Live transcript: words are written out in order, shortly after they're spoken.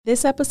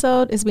This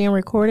episode is being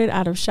recorded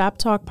out of Shop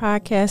Talk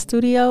Podcast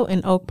Studio in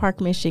Oak Park,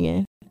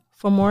 Michigan.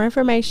 For more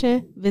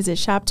information, visit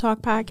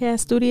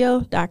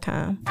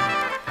shoptalkpodcaststudio.com. All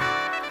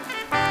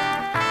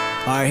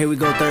right, here we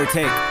go, third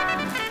take.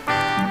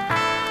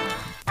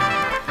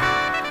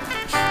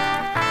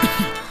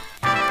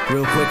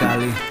 Real quick,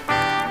 Ali.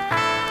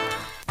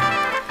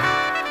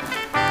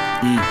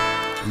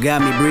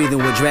 Got me breathing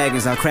with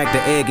dragons. I'll crack the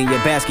egg in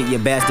your basket, you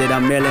bastard.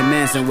 I'm Marilyn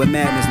Manson with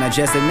madness. Now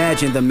just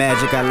imagine the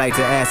magic I like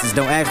to ask is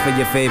don't ask for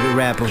your favorite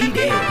rapper. He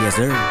dead. Yes,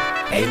 sir.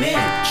 Amen.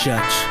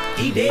 Church.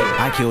 He dead.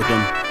 I killed him.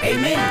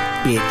 Amen.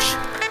 Bitch.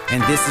 And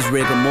this is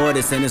rigor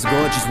mortis, and it's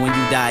gorgeous when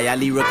you die.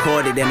 Ali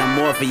recorded and I'm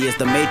Morpheus,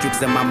 the matrix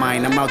in my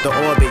mind. I'm out the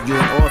orbit, you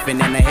an orphan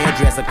and a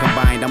hairdresser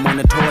combined. I'm on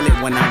the toilet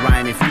when I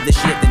rhyme. If you the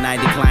shit, then I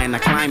decline. I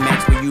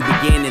climax where you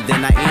begin and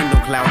then I end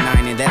on cloud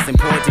 9. And that's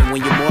important when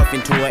you morph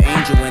into an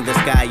angel in the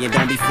sky. And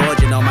don't be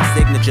forging on my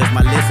signatures.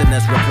 My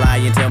listeners reply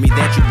and tell me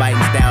that you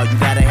biting style. You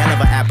got a hell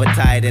of an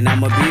appetite and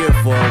I'm a beer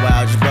for a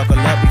while. Just buckle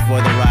up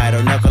before the ride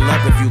or knuckle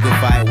up if you can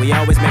fight. We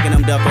always making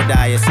them duck or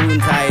die. A suit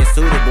and tie is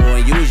suitable,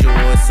 unusual,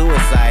 it's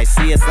suicide.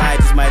 CSI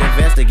just might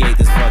investigate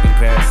this fucking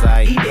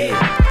parasite. He dead.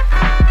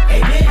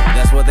 Amen.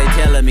 That's what they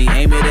telling me.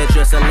 Aim it at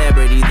your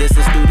celebrity. This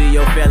is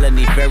studio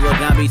felony. Pharaoh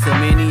got me so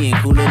many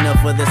and cool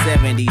enough for the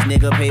 70s.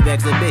 Nigga,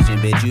 payback's a bitch.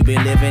 And bitch, you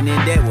been living in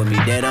debt with me.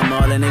 Dead I'm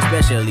all in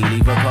especially.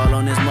 Leave a call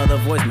on his mother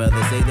voicemail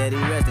to say that he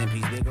rest in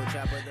peace. Big ol'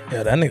 chopper.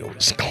 Yeah, that nigga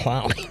was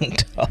clowning.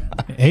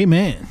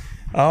 Amen.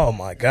 Oh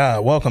my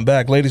God. Welcome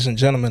back, ladies and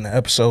gentlemen, to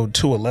episode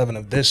 211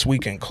 of This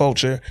Week in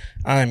Culture.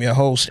 I am your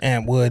host,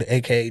 Ant Wood,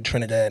 aka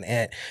Trinidad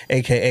Ant,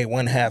 aka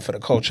one half of the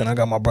culture. And I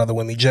got my brother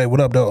with me, Jay.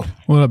 What up, though?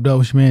 What up,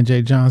 though? It's your man,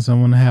 Jay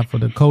Johnson, one half of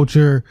the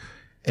culture,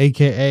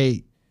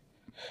 aka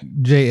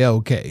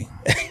JLK.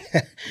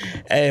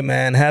 Hey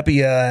man,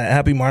 happy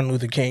Martin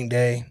Luther King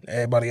Day.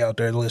 Everybody out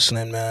there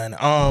listening, man.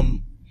 I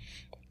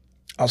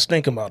was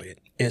thinking about it.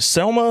 Is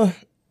Selma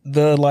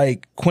the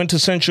like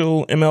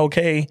quintessential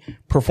MLK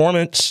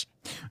performance?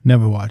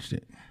 Never watched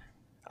it.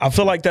 I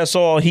feel like that's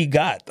all he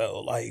got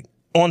though, like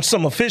on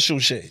some official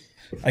shit.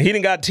 Like he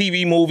done got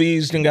TV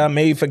movies, done got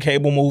made for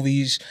cable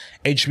movies,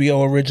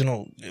 HBO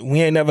original. We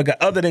ain't never got,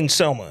 other than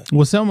Selma.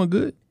 Was Selma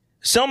good?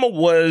 Selma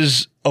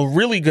was a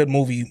really good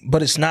movie,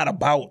 but it's not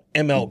about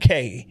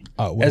MLK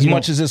as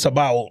much as it's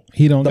about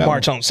the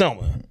March on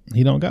Selma.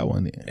 He don't got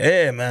one then.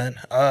 Yeah, man.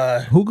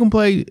 Who can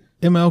play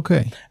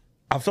MLK?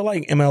 I feel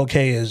like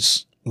MLK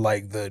is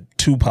like the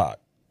Tupac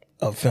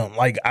of film.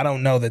 Like, I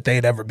don't know that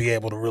they'd ever be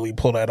able to really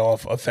pull that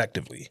off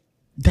effectively.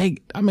 I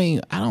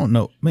don't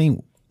know. I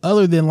mean,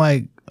 other than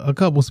like a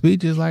couple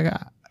speeches, like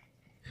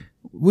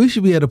we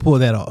should be able to pull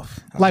that off.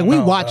 Like we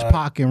watch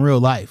Pac in real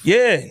life.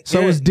 Yeah.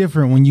 So it's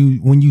different when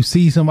you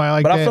see somebody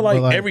like that. But I feel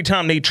like every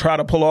time they try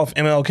to pull off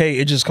MLK,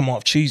 it just come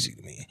off cheesy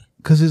to me.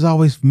 Because it's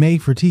always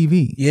made for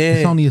TV. Yeah.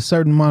 It's only a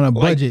certain amount of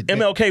budget.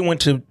 MLK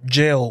went to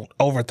jail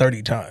over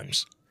 30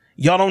 times.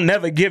 Y'all don't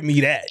never give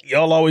me that.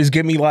 Y'all always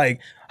give me like,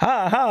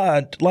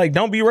 like,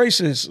 don't be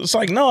racist. It's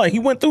like, no, he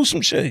went through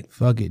some shit.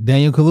 Fuck it.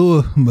 Daniel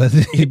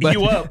Kaluuya. But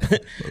you up.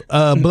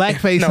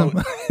 Blackface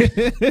him.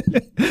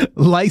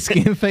 Light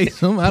skin face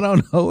him. I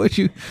don't know what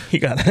you. He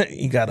got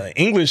an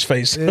English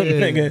face,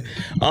 nigga.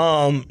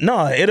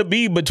 No, it'll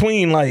be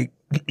between like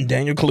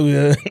Daniel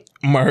Kaluuya,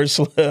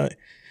 Mahershala.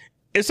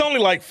 It's only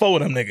like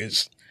 4 of them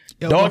niggas.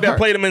 Yo, Dog that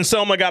played him in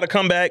Selma got to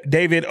come back.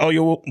 David,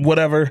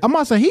 whatever. I'm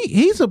about to say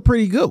he's a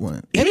pretty good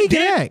one. And he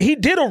can act. He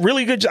did a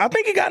really good job. I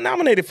think he got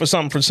nominated for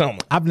something for Selma.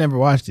 I've never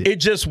watched it. It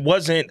just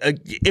wasn't.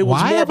 It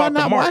was Why more have about I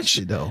not the march. watched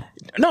it though?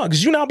 No,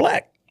 because you're not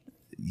black.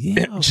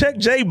 Yeah. Check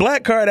Jay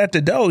Black card at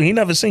the door. He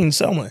never seen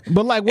Selma.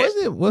 But like,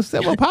 was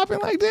Selma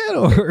popping like that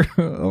or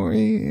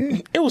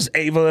It was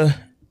Ava.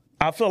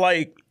 I feel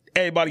like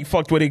everybody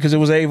fucked with it because it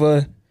was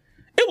Ava.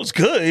 It was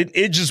good.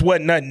 It just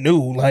wasn't nothing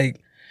new.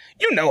 Like,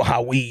 you know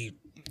how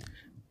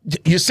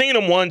you seen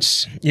them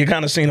once, you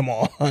kind of seen them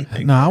all.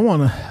 No, I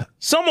want to.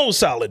 Selma was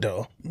solid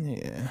though.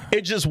 Yeah.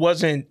 It just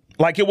wasn't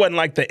like the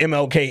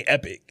MLK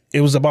epic.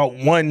 It was about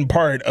one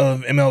part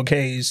of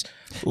MLK's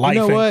life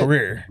and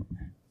career.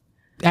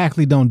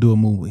 Actually, don't do a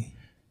movie.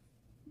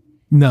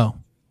 No,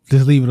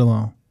 just leave it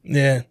alone.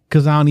 Yeah,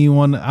 because I don't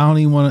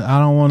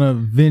want to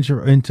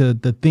venture into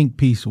the think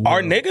piece world.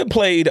 Our nigga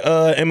played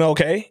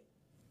MLK.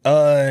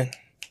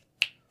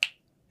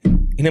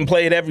 He done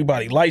played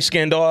everybody. Light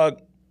skinned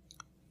dog.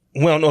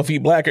 We don't know if he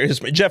black or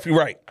Hispanic. Jeffrey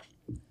Wright.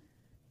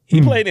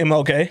 He played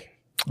MLK.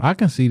 I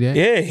can see that.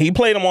 Yeah, he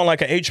played him on like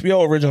an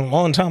HBO original a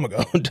long time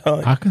ago,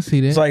 dog. I can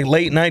see that. It's like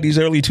late 90s,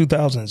 early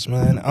 2000s,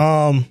 man.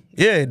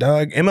 Yeah,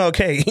 dog.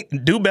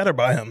 MLK. Do better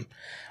by him.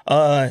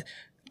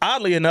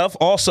 Oddly enough,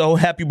 also,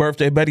 happy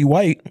birthday, Betty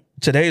White.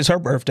 Today is her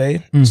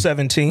birthday,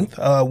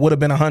 17th. Would have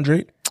been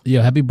 100.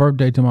 Yeah, happy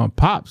birthday to my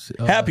pops.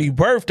 Happy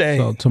birthday.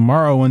 So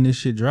tomorrow when this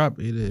shit drop,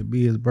 it'll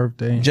be his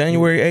birthday.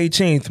 January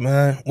 18th,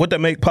 man. What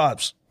that make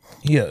Pops?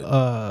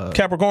 Yeah.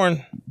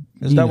 Capricorn?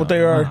 Is that what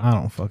they are? I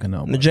don't fucking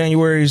know. The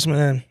Januaries,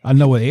 man. I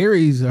know what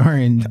Aries are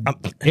in.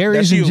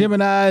 Aries and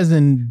Geminis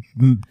and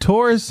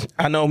Taurus.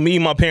 I know me,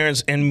 my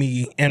parents, and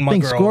me and my I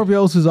think girl.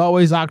 Scorpios is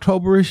always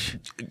Octoberish.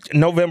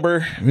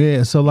 November.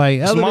 Yeah, so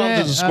like other than Mom's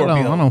that, is a Scorpio.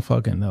 I don't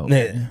fucking know.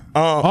 Yeah.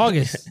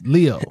 August,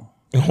 Leo.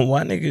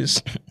 Why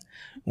niggas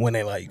when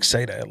they like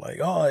say that, like,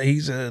 oh,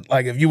 he's a,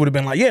 like, if you would have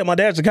been like, yeah, my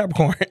dad's a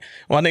Capricorn,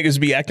 why niggas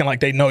be acting like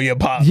they know your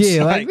pops?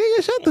 Yeah, like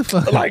nigga, shut the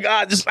fuck up. Like,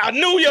 I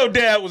knew your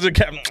dad was a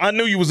Cap. I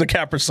knew you was a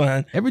Capra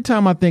son. Every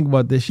time I think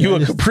about this shit, You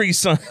a Capri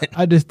son.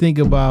 I just think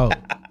about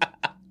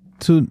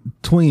two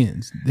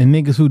twins and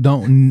niggas who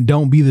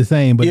don't be the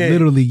same, but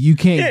literally you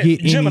can't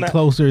get Gemini, any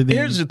closer than.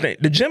 Here's the thing: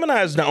 the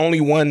Gemini is the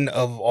only one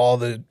of all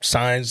the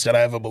signs that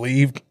I ever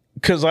believed.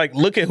 Because like,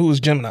 look at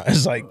who's Gemini.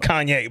 It's like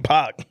Kanye,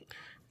 Pac,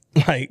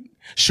 like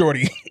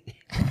Shorty.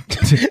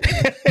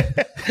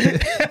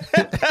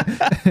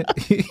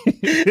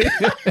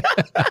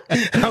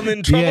 I'm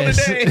in trouble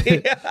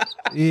today.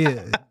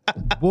 Yeah,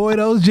 boy,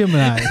 those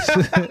Geminis.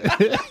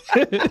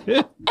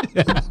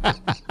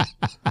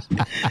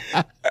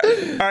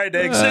 All right,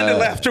 the extended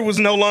laughter was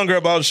no longer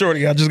about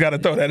Shorty. I just got to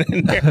throw that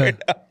in there.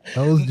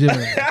 Those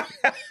Geminis.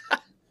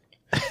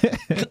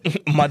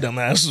 My dumb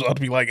ass is about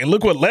to be like, and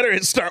look what letter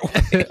it start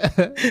with.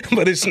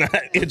 But it's not.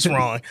 It's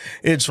wrong.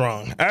 It's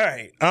wrong. All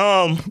right.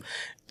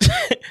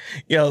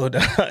 Yo,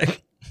 dog,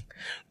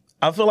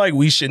 I feel like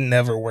we should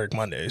never work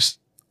Mondays.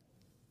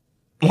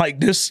 Like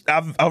this,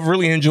 I've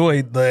really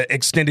enjoyed the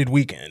extended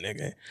weekend,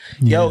 nigga.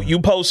 Yo, you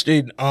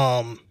posted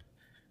the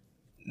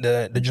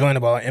joint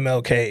about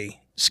MLK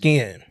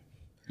skiing.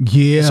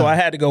 Yeah. So I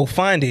had to go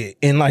find it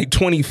in like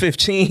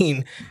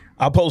 2015.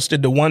 I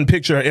posted the one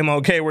picture of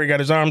MLK where he got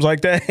his arms like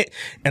that,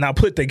 and I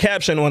put the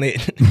caption on it,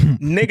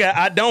 nigga,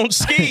 I don't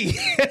ski.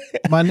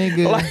 My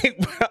nigga, like,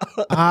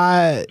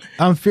 bro,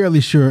 I'm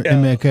fairly sure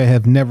MLK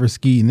have never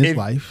skied in his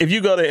life. If you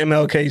go to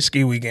MLK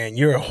ski weekend,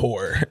 you're a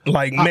whore.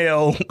 Like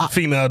male,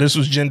 female, this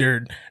was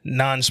gendered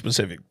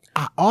non-specific.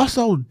 I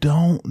also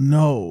don't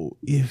know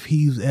if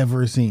he's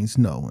ever seen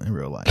snow in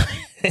real life.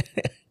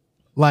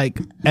 Like,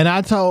 and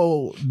I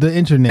told the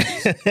internet,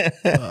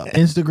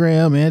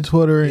 Instagram and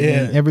Twitter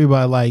and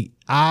everybody, like,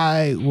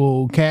 I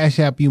will cash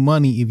app you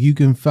money if you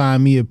can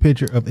find me a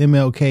picture of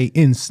MLK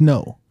in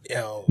snow.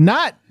 Yo.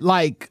 Not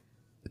like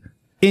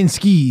in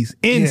skis,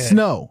 in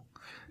snow.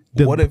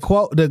 The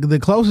the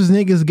closest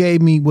niggas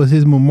gave me was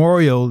his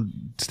memorial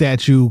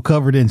statue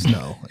covered in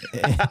snow.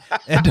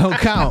 It don't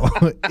count.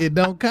 It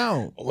don't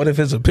count. What if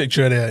it's a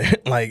picture of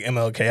that, like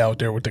MLK out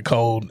there with the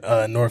cold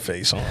North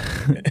Face on?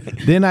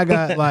 Then I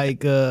got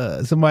like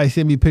somebody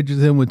sent me pictures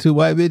of him with two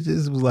white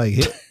bitches. It was like,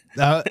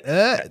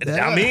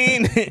 I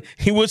mean,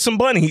 he with some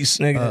bunnies,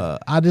 nigga.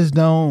 I just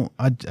don't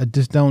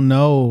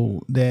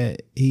know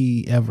that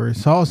he ever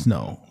saw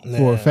snow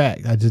for a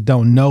fact. I just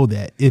don't know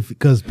that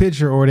because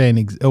picture or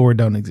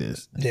don't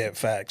exist. Yeah,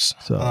 facts.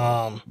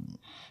 So,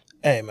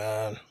 hey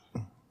man.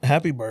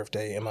 Happy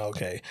birthday,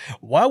 MLK.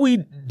 Why we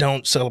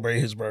don't celebrate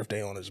his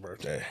birthday on his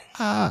birthday?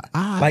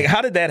 Like,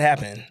 how did that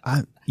happen?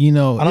 I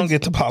don't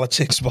get the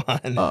politics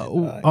behind it.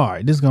 All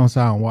right, this is going to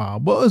sound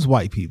wild, but it's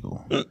white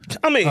people.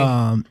 I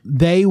mean,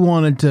 they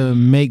wanted to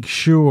make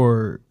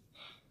sure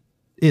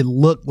it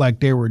looked like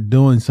they were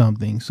doing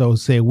something. So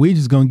say, we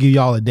just going to give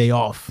y'all a day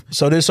off.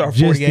 So this are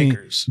 40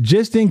 acres.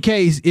 Just in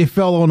case it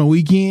fell on a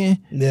weekend.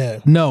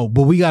 Yeah. No,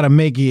 but we got to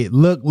make it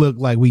look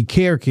like we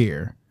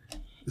care.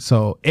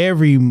 So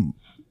every...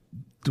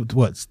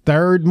 what's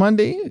third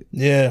Monday?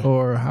 Yeah.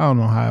 Or I don't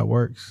know how it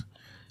works.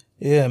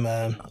 Yeah,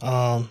 man.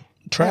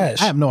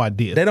 Trash. I have no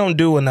idea. They don't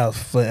do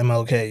enough for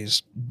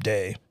MLK's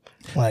day.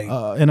 Like,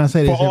 and I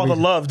say this for all the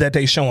love that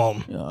they show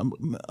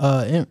him.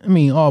 I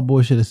mean, all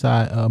bullshit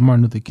aside,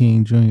 Martin Luther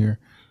King Jr.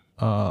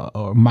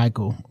 Or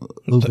Michael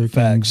Luther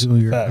King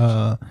Jr.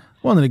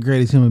 One of the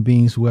greatest human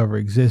beings who ever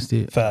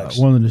existed.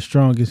 One of the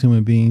strongest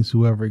human beings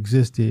who ever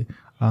existed.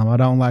 I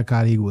don't like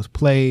how he was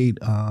played.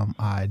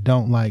 I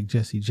don't like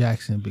Jesse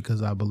Jackson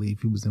because I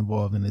believe he was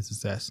involved in his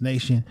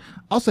assassination.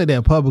 I'll say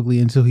that publicly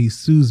until he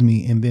sues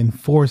me and then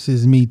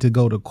forces me to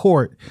go to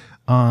court,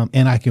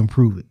 and I can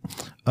prove it.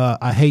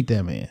 I hate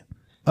that man.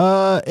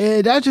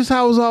 And that's just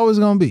how it's always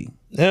going to be.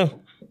 Yeah.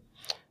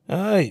 All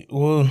right.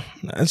 Well,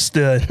 that's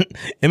the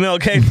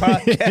MLK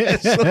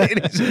podcast,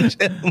 ladies and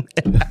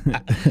gentlemen.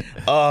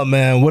 Oh,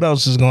 man. What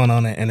else is going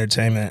on in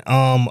entertainment?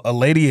 A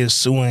lady is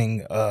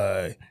suing...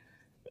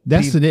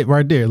 That's it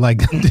right there.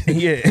 Like,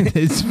 yeah,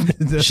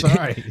 that's all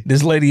right.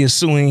 This lady is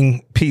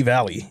suing P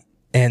Valley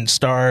and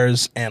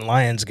Stars and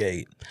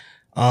Lionsgate.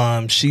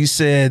 She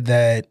said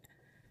that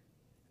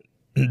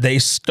they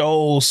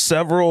stole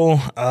several,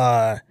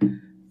 or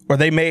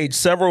they made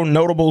several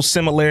notable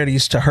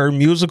similarities to her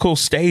musical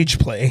stage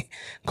play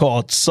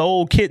called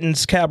Soul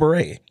Kittens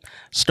Cabaret,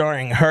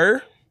 starring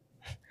her,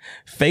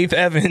 Faith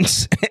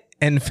Evans,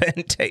 and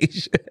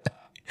Fantasia.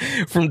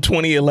 From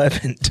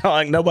 2011.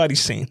 Dog,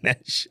 nobody's seen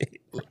that shit.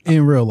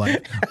 In real life.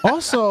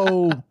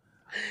 Also,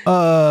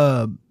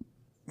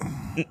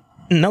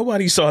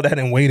 Nobody saw that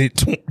and waited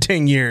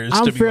 10 years.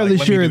 I'm to be fairly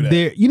like, sure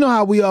there. You know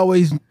how we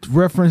always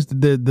reference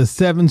the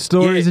 7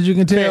 stories that you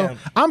can tell? Fam.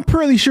 I'm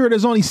pretty sure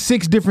there's only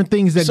 6 different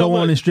things that go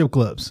on in strip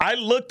clubs. I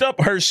looked up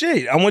her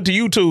shit. I went to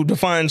YouTube to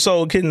find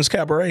Soul Kittens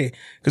Cabaret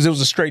because it was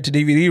a straight to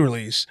DVD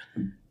release.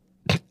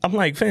 I'm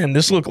like, fam,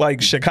 this looked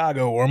like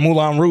Chicago or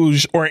Moulin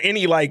Rouge or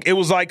any it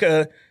was like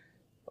a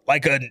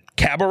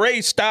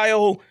cabaret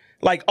style,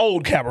 like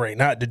old cabaret,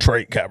 not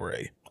Detroit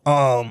cabaret.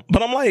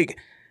 But I'm like,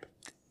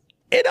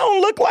 it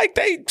don't look like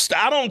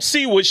I don't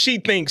see what she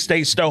thinks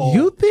they stole.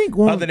 You think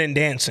other than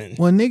dancing?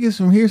 When niggas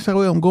from here say,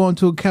 I'm going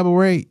to a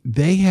cabaret,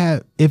 they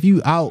have, if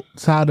you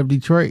outside of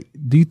Detroit,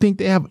 do you think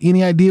they have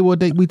any idea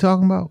what we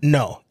talking about?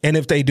 No. And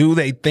if they do,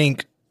 they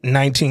think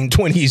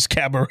 1920s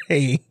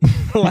cabaret.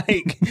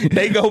 Like,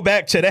 they go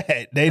back to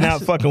that. They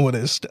not fucking with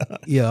this stuff.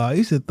 Yeah, I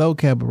used to throw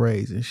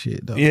cabarets and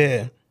shit, though.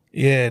 Yeah.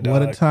 Yeah, dog.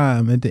 What a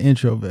time at the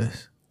intro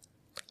vest.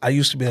 I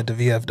used to be at the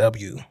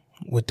VFW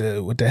with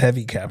the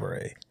heavy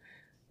cabaret.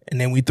 And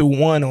then we threw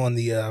one on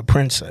the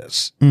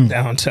Princess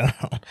downtown.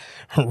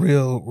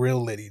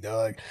 real litty,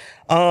 dog.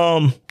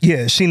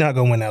 Yeah, she not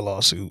gonna win that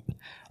lawsuit.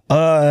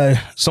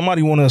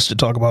 Somebody want us to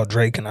talk about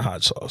Drake and the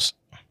hot sauce.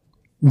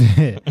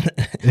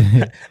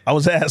 I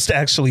was asked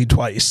actually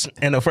twice,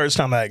 and the first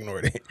time I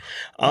ignored it.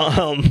 I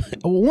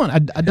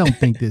don't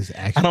think this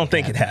actually. I don't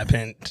think it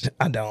happened.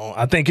 I don't.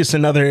 I think it's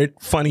another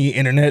funny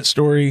internet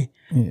story.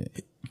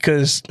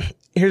 Because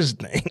here's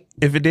the thing: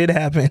 if it did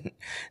happen,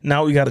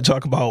 now we got to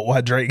talk about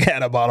why Drake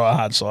had a bottle of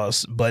hot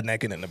sauce butt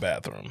naked in the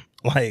bathroom.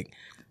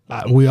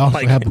 We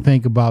also have to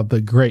think about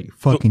the great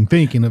fucking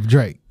thinking of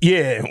Drake.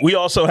 Yeah, we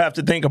also have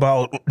to think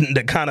about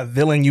the kind of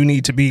villain you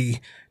need to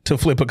be to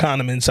flip a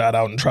condom inside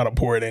out and try to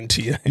pour it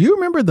into you. You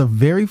remember the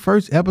very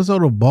first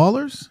episode of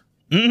Ballers?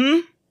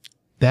 Mm-hmm.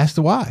 That's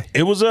the why.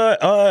 It was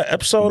a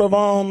episode of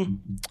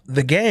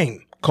The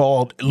Game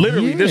called,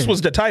 literally, this was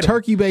the title.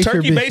 Turkey Based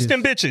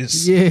and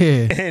Bitches.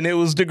 Yeah. And it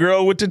was the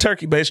girl with the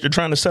turkey baster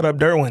trying to set up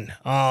Derwin.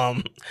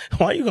 Why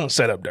are you going to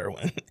set up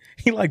Derwin?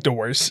 He like the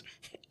worst.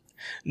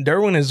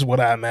 Derwin is what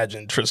I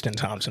imagine Tristan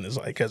Thompson is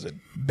like as a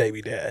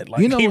baby dad.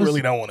 Like, he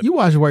really don't want to. You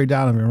watch Ray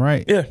Donovan,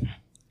 right? Yeah.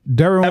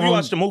 Derwin. Have you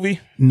watched the movie?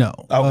 No.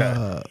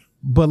 Okay.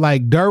 But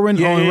like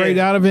Derwin on Ray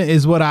Donovan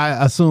is what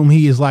I assume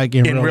he is like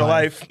in real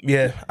life.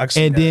 Yeah.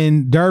 And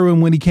then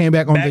Derwin, when he came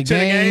back on the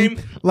game,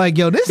 like,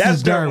 yo, this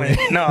is Derwin.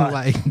 No,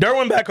 like,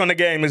 Derwin back on the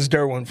game is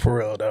Derwin for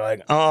real.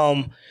 Like,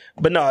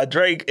 but no,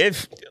 Drake,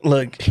 if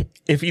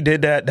he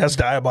did that, that's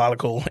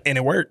diabolical, and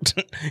it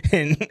worked.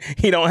 And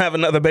he don't have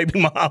another baby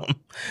mom.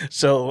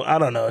 So I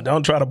don't know.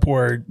 Don't try to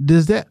pour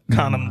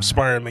condom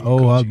sperm in your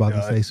I was about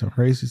to say some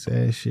racist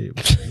ass shit.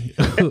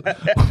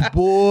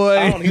 Boy.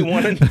 I don't even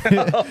want to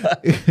know.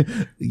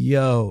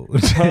 Yo.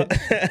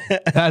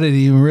 I didn't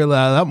even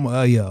realize I'm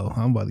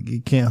about to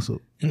get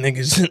canceled.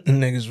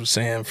 Niggas was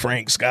saying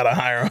Frank's gotta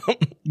hire him.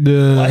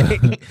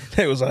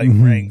 It was like,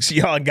 Frank's,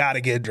 y'all gotta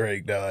get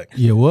Drake, dog.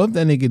 Yeah, what if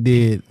that nigga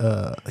did?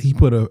 He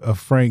put a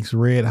Frank's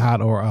Red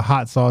Hot or a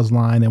hot sauce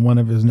line in one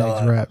of his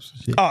next raps.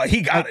 Shit. Oh, he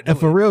got it.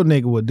 If a real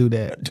nigga would do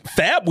that,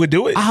 Fab would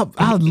do it. I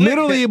was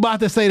literally about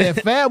to say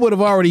that Fab would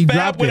have already dropped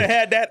it. Fab would have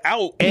had that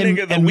out,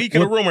 nigga, the week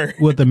of the rumor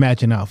with the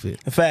matching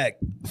outfit.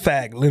 Fact.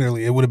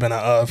 Literally, it would have been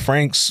a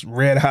Frank's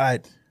Red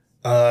Hot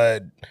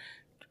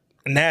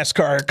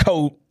NASCAR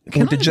coat.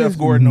 Can with the I Jeff just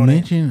Gordon on it.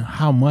 Mention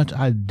how much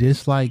I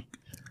dislike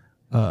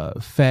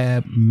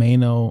Fab,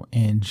 Mano,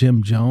 and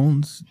Jim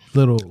Jones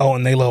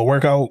and they little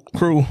workout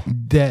crew.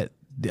 That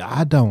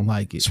I don't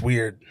like it. It's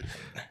weird.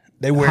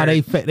 They wear how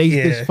they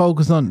just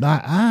focus on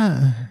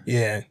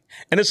yeah,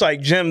 and it's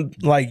like, Jim,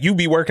 like, you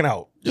be working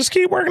out, just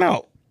keep working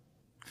out.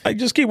 Like,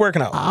 just keep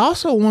working out. I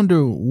also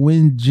wonder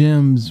when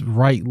Jim's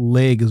right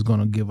leg is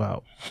gonna give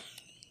out,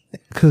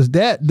 because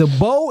the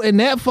bow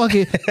and that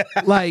fucking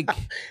like.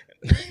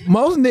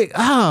 Most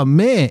nigga,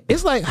 man,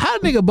 it's like, how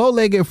nigga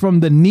bow-legged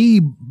from the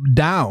knee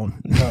down?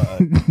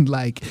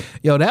 Like,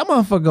 yo, that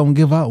motherfucker gonna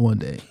give out one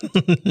day.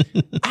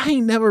 I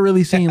ain't never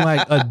really seen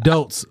like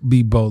adults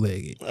be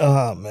bow-legged.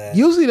 Oh man,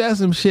 usually that's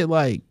some shit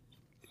like,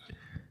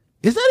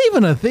 is that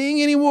even a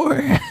thing anymore?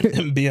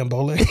 Being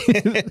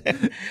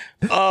bow-legged.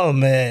 Oh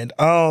man,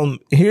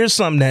 here's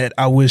something that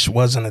I wish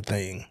wasn't a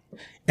thing,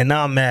 and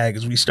now I'm mad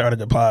because we started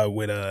the pod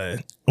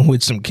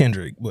with some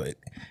Kendrick, but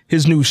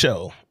his new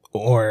show,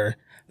 or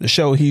the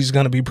show he's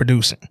going to be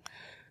producing.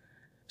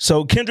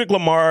 So Kendrick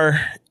Lamar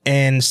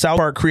and South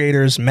Park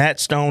creators Matt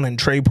Stone and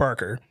Trey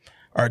Parker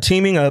are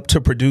teaming up to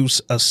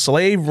produce a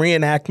slave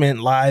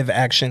reenactment live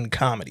action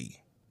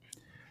comedy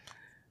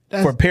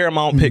for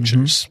Paramount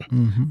Pictures.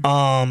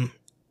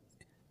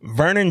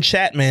 Vernon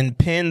Chatman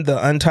penned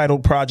the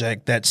untitled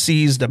project that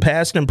sees the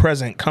past and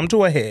present come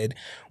to a head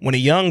when a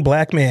young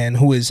black man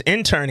who is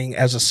interning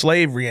as a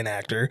slave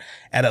reenactor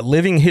at a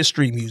living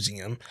history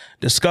museum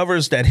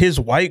discovers that his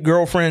white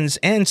girlfriend's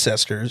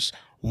ancestors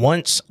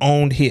once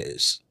owned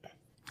his.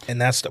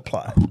 And that's the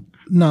plot.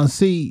 No,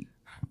 see,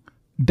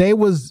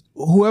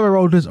 whoever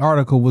wrote this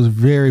article was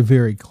very,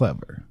 very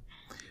clever.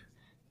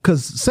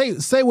 Cause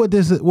say what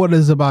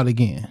is about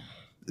again.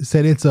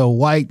 said it's a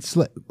white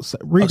slave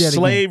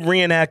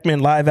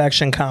reenactment live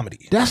action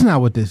comedy. That's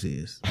not what this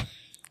is.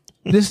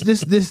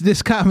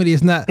 This comedy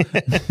is not.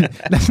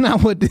 That's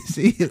not what this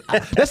is.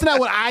 That's not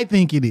what I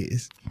think it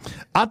is.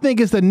 I think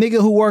it's a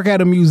nigga who work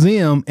at a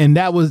museum, and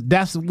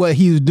that's what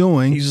he's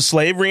doing. He's a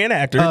slave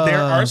reenactor.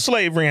 There are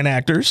slave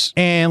reenactors,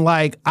 and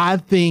like I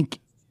think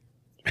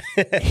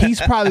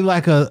he's probably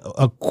like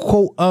a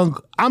quote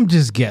unquote. I'm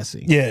just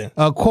guessing. Yeah,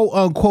 a quote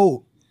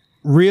unquote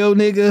real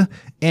nigga,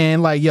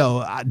 and like,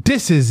 yo,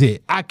 this is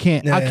it. I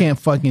can't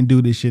fucking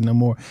do this shit no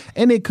more.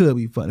 And it could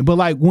be funny, but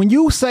like when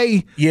you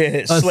say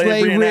a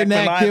slave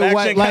reenacted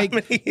white, like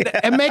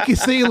and make it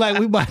seem like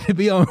we about to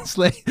be on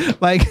slave,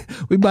 like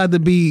we about to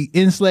be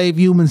enslaved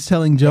humans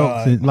telling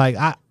jokes, and like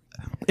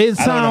it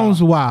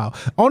sounds wild.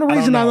 Only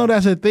reason I know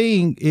that's a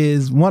thing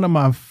is one of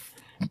my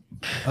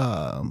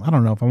I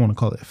don't know if I want to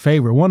call it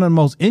favorite. One of the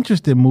most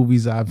interesting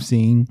movies I've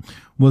seen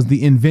was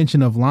The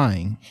Invention of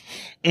Lying.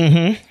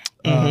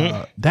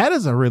 That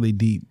is a really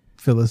deep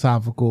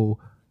philosophical,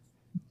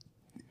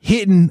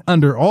 hidden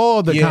under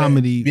all the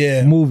comedy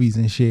movies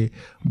and shit.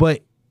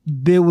 But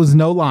there was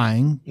no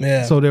lying,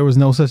 so there was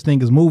no such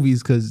thing as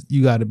movies because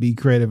you got to be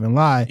creative and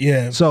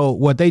lie. So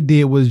what they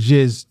did was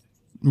just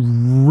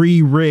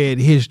reread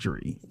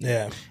history.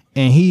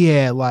 And he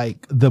had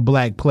like the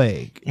Black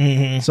Plague,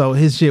 so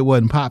his shit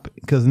wasn't popping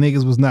because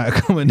niggas was not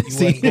coming to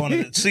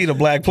see the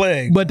Black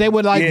Plague. But they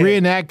would like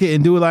reenact it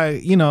and do it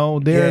like, you know,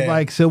 they're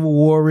like Civil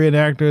War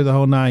reenactors, the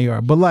whole 9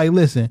 yards. But like,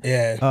 listen,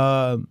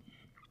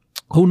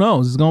 who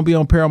knows? It's gonna be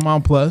on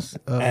Paramount Plus.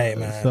 Hey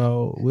man,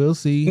 so we'll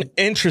see.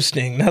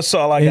 Interesting. That's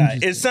all I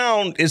got. It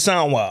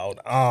sound wild.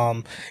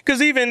 Because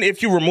even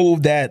if you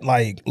remove that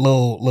like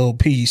little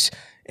piece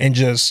and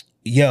just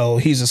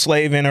he's a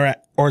slave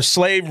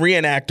slave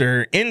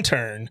reenactor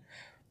intern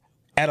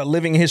at a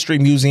living history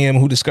museum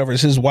who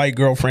discovers his white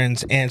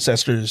girlfriend's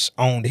ancestors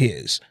owned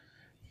his.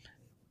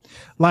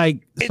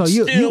 Like, so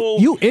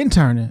you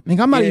interning. Like,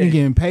 I'm not even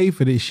getting paid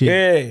for this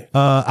shit.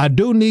 I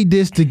do need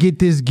this to get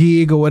this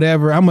gig or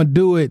whatever. I'm gonna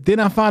do it. Then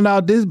I find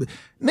out this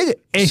nigga,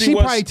 and she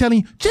probably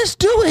telling you, just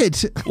do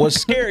it. What's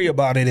scary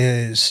about it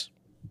is,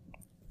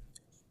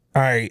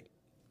 all right,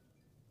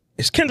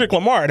 it's Kendrick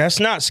Lamar. That's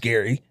not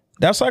scary.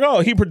 That's like,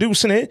 oh, he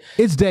producing it.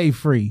 It's Dave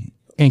Free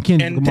and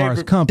Kendrick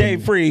Lamar's company.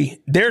 Dave Free,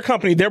 their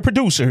company, they're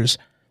producers,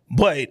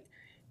 but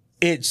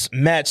it's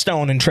Matt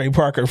Stone and Trey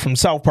Parker from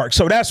South Park.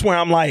 So that's where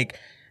I'm like,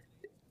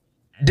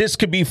 this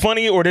could be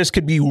funny or this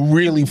could be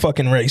really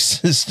fucking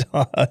racist.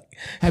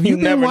 Have you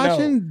been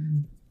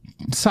watching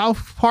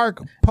South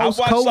Park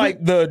post-COVID?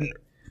 I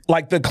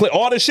watched the clip,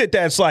 all the shit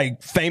that's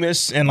like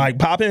famous and like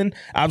popping.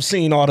 I've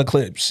seen all the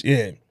clips.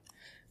 Yeah,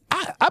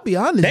 I'll be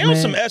honest, they on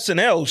some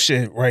SNL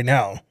shit right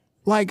now.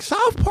 Like,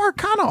 South Park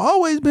kind of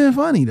always been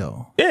funny,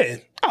 though. Yeah.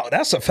 Oh,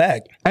 that's a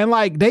fact. And,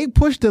 like, they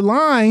pushed the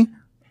line.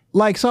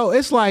 Like, so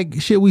it's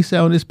like shit we say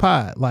on this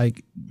pod.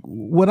 Like,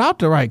 without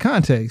the right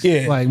context.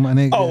 Yeah. Like, my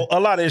nigga. Oh, a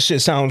lot of this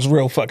shit sounds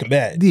real fucking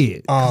bad. Yeah.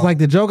 Like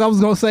the joke I was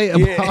going to say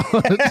about...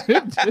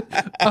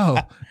 oh,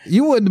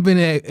 you wouldn't have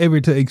been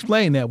able to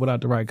explain that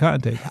without the right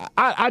context.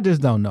 I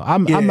just don't know.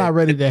 I'm not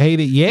ready to hate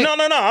it yet. No.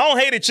 I don't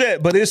hate it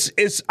yet, but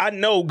it's I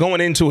know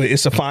going into it,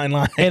 it's a fine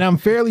line. And I'm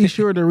fairly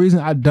sure the reason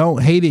I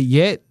don't hate it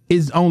yet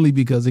is only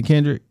because of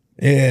Kendrick.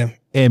 Yeah.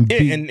 And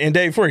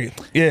Dave Free.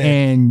 Yeah.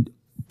 And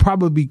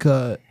probably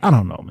because I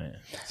don't know, man.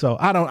 So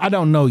I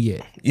don't know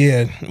yet.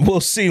 Yeah.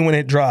 We'll see when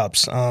it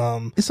drops.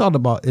 It's all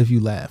about if you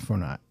laugh or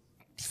not.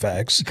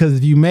 Facts. Because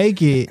if you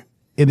make it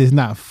is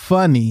not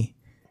funny,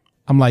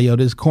 I'm like, yo,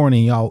 this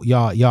corny,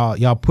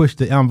 y'all pushed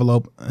the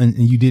envelope and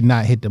you did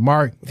not hit the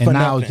mark. And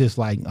now it's just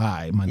like, all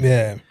right, my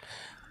nigga.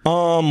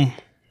 Yeah.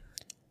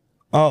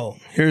 Oh,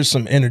 here's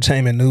some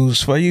entertainment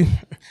news for you.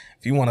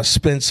 If you want to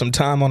spend some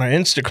time on our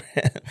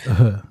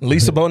Instagram,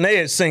 Lisa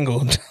Bonet is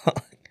single.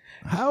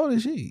 How old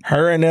is she?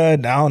 Her and I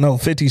don't know,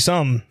 50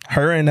 something.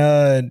 Her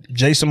and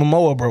Jason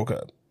Momoa broke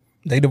up.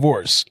 They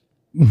divorced.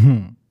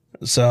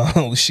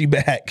 So she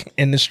back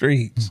in the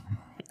streets.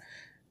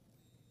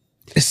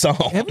 So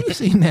have you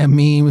seen that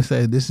meme that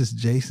said this is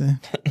Jason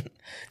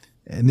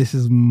and this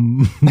is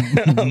Momoa?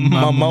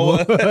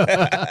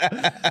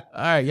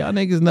 All right, y'all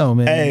niggas know,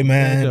 man. Hey,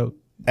 man.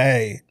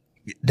 Hey,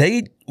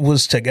 they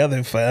was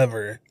together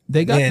forever.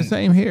 They got the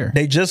same hair.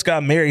 They just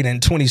got married in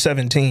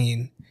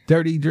 2017.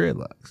 Dirty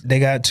dreadlocks. They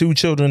got 2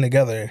 children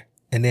together,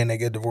 and then they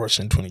get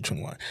divorced in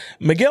 2021.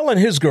 Miguel and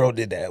his girl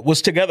did that.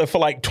 Was together for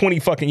like 20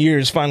 fucking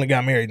years, finally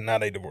got married, and now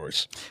they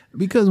divorced.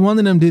 Because one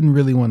of them didn't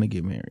really want to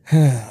get married.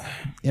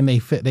 And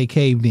they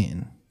caved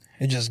in.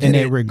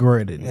 They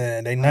regretted it.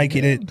 Man, they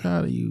Nike'd it.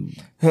 How do you?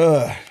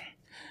 All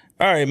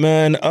right,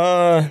 man.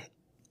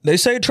 They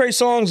say Trey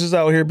Songz is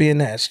out here being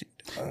nasty.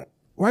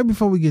 Right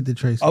before we get to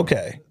Trey Songz.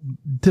 Okay.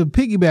 To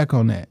piggyback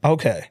on that.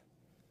 Okay.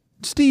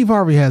 Steve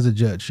Harvey has a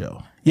judge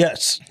show.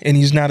 Yes, and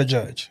he's not a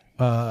judge.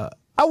 I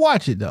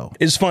watch it though.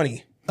 It's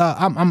funny.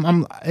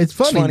 It's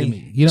funny to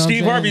me. You know,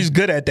 Steve Harvey's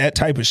good at that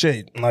type of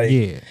shit. Like,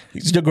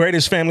 he's the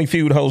greatest Family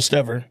Feud host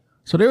ever.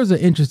 So there was an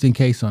interesting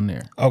case on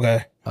there.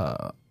 Okay.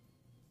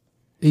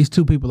 These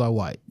 2 people are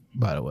white,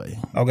 by the way.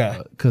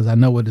 Okay. Because I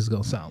know what it's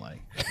gonna sound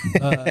like.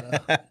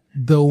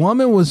 The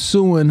woman was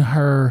suing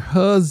her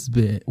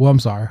husband. Well, I'm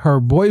sorry, her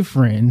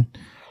boyfriend.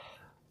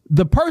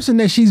 The person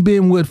that she's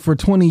been with for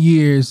 20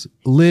 years,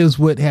 lives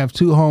with, have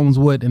 2 homes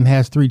with, and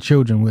has 3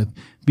 children with,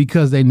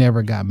 because they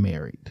never got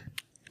married.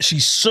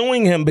 She's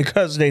suing him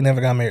because they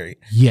never got married.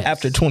 Yes.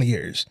 After 20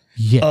 years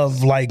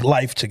of like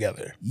life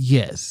together.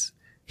 Yes.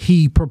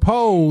 He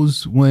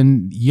proposed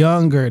when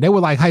younger. They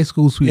were like high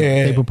school sweethearts.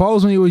 Yeah. They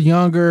proposed when he was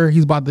younger.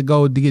 He's about to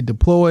go to get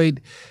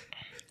deployed.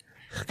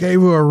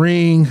 Gave her a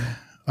ring.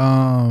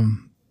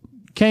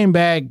 Came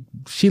back.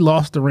 She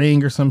lost the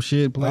ring or some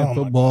shit playing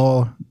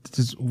football.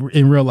 Just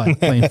in real life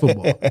playing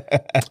football.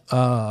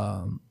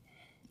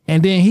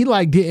 And then he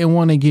like didn't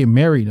want to get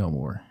married no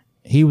more.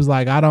 He was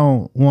like, I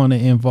don't want to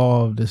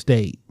involve the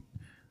state.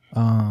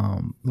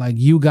 Like,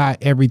 you got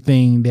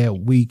everything that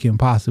we can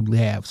possibly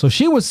have. So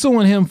she was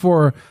suing him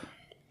for,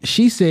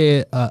 she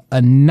said,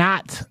 a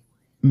not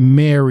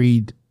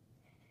married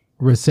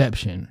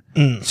reception.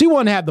 She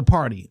wanted to have the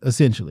party,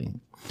 essentially.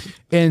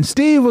 And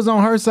Steve was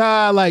on her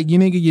side, like, you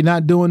nigga, you're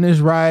not doing this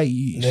right.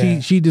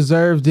 She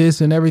deserves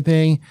this and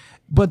everything.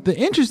 But the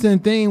interesting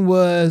thing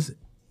was,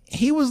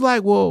 he was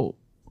like, well,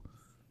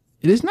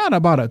 it's not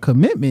about a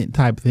commitment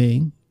type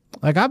thing.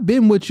 Like, I've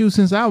been with you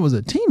since I was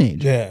a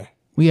teenager. Yeah.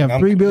 We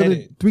have we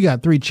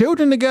got 3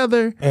 children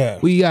together. Yeah.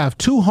 We have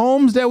 2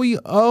 homes that we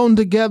own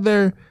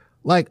together.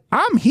 Like,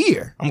 I'm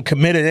here. I'm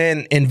committed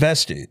and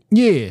invested.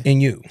 Yeah.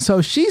 In you.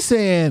 So she's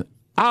saying,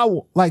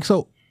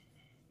 so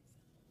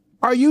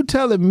are you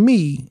telling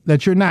me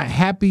that you're not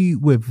happy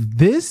with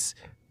this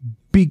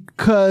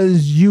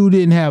because you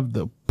didn't have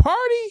the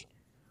party?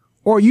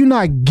 Or you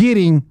not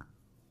getting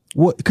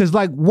what? Because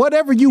like,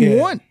 whatever you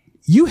want,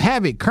 you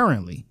have it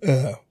currently.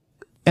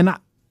 And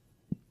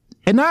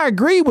I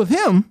agree with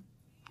him,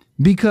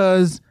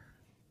 because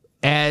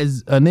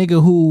as a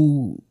nigga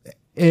who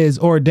is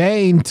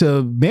ordained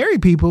to marry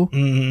people,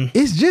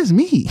 it's just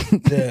me.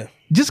 Yeah.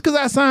 Just because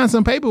I signed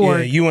some paperwork.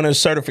 Yeah, you want a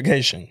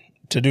certification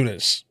to do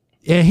this.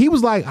 And he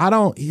was like,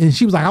 and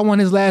she was like, I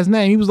want his last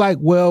name. He was like,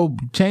 well,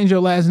 change your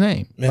last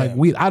name. Yeah. Like,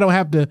 you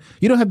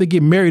don't have to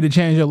get married to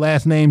change your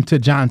last name to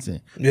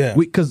Johnson. Yeah.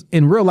 Because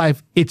in real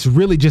life, it's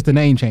really just a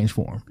name change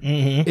form.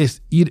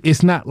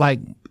 It's not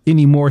like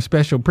any more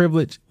special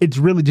privilege. It's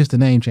really just a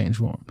name change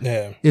form.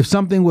 Yeah. If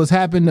something was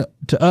happened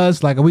to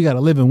us, like we got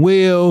a living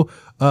will,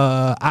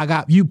 I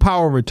got you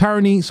power of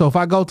attorney. So if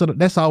I go to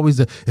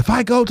if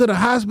I go to the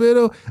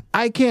hospital,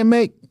 I can't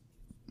make,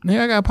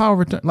 I got power of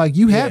attorney. Like,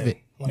 you have it.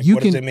 Like,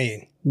 what does it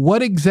mean?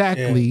 What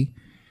exactly?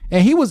 Yeah.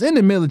 And he was in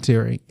the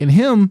military, and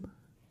him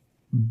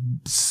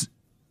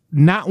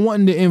not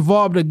wanting to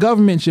involve the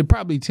government should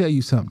probably tell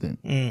you something.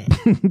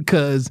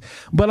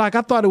 But like,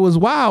 I thought it was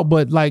wild,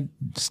 but like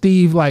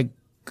Steve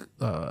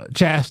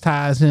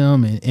chastised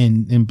him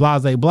and blah,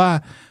 blah, blah.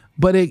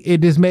 But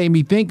it just made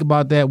me think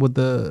about that with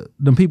the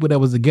people that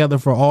was together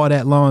for all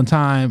that long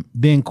time,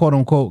 then quote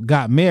unquote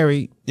got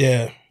married.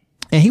 Yeah.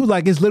 And he was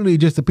like, it's literally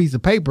just a piece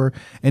of paper.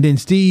 And then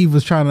Steve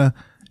was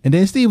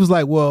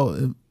like,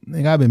 well,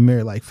 nigga, I've been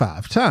married like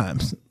 5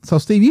 times. So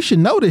Steve, you should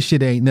know this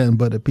shit ain't nothing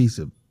but a piece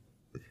of,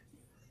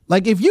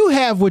 like, if you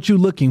have what you're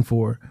looking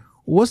for,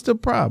 what's the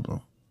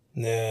problem?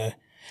 Yeah.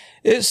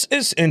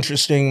 It's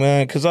interesting,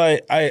 man, because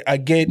I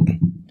get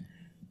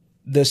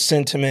the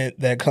sentiment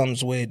that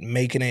comes with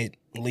making it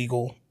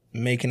legal,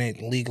 making it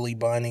legally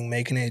binding,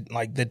 making it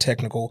like the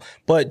technical.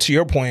 But to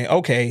your point,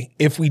 okay,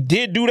 if we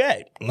did do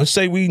that, let's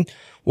say we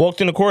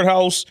walked in the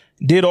courthouse,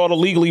 did all the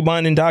legally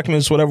binding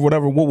documents, whatever,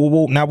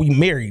 whoa, now we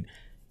married.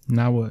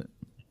 Now what?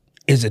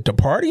 Is it the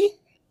party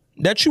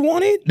that you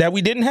wanted that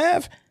we didn't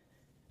have?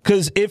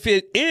 Because if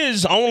it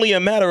is only a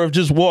matter of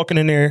just walking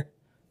in there,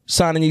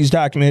 signing these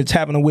documents,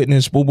 having a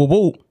witness,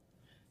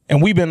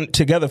 and we've been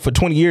together for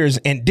 20 years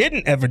and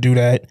didn't ever do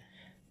that,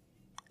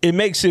 it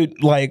makes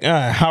it like,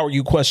 how are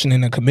you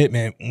questioning a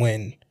commitment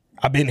when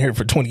I've been here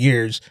for 20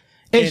 years?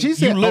 And she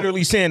said, you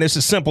literally saying it's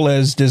as simple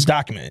as this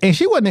document. And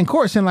she wasn't in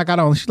court saying like,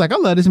 she's like, I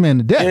love this man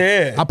to death.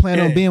 Yeah, I plan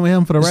on being with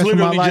him for the rest of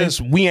my life.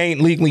 Just, we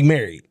ain't legally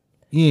married.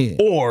 Yeah.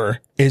 Or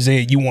is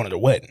it you wanted a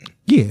wedding?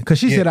 Yeah, because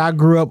she said, I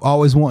grew up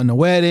always wanting a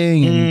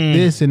wedding and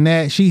this and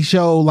that. She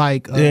showed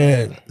like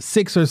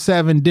 6 or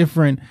 7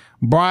 different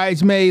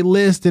bridesmaid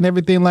lists and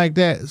everything like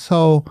that.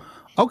 So,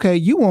 okay,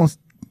 you want,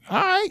 all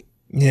right.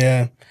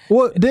 Yeah.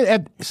 Well,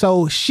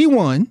 so she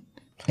won,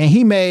 and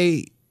he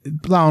made, I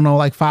don't know,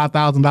 like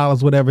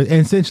 $5,000, whatever, and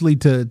essentially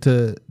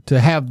to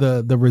have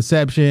the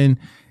reception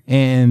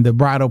and the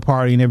bridal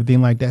party and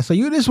everything like that. So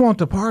you just want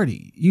the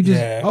party. You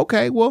just,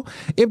 okay, well,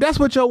 if that's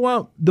what you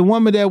want, the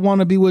woman that want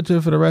to be with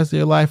you for the rest of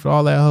your life,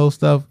 all that whole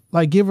stuff,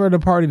 like, give her the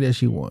party that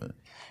she wants.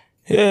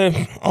 Yeah.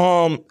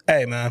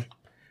 Hey, man,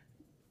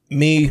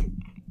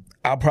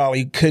 I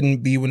probably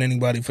couldn't be with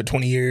anybody for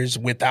 20 years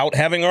without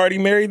having already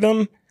married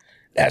them.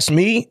 That's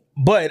me.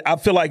 But I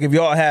feel like if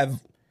y'all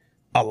have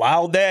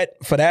allowed that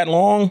for that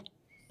long,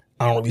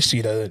 I don't really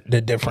see the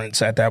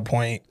difference at that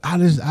point. I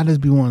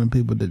just be wanting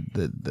people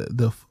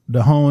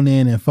to hone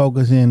in and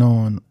focus in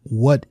on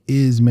what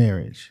is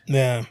marriage.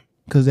 Yeah.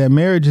 Because that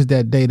marriage is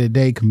that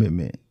day-to-day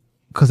commitment.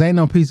 because ain't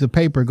no piece of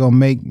paper gonna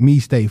make me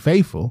stay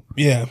faithful.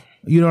 Yeah.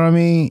 You know what I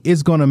mean?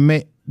 It's gonna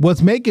make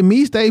what's making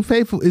me stay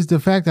faithful is the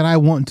fact that I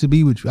want to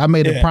be with you. I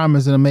made a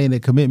promise and I made a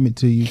commitment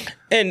to you.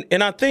 And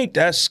I think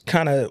that's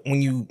kind of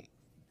when you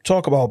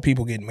talk about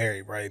people getting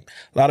married, right?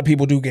 A lot of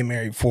people do get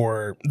married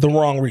for the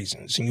wrong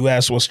reasons. And you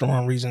ask what's the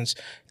wrong reasons?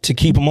 To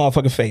keep a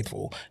motherfucker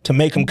faithful, to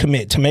make them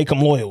commit, to make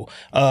them loyal.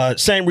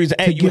 Same reason.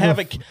 Hey, you have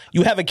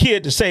a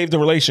kid to save the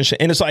relationship.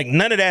 And it's like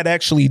none of that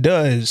actually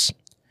does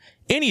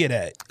any of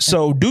that.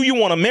 So do you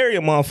want to marry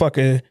a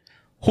motherfucker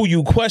who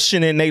you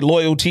questioning they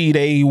loyalty,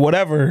 they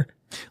whatever?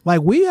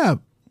 Like we have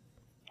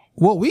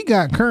what we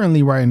got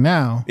currently right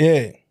now.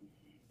 Yeah.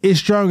 Is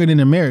stronger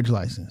than a marriage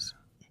license.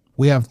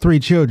 We have 3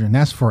 children.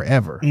 That's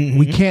forever. Mm-hmm.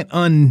 We can't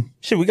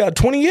Shit, we got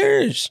 20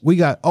 years. We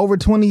got over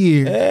 20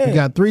 years. Yeah. We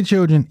got 3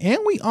 children and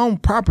we own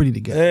property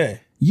together. Yeah.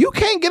 You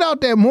can't get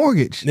out that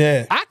mortgage.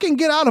 Yeah. I can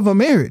get out of a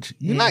marriage.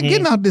 You're not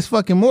getting out this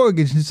fucking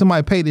mortgage and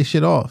somebody pay this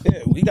shit off.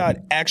 Yeah, we got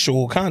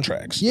actual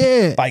contracts.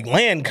 Yeah. Like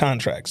land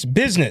contracts,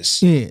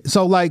 business. Yeah.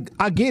 So like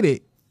I get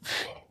it.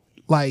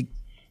 Like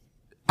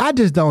I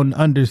just don't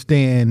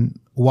understand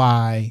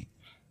why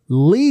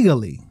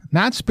legally,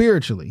 not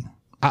spiritually.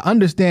 I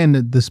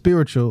understand the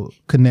spiritual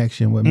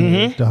connection with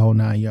marriage, the whole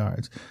 9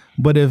 yards.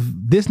 But if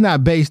this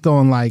not based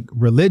on like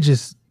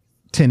religious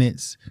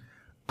tenets,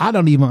 I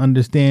don't even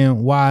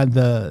understand why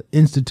the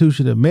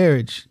institution of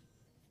marriage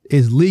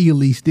is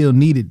legally still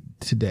needed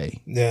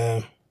today.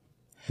 Yeah.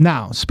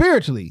 Now,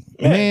 spiritually,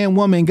 man,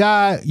 woman,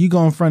 God, you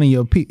go in front of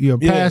your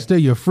pastor,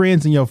 your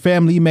friends, and your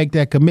family. You make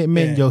that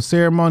commitment, your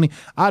ceremony.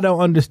 I don't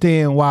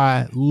understand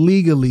why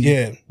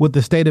legally, with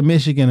the state of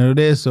Michigan or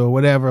this or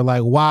whatever,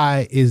 like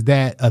why is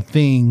that a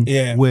thing?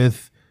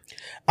 With,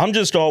 I'm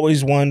just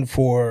always one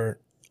for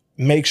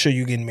make sure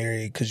you get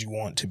married because you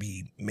want to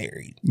be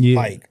married,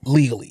 like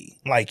legally,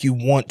 like you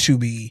want to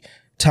be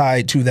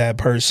tied to that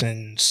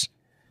person's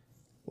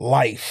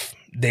life,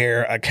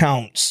 their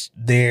accounts,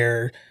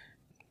 their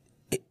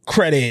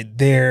credit,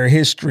 their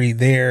history,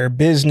 their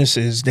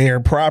businesses, their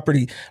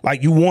property.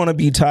 Like you want to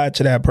be tied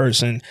to that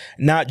person,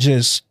 not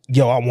just,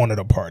 yo, I wanted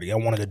a party. I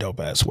wanted a dope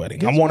ass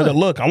wedding. I wanted a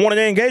look. I wanted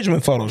an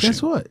engagement photo shoot.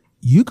 Guess what?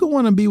 You could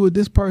want to be with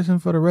this person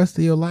for the rest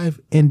of your life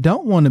and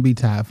don't want to be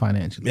tied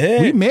financially.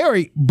 Yeah. We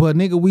married, but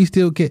nigga, we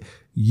still can.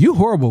 You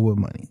horrible with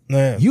money.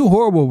 Yeah. You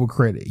horrible with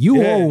credit.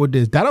 You horrible with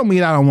this. That don't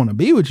mean I don't want to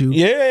be with you.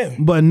 Yeah.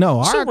 But no,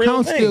 our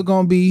account's still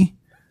going to be.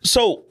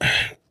 So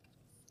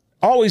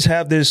always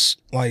have this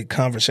like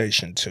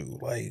conversation too.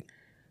 Like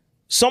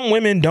some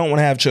women don't want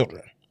to have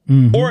children,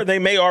 or they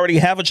may already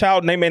have a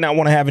child and they may not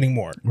want to have any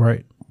more.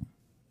 Right.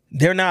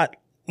 They're not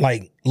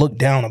like looked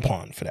down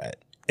upon for that.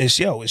 It's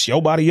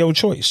your body, your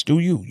choice. Do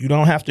you? You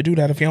don't have to do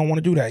that if you don't want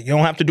to do that. You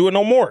don't have to do it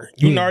no more.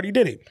 You already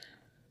did it.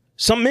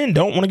 Some men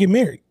don't want to get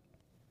married.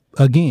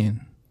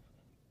 Again.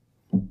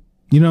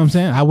 You know what I'm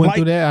saying? I went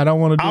through that. I don't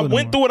want to do it. I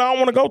went through it. I don't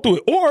want to go through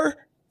it. Or,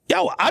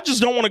 I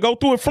just don't want to go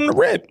through it from the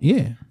rip.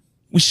 Yeah.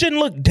 We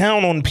shouldn't look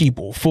down on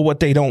people for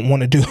what they don't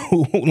want to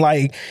do.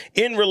 Like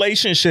in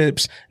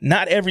relationships,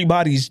 not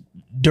everybody's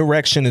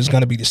direction is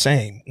going to be the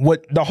same.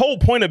 What the whole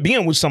point of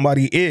being with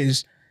somebody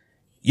is,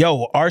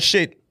 our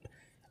shit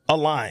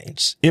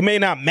aligns. It may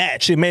not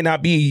match. It may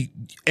not be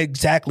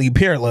exactly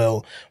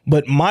parallel,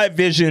 but my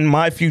vision,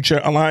 my future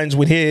aligns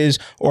with his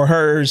or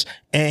hers.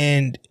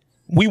 And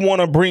we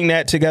want to bring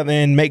that together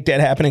and make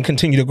that happen and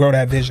continue to grow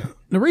that vision.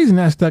 The reason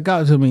that stuck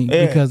out to me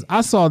because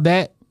I saw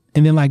that.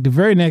 And then like the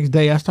very next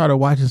day I started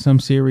watching some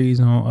series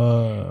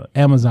on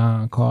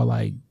Amazon called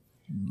like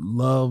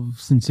Love,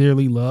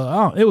 Sincerely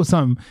Love. It was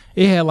something.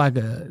 It had like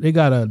they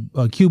got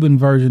a Cuban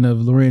version of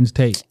Lorenz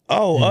Tate.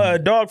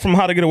 Dog from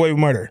How to Get Away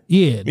with Murder.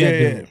 Yeah.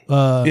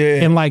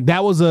 And like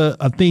that was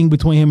a thing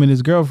between him and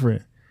his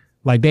girlfriend.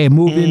 Like they had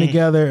moved in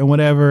together and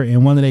whatever.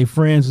 And one of their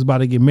friends was about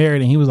to get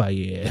married and he was like,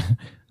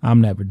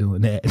 I'm never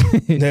doing that.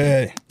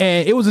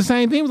 And it was the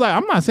same thing. He was like,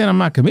 I'm not saying I'm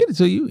not committed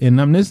to you.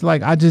 And I'm just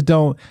like, I just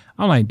don't.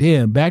 I'm like,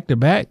 damn, back to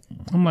back.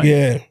 I'm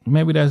like,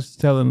 maybe that's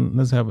telling,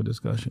 let's have a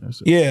discussion or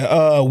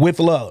something. With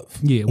Love.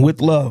 Yeah.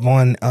 With Love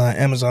on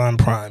Amazon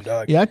Prime,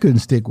 dog. Yeah, I couldn't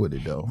stick with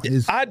it though.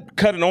 I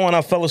cut it on.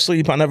 I fell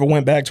asleep. I never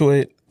went back to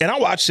it. And I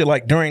watched it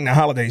like during the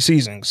holiday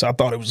season. So I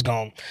thought it was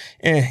gone.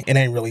 It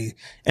ain't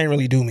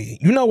really do me.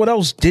 You know what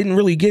else didn't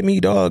really get me,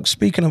 dog?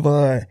 Speaking of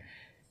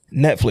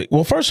Netflix.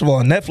 Well, first of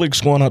all,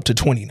 Netflix going up to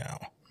 20 now.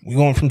 We're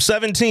going from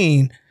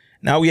 17.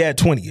 Now we at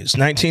 20. It's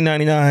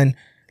 $19.99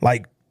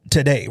 like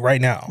today, right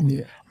now.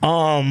 Yeah.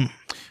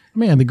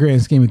 Man, the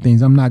grand scheme of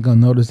things, I'm not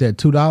gonna notice that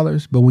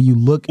 $2, but when you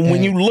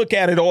look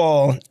at it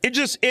all,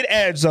 it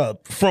adds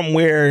up from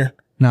where.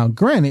 Now,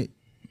 granted,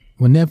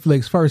 when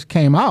Netflix first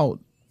came out,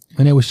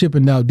 when they were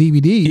shipping out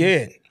DVDs,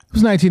 it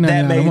was $19.99.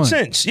 That made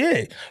sense,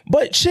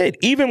 But shit,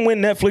 even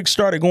when Netflix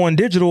started going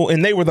digital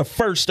and they were the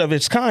first of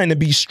its kind to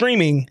be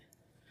streaming,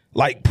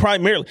 like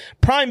primarily,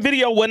 Prime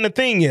Video wasn't a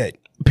thing yet.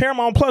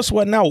 Paramount Plus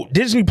wasn't out.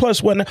 Disney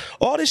Plus wasn't.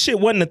 All this shit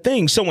wasn't a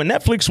thing. So when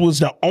Netflix was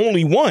the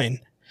only one,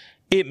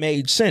 it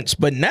made sense.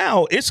 But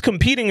now it's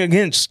competing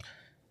against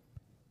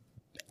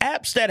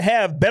apps that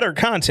have better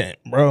content,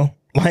 bro.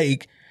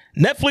 Like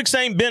Netflix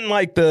ain't been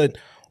like the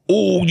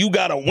oh, you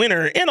got a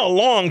winner in a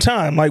long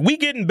time. Like, we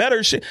getting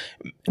better shit.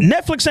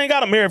 Netflix ain't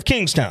got a Mayor of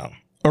Kingstown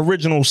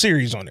original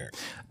series on there.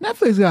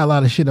 Netflix got a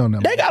lot of shit on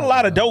them. They got a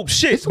lot of dope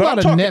shit. It's a lot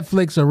of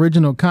Netflix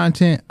original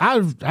content. I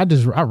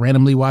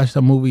randomly watched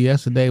a movie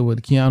yesterday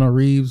with Keanu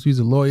Reeves. He's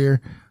a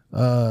lawyer.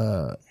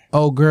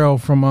 Old girl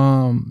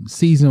from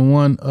season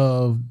 1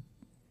 of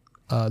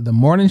The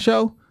Morning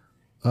Show,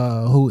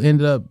 who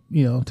ended up,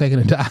 taking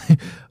a dive.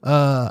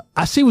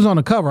 She was on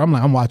the cover. I'm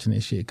like, I'm watching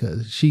this shit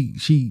because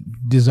she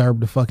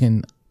deserved the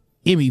fucking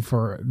Emmy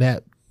for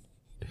that.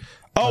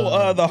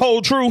 The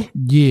Whole Truth?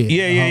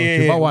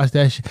 Yeah. I watched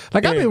that shit.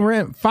 Like, I've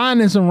been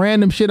finding some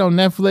random shit on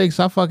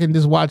Netflix. I fucking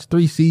just watched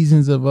 3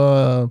 seasons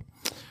of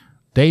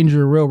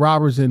Danger, Real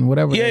Robbers, and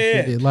whatever that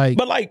shit is. Like,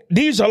 but like,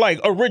 these are like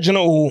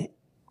original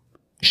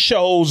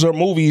shows or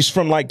movies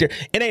from like it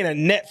ain't a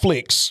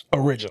Netflix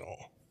original.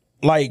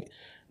 Like,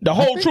 The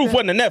Whole Truth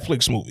wasn't a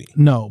Netflix movie.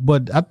 No,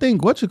 but I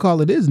think what you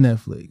call it is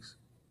Netflix.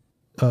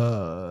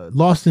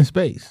 Lost in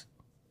Space.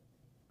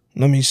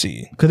 Let me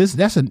see. Because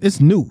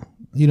it's new.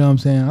 You know what I'm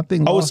saying? I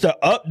think. It's the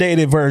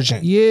updated version.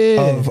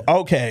 Yeah.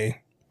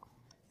 Okay.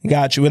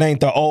 Got you. It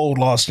ain't the old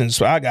Lost in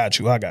Space. I got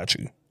you.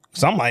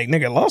 Cause I'm like,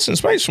 nigga, Lost in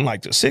Space from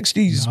like the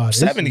 60s,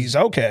 70s.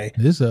 Okay.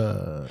 This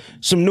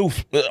some new.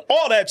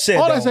 All that said,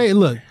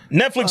 look,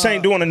 Netflix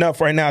ain't doing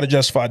enough right now to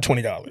justify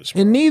 $20.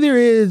 And neither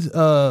is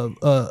a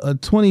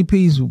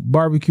 20-piece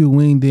barbecue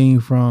wing ding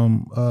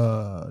from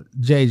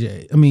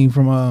JJ. I mean,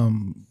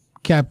 from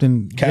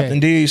Captain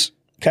D's.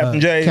 Captain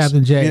J's.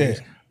 Captain J's.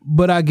 Yeah.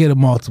 But I get a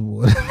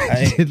multiple.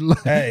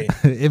 Hey.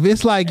 If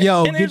it's like,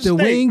 yo, get the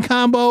wing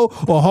combo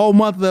or a whole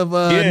month of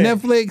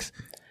Netflix,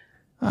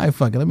 all right,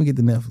 fuck it. Let me get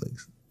the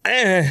Netflix.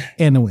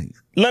 And the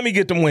wings. Let me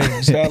get them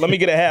wings. Let me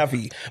get a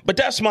halfie. But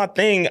that's my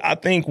thing. I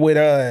think with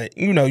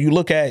you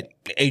look at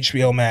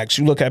HBO Max,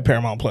 you look at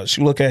Paramount Plus,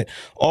 you look at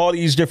all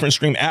these different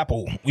stream.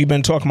 Apple. We've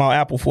been talking about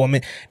Apple for a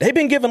minute. They've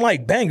been giving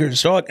like bangers.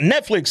 So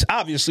Netflix,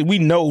 obviously, we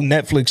know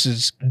Netflix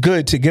is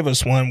good to give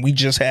us one. We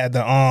just had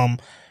the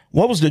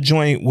what was the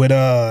joint with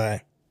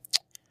But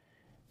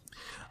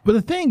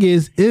the thing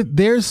is,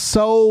 there's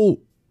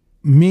so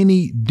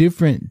many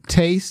different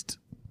tastes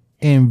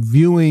and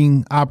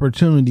viewing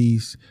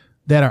opportunities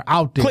that are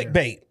out there.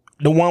 Clickbait,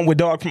 the one with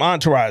Dog from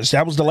Entourage,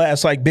 that was the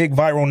last like big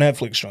viral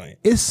Netflix joint.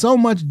 It's so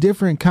much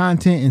different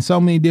content and so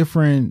many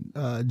different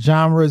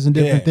genres and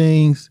different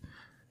things.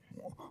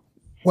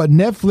 What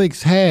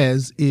Netflix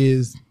has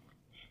is,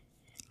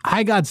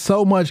 I got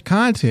so much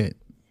content.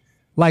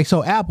 Like,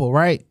 so Apple,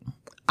 right?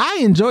 I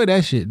enjoy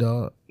that shit,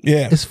 dog.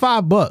 Yeah. It's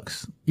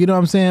 $5. You know what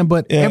I'm saying?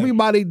 But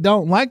everybody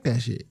don't like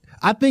that shit.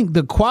 I think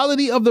the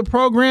quality of the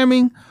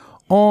programming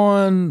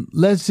on,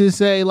 let's just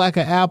say, like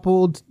an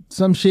Apple,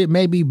 some shit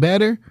may be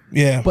better.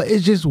 Yeah. But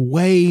it's just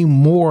way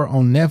more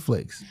on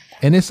Netflix.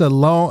 And it's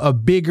a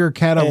bigger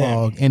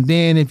catalog. And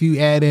then if you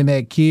add in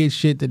that kid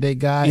shit that they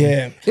got,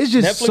 it's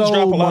just Netflix so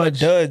drop a much. lot of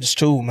duds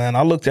too, man.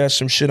 I looked at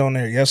some shit on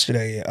there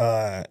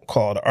yesterday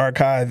called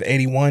Archive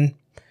 81.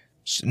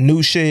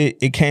 New shit.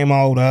 It came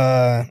out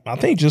I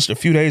think just a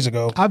few days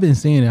ago. I've been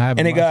seeing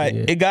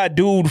it. It got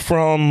dude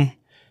from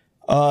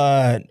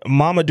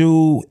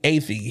Mamadou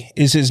Athey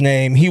is his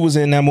name. He was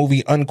in that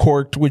movie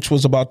Uncorked, which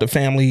was about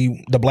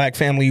the black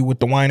family with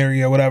the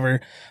winery or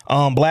whatever.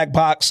 Black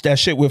Box, that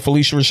shit with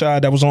Felicia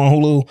Rashad that was on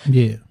Hulu.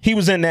 Yeah. He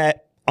was in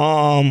that.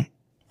 I'm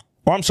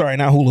sorry,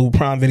 not Hulu,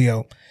 Prime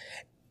Video.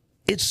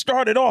 It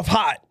started off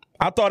hot.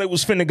 I thought it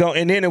was finna go,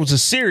 and then it was a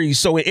series,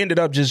 so it ended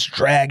up just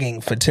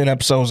dragging for 10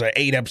 episodes or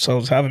 8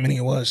 episodes, however many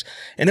it was.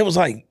 And it was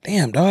like,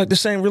 damn, dog,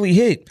 this ain't really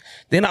hit.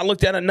 Then I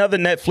looked at another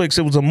Netflix.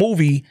 It was a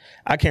movie.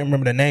 I can't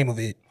remember the name of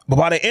it. But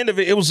by the end of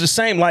it, it was the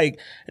same. Like,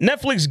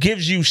 Netflix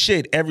gives you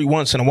shit every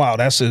once in a while.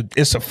 It's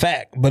a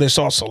fact. But it's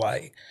also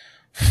like,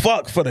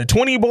 fuck, for the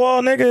 20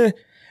 ball, nigga,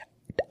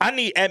 I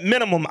need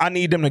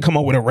them to come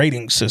up with a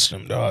rating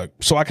system, dog,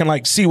 so I can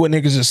like see what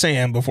niggas are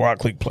saying before I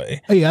click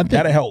play. Oh, yeah, I think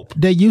that'll help.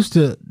 They used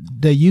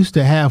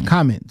to have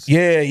comments.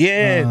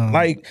 Yeah.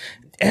 Like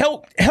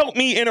help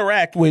me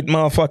interact with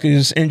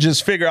motherfuckers and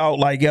just figure out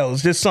like, yo,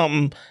 is this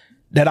something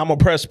that I'm gonna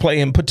press play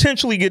and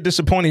potentially get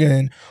disappointed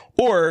in,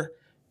 or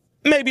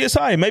maybe it's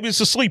high, maybe it's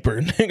a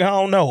sleeper. I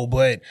don't know,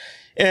 but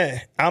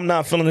I'm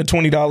not feeling the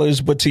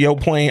 $20. But to your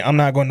point, I'm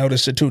not gonna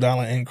notice the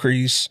 $2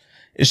 increase.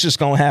 It's just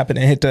gonna happen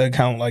and hit the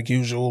account like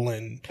usual.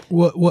 And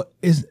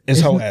it's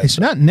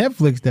not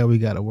Netflix that we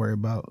got to worry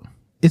about.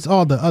 It's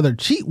all the other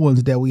cheap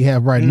ones that we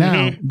have right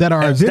now that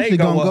are eventually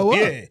gonna go up.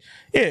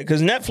 Yeah,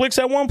 because Netflix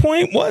at one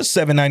point was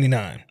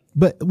 $7.99.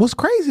 But what's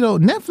crazy though,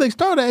 Netflix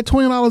started at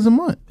 $20 a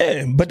month.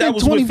 Yeah, but that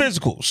was with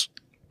physicals.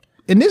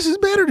 And this is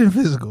better than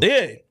physical.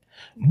 Yeah,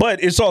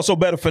 but it's also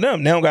better for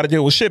them. They don't got to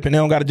deal with shipping. They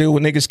don't got to deal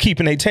with niggas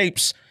keeping their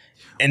tapes.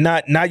 And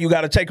now you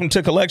got to take them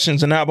to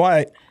collections and not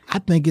buy it. I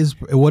think it's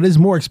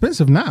more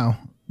expensive now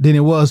than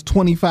it was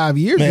 25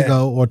 years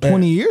ago or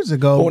 20 years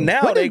ago. Well,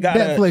 now when they did got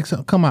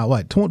Netflix come out.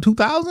 What,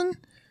 2000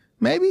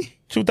 maybe?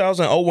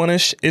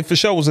 2001ish. It for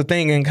sure was a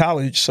thing in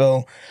college.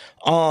 So,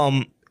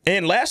 and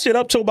lasted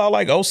up to about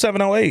like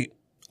 07, 08,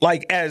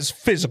 like as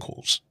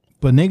physicals.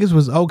 But niggas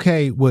was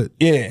okay with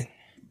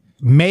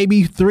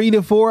maybe 3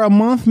 to 4 a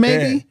month,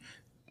 maybe.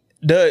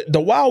 Yeah.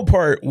 The wild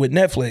part with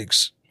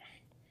Netflix,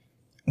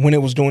 when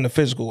it was doing the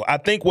physical, I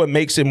think what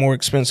makes it more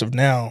expensive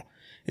now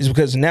is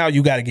because now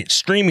you got to get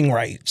streaming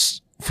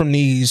rights from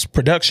these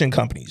production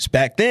companies.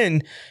 Back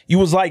then, you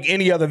was like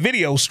any other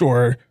video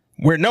store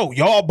where no,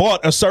 y'all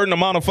bought a certain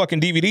amount of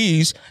fucking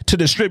DVDs to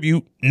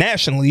distribute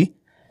nationally.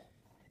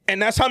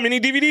 And that's how many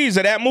DVDs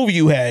of that movie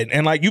you had.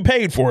 And like you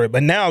paid for it.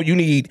 But now you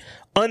need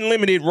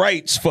unlimited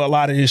rights for a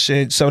lot of this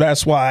shit. So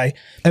that's why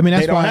they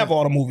don't have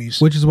all the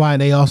movies. Which is why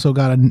they also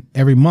got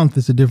every month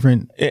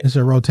it's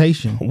a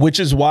rotation. Which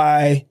is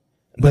why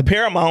the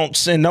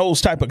Paramounts and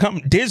those type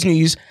of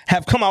Disney's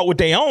have come out with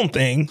their own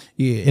thing.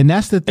 Yeah, and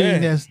that's the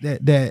thing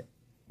that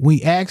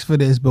we ask for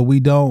this, but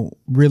we don't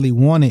really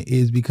want it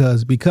is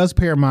because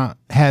Paramount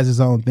has its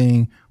own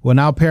thing. Well,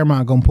 now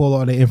Paramount gonna pull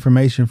all the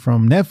information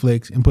from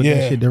Netflix and put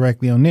that shit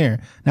directly on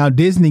there. Now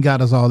Disney got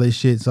us all this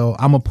shit, so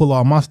I'm gonna pull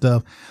all my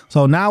stuff.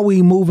 So now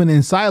we moving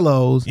in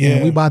silos,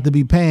 and we about to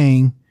be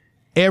paying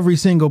every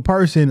single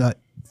person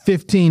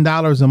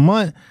 $15 a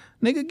month.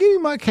 Nigga, give me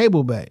my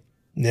cable back.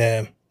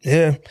 Yeah.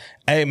 Yeah.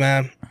 Hey,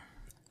 man.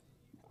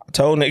 I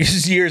told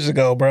niggas years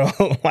ago, bro,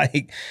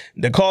 like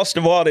the cost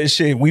of all this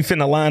shit, we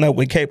finna line up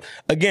with cable.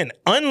 Again,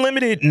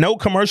 unlimited, no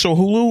commercial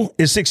Hulu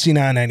is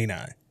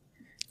 $69.99.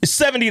 It's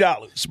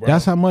 $70, bro.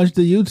 That's how much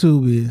the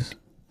YouTube is.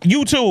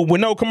 YouTube with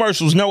no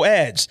commercials, no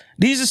ads.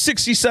 These are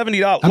 $60,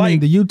 $70. I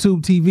mean, the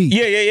YouTube TV.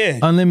 Yeah.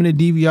 Unlimited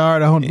DVR.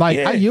 The whole,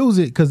 I use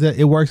it because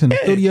it works in the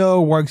studio,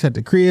 works at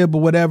the crib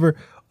or whatever.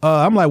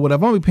 I'm like, well,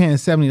 if I'm only paying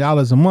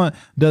 $70 a month,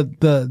 the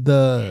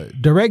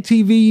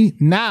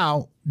DirecTV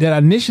now that I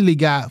initially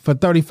got for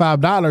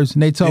 $35,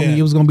 and they told me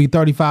it was going to be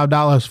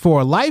 $35 for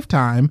a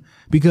lifetime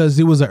because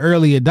it was an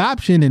early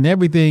adoption and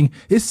everything,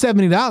 it's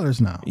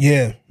 $70 now.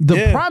 Yeah.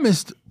 The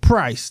promised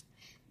price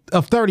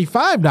of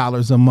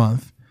 $35 a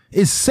month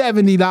is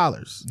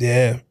 $70.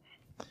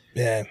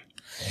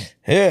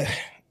 Yeah.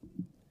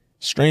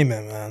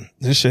 Streaming, man.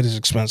 This shit is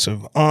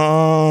expensive.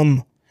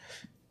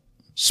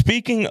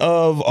 Speaking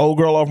of Old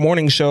Girl Off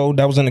Morning Show,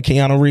 that was in the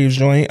Keanu Reeves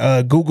joint,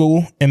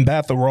 Google and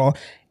Batharaw,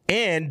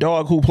 and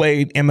dog who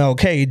played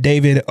MLK,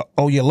 David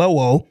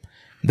Oyelowo,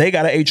 they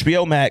got an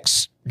HBO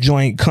Max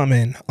joint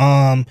coming.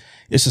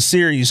 It's a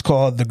series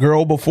called The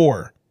Girl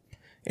Before,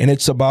 and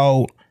it's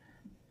about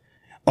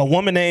a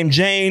woman named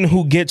Jane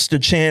who gets the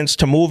chance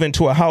to move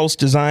into a house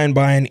designed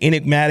by an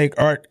enigmatic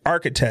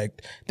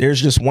architect.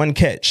 There's just one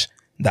catch.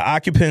 The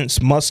occupants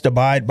must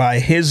abide by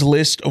his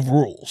list of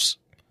rules.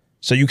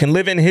 So you can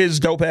live in his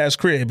dope ass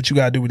crib, but you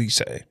gotta do what he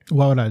say.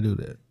 Why would I do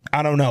that?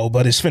 I don't know,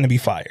 but it's finna be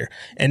fire.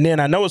 And then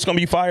I know it's gonna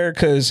be fire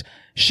because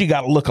she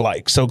got a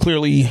lookalike. So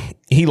clearly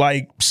he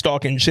like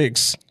stalking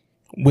chicks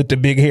with the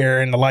big hair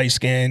and the light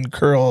skin,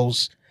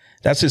 curls.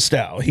 That's his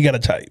style. He got a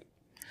type.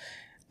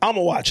 I'm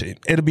gonna watch it.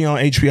 It'll be on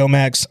HBO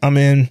Max. I'm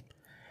in.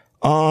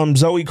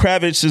 Zoe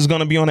Kravitz is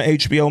gonna be on an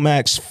HBO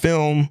Max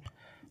film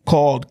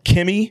called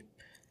Kimmy,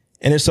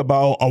 and it's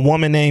about a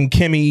woman named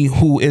Kimmy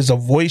who is a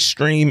voice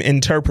stream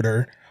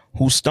interpreter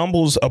who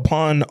stumbles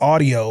upon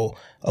audio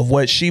of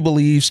what she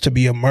believes to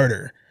be a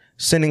murder,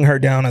 sending her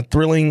down a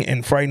thrilling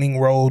and frightening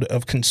road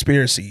of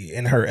conspiracy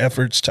in her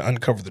efforts to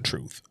uncover the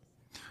truth.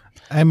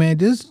 Hey man,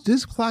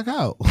 just clock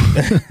out.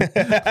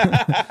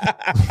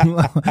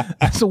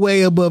 That's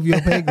way above your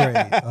pay grade.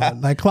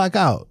 Like clock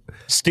out.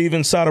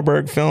 Steven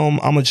Soderbergh film.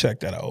 I'm gonna check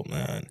that out,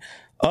 man.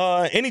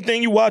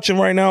 Anything you watching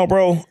right now,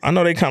 bro? I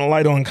know they kind of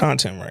light on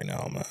content right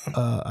now, man.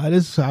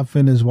 I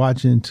finished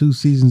watching 2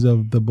 seasons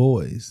of The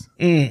Boys.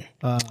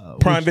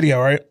 Prime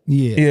Video, right?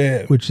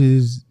 Yeah. Which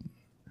is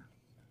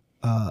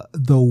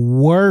the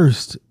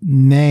worst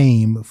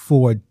name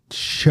for a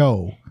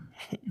show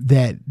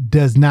that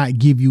does not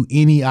give you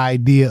any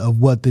idea of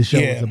what the show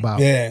is about.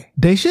 Yeah.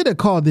 They should have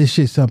called this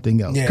shit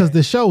something else because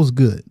the show's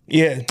good.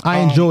 Yeah. I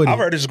enjoyed it. I've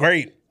heard it's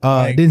great.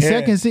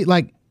 Second season,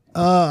 like,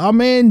 our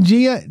man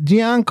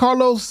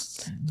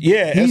Giancarlo.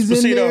 Yeah, he's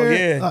Esposito, in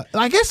there. yeah.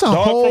 Like it's a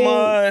dog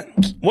whole.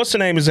 From what's the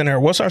name is in there?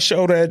 What's our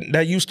show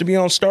that used to be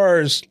on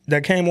Stars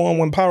that came on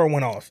when power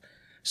went off?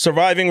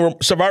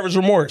 Survivor's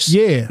Remorse.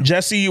 Yeah,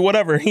 Jesse,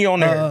 whatever, he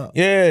on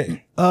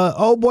there.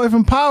 Old boy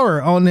from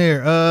Power on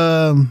there.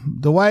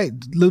 The white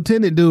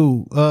lieutenant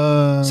dude.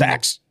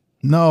 Sax.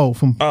 No,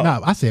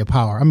 I said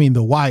Power. I mean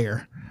The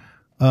Wire.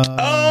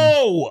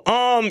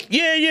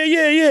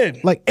 Yeah.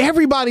 Like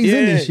everybody's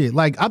in this shit.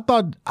 Like I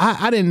thought,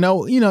 I didn't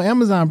know. You know,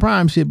 Amazon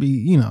Prime should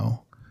be,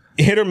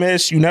 hit or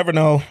miss. You never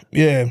know.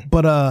 Yeah.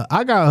 But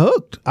I got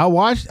hooked. I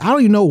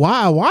don't even know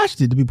why I watched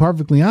it. To be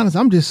perfectly honest,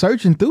 I'm just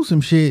searching through some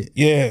shit.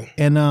 Yeah.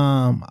 And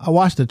I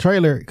watched the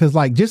trailer because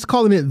like just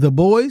calling it The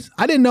Boys,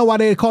 I didn't know why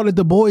they called it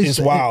The Boys. It's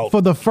wild.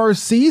 For the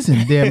first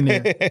season. Damn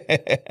near.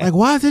 Like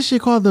why is this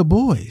shit called The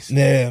Boys?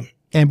 Yeah.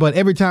 But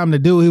every time the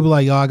dude, he was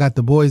like, "Yo, I got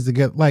the boys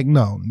together." Like,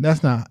 no,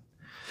 that's not.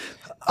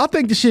 I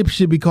think the ship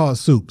should be called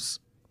Soups,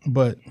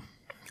 but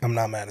I'm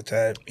not mad at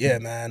that. Yeah,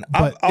 man.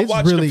 I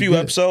watched really a few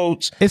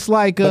episodes. It's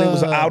like, but it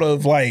was out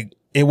of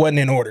it wasn't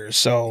in order,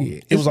 so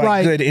it was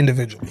like good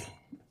individually.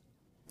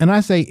 And I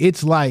say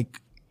it's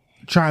like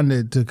trying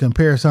to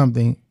compare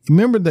something.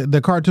 Remember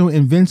the cartoon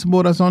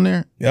Invincible that's on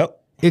there? Yep.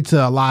 It's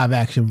a live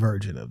action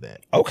version of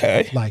that.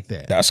 Okay. Like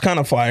that. That's kind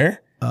of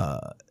fire.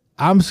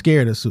 I'm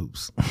scared of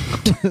Soups.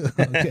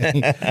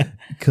 Okay.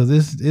 Because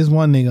it's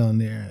one nigga on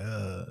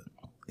there.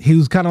 He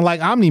was kind of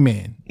like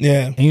Omni-Man.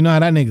 Yeah. And you know how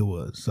that nigga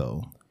was,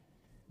 so.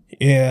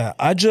 Yeah.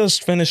 I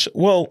just finished.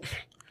 Well,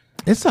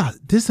 this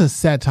is a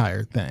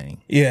satire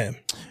thing. Yeah.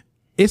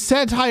 It's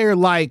satire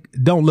like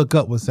Don't Look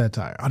Up was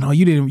satire. I know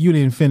you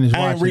didn't finish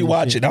watching it. I didn't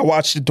rewatch it. I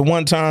watched it the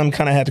one time,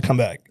 kind of had to come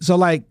back. So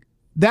like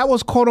that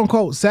was quote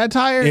unquote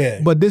satire,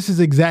 yeah. But this is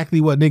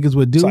exactly what niggas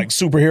would do. It's like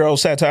superhero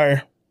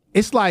satire.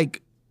 It's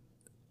like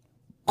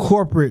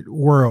corporate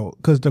world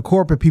because the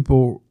corporate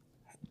people,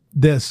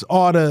 this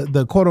all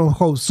the quote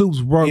unquote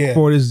Soups work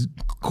for this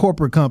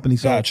corporate company.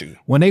 So Got you.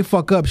 When they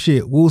fuck up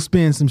shit, we'll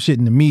spend some shit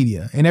in the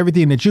media, and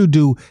everything that you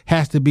do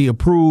has to be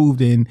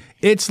approved. And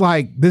it's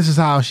like this is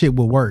how shit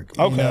will work.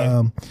 Okay,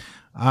 and,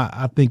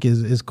 I think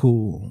is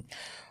cool.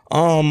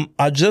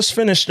 I just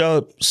finished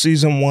up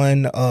season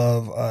 1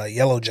 of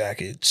Yellow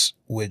Jackets,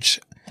 which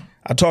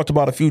I talked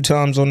about a few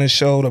times on this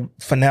show. The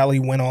finale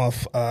went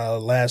off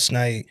last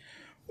night.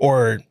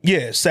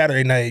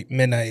 Saturday night,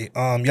 midnight.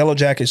 Yellow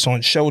Jackets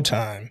on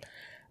Showtime.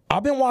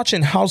 I've been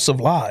watching House of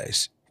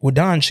Lies with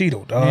Don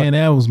Cheadle, dog. Man,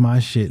 that was my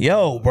shit.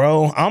 Yo,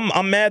 bro,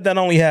 I'm mad that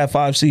I only had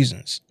 5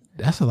 seasons.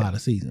 That's a lot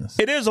of seasons.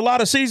 It is a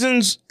lot of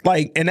seasons,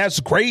 like, and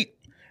that's great.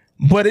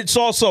 But it's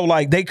also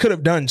like they could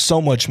have done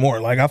so much more.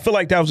 Like I feel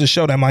like that was a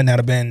show that might not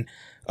have been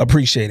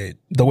appreciated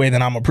the way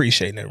that I'm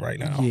appreciating it right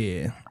now.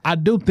 Yeah, I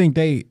do think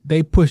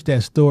they pushed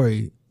that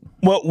story.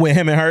 What, with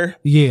him and her?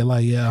 Yeah,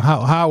 like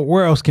how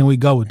where else can we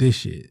go with this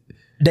shit?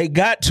 They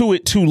got to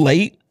it too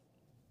late,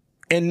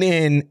 and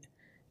then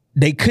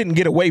they couldn't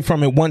get away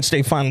from it once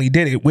they finally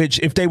did it. Which,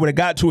 if they would have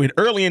got to it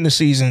early in the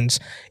seasons,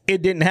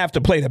 it didn't have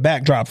to play the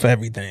backdrop for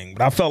everything.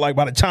 But I felt like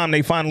by the time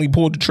they finally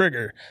pulled the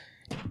trigger,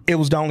 it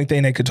was the only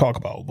thing they could talk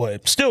about.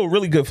 But still, a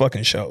really good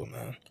fucking show,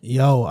 man.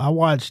 Yo, I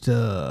watched.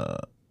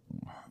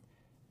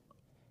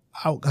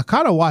 I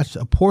kind of watched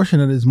a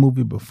portion of this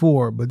movie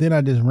before, but then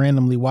I just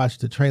randomly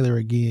watched the trailer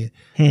again.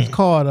 It's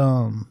called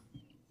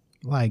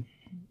like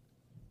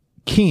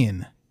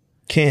Ken.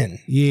 Ken.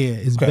 Yeah,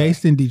 it's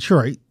based in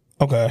Detroit.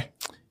 Okay.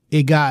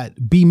 It got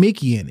B.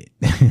 Mickey in it.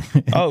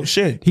 Oh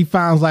shit. He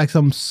finds like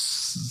some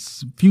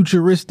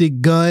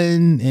futuristic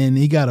gun, and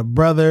he got a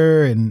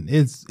brother, and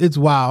it's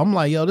wild. I'm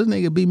like, yo, this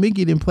nigga B.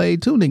 Mickey done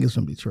played 2 niggas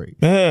from Detroit.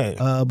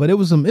 Yeah. But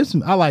it's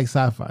some. I like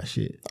sci-fi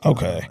shit.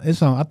 Okay.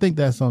 It's on. I think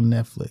that's on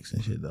Netflix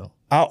and shit though.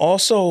 I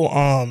also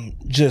I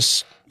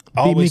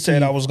always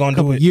said I was going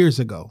to do it years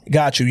ago.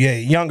 Got you. Yeah,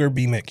 younger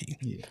B. Mickey.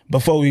 Yeah.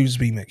 Before he was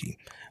B. Mickey.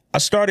 I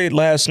started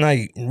last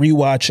night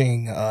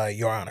rewatching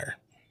Your Honor.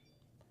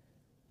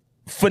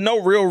 For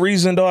no real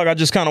reason, dog. I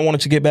just kind of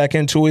wanted to get back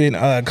into it.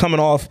 Coming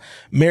off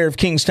Mayor of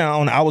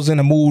Kingstown, I was in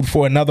the mood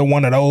for another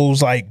one of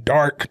those like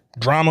dark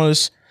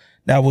dramas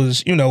that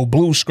was,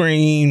 blue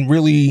screen,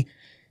 really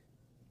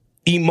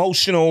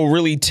emotional,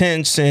 really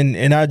tense,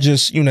 and I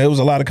just, it was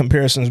a lot of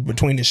comparisons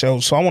between the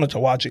shows, so I wanted to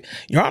watch it.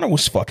 Your Honor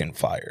was fucking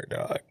fire,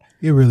 dog.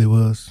 It really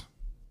was.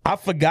 I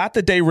forgot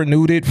that they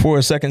renewed it for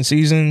a second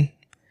season.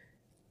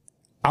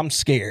 I'm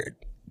scared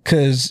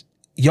because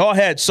y'all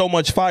had so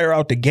much fire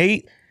out the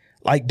gate.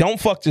 Like, don't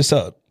fuck this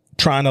up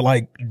trying to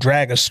like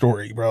drag a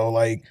story, bro.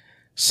 Like,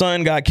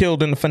 son got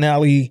killed in the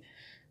finale.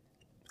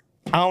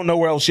 I don't know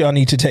where else y'all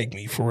need to take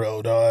me, for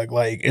real, dog.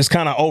 Like, it's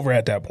kind of over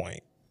at that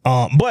point.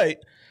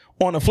 But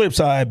on the flip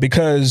side,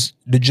 because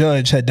the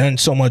judge had done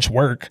so much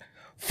work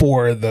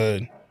for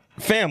the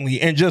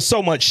family and just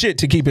so much shit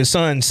to keep his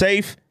son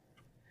safe,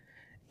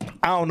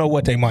 I don't know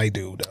what they might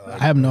do, dog.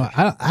 I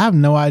have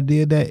no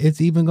idea that it's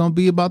even gonna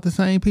be about the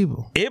same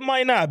people. It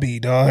might not be,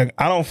 dog.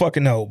 I don't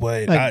fucking know,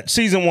 but like,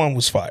 season 1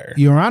 was fire.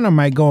 Your Honor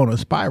might go on a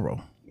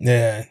spiral.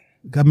 Yeah.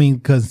 I mean,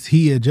 because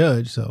he a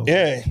judge, so.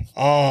 Yeah.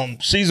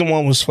 Season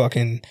 1 was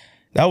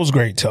that was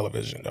great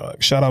television,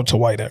 dog. Shout out to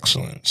White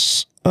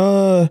Excellence.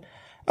 All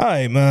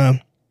right,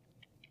 man.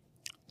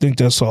 I think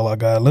that's all I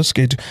got. Let's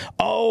get to,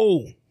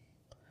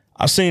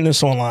 I seen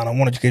this online. I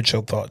wanted to get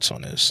your thoughts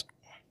on this.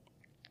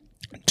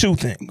 2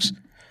 things.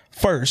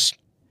 First,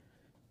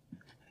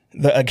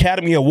 the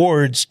Academy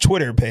Awards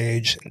Twitter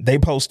page, they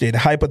posted,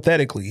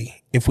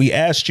 hypothetically, if we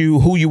asked you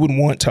who you would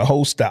want to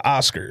host the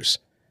Oscars,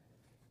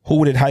 who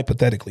would it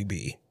hypothetically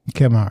be?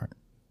 Kevin Hart.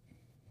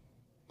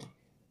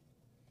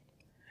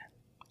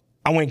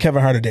 I went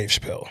Kevin Hart or Dave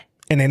Chappelle.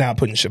 And they're not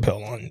putting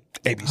Chappelle on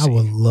ABC. I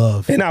would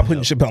love. They're not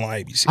putting Chappelle on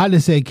ABC. I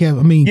just say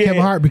Kevin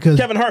Hart because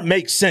Kevin Hart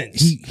makes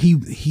sense.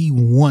 He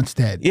wants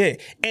that. Yeah,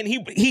 and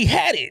he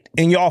had it,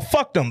 and y'all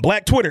fucked him.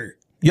 Black Twitter,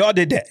 y'all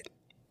did that.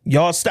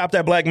 Y'all stopped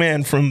that black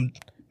man from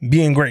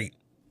being great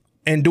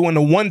and doing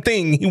the one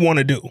thing he want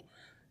to do.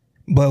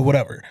 But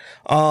whatever.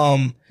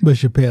 But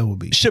Chappelle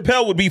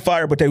would be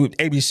fired, but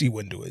ABC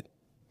wouldn't do it.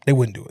 They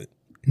wouldn't do it.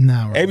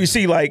 Nah, right.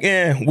 ABC like,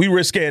 we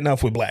risky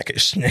enough with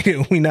Blackish.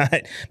 Nigga,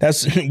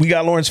 we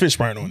got Lawrence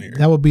Fishburne on here.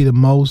 That would be the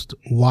most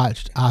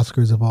watched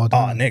Oscars of all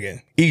time. Oh,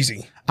 nigga,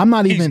 easy. I'm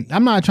not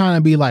trying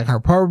to be like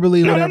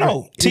hyperbole.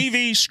 No.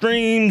 TV,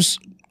 streams,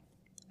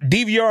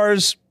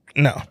 DVRs,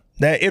 no.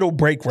 That it'll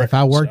break records. If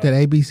I worked at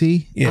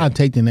ABC, I'd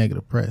take the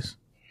negative press.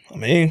 I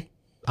mean,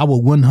 I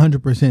would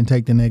 100%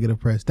 take the negative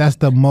press. That's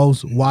the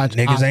most watched.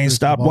 Niggas ain't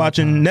stopped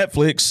watching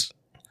Netflix.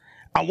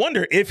 I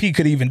wonder if he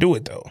could even do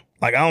it though.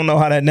 Like, I don't know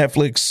how that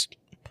Netflix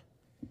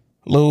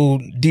little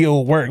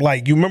deal worked.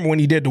 Like, you remember when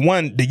he did the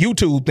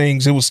YouTube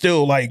things, it was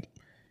still like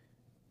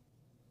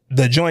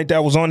the joint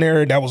that was on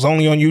there that was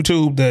only on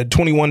YouTube, the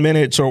 21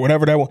 minutes or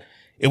whatever that was,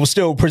 it was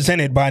still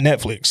presented by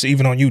Netflix,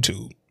 even on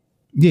YouTube.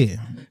 Yeah.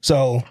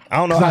 So I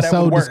don't know how that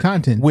would work. This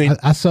content.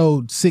 I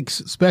sold 6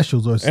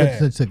 specials or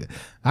 6.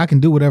 I can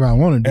do whatever I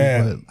want to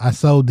do, but I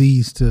sold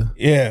these to.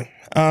 Yeah,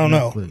 I don't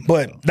know,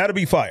 but that'll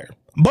be fire.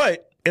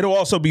 But it'll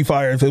also be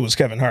fire if it was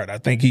Kevin Hart. I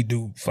think he'd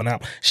do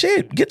phenomenal.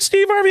 Shit, get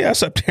Steve Harvey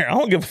ass up there. I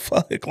don't give a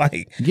fuck.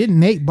 Like, get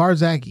Nate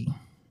Barzacki.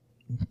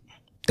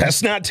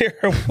 That's not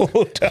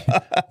terrible.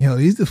 Yo,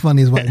 he's the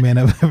funniest white man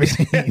I've ever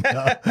seen.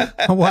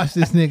 I watched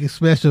this nigga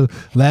special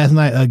last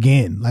night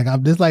again. Like,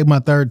 this like my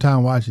 3rd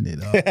time watching it.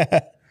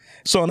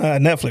 It's on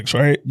Netflix,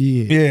 right?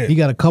 Yeah. He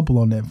got a couple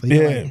on Netflix. He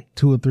got like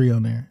 2 or 3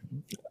 on there.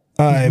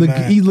 All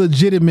right, he's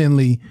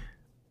legitimately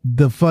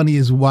the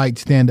funniest white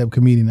stand-up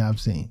comedian I've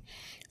seen.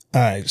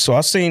 All right, so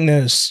I seen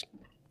this,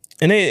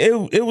 and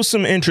it was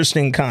some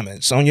interesting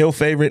comments on your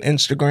favorite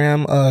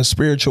Instagram,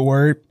 Spiritual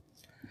Word.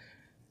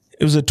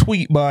 It was a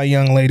tweet by a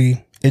young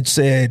lady. It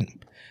said,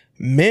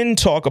 men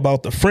talk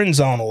about the friend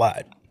zone a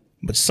lot,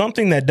 but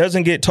something that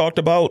doesn't get talked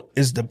about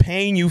is the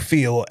pain you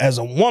feel as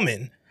a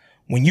woman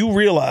when you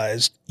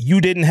realized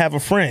you didn't have a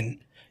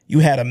friend. You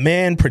had a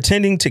man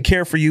pretending to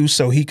care for you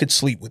so he could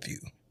sleep with you.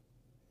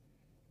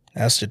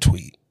 That's the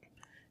tweet.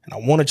 And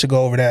I wanted to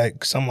go over that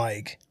because I'm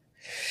like,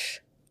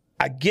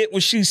 I get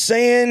what she's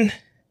saying,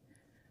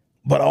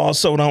 but I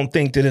also don't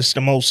think that it's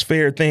the most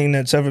fair thing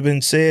that's ever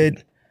been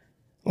said.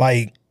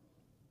 Like,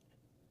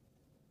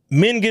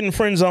 men getting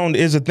friend zoned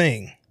is a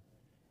thing.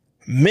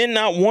 Men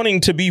not wanting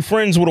to be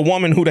friends with a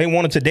woman who they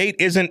wanted to date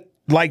isn't,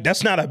 like,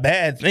 that's not a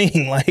bad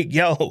thing. Like,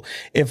 yo,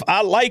 if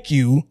I like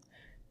you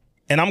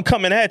and I'm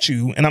coming at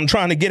you and I'm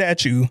trying to get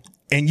at you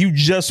and you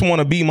just want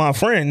to be my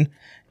friend,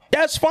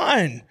 that's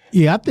fine.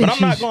 Yeah, I think, but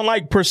I'm not gonna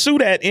like pursue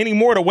that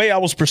anymore the way I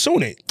was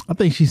pursuing it. I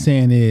think she's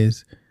saying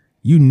is,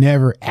 you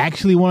never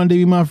actually wanted to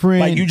be my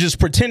friend. Like, you just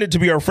pretended to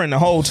be our friend the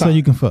whole time, so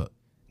you can fuck.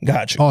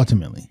 Got you.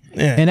 Ultimately,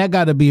 yeah. And that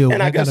got to be a weird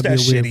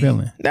shitty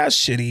feeling. That's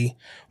shitty,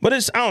 but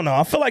it's, I don't know.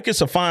 I feel like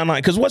it's a fine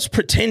line because what's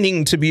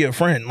pretending to be a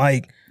friend?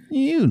 Like,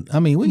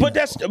 but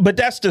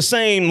that's the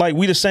same. Like,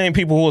 we the same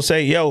people who will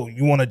say, "Yo,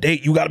 you want to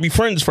date? You got to be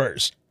friends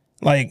first."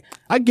 Like,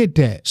 I get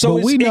that. So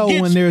but we know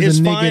when there's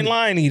a nigga. Fine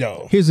liney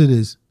though. Here's it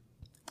is.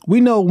 We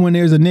know when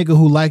there's a nigga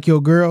who like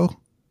your girl,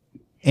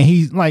 and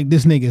he's like,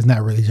 this nigga is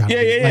not really trying to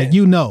be. Like,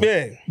 you know,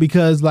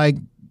 because like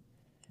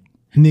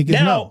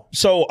niggas know.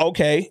 So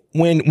okay,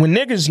 when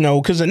niggas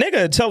know, because a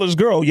nigga tell his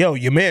girl, yo,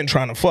 your man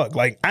trying to fuck.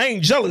 Like, I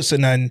ain't jealous or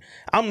nothing.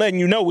 I'm letting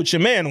you know what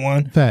your man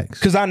want. Facts.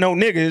 Because I know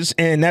niggas,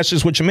 and that's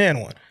just what your man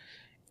want.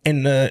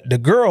 And the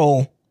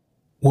girl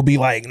will be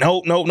like,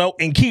 no,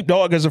 and keep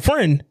dog as a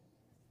friend.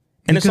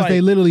 And because it's like,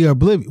 they literally are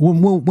oblivious.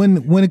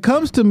 When it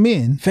comes to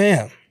men,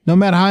 fam, no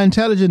matter how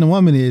intelligent a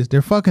woman is,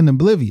 they're fucking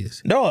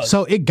oblivious. Dog.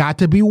 So it got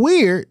to be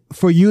weird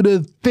for you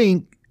to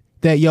think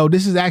that, yo,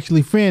 this is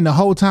actually friend the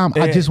whole time.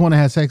 I just want to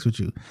have sex with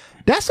you.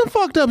 That's some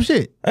fucked up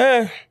shit.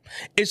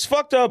 It's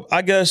fucked up,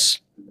 I guess,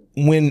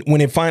 when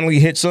it finally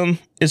hits them,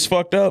 it's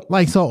fucked up.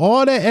 Like, so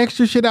all that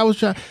extra shit I was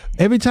trying,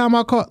 every time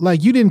I called,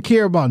 like, you didn't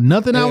care about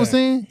nothing I was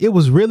saying. It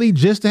was really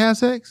just to have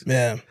sex.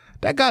 Yeah.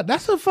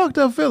 That's a fucked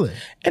up feeling.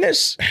 And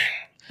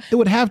it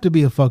would have to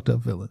be a fucked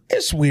up feeling.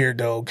 It's weird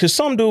though, because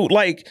some dude,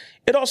 like,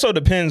 it also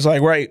depends,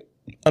 like, right,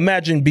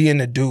 imagine being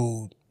a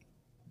dude.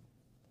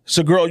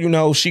 So girl, you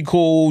know, she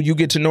cool, you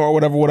get to know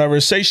her, whatever.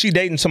 Say she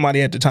dating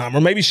somebody at the time, or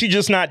maybe she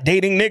just not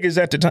dating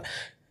niggas at the time.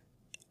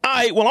 All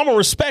right, well, I'm gonna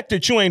respect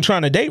that you ain't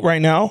trying to date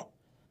right now.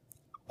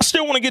 I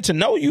still want to get to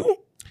know you.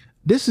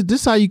 This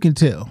is how you can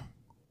tell.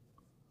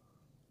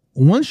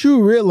 Once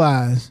you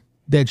realize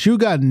that you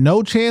got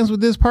no chance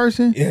with this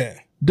person,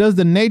 does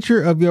the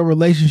nature of your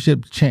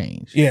relationship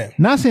change? Yeah.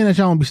 Not saying that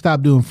y'all won't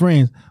stop doing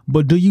friends,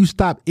 but do you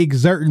stop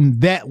exerting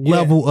that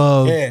level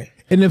of? Yeah.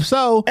 And if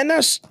so, and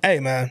that's, hey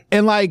man,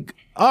 and like,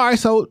 all right,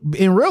 so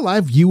in real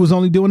life, you was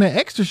only doing that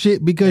extra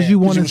shit because you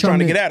wanted something trying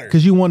to get at her,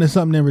 because you wanted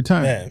something in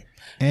return. Yeah.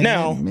 And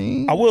now,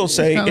 I will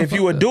say, if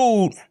you a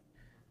dude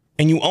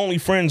and you only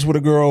friends with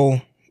a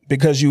girl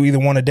because you either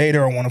want to date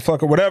her or want to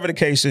fuck her, whatever the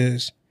case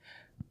is,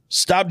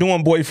 stop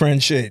doing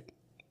boyfriend shit.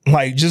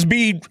 Like, just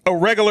be a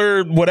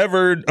regular,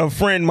 whatever a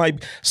friend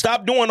might.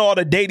 Stop doing all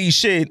the datey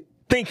shit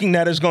thinking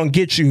that it's going to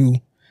get you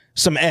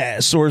some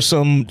ass or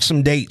some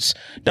dates.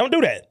 Don't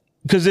do that.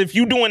 Because if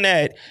you doing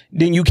that,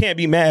 then you can't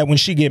be mad when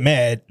she get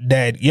mad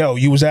that, yo,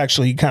 you was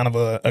actually kind of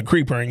a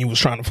creeper and you was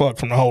trying to fuck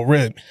from the whole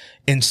rip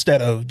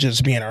instead of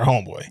just being her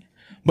homeboy.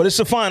 But it's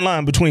a fine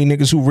line between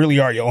niggas who really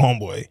are your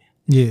homeboy.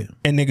 Yeah.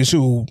 And niggas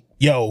who,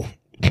 yo,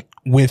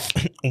 with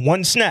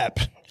one snap,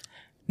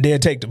 they'll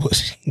take the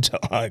pussy.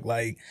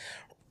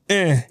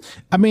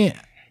 I mean,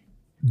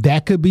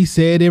 that could be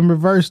said in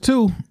reverse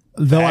too.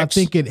 Though Facts. I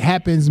think it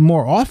happens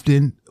more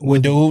often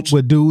With dudes.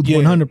 With dudes, Yeah.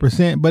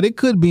 100%. But it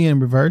could be in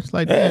reverse.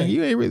 Like, damn,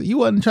 you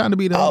wasn't trying to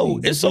be the.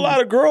 Oh, it's a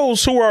lot of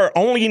girls who are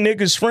only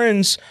niggas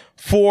friends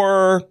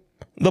for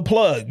the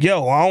plug.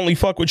 Yo, I only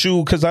fuck with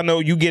you because I know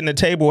you getting a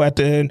table at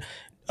the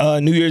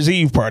New Year's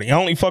Eve party. I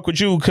only fuck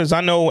with you because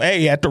I know,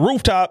 hey, at the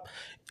rooftop,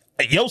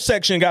 your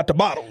section got the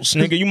bottles.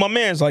 Nigga, you my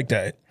man's like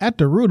that. At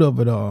the root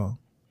of it all,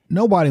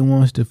 nobody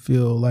wants to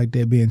feel like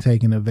they're being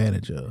taken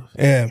advantage of.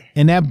 Yeah.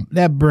 And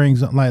that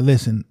brings up, like,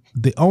 listen,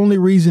 the only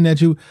reason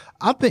that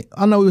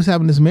I know we was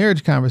having this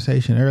marriage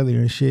conversation earlier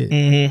and shit.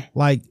 Mm-hmm.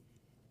 Like,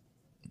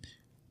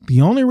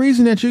 the only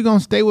reason that you're going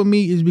to stay with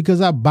me is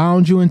because I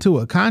bound you into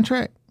a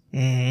contract.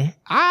 Mm-hmm.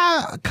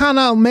 I kind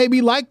of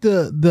maybe like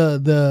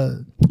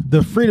the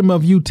freedom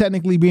of you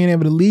technically being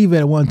able to leave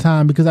at one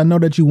time because I know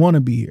that you want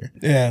to be here.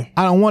 Yeah.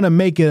 I don't want to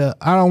make it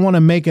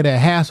a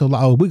hassle.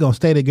 Like, oh, we're gonna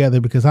stay together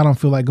because I don't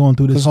feel like going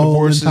through this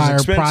whole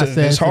entire process.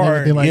 It's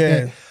hard. And everything like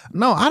that.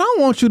 No, I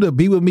don't want you to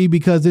be with me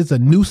because it's a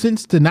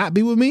nuisance to not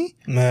be with me.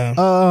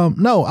 No.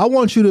 No, I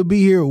want you to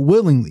be here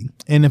willingly.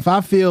 And if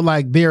I feel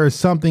like there is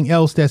something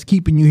else that's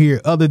keeping you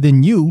here other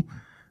than you,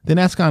 then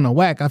that's kind of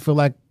whack. I feel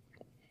like,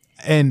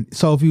 and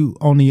so if you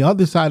on the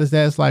other side is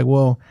that, it's like,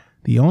 well,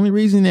 the only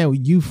reason that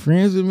you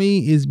friends with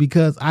me is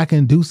because I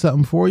can do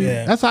something for you.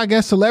 Yeah. That's how I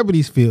guess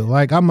celebrities feel.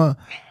 Like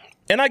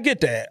And I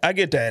get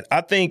that.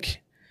 I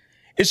think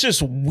it's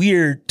just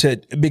weird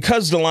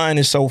because the line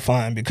is so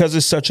fine, because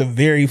it's such a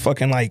very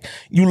fucking, like,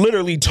 you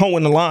literally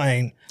towing the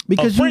line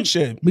of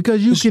friendship.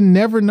 Because you can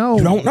never know,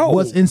 you don't know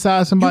what's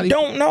inside somebody. You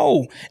don't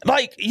know.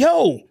 Like,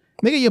 yo.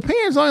 Nigga, your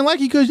parents don't like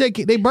you because they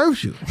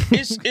birthed you.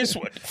 It's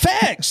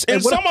facts.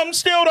 And some of them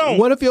still don't.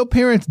 What if your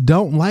parents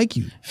don't like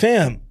you?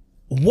 Fam,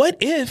 what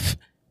if,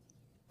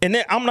 and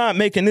then I'm not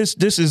making this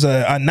is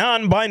a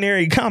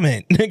non-binary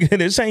comment. Nigga,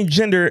 this ain't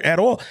gender at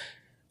all.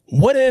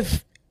 What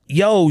if,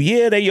 yo,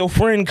 yeah, they your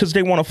friend because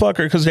they want to fuck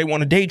her, because they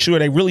want to date you, or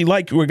they really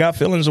like you, or got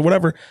feelings or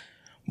whatever.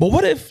 But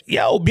what if,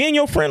 yo, being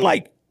your friend,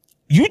 like,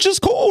 you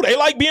just cool. They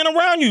like being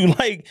around you.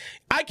 Like,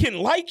 I can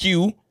like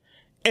you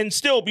and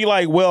still be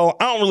like, well,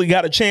 I don't really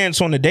got a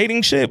chance on the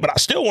dating shit, but I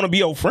still want to be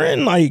your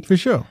friend. Like, for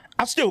sure.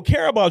 I still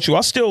care about you.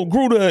 I still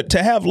grew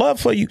to have love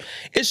for you.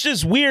 It's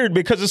just weird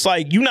because it's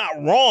like, you're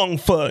not wrong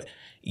for,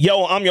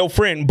 yo, I'm your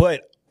friend,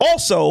 but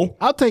also,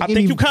 I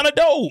think you kind of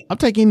dope. I'll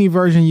take any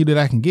version of you that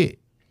I can get.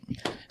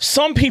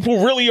 Some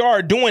people really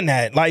are doing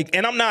that. Like,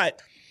 and I'm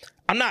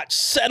not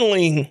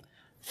settling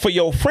for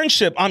your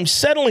friendship. I'm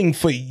settling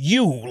for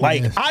you.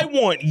 Like, yes. I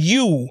want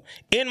you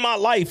in my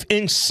life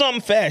in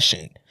some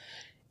fashion.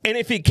 And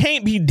if it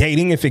can't be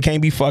dating, if it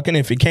can't be fucking,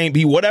 if it can't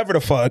be whatever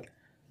the fuck,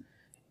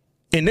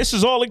 and this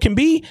is all it can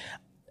be,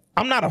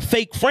 I'm not a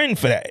fake friend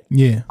for that.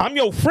 Yeah. I'm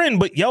your friend,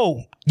 but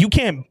yo, you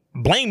can't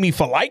blame me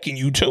for liking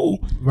you too.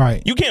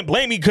 Right. You can't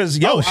blame me because,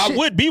 yo, I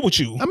would be with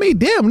you. I mean,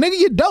 damn, nigga,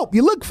 you dope.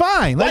 You look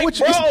fine. Like what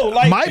bro,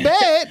 like, my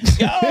bad.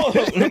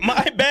 Yo,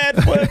 my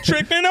bad for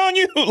tricking on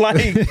you.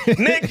 Like,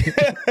 Nick,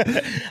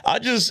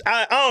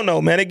 I don't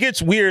know, man. It gets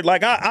weird.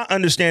 Like, I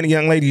understand the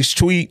young lady's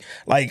tweet.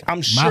 Like,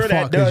 I'm sure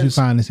that does. You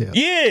fine as hell.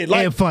 Yeah.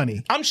 Like, and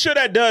funny. I'm sure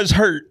that does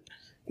hurt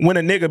when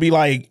a nigga be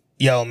like,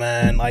 yo,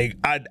 man, like,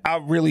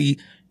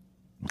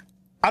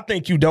 I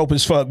think you dope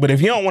as fuck, but if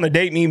you don't want to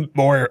date me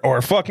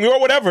or fuck me or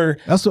whatever,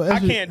 I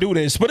can't do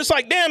this. But it's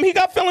like, damn, he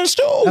got feelings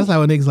too. That's like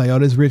when niggas like, oh,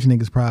 this rich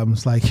nigga's problem.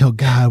 It's like, yo,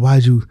 God,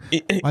 why'd you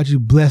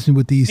bless me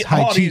with these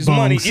high cheekbones?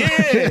 Money,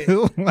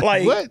 yeah.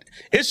 Like what?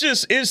 It's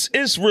just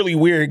it's really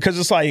weird because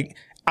it's like,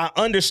 I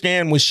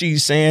understand what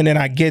she's saying and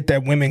I get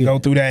that women go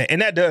through that,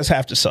 and that does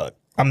have to suck.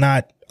 I'm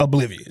not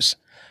oblivious,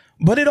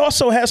 but it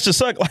also has to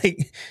suck.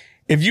 Like,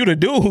 if you the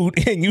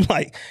dude and you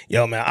like,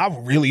 yo, man, I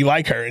really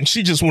like her, and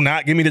she just will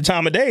not give me the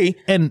time of day,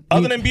 and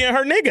other than being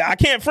her nigga, I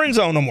can't friend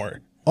zone no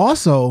more.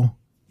 Also,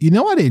 you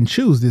know I didn't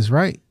choose this,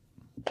 right?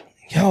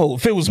 Yo,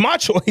 if it was my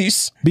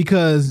choice.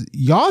 Because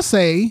y'all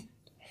say,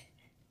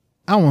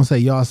 I won't say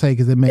y'all say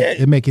because it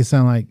make it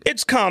sound like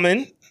it's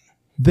common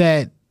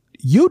that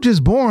you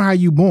just born how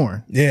you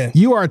born. Yeah.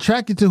 You are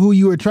attracted to who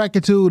you are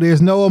attracted to.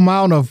 There's no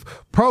amount of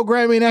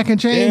programming that can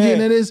change it.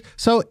 And it is.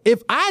 So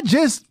if I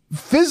just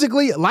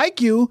physically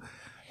like you,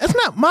 that's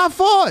not my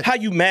fault. How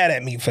you mad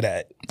at me for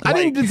that? I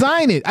didn't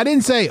design it. I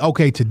didn't say,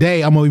 okay,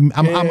 today I'm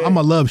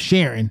gonna love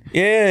Sharon.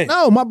 Yeah.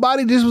 No, my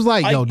body just was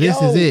like, yo, this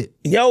is it.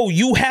 Yo,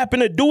 you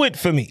happen to do it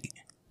for me,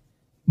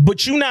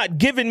 but you not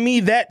giving me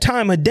that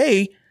time of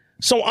day.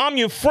 So I'm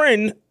your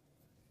friend.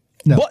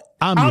 No, but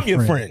I'm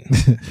your friend.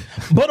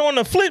 But on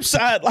the flip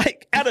side,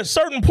 like at a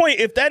certain point,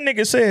 if that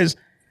nigga says,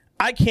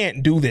 I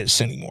can't do this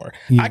anymore,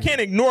 I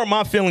can't ignore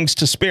my feelings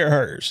to spare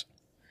hers,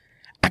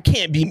 I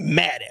can't be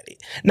mad at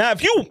it. Now,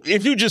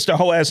 if you just a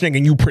whole ass nigga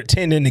and you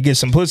pretending to get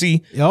some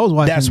pussy, I was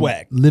watching that's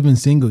whack. Living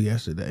Single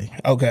yesterday.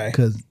 Okay.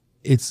 Because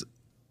it's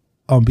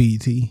on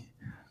BET.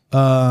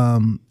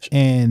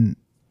 And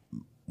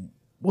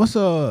what's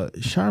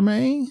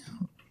Charmaine?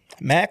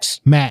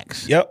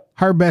 Max? Yep.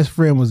 Her best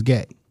friend was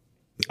gay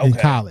in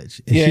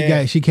college.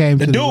 And she came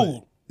to the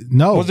dude.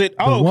 No, was it?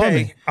 Oh,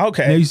 okay,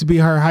 okay. That used to be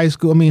her high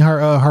school. I mean,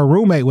 her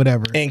roommate,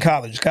 whatever, in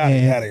college. Got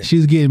it. She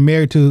was getting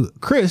married to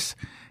Chris,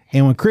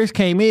 and when Chris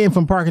came in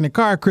from parking the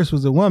car, Chris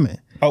was a woman.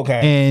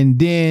 Okay, and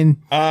then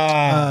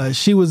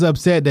she was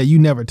upset that you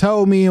never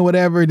told me and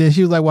whatever. Then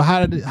she was like, "Well,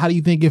 how do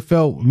you think it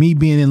felt me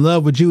being in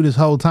love with you this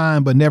whole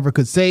time but never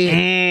could say it?"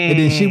 And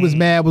then she was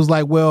mad. Was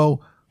like,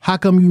 "Well, how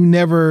come you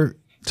never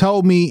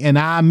told me and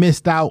I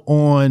missed out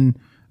on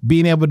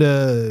being able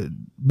to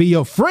be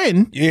your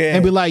friend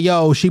and be like,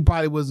 yo, she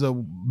probably was a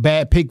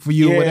bad pick for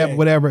you or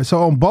whatever.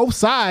 So on both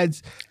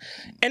sides.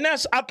 And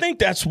I think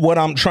that's what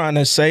I'm trying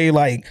to say.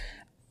 Like,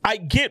 I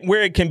get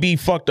where it can be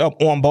fucked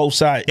up on both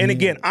sides. And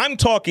again, I'm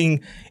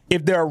talking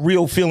if there are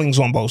real feelings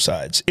on both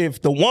sides.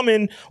 If the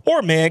woman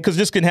or man, because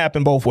this can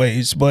happen both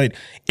ways, but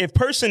if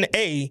person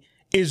A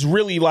is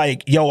really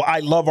like, yo, I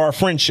love our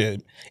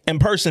friendship, and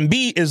person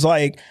B is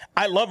like,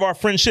 I love our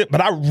friendship,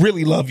 but I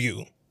really love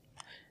you.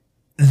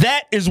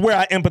 That is where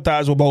I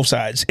empathize with both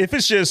sides. If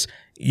it's just,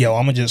 yo,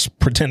 I'm going to just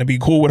pretend to be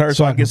cool with her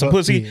so I can get some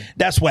pussy,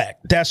 that's whack.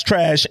 That's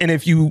trash. And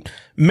if you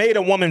made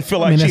a woman feel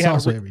like she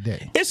has every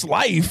day. It's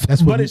life,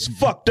 but it's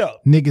fucked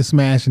up. Niggas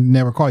smash and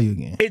never call you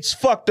again. It's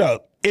fucked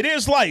up. It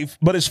is life,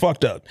 but it's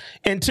fucked up.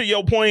 And to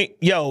your point,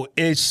 yo,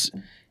 it's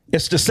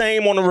the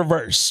same on the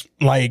reverse.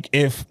 Like,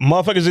 if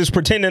motherfuckers is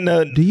pretending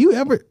to... Do you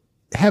ever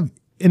have,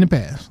 in the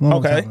past?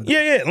 Long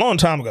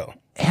time ago.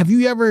 Have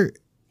you ever...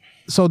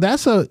 So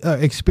that's a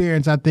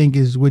experience I think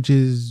which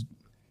is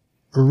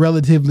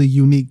relatively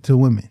unique to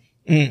women.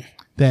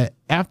 That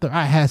after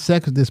I had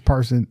sex with this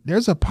person,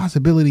 there's a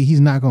possibility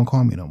he's not going to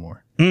call me no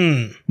more.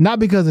 Not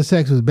because the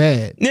sex was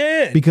bad.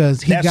 Yeah.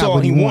 Because he got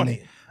what he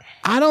wanted.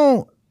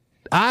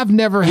 I've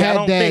never had that. I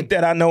don't think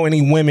that I know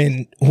any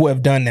women who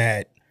have done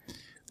that.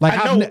 Like,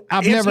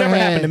 I've never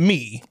happened to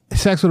me.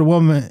 Sex with a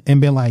woman and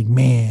been like,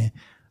 man,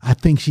 I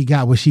think she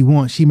got what she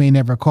wants. She may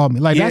never call me.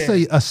 Like, that's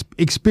a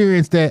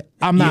experience that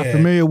I'm not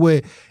familiar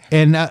with,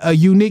 and a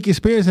unique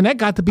experience. And that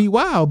got to be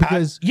wild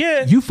because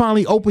you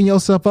finally open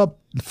yourself up,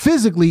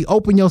 physically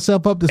open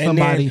yourself up to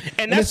somebody.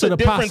 And that's a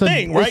different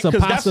thing, right? It's a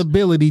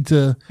possibility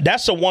to.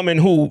 That's a woman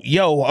who,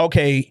 yo,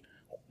 okay,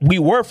 we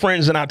were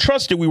friends and I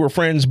trusted we were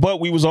friends, but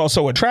we was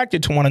also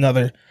attracted to one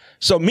another.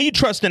 So me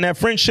trusting that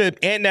friendship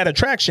and that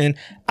attraction,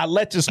 I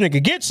let this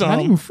nigga get some.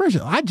 Not even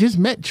friendship. I just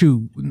met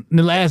you in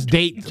the last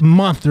date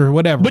month or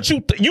whatever. But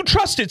you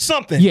trusted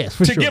something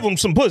to give him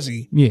some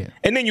pussy. Yeah.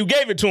 And then you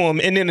gave it to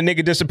him and then the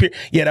nigga disappeared.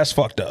 Yeah, that's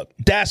fucked up.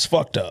 That's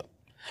fucked up.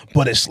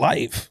 But it's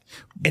life.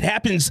 It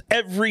happens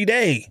every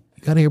day.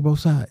 You gotta hear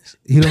both sides.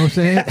 You know what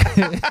I'm saying?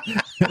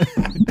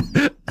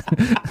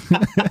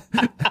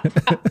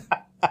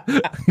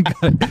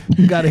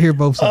 you gotta hear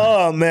both sides.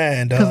 Oh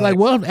man, because like,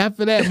 well,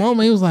 after that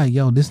moment, he was like,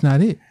 "Yo, this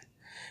not it.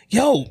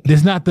 Yo,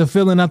 this not the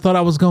feeling I thought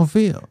I was gonna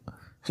feel.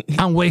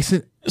 I'm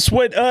wasting." It's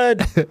what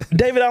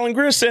David Alan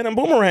Grier said in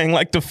Boomerang.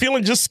 Like, the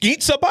feeling just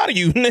skeets up out of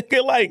you,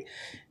 nigga. Like,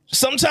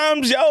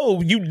 sometimes,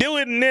 yo, you do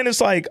it and then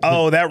it's like,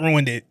 oh, that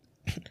ruined it.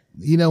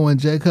 You know when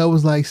J. Cole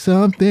was like,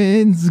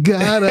 something's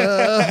got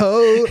a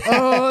hold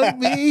on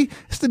me.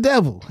 It's the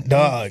devil.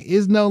 Dog.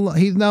 He's no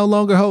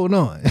longer holding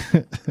on.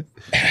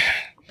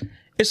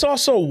 It's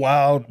also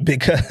wild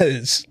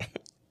because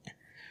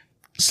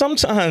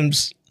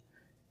sometimes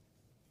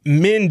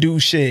men do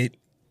shit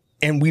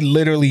and we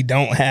literally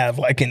don't have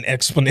like an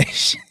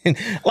explanation.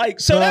 Like,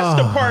 so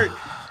that's the part.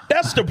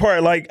 That's the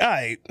part. Like, all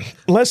right,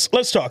 let's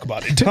talk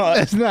about it.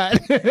 That's not.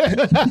 And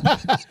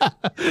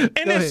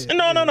it's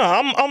no.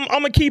 I'm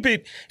gonna keep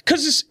it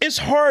because it's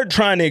hard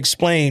trying to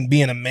explain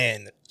being a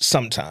man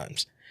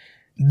sometimes.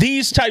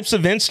 These types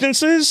of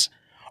instances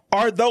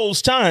are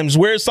those times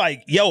where it's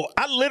like, yo,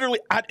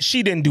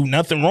 she didn't do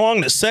nothing wrong.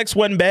 The sex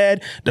wasn't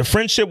bad. The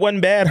friendship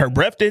wasn't bad. Her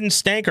breath didn't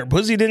stink. Her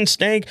pussy didn't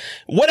stink.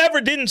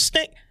 Whatever didn't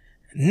stink.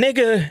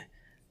 Nigga,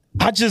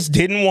 I just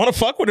didn't want to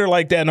fuck with her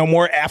like that no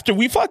more after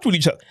we fucked with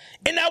each other.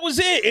 And that was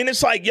it. And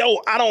it's like, yo,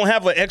 I don't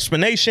have an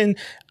explanation.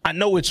 I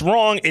know it's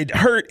wrong. It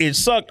hurt. It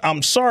sucked.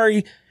 I'm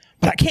sorry.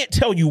 But I can't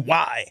tell you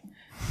why.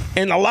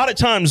 And a lot of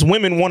times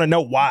women want to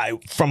know why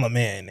from a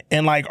man.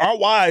 And like, our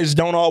whys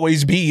don't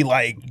always be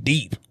like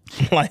deep.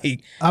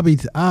 Like,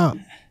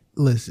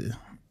 listen,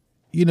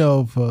 you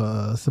know,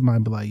 if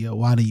somebody be like, yo,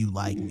 why do you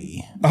like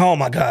me? Oh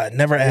my God,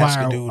 never ask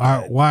a dude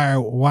that.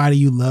 Why do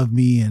you love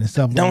me and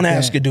stuff like that? Don't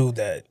ask a dude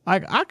that.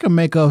 Like, I can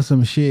make up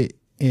some shit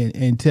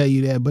and tell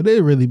you that, but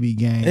it really be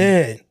game.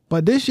 Yeah.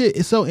 But this shit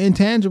is so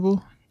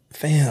intangible.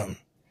 Fam,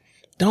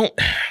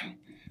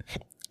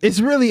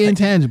 it's really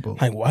intangible.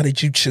 Like, why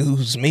did you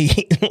choose me?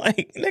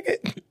 Like,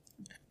 nigga,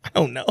 I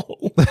don't know.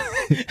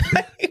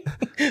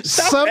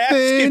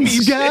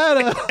 Something's got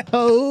a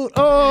hold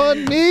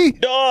on me.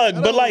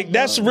 Dog, but like,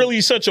 that's really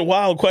such a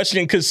wild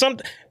question because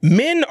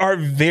men are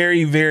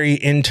very,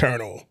 very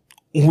internal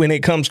when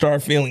it comes to our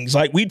feelings.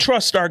 Like, we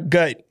trust our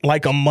gut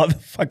like a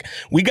motherfucker.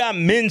 We got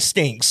men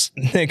stinks,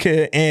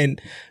 nigga.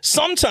 And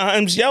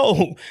sometimes,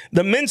 yo,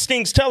 the men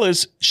stinks tell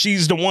us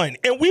she's the one.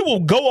 And we will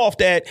go off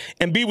that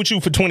and be with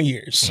you for 20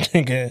 years,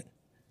 nigga.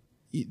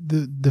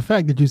 The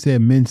fact that you said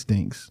men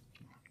stinks.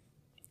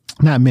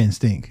 Not men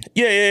stink.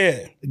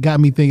 Yeah. Got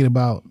me thinking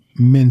about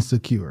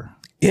Mensecure.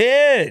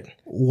 Yeah.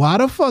 Why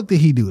the fuck did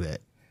he do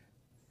that?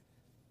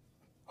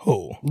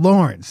 Who?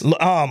 Lawrence.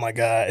 Oh my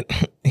God.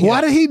 Yeah.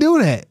 Why did he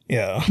do that?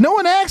 Yeah. No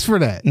one asked for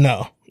that.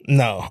 No.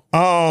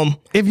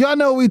 If y'all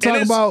know what we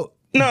talk about.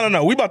 No. I'm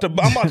about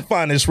to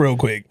find this real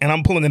quick, and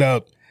I'm pulling it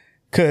up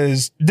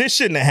because this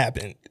shouldn't have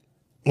happened.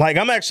 Like,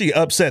 I'm actually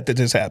upset that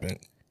this happened.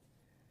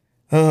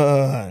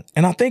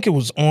 And I think it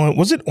was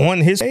it on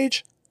his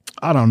page?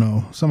 I don't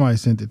know. Somebody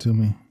sent it to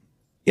me.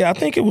 Yeah, I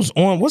think it was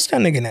on, what's that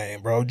nigga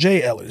name, bro?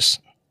 Jay Ellis.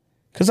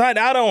 Cause I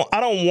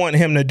don't want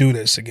him to do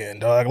this again,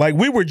 dog. Like,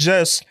 we were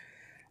just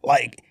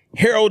like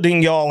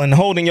heralding y'all and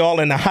holding y'all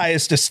in the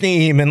highest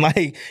esteem and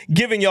like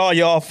giving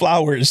y'all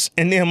flowers.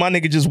 And then my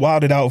nigga just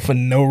wilded out for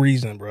no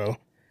reason, bro.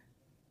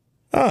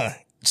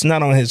 It's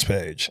not on his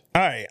page.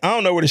 All right. I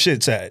don't know where the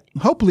shit's at.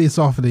 Hopefully it's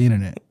off of the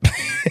internet.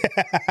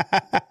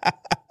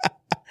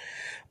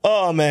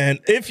 Oh man.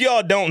 If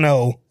y'all don't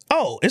know,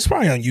 it's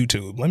probably on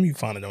YouTube. Let me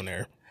find it on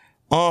there.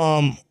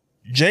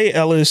 Jay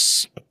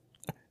Ellis,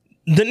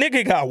 the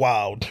nigga got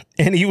wild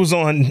and he was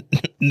on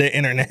the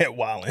internet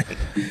wilding.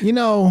 You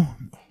know,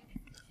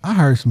 I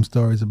heard some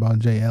stories about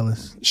Jay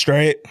Ellis.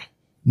 Straight?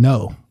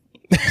 No.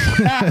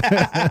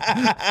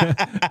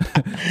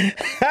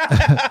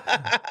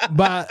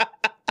 But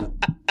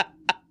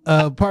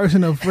a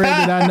personal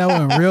friend that I know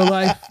in real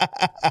life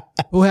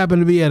who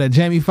happened to be at a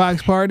Jamie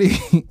Foxx party.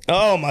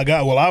 Oh my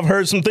God. Well, I've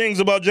heard some things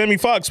about Jamie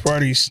Foxx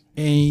parties.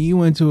 And he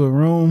went to a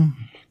room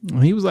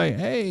and he was like,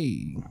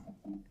 hey,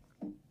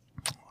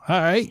 all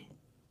right.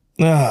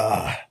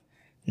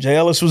 Jay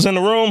Ellis was in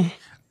the room.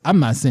 I'm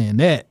not saying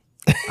that.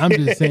 I'm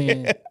just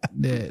saying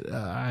that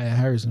I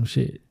heard some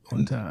shit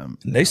one time.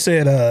 They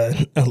said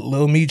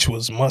Lil Meech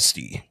was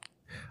musty.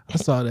 I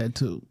saw that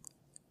too.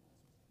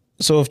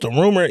 So if the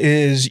rumor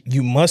is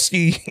you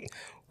musty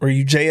or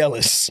you Jay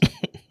Ellis,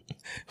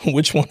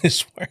 which one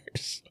is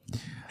worse?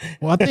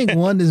 Well, I think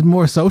one is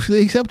more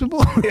socially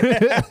acceptable.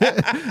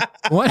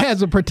 One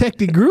has a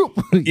protected group.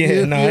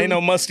 Yeah, no, ain't no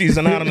musties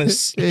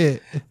anonymous. Yeah.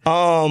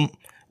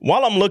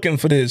 While I'm looking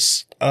for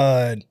this,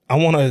 I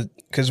want to,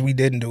 because we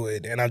didn't do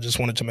it, and I just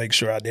wanted to make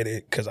sure I did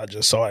it because I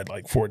just saw it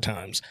like 4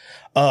 times.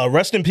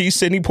 Rest in peace,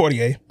 Sidney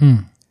Poitier.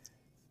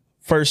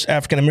 First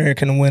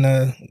African-American to win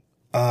a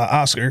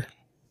Oscar,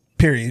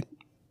 period.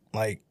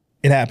 Like,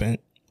 it happened.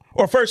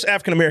 Or first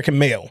African-American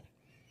male.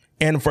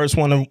 And the first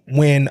one to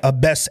win a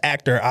Best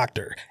Actor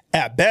Oscar.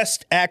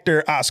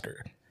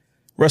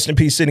 Rest in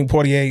peace, Sidney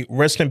Poitier.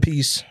 Rest in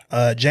peace,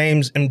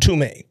 James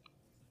Mtume.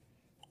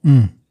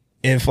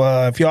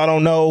 If y'all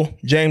don't know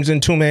James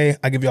Mtume,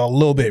 I give y'all a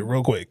little bit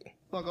real quick.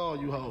 Fuck all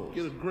you hoes.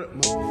 Get a grip,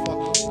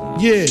 motherfucker.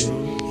 Yeah.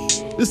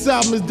 This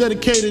album is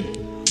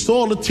dedicated to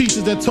all the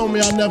teachers that told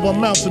me I never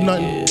amount to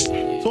nothing.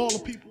 To all the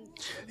people.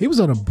 He was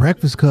on a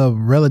Breakfast Club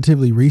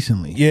relatively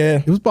recently.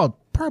 Yeah. It was probably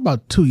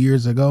about 2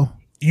 years ago.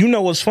 You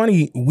know what's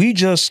funny? We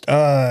just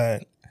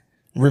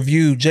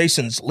reviewed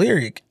Jason's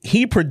lyric.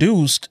 He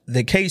produced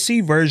the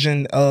KC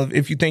version of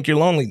If You Think You're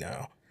Lonely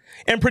Now.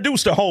 And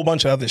produced a whole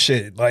bunch of other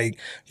shit. Like,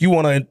 you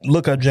want to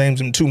look up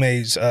James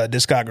Mtume's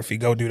discography,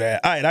 go do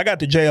that. All right, I got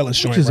the Jay Ellis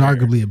joint. Which is right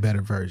arguably here. A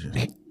better version.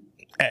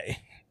 Hey,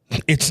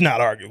 it's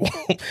not arguable.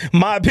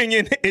 My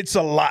opinion, it's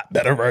a lot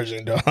better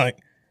version, dog.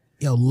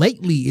 Yo,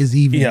 Lately is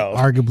even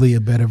arguably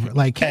a better version.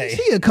 Like, KC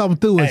will come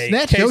through and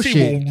snatch your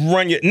shit. Will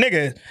run your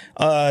nigga.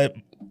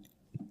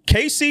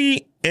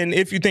 KC and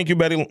If You Think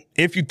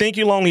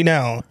You're Lonely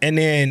Now, and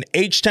then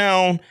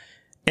H-Town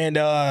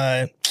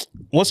and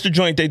what's the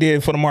joint they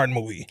did for the Martin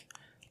movie?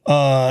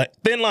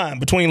 Thin Line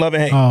Between Love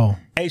and Hate. Oh.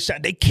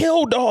 H-Town. They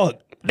killed, dog.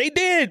 They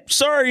did.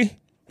 Sorry.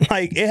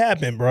 Like, it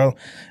happened, bro. All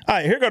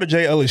right, here go the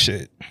Jay Ellis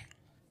shit.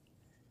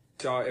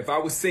 Y'all, if I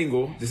was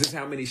single, this is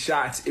how many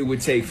shots it would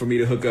take for me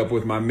to hook up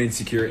with my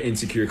Mensecure,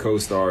 Insecure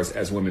co-stars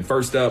as women.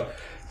 First up,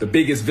 the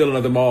biggest villain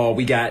of them all,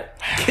 we got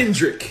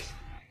Kendrick.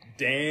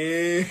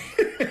 Damn,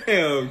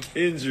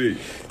 Kendrick,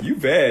 you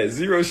bad.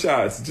 0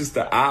 shots, just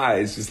the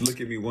eyes. Just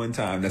look at me one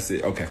time. That's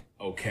it.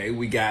 Okay.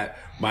 We got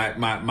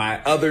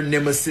my other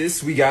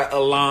nemesis. We got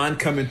Alon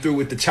coming through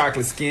with the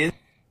chocolate skin.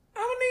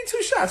 I'm gonna need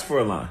 2 shots for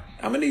Alon.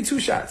 I'm gonna need 2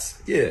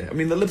 shots. Yeah, I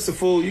mean the lips are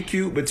full. You're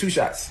cute, but 2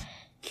 shots.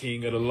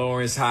 King of the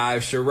Lawrence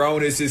Hive,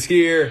 Sharonis is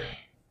here.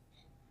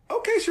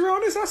 Okay,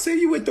 Sharonis, I see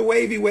you with the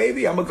wavy.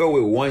 I'm gonna go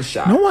with 1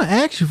 shot. No one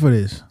asked you for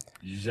this.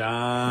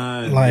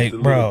 John, like, the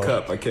bro,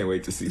 cup. I can't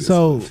wait to see this.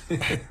 So,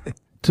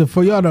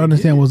 for y'all to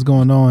understand what's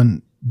going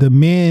on, the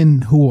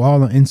men who are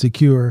all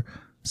Insecure,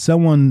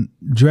 someone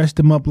dressed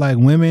them up like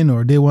women,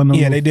 or did one of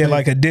them? Yeah, they did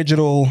like a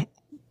digital,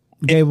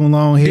 gave them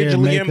long hair,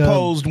 digitally makeup.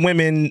 imposed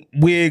women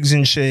wigs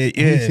and shit.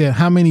 Yeah. He said,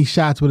 how many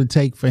shots would it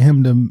take for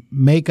him to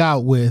make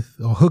out with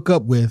or hook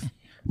up with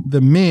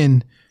the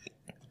men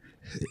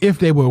if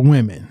they were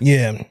women?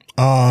 Yeah.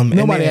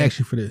 Nobody asked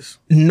you for this.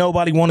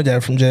 Nobody wanted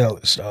that from Jay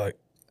Ellis, dog.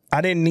 I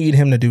didn't need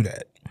him to do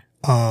that.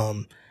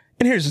 And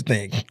here's the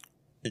thing.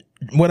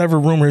 Whatever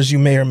rumors you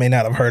may or may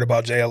not have heard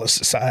about Jay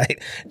Ellis'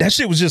 side, that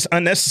shit was just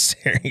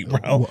unnecessary,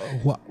 bro.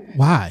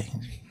 Why?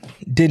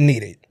 Didn't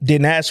need it.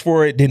 Didn't ask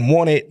for it. Didn't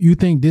want it. You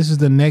think this is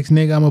the next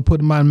nigga I'm gonna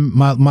put in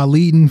my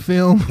leading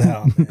film?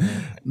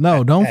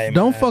 No, no,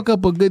 don't fuck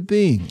up a good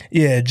thing.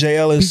 Yeah, Jay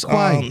Ellis.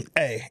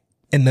 Hey,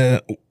 in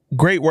the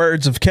great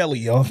words of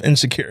Kelly off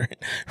Insecure,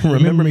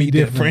 remember me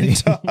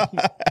different. All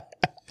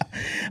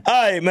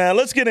right, man.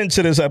 Let's get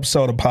into this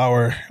episode of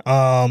Power.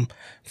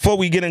 Before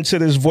we get into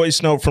this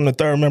voice note from the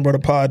third member of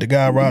the pod, the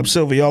guy Rob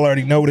Silva, y'all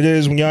already know what it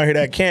is. When y'all hear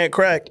that can't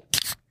crack,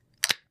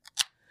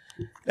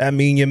 that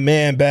mean your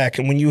man back.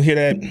 And when you hear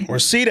that or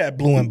see that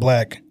blue and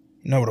black,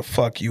 you know where the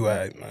fuck you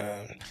at,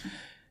 man.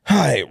 All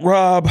right,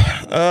 Rob.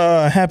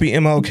 Happy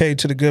MLK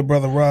to the good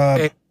brother Rob.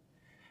 Hey.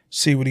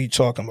 See what he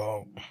talking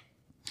about.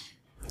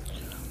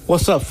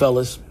 What's up,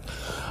 fellas?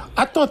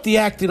 I thought the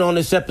acting on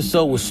this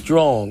episode was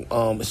strong,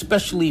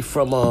 especially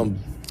from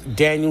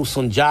Daniel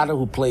Sunjata,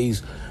 who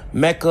plays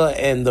Mecca,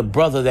 and the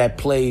brother that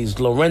plays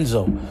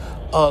Lorenzo.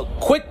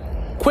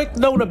 Quick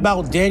note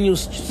about Daniel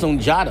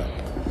Sunjata.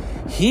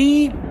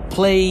 He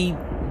played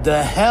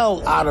the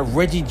hell out of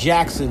Reggie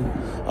Jackson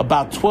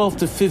about 12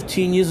 to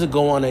 15 years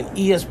ago on an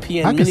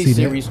ESPN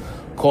miniseries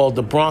called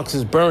The Bronx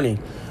is Burning.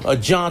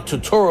 John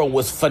Turturro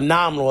was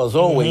phenomenal, as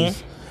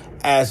always,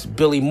 as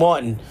Billy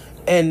Martin.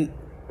 And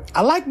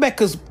I like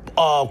Mecca's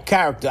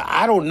character.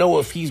 I don't know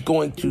if he's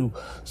going to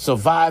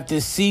survive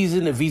this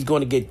season, if he's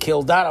going to get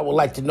killed out. I would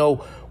like to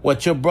know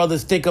what your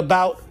brothers think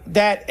about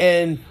that,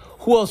 and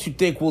who else you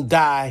think will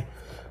die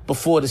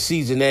before the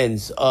season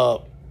ends.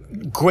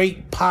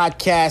 Great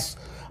podcast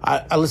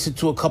I listened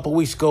to a couple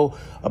weeks ago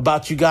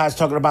about you guys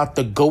talking about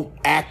the GOAT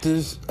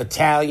actors,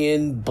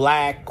 Italian,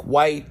 black,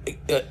 white,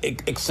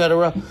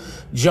 etc.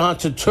 John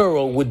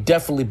Turturro would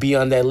definitely be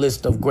on that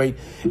list of great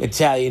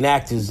Italian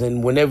actors.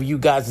 And whenever you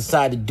guys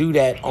decide to do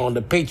that on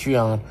the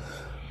Patreon,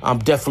 I'm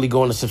definitely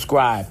going to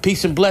subscribe.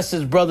 Peace and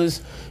blessings,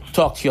 brothers.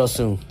 Talk to y'all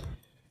soon.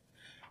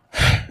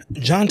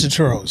 John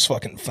Turturro is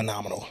fucking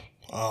phenomenal.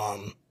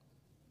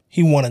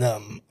 He one of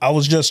them. I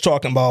was just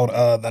talking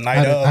about the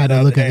night of. I had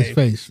to look at his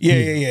face.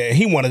 Yeah.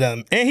 He one of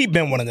them, and he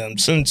been one of them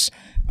since.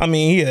 I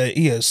mean,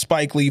 he a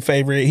Spike Lee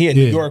favorite. He a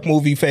New York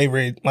movie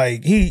favorite.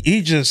 Like he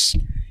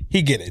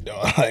get it,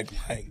 dog. Like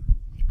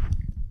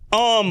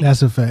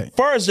that's a fact. As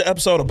far as the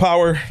episode of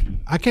Power,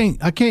 I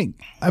can't.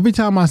 Every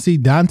time I see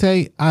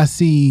Dante, I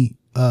see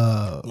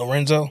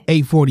Lorenzo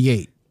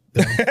 848.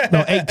 No,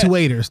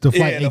 828ers. The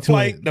flight.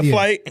 The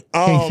flight.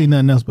 Can't see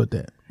nothing else but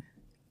that.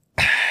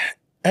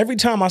 Every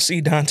time I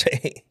see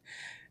Dante,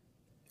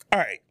 all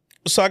right.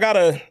 So I got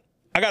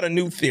a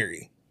new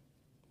theory.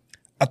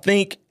 I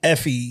think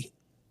Effie,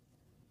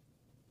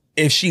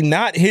 if she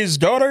not his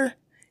daughter,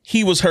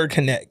 he was her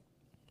connect.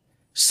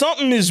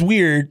 Something is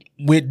weird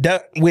with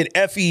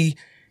Effie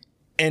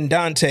and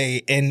Dante,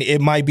 and it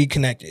might be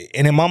connected.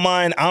 And in my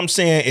mind, I'm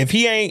saying if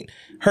he ain't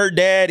her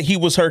dad, he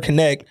was her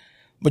connect.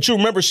 But you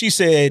remember she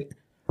said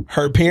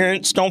her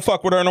parents don't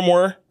fuck with her no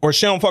more, or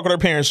she don't fuck with her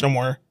parents no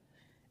more.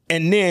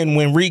 And then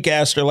when Reek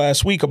asked her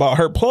last week about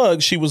her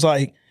plug, she was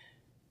like,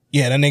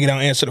 yeah, that nigga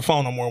don't answer the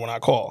phone no more when I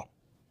call.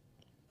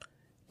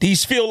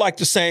 These feel like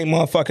the same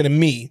motherfucker to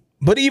me.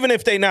 But even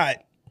if they not,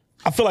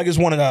 I feel like it's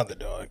one or the other,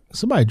 dog.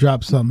 Somebody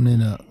dropped something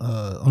in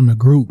on the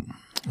group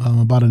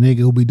about a nigga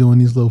who be doing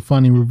these little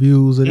funny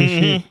reviews of this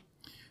shit.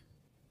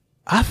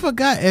 I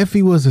forgot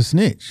Effie was a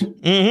snitch.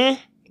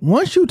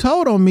 Once you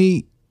told on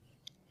me,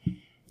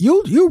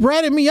 you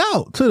ratted me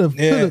out to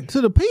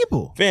the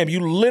people. Fam, you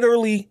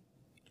literally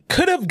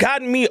could have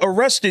gotten me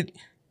arrested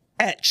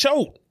at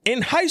Choate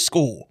in high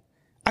school.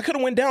 I could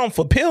have went down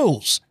for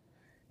pills.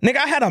 Nigga,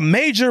 I had a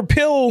major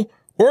pill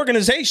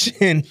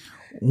organization.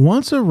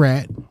 Once a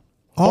rat,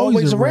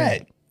 always a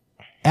rat.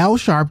 Al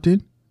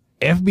Sharpton,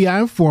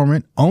 FBI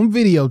informant on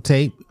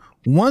videotape.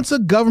 Once a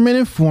government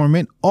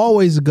informant,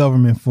 always a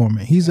government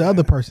informant. He's the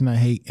other person I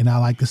hate, and I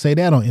like to say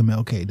that on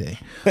MLK Day.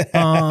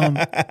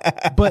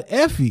 But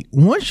Effie,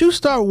 once you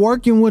start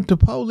working with the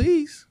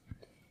police,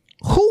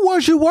 who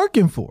was you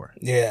working for?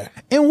 Yeah.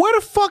 And where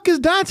the fuck has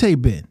Dante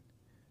been?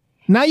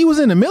 Now you was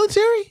in the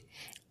military?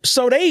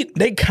 So they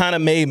kind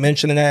of made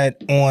mention of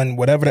that on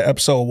whatever the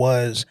episode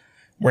was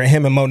where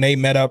him and Monet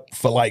met up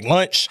for like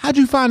lunch. How'd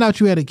you find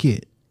out you had a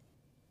kid?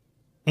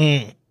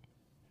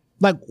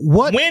 Like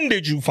what? When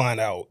did you find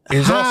out?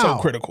 Is also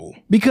critical.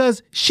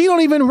 Because she don't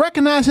even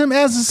recognize him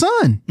as a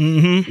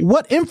son.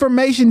 What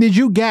information did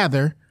you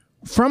gather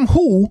from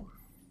who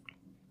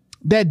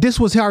that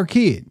this was her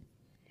kid?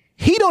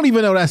 He don't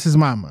even know that's his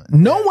mama.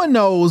 No one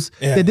knows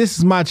that this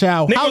is my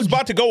child. Nigga was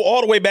about to go all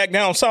the way back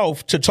down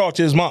south to talk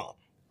to his mom.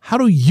 How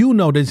do you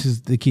know this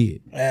is the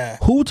kid? Yeah.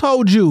 Who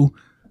told you?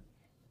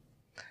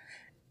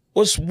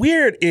 What's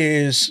weird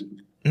is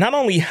not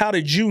only how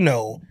did you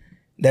know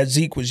that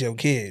Zeke was your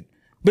kid,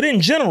 but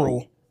in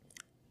general,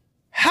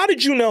 how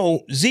did you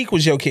know Zeke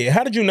was your kid?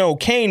 How did you know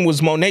Kane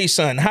was Monet's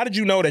son? How did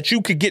you know that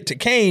you could get to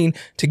Kane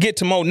to get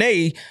to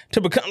Monet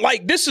to become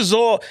like this is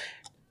all?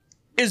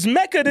 Is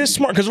Mecca this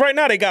smart? Because right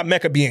now they got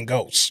Mecca being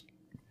Ghost.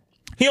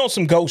 He on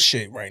some ghost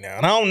shit right now.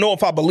 And I don't know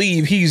if I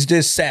believe he's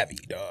this savvy,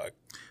 dog.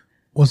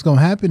 What's going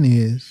to happen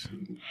is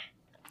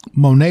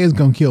Monet is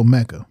going to kill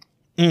Mecca.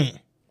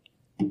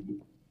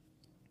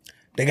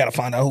 They got to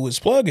find out who his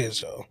plug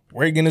is, though.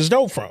 Where he getting his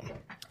dope from?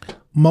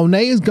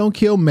 Monet is going to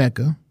kill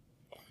Mecca.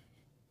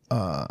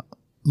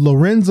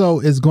 Lorenzo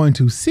is going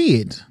to see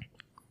it.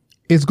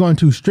 It's going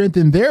to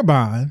strengthen their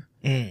bond.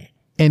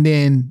 And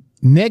then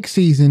next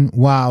season,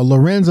 while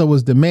Lorenzo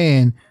was the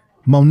man,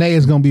 Monet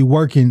is going to be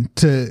working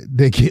to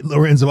get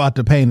Lorenzo out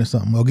the pain or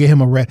something, or get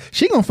him arrested.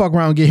 She going to fuck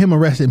around and get him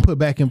arrested and put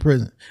back in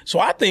prison. So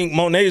I think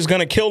Monet is going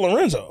to kill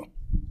Lorenzo.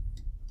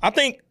 I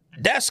think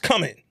that's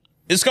coming.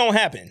 It's going to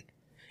happen.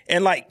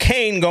 And like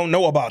Kane going to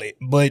know about it.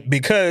 But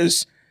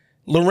because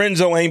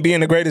Lorenzo ain't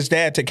being the greatest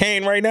dad to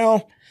Kane right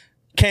now,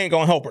 Kane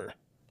going to help her.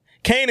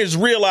 Kane is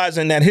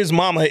realizing that his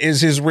mama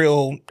is his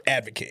real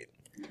advocate.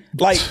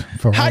 Like,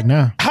 for right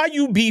now, how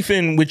you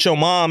beefing with your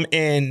mom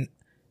and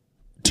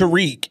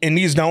Tariq, and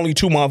these the only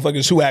two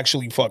motherfuckers who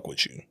actually fuck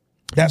with you?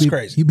 That's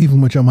crazy. You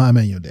beefing with your mom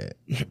and your dad,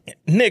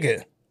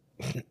 nigga.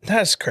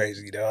 That's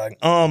crazy, dog.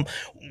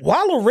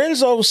 Why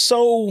Lorenzo's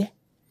so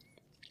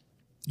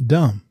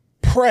dumb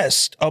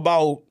pressed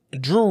about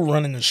Drew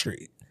running the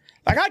street?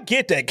 Like, I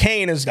get that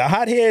Kane is the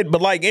hothead,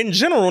 but like in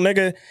general,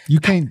 nigga, you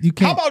can't.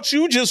 How about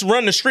you just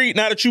run the street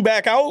now that you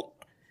back out?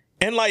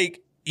 And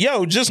like,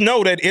 yo, just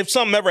know that if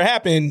something ever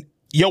happened,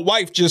 your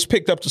wife just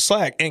picked up the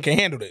slack and can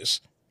handle this.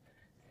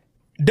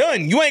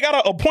 Done. You ain't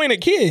got to appoint a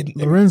kid.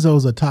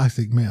 Lorenzo's a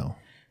toxic male.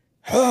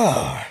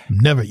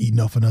 Never eating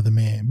off another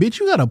man. Bitch,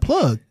 you got a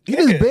plug. You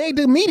just begged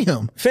to meet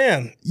him.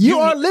 Fam. You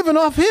are living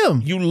off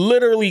him. You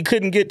literally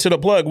couldn't get to the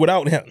plug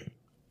without him.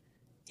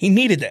 He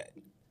needed that.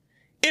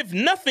 If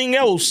nothing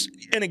else,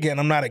 and again,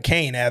 I'm not a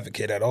Kane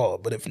advocate at all,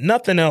 but if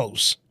nothing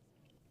else,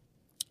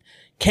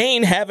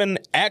 Kane having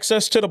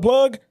access to the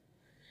plug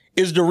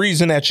is the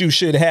reason that you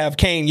should have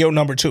Kane your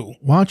number 2.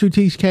 Why don't you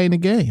teach Kane the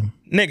game?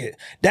 Nigga,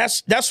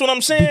 that's what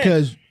I'm saying.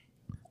 Because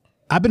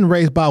I've been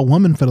raised by a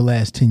woman for the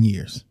last 10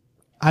 years.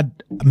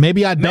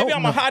 Maybe I'm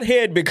a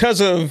hothead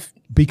because you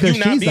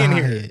not she's being a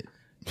here. hothead.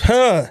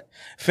 Huh.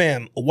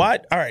 Fam,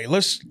 what? All right,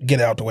 let's get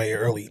it out the way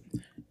early.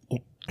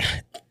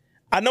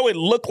 I know it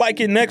looked like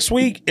it next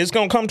week it's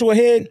going to come to a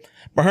head,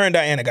 but her and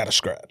Diana got to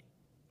scrap.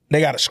 They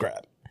got to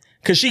scrap.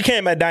 Because she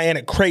came at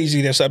Diana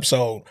crazy this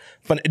episode.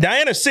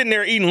 Diana's sitting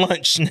there eating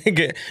lunch,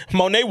 nigga.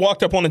 Monet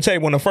walked up on the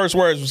table and the first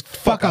words was,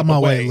 fuck out my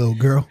way, little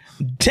girl.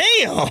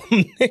 Damn,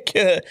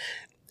 nigga.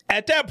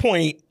 At that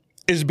point,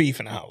 it's beef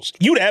in the house.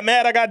 You that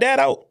mad I got dad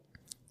out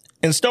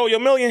and stole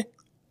your $1 million?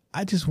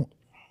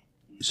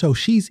 So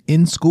she's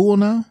in school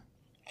now?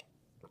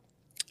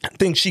 I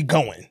think she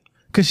going.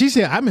 Because she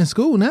said, I'm in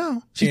school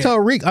now. She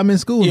told Rick, I'm in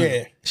school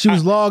now. She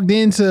was logged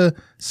into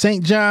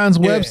St. John's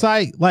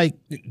website. Like,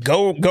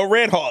 go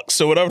Red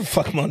Hawks or whatever the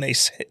fuck Monet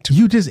said.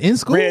 You just in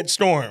school? Red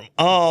Storm.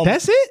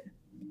 That's it?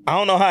 I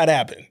don't know how it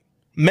happened.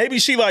 Maybe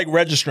she like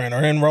registering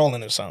or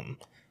enrolling or something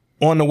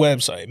on the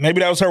website.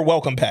 Maybe that was her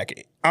welcome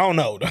packet. I don't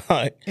know.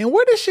 And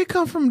where did she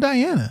come from,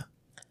 Diana?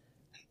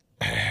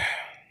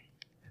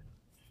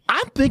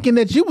 I'm thinking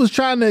that you was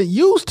trying to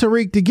use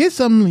Tariq to get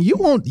something you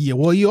want. Yeah,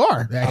 well, you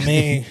are. Actually. I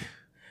mean,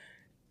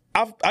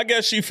 I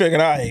guess she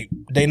figured, all right,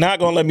 they not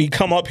going to let me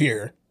come up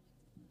here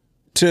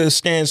to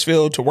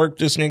Stansfield to work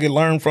this nigga,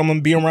 learn from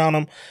him, be around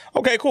him.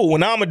 Okay, cool. Well,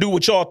 now I'm going to do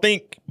what y'all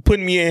think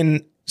putting me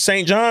in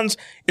St. John's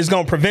is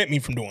going to prevent me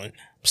from doing. I'm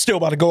still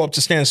about to go up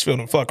to Stansfield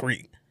and fuck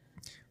Reed.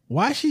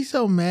 Why is she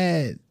so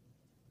mad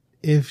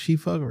if she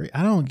fuck Reed?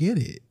 I don't get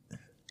it.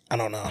 I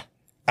don't know.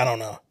 I don't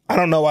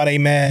know why they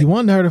mad. You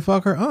wanted her to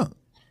fuck her up.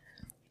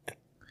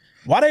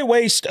 Why they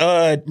waste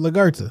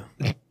Lagerta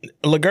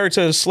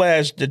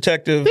 /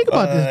 detective? Think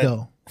about this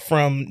though.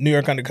 From New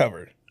York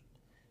Undercover.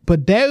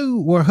 But they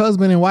were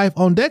husband and wife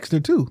on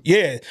Dexter too.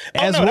 Yeah,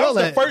 that was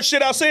the first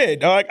shit I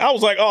said. I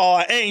was like,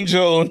 "Oh,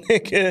 Angel,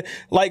 nigga,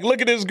 like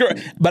look at this girl."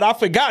 But I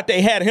forgot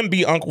they had him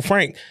be Uncle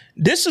Frank.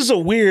 This is a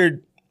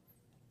weird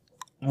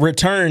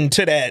return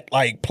to that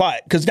like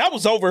plot because that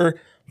was over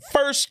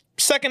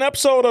second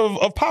episode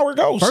of Power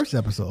Ghost. First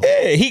episode.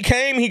 Yeah, he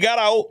came, he got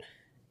out.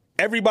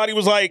 Everybody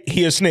was like,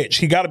 he a snitch.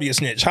 He got to be a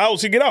snitch. How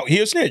else he get out? He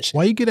a snitch.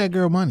 Why you get that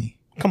girl money?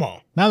 Come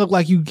on. Now look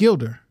like you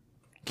killed her.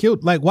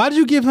 Like, why did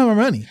you give him her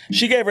money?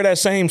 She gave her that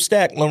same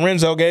stack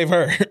Lorenzo gave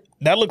her.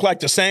 That looked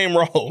like the same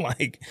roll.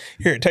 Like,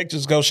 here, take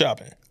this, go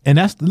shopping. And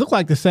that's looked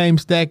like the same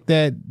stack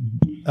that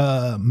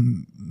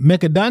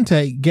Mecha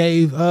Dante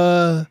gave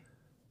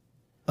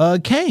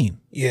Kane.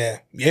 Yeah.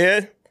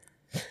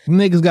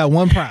 Niggas got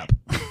one prop.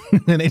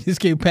 And they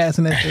just keep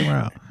passing that thing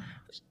around.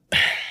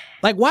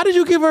 Like, why did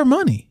you give her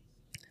money?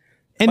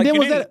 And like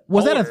then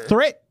was that a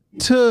threat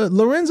to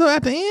Lorenzo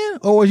at the end?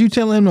 Or was you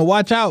telling him to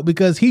watch out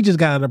because he just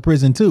got out of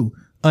prison too,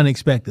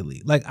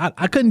 unexpectedly? Like,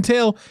 I couldn't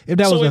tell if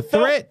that was a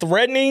threat.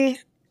 Threatening,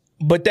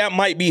 but that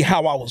might be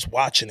how I was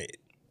watching it.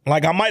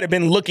 Like, I might have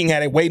been looking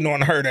at it, waiting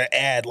on her to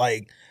add,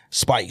 like,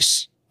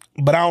 spice.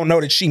 But I don't know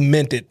that she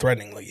meant it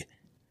threateningly.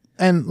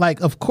 And, like,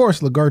 of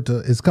course,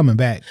 Lagerta is coming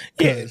back.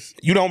 Yeah,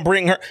 you don't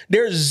bring her.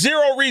 There's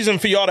zero reason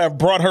for y'all to have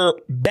brought her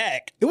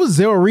back. It was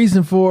zero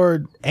reason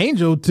for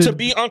Angel to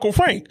be Uncle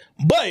Frank.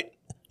 But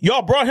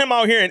y'all brought him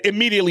out here and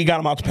immediately got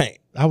him out the paint.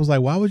 I was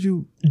like, why would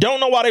you? Don't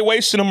know why they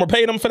wasted him or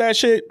paid him for that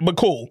shit, but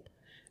cool.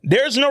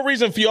 There's no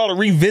reason for y'all to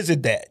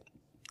revisit that.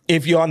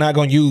 if y'all not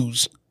gonna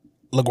use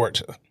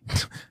LaGuerta.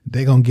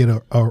 They gonna get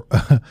a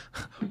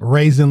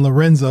Raisin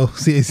Lorenzo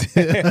series.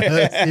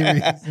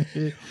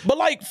 But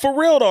like for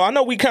real though, I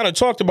know we kind of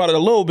talked about it a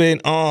little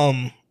bit.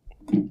 I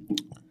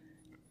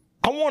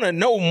want to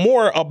know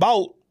more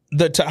about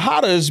the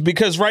Tejadas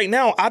because right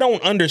now I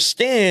don't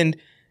understand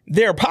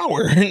their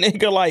power.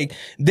 Nigga, like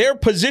their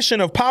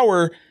position of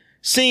power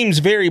seems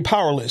very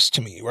powerless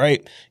to me,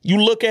 right? You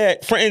look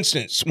at, for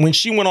instance, when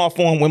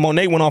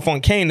Monet went off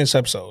on Kane this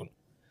episode.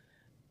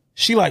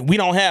 She like, we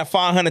don't have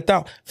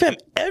 500,000. Fam,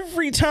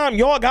 every time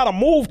y'all got a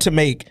move to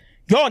make,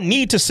 y'all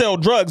need to sell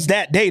drugs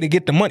that day to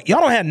get the money.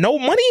 Y'all don't have no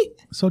money?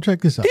 So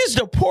check this out. These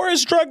are the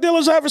poorest drug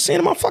dealers I've ever seen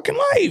in my fucking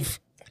life.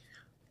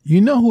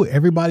 You know who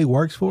everybody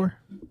works for?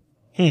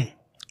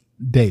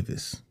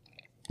 Davis.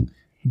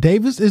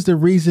 Davis is the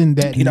reason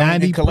that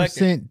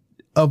 90%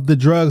 of the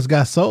drugs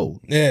got sold.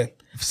 Yeah.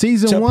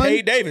 Season 1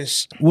 pay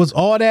Davis. Was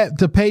all that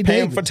to pay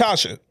Davis. For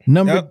Tasha.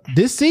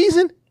 This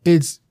season,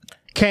 it's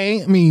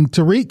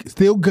Tariq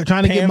still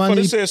trying to get money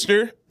for the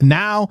sister.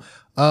 Now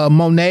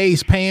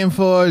Monet's paying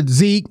for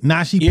Zeke.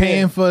 Now she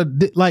paying for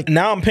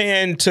now I'm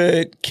paying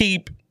to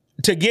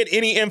get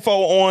any info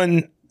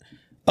on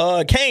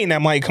Kane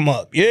that might come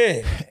up.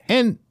 Yeah.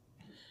 And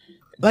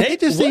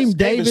it just seems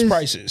Davis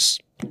prices.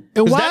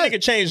 Because that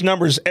nigga change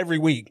numbers every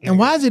week. And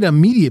why is it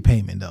immediate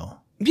payment though?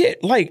 Yeah,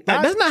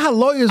 that's not how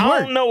lawyers work.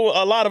 I don't know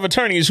a lot of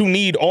attorneys who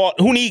need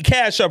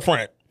cash up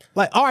front.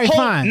 Like, all right,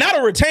 fine. Not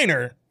a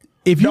retainer.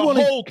 If you want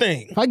the whole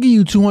thing. If I give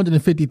you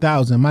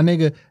 250,000, my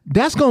nigga,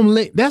 that's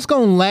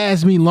gonna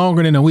last me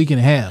longer than a week and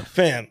a half.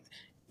 Fam,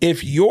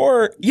 if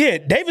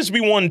Davis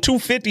be wanting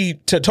 250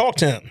 to talk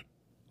to him.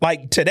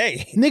 Like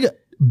today. Nigga,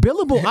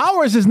 billable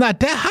hours is not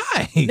that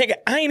high. Nigga,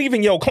 I ain't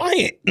even your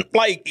client.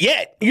 Like,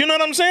 yet. You know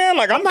what I'm saying?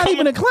 Like I'm not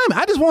even a client.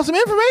 I just want some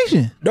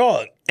information.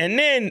 Dog. And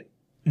then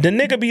the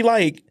nigga be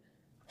like,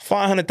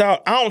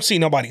 500,000. I don't see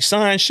nobody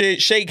sign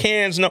shit, shake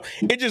hands. No,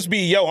 it just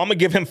be, I'm gonna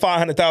give him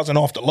 500,000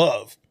 off the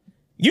love.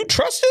 You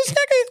trust this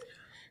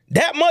nigga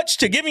that much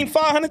to give him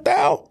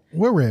 500,000?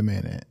 Where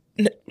Redman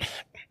at?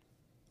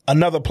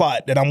 Another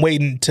plot that I'm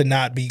waiting to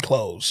not be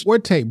closed. Where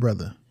Tate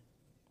brother?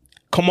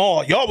 Come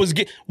on, y'all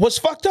what's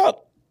fucked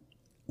up.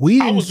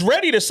 I was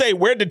ready to say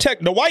where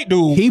the white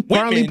dude. He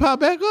finally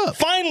popped back up.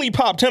 Finally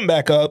popped him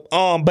back up.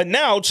 But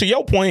now to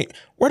your point,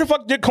 where the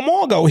fuck did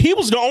Kamal go? He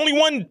was the only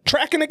one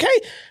tracking the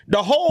case.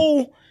 The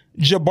whole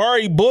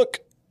Jabari book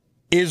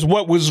is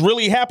what was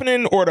really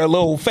happening, or the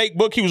little fake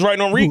book he was writing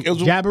on Reek. It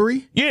was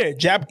Jabbery? Yeah,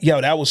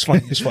 that was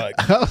funny as fuck.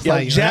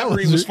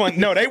 Jabbery was funny.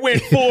 No, they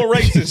went full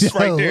racist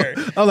right there.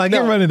 I'm like,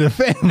 you're running the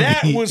family.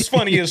 That was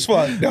funny as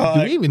fuck, dog.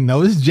 Do you even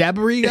know this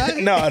Jabbery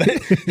guy? No.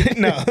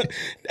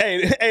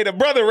 Hey, the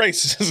brother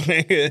racist,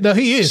 nigga. No,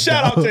 he is.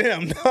 Shout out to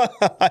him.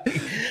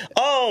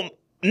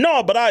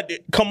 No, but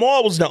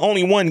Kamal was the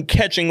only one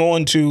catching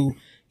on to,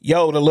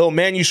 the little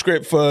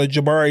manuscript for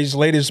Jabari's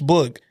latest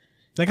book.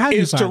 Like, how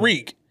is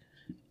Tariq.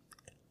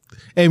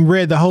 And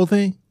read the whole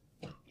thing?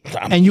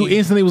 And you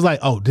instantly was like,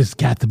 oh, this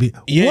got to be.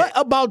 Yeah. What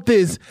about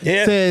this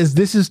says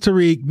this is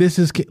Tariq, this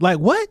is... Like,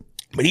 what?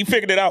 But he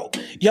figured it out.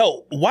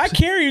 Why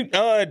Carrie...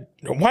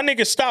 why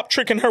niggas stop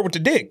tricking her with the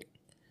dick?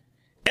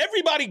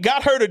 Everybody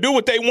got her to do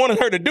what they wanted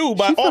her to do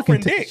by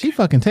offering dick. She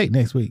fucking take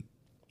next week.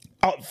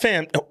 Oh,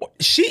 fam. At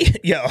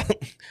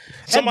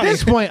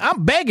this point,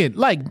 I'm begging.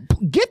 Like,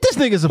 get this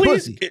nigga some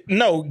pussy.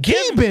 No,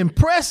 he been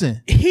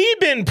pressing.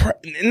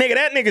 Nigga,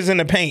 that nigga's in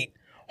the paint.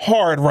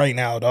 Hard right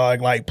now,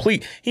 dog. Like,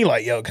 please. He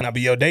like, can I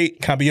be your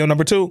date? Can I be your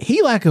number 2?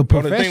 He like a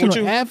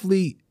professional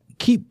athlete.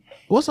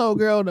 What's the old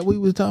girl that we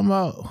was talking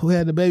about who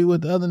had the baby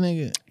with the other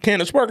nigga?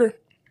 Candace Parker?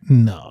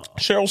 No.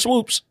 Cheryl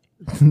Swoops?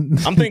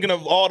 I'm thinking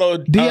of all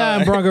the...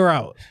 Deion brought her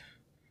out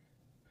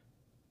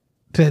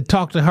to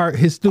talk to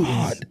his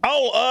students.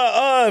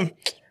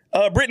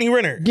 Brittany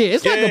Renner. Yeah,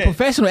 it's like a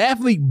professional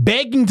athlete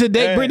begging to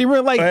date Brittany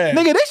Renner. Like,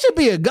 nigga, this should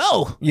be a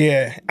go.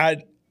 Yeah,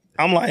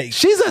 I'm like,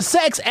 she's a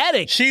sex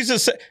addict.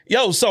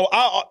 So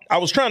I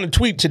was trying to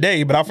tweet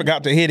today, but I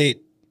forgot to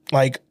hit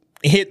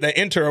the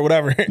enter or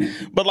whatever.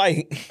 But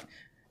like,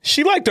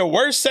 she like the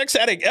worst sex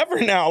addict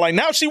ever now. Like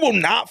now she will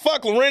not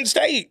fuck Lorenz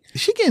Tate.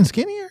 Is she getting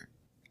skinnier?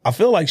 I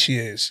feel like she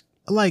is.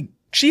 Like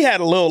she had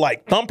a little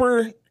like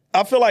thumper.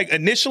 I feel like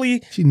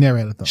initially she never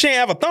had a thumper. She didn't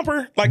have a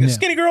thumper, like a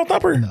skinny girl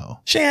thumper. No,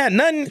 she had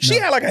nothing. She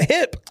had like a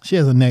hip. She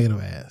has a negative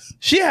ass.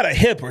 She had a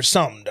hip or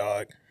something,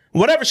 dog.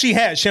 Whatever she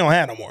had, she don't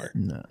have no more.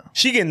 No.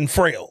 She getting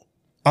frail.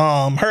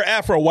 Her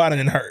afro wider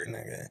than her,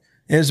 nigga.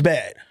 It's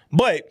bad.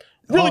 But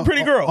really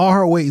pretty girl. All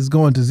her weight is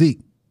going to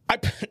Zeke.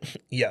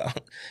 Yo.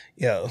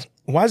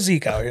 Why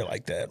Zeke out here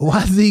like that?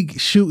 Why Zeke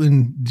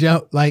shooting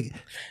jump like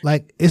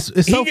it's so fucked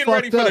up. He getting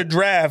ready for the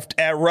draft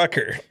at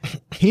Rucker.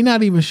 He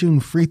not even shooting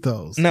free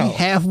throws. No. He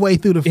halfway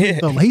through the free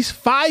throw line. He's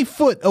 5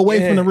 foot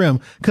away from the rim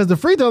because the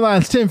free throw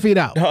line's 10 feet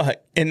out.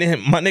 And then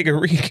my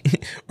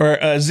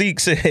nigga Zeke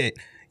said,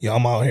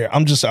 I'm out here.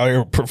 I'm just out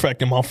here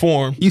perfecting my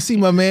form. You see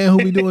my man who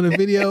be doing the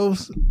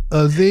videos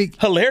of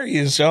Zeke?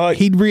 Hilarious, dog.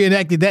 He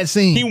reenacted that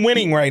scene. He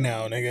winning right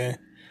now, nigga.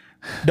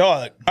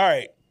 Dog. All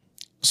right.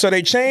 So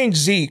they changed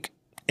Zeke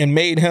and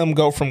made him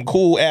go from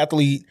cool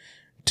athlete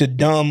to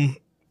dumb,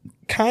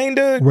 kind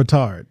of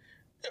retard.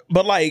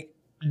 But like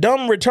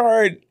dumb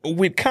retard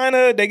with kind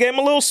of, they gave him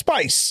a little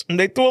spice and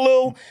they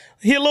threw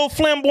he a little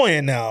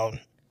flamboyant now.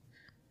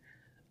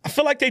 I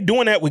feel like they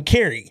doing that with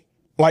Carrie.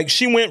 Like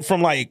she went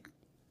from like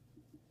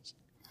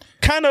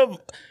kind of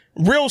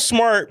real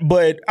smart,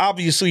 but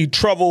obviously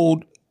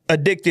troubled,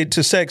 addicted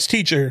to sex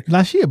teacher.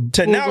 Now she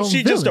now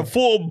she just a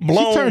full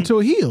blown. She turned to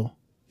a heel.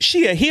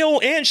 She a heel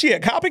and she a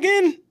cop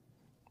again?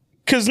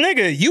 Cause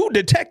nigga, you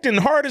detecting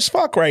hard as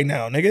fuck right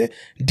now, nigga.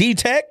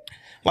 Detect.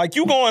 Like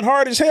you going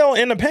hard as hell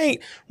in the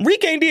paint.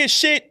 Reek ain't did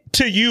shit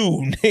to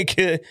you,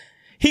 nigga.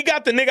 He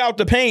got the nigga out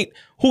the paint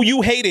who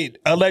you hated,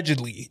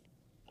 allegedly,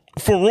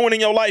 for ruining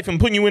your life and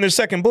putting you in his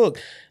second book.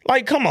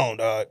 Like, come on,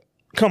 dog.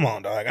 Come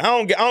on, dog. I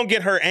don't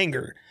get her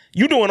anger.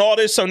 You doing all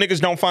this so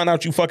niggas don't find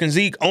out you fucking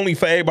Zeke, only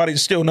for everybody to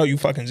still know you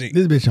fucking Zeke.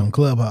 This bitch on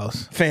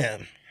Clubhouse.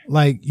 Fam.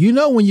 Like, you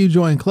know when you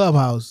join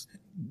Clubhouse,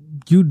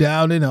 you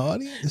down in the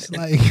audience.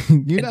 Like,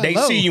 you're not they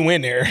low. see you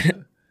in there.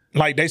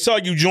 Like, they saw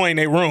you join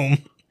their room.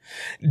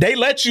 They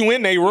let you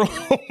in their room.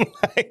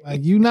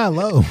 like you not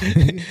low.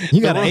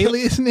 You got an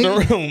alias,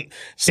 nigga? The room.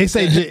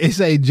 It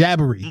say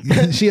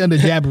Jabbery. She under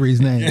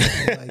Jabbery's name.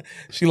 Like,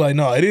 she like,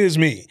 no, it is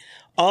me.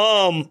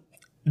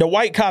 The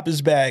white cop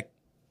is back.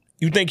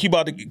 You think he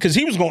about to, because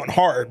he was going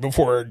hard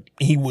before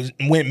he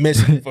went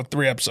missing for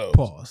 3 episodes.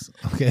 Pause.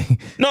 Okay.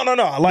 No.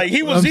 Like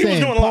he was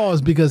doing a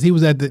pause because he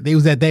was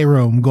at their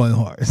room going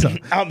hard. So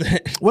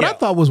what I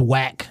thought was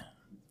whack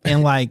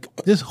and like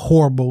just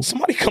horrible.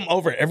 Somebody come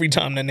over every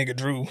time that nigga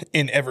Drew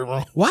in every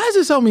room. Why is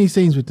there so many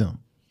scenes with them?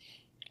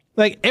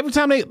 Like every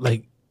time they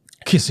like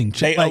kissing,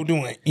 they like,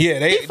 doing. Yeah,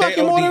 they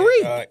fucking more than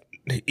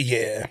Reek.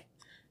 Yeah.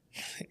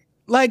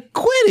 Like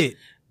quit it.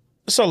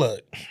 So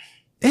look.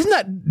 It's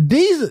not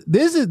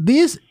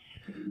this.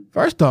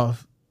 First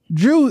off,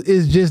 Drew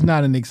is just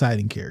not an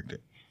exciting character.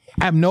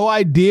 I have no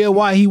idea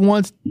why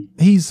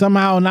he's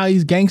somehow now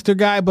he's gangster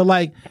guy,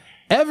 but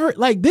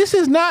this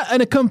is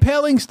not a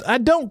compelling. I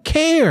don't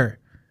care.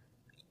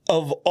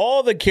 Of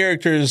all the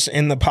characters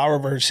in the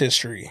Powerverse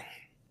history,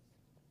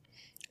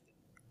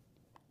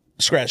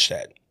 scratch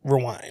that.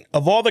 Rewind.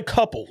 Of all the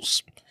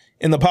couples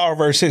in the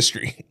Powerverse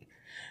history,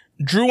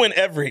 Drew and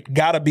Everett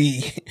gotta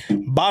be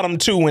bottom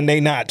 2 when they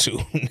not 2.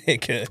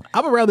 Nigga. I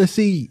would rather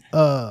see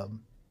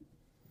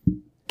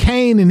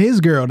Kane and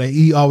his girl that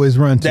he always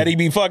run to. That he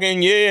be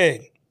fucking, yeah.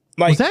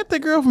 Like, was that the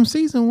girl from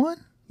season 1?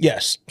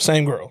 Yes,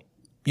 same girl.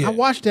 Yeah. I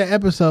watched that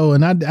episode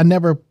and I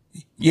never.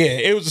 Yeah,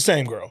 it was the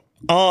same girl.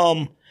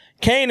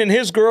 Kane and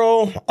his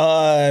girl,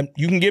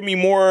 you can give me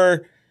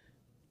more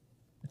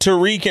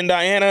Tariq and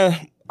Diana.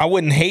 I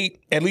wouldn't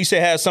hate. At least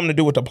it has something to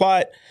do with the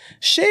plot.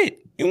 Shit.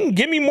 You can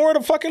give me more of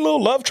the fucking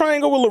little love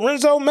triangle with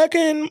Lorenzo, Mecca,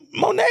 and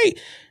Monet.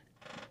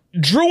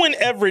 Drew and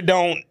Everett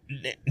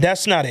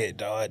that's not it,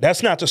 dog.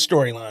 That's not the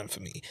storyline for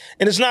me.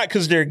 And it's not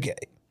because they're gay.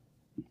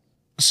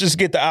 Let's just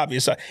get the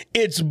obvious side.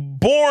 It's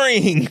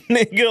boring,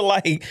 nigga.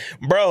 Like,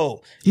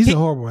 bro. He's a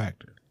horrible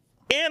actor.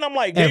 And I'm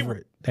like,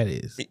 Everett, that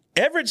is.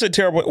 Everett's a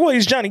terrible, well,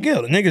 he's Johnny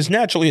Gill. The nigga's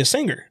naturally a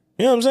singer.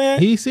 You know what I'm saying?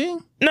 He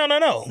sing? No.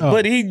 Oh.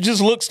 But he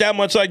just looks that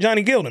much like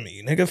Johnny Gill to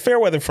me. Nigga, fair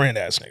weather friend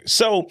ass nigga.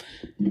 So,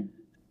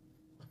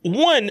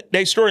 1,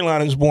 their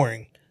storyline is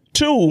boring.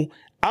 2,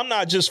 I'm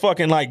not just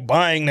fucking like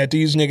buying that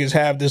these niggas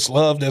have this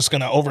love that's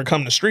gonna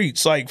overcome the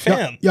streets. Like,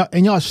 fam.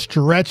 Y'all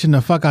stretching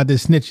the fuck out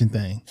this snitching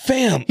thing.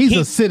 Fam. He's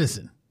a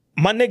citizen.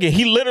 My nigga,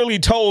 he literally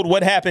told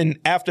what happened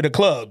after the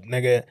club,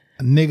 nigga.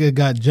 A nigga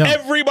got jumped.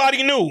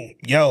 Everybody knew.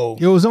 Yo.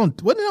 It was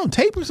wasn't it on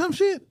tape or some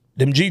shit?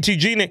 Them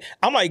GTG nigga.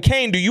 I'm like,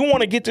 Kane, do you want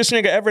to get this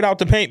nigga Everett out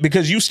the paint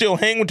because you still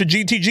hang with the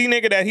GTG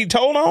nigga that he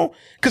told on?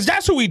 Because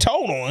that's who he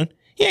told on.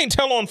 He ain't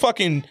tell on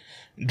fucking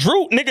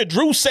Drew. Nigga,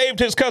 Drew saved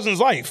his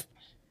cousin's life.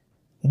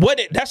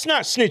 That's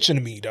not snitching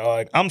to me,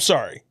 dog. I'm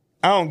sorry.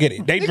 I don't get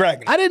it. They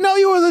dragging. I didn't know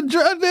you was a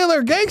drug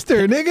dealer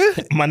gangster,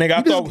 nigga. My nigga,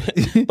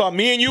 I thought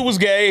me and you was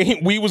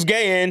gay. We was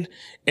gaying,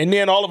 and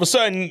then all of a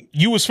sudden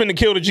you was finna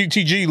kill the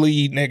GTG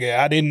lead, nigga.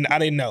 I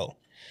didn't know.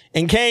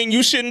 And Kane,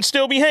 you shouldn't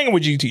still be hanging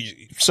with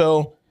GTG.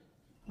 So,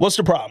 what's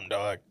the problem,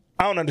 dog?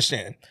 I don't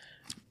understand.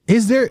 I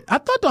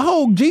thought the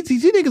whole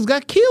GTG niggas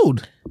got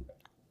killed.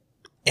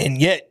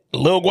 And yet,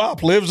 Lil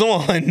Guap lives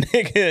on,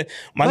 nigga.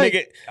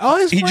 Nigga, all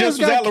his he friends just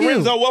was got at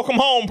Lorenzo killed. welcome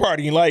home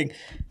party. Like,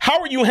 how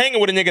are you hanging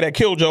with a nigga that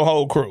killed your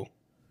whole crew?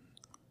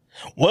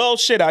 Well,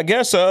 shit, I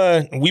guess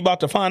we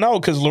about to find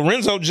out because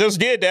Lorenzo just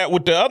did that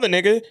with the other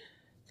nigga.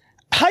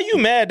 How you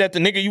mad that the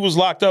nigga you was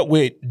locked up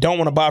with don't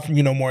want to buy from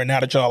you no more now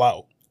that y'all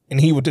out and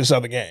he with this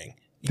other gang?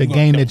 The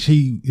gang that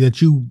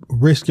you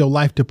risk your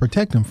life to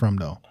protect him from,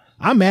 though.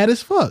 I'm mad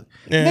as fuck.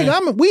 Yeah.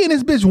 Nigga, we in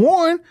this bitch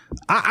Warren.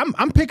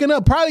 I'm picking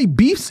up probably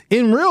beefs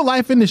in real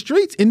life in the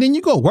streets, and then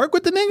you go work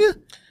with the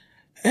nigga?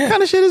 Yeah. What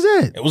kind of shit is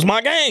that? It was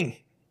my gang.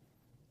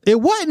 It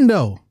wasn't,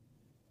 though.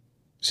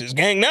 It's his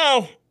gang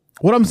now.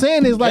 What I'm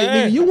saying is, like,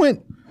 nigga, you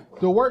went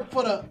to work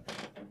for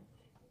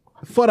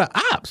the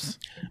ops.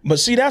 But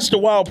see, that's the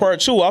wild part,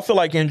 too. I feel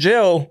like in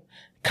jail,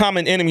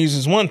 common enemies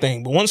is one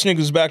thing, but once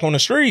niggas back on the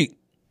street.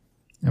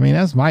 I mean,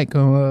 that's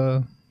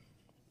Michael.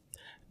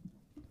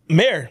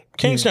 Mayor,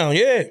 Kingstown,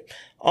 yeah.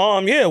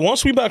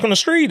 Once we back on the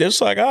street,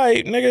 it's like, all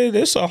right, nigga,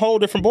 this a whole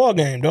different ball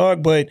game,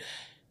 dog. But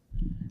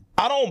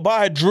I don't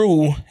buy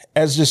Drew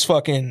as just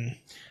fucking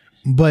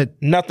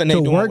nothing they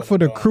to doing work for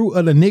the crew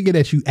of the nigga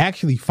that you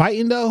actually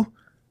fighting though.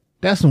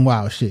 That's some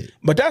wild shit.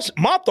 But that's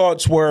my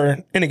thoughts were,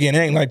 and again, it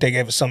ain't like they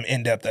gave us some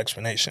in-depth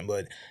explanation,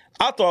 but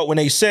I thought when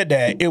they said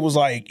that, it was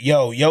like,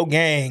 yo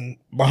gang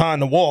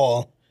behind the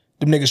wall,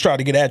 them niggas tried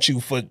to get at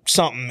you for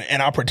something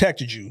and I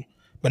protected you.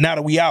 But now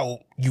that we out,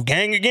 you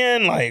gang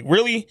again? Like,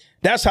 really?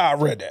 That's how I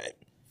read that.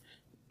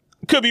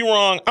 Could be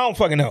wrong. I don't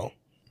fucking know.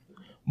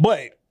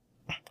 But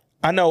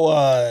I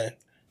know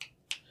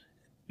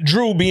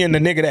Drew being the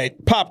nigga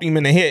that popped him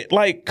in the head.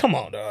 Like, come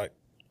on, dog.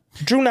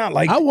 Drew not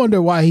like... I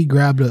wonder why he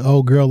grabbed an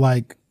old girl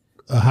like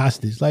a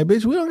hostage. Like,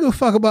 bitch, we don't give a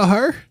fuck about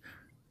her.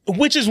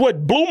 Which is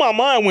what blew my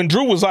mind when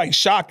Drew was like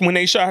shocked when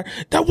they shot her.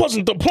 That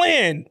wasn't the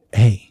plan.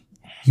 Hey,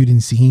 you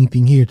didn't see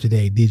anything here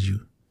today, did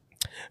you?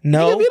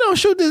 No. Nigga, if you don't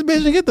shoot this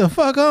bitch and get the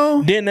fuck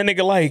on. Then the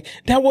nigga like,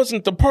 that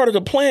wasn't the part of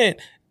the plan.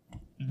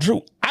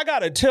 Drew, I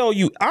gotta tell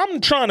you,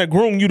 I'm trying to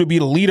groom you to be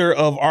the leader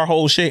of our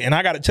whole shit, and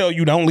I gotta tell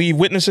you, don't leave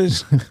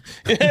witnesses.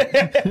 You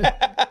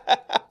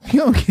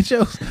don't get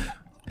your...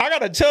 I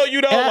gotta tell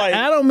you though, like,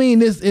 I don't mean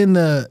this in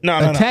the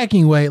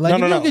attacking way. Like,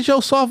 you don't get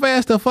your soft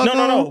ass the fuck on.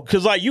 No,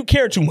 because like you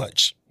care too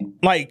much.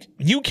 Like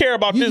you care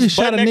about this. You just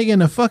shot a nigga in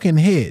the fucking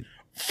head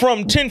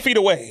from 10 feet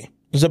away.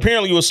 Because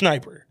apparently you a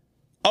sniper.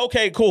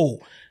 Okay,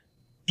 cool.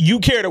 You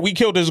care that we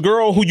killed this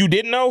girl who you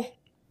didn't know?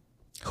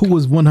 Who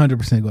was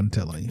 100% going to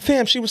tell on you?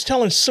 Fam, she was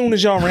telling as soon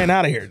as y'all ran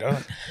out of here,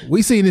 dog.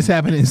 We seen this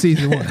happen in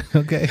season 1,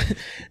 okay?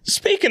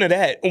 Speaking of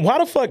that, why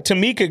the fuck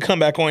Tamika come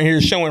back on here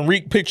showing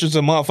Reek pictures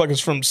of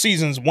motherfuckers from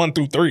seasons 1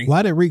 through 3?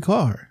 Why did Reek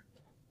call her?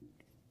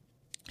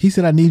 He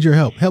said, I need your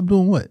help. Help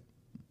doing what?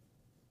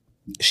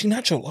 She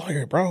not your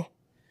lawyer, bro.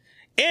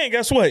 And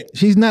guess what?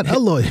 She's not a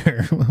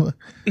lawyer.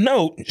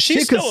 No,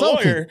 she's still a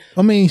lawyer.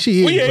 I mean, she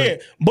is. Well, yeah.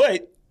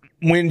 But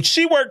when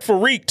she worked for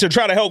Reek to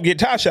try to help get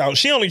Tasha out,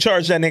 she only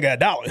charged that nigga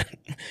 $1.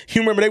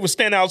 You remember they was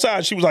standing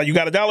outside. She was like, "You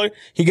got $1?"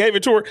 He gave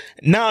it to her.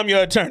 Now I'm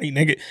your attorney,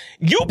 nigga.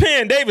 You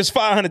paying Davis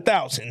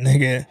 $500,000,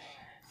 nigga.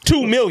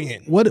 $2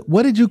 million.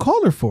 What did you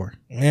call her for?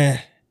 Yeah.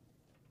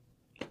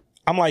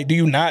 I'm like, do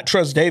you not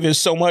trust Davis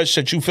so much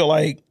that you feel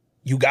like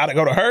you got to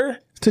go to her?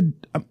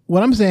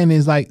 What I'm saying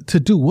is like, to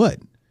do what?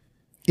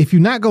 If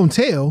you're not gonna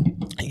tell,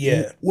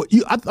 yeah.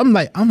 I'm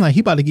like, he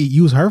about to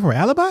use her for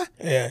alibi.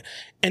 Yeah.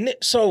 And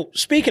so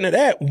speaking of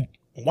that,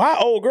 why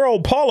old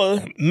girl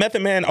Paula,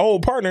 Method Man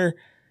old partner,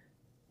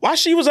 why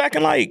she was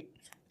acting like,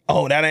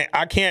 oh,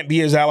 I can't be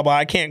his alibi.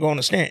 I can't go on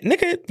the stand,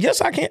 nigga.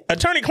 Yes, I can.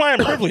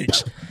 Attorney-client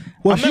privilege.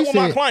 Well, I met with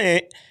my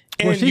client,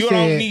 and you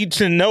don't need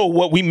to know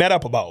what we met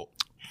up about.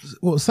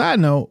 Well, side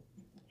note.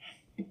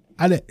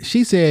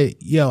 She said,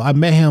 yo, I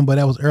met him, but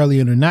that was early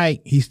in the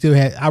night. He still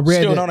had,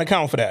 still don't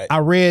account for that. I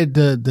read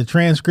the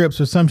transcripts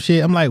or some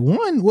shit. I'm like,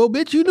 well,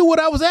 bitch, you knew what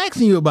I was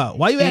asking you about.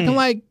 Why you acting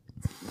like,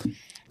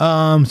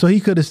 so he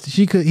could have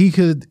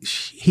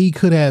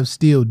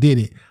still did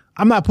it.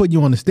 I'm not putting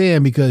you on the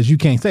stand because you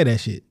can't say that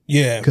shit.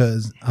 Yeah.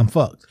 Because I'm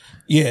fucked.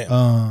 Yeah.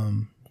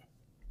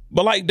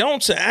 But like,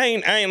 don't say, I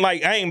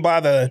ain't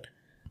by the,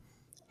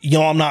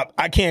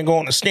 I can't go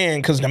on the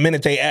stand because the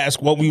minute they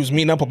ask what we was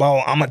meeting up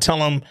about, I'm going to tell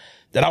them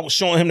that I was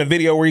showing him the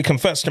video where he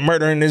confessed to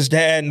murdering his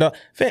dad.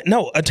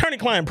 No,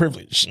 attorney-client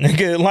privilege,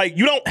 nigga. Like,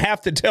 you don't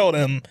have to tell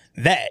them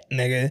that,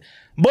 nigga.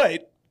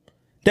 But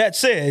that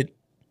said,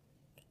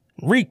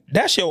 Reek,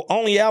 that's your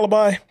only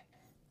alibi?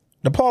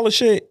 The Paula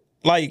shit?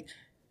 Like,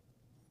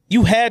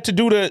 you had to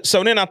do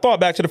so then I thought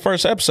back to the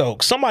first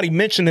episode. Somebody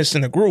mentioned this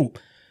in the group.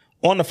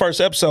 On the first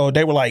episode,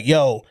 they were like,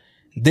 yo,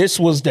 this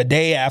was the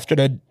day after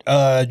the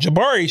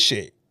Jabari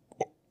shit.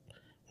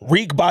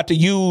 Reek about to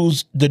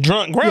use the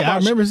drunk grandma. Yeah, I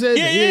remember saying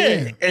that.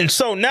 Yeah. And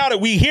so now that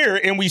we hear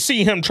and we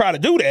see him try to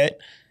do that,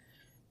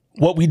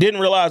 what we didn't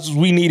realize was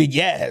we needed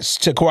Yaz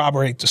to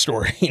corroborate the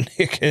story.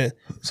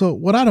 So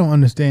what I don't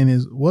understand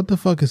is what the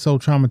fuck is so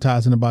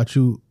traumatizing about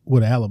you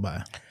with an alibi?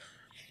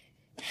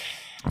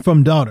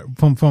 From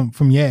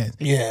Yaz.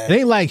 Yeah. It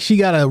ain't like she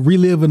gotta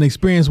relive an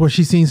experience where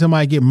she seen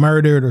somebody get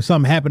murdered or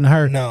something happen to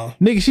her. No.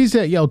 Nigga, she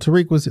said, yo,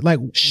 Tariq was like,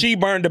 she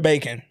burned the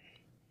bacon.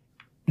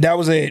 That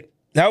was it.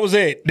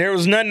 There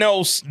was nothing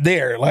else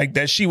there like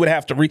that she would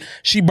have to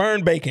she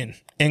burned bacon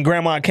and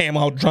grandma came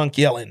out drunk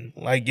yelling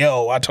like,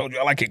 yo, I told you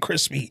I like it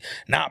crispy,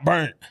 not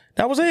burnt.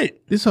 That was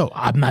it.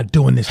 I'm not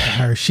doing this to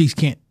her. She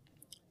can't.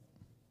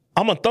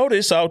 I'm going to throw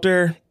this out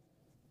there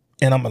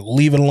and I'm going to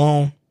leave it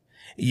alone.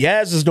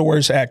 Yaz is the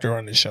worst actor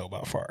on this show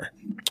by far.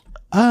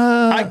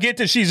 I get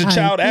that she's a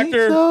child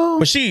actor,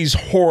 but she's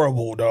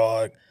horrible,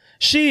 dog.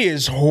 She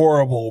is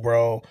horrible,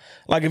 bro.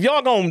 Like, if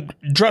y'all gonna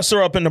dress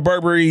her up in the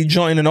Burberry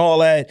joint and all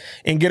that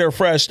and get her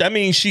fresh, that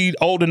means she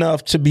old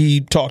enough to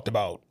be talked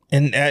about.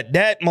 And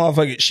that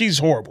motherfucker, she's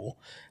horrible.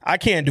 I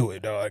can't do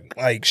it, dog.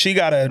 Like, she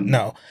gotta,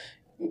 no.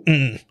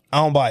 I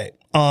don't buy it.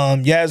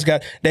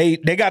 Yaz they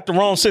got the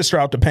wrong sister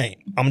out the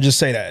paint. I'm gonna just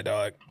say that,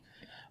 dog.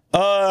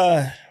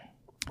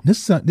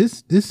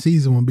 This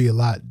season would be a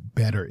lot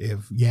better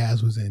if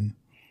Yaz was in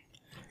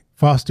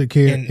foster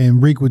care,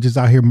 and Reek was just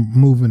out here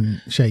moving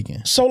and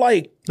shaking. So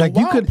like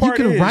you could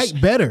write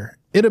better.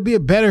 It'll be a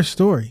better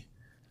story.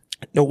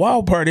 The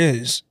wild part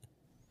is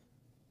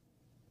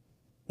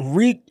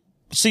Reek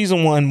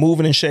season 1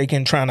 moving and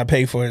shaking, trying to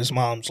pay for his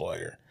mom's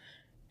lawyer.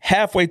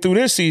 Halfway through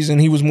this season,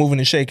 he was moving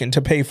and shaking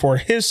to pay for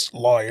his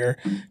lawyer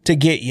to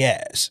get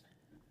Yaz.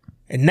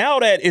 And now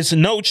that it's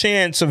no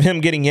chance of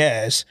him getting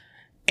Yaz,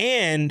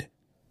 and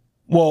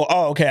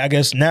I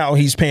guess now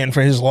he's paying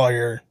for his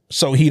lawyer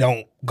so he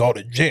don't go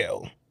to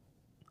jail.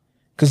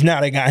 Because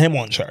now they got him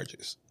on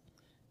charges.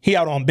 He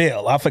out on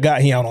bail. I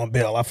forgot he out on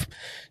bail.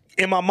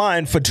 In my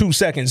mind, for 2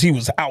 seconds, he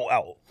was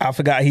out. I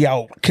forgot he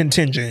out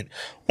contingent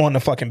on the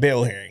fucking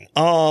bail hearing.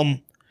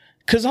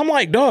 Because I'm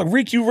like, dog,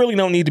 Reek, you really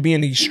don't need to be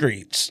in these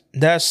streets.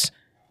 It's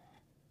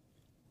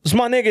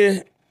my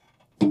nigga.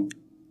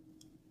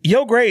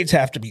 Your grades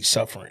have to be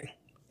suffering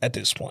at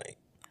this point.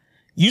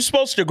 You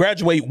supposed to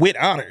graduate with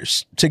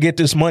honors to get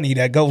this money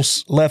that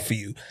goes left for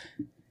you.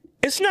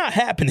 It's not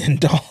happening,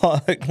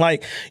 dog.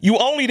 Like, you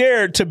only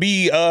there to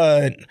be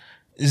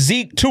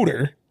Zeke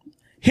tutor.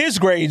 His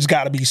grades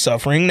got to be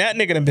suffering. That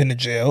nigga done been to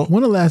jail.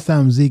 When the last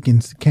time Zeke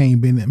and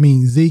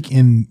Zeke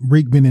and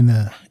Reek been in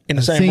a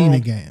scene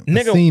again?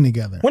 Nigga, scene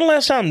together. When the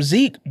last time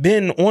Zeke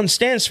been on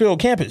Stansfield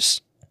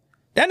campus?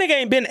 That nigga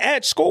ain't been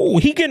at school.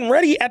 He getting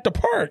ready at the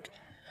park.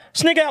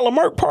 This nigga at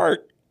Lamarck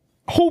Park,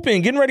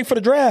 hooping, getting ready for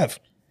the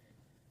draft.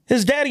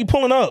 His daddy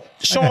pulling up,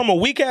 showing him a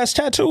weak ass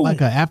tattoo. Like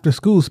an after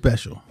school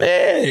special.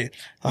 Man,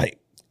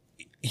 like,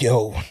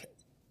 yo,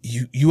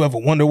 you ever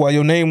wonder why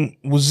your name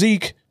was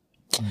Zeke?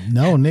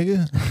 No,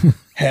 nigga.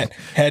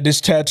 had this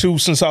tattoo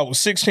since I was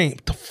 16.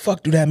 What the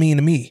fuck do that mean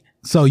to me?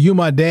 So you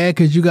my dad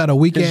because you got a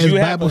weak ass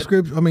Bible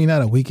scripture? I mean,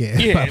 not a weak ass.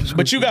 Yeah,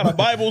 but you got a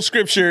Bible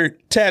scripture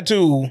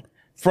tattoo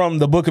from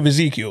the book of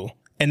Ezekiel,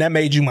 and that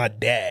made you my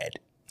dad.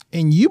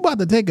 And you about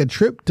to take a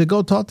trip to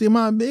go talk to your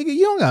mom, bigger?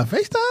 You don't got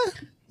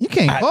FaceTime? You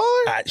can't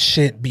call her?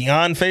 Shit,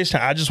 beyond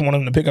FaceTime. I just want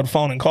him to pick up the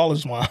phone and call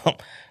his mom.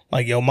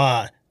 Like, yo,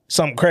 ma,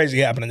 something crazy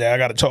happening there. I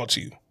got to talk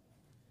to you.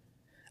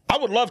 I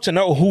would love to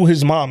know who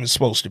his mom is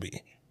supposed to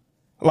be.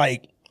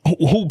 Like,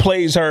 who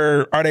plays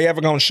her? Are they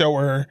ever going to show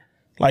her?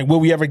 Like, will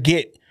we ever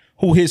get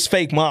who his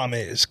fake mom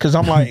is? Because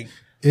I'm like...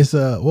 It's,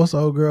 what's the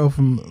old girl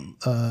from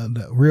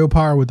the Real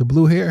Power with the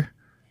blue hair?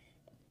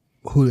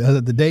 Who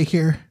at the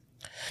daycare?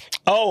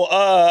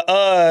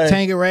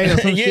 Tangeray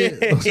or some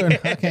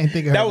shit. I can't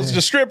think of her That was name.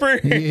 the stripper?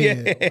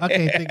 Yeah. I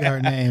can't think of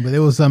her name, but it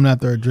was something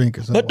after a drink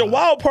or something. But the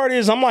wild part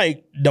is, I'm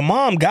like, the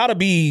mom gotta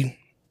be,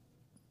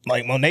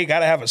 like, Monet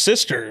gotta have a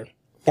sister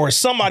or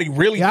somebody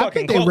really fucking I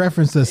think close. they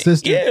referenced a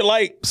sister. Yeah,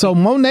 like. So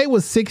Monet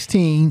was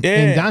 16,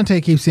 and Dante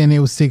keeps saying they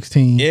was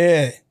 16.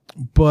 Yeah.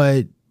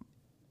 But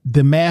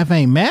the math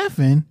ain't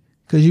mathing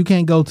because you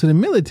can't go to the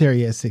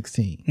military at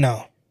 16.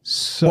 No.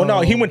 So, well,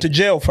 no, he went to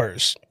jail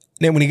first.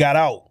 Then when he got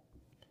out,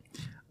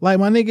 like,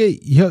 my nigga,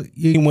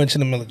 he went to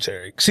the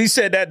military. He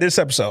said that this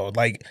episode,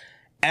 like,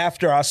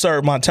 after I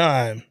served my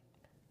time,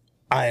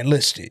 I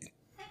enlisted.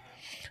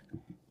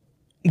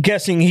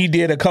 Guessing he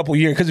did a couple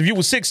years. Because if you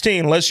was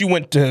 16, unless you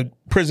went to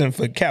prison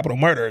for capital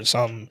murder or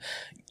something,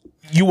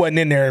 you wasn't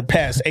in there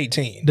past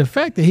 18. The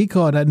fact that he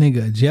called that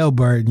nigga a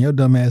jailbird and your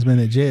dumb ass been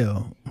in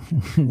jail.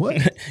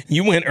 What?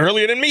 You went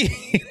earlier than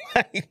me.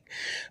 Like,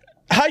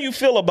 how you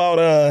feel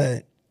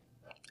about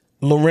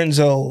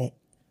Lorenzo?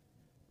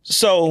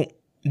 So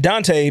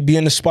Dante,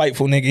 being the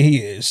spiteful nigga he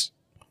is,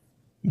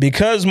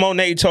 because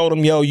Monet told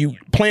him, yo, you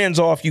plans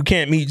off, you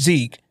can't meet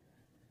Zeke.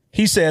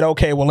 He said,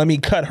 okay, well, let me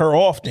cut her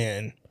off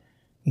then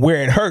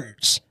where it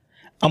hurts.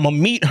 I'm going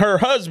to meet her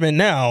husband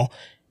now,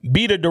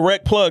 be the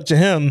direct plug to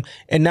him,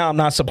 and now I'm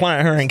not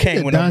supplying her and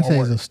Kane with no more work.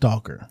 Dante's a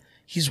stalker.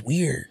 He's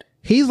weird.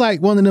 He's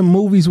like one of them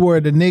movies where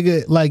the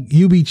nigga, like,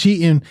 you be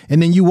cheating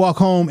and then you walk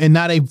home and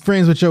now they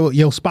friends with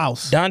your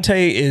spouse.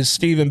 Dante is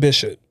Stephen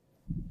Bishop.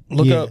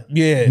 Look up.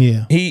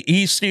 Yeah.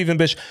 He's Stephen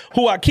Bishop,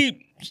 who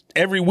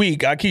every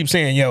week I keep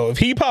saying, yo, if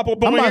he pop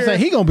up on I'm about to say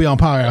he gonna be on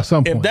Power at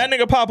some point. If that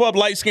nigga pop up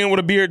light skin with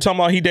a beard talking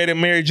about he dated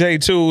Mary J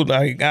too,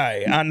 like,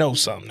 I know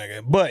something,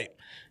 nigga. But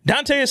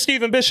Dante is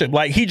Stephen Bishop.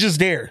 Like, he just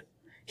there.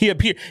 He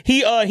appeared.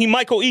 He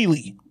Michael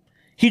Ealy.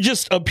 He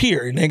just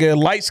appeared, nigga.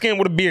 Light skin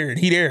with a beard.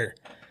 He there.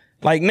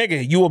 Like,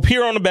 nigga, you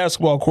appear on the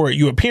basketball court.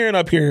 You appearing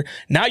up here.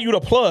 Now you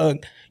the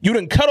plug. You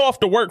done cut off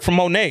the work from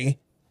Monet.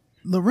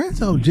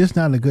 Lorenzo just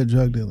not a good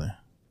drug dealer.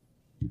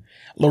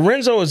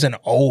 Lorenzo is an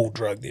old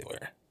drug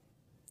dealer.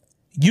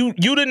 You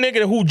the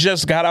nigga who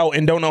just got out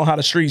and don't know how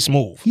the streets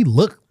move. He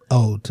looked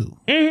old too.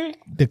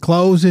 Mm-hmm. The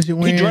clothes that you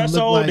wearing. He dressed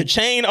old, like, the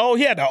chain. Oh,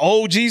 he had the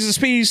old Jesus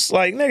piece.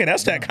 Like, nigga,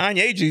 that's that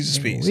Kanye Jesus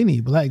piece. We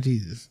need Black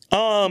Jesus.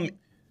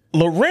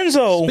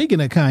 Lorenzo.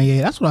 Speaking of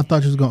Kanye, that's what I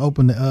thought you was gonna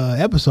open the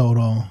episode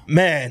on.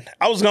 Man,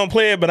 I was gonna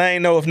play it, but I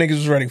ain't know if niggas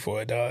was ready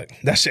for it, dog.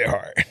 That shit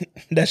hard.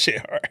 That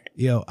shit hard.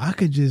 Yo, I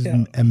could just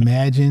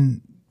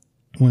imagine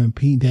when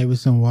Pete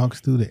Davidson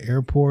walks through the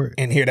airport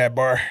and hear that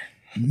bar.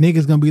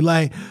 Niggas gonna be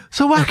like,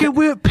 so I can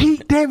whip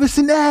Pete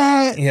Davidson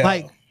that. Yeah.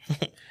 Like,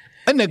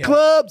 in the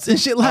clubs and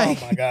shit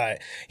like. Oh my God.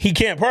 He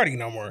can't party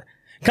no more.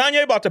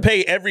 Kanye about to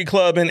pay every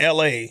club in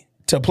LA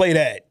to play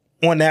that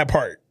on that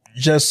part.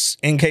 just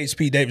in case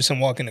Pete Davidson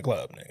walk in the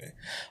club,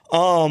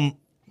 nigga.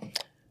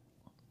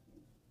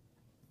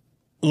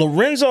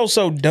 Lorenzo's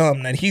so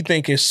dumb that he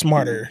think it's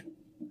smarter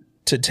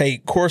to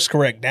take Course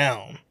Correct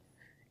down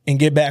and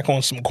get back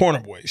on some corner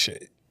boy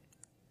shit.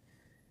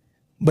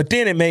 But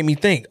then it made me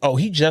think, oh,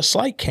 he just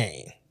like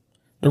Kane.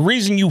 The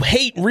reason you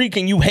hate Reek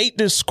and you hate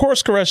this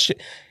Course Correct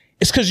shit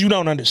is because you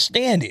don't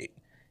understand it.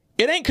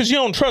 It ain't because you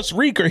don't trust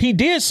Reek or he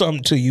did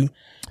something to you.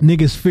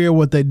 Niggas fear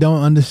what they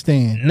don't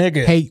understand.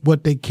 Nigga. Hate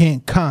what they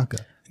can't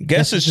conquer.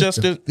 Guess it's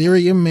just the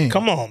theory of men.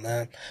 Come on,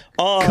 man.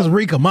 Because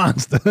Reek a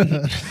monster.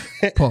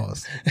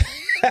 Pause.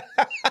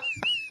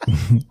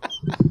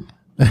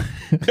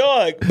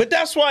 Dog, but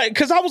that's why,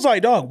 because I was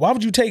like, dog, why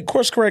would you take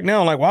Course Correct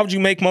now? Like, why would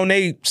you make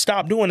Monet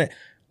stop doing it?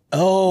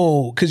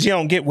 Oh, because you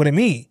don't get what it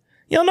mean.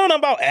 You don't know nothing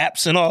about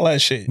apps and all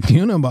that shit. You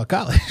don't know about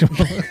college.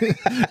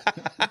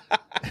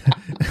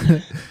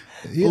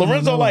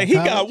 Lorenzo, like, he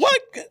got what?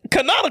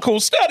 Canonical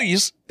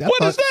studies?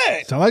 What is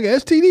that? Sound like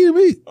STD to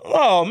me.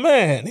 Oh,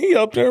 man. He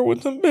up there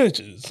with them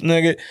bitches,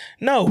 nigga.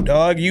 No,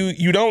 dog,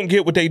 you don't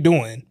get what they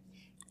doing.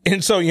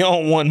 And so you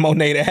don't want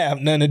Monet to have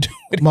nothing to do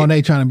with it.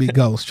 Monet trying to be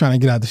Ghost, trying to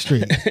get out the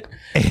street.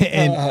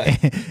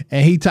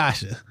 and he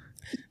Tasha.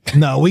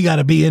 No, we got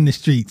to be in the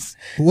streets.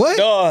 What?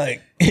 Dog,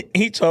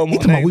 he told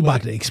Monet. He told me we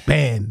about to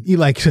expand. He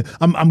like,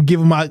 I'm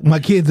giving my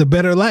kids a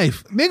better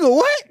life. Nigga,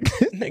 what?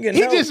 Nigga,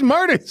 he just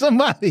murdered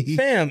somebody.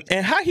 Fam,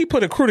 and how he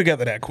put a crew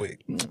together that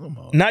quick?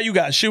 Now you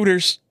got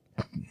shooters.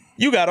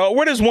 You got all.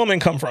 Where does woman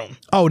come from?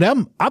 Oh,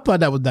 I thought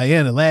that was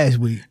Diana last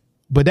week.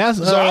 But that's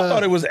so I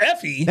thought it was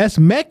Effie. That's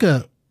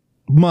Mecca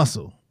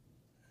muscle.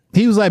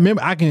 He was like,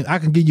 remember, I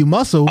can give you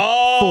muscle for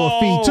a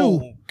fee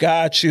too.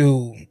 Got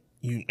you.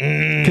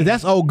 Because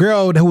that's old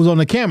girl that was on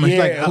the camera. Yeah,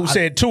 like, who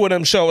said two of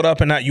them showed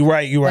up and not you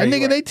right.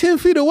 Nigga, they 10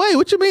 feet away.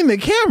 What you mean the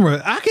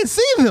camera? I can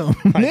see them,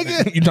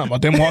 nigga. You talking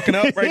about them walking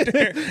up right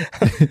there?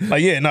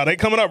 Like, yeah, no, they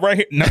coming up right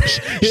here. No,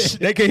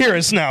 they can hear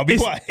us now. Be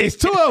quiet. It's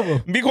two of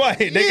them. Be quiet.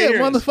 They can hear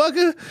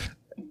motherfucker.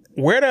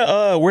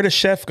 Us. Where the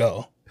chef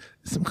go?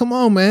 Come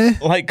on, man.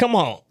 Like, come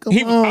on.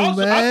 Man.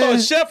 I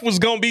thought Chef was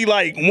gonna be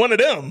like one of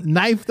them.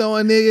 Knife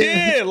throwing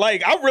nigga. Yeah,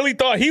 like I really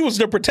thought he was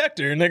the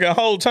protector, nigga, the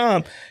whole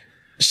time.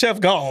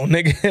 Chef gone,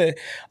 nigga.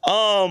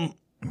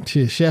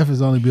 Shit, Chef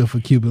is only built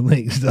for Cuban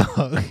links, dog.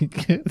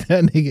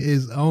 That nigga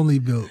is only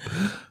built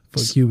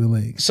for Cuban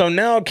links. So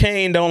now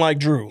Kane don't like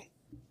Drew.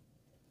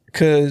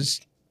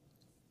 Cause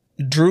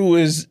Drew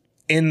is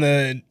in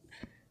the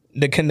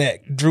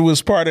connect. Drew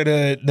is part of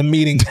the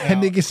meeting. That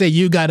nigga said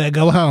you gotta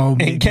go home.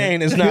 And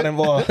Kane is not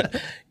involved.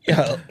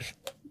 Yo,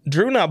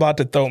 Drew not about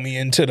to throw me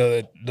into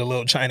the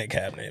little China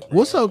cabinet. Bro.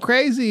 What's so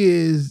crazy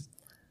is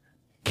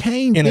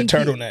Kane in a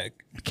turtleneck.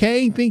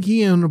 Kane think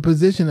he in a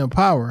position of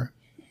power.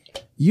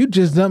 You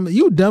just dumb.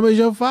 You dumb as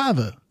your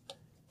father.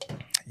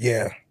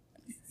 Yeah.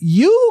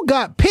 You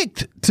got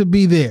picked to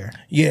be there.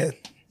 Yeah.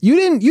 You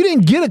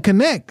didn't get a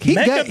connect.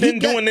 Mecca been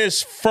doing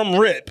this from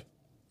rip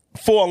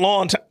for a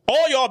long time.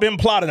 All y'all been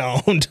plotting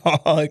on,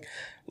 dog.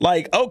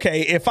 Like,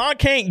 okay, if I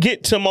can't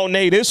get to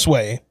Monet this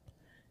way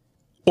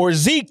or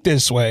Zeke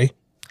this way,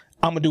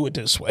 I'm gonna do it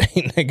this way,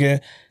 nigga.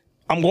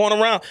 I'm going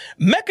around.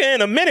 Mecca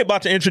in a minute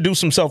about to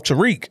introduce himself to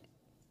Reek.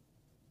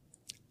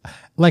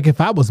 Like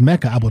if I was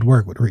Mecca, I would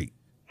work with Reek.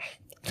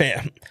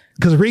 Fam.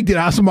 Because Reek did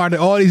outsmarted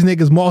all these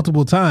niggas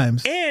multiple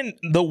times. And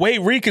the way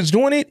Reek is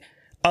doing it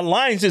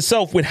aligns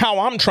itself with how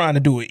I'm trying to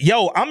do it.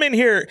 Yo, I'm in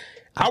here.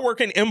 I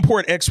work in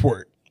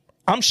import-export.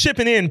 I'm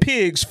shipping in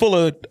pigs full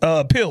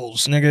of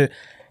pills, nigga.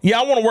 Yeah,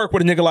 I want to work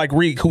with a nigga like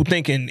Reek who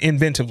thinking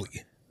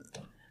inventively.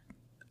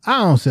 I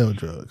don't sell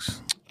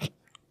drugs.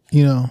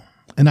 You know?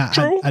 And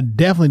I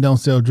definitely don't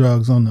sell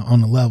drugs on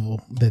the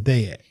level that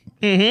they at.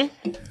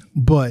 Mm-hmm.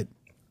 But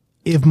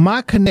if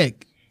my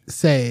connect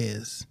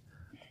says,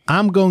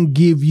 I'm going to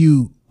give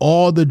you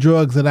all the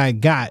drugs that I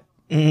got,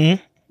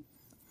 mm-hmm.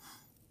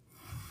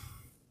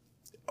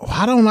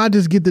 why don't I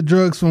just get the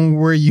drugs from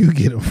where you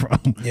get them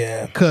from?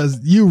 Yeah. Because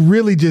you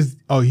really just,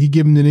 you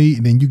give them to eat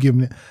and then you give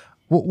them to,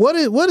 what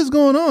is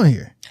going on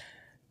here?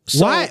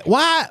 So,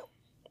 why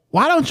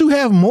don't you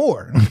have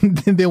more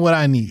than what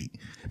I need?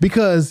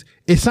 Because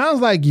it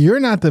sounds like you're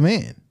not the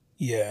man.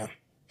 Yeah.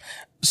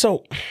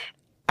 So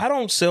I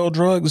don't sell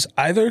drugs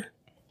either.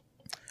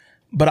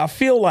 But I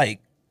feel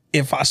like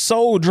if I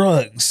sold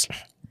drugs,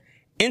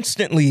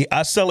 instantly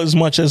I sell as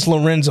much as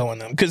Lorenzo and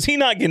them. Because he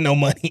not getting no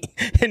money.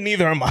 And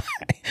neither am I.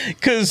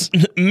 Because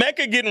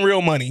Mecca getting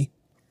real money.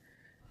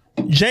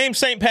 James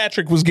St.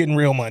 Patrick was getting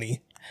real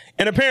money.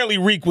 And apparently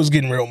Reek was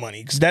getting real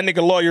money. Because that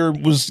nigga lawyer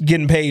was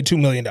getting paid $2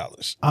 million.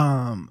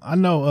 I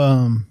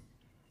know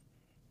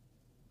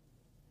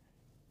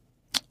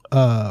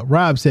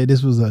Rob said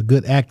this was a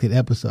good acted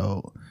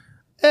episode.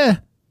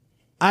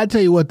 I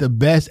tell you what the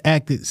best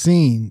acted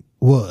scene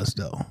was,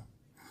 though.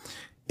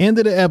 End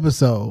of the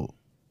episode,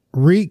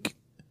 Reek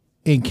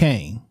and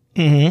Kane.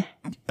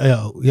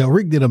 Mm-hmm. Yo,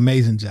 Reek did an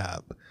amazing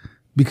job.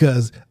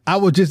 Because I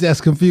was just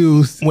as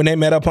confused. When they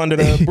met up under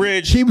the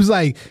bridge. He was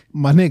like,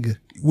 my nigga,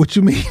 what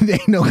you mean there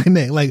ain't no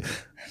connect? Like,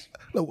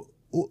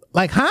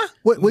 Like, huh?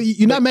 What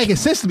you're not making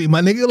sense to me,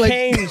 my nigga. Like,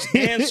 Kane's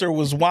answer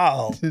was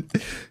wild.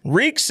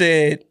 Reek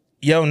said,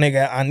 yo,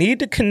 nigga, I need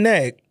to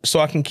connect so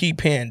I can keep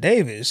paying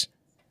Davis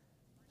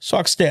so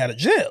I can stay out of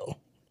jail.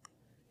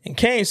 And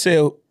Kane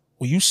said,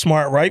 well, you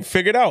smart, right?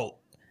 Figured out.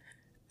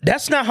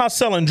 That's not how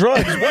selling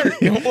drugs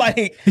work.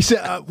 Like he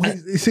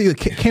said,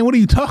 Kane, what are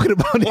you talking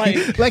about?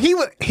 Like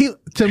he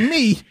to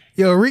me,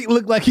 yo, Reek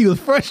looked like he was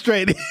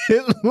frustrated.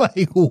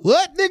 Like,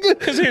 what, nigga?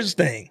 Because here's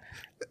the thing.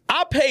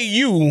 I pay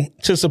you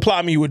to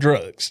supply me with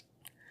drugs.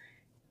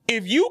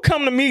 If you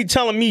come to me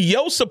telling me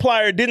your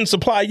supplier didn't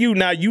supply you,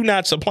 now you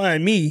not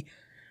supplying me,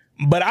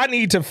 but I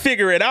need to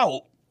figure it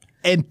out.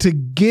 And to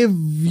give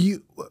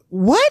you,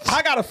 what?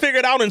 I got to figure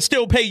it out and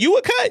still pay you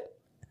a cut?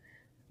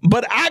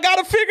 But I got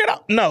to figure it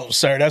out? No,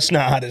 sir, that's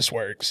not how this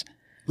works.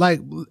 Like,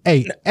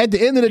 hey, at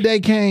the end of the day,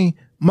 Kane,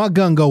 my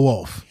gun go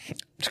off.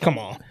 Come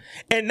on.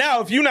 And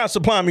now if you're not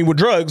supplying me with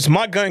drugs,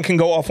 my gun can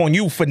go off on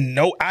you for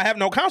I have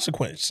no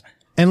consequence.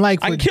 And like,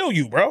 I can kill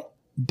you, bro.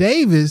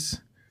 Davis,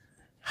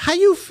 how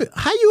you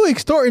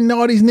extorting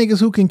all these niggas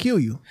who can kill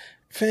you?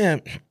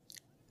 Fam,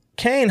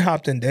 Kane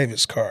hopped in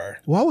Davis' car.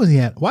 Why do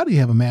you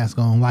have a mask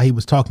on while he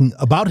was talking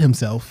about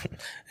himself?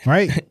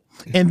 Right?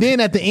 And then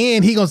at the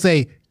end, he gonna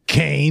say,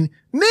 Kane,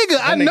 nigga,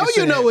 I know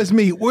you know it's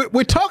me.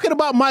 We're talking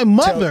about my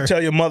mother.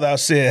 Tell your mother I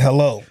said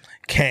hello,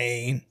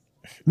 Kane.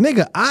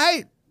 Nigga,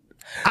 I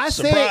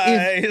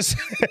Surprise.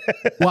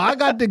 said, well, I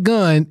got the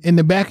gun in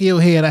the back of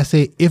your head. I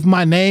said, if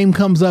my name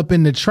comes up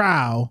in the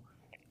trial,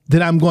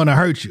 then I'm going to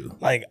hurt you.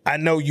 Like, I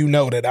know you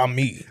know that I'm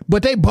me.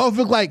 But they both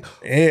look like,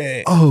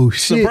 yeah. Oh,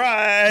 shit.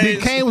 Surprise.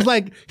 Then Kane was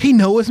like, he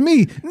know it's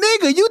me.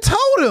 Nigga, you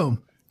told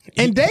him.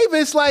 And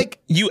Davis, like,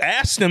 you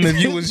asked him if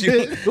you was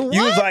you.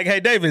 You was like, hey,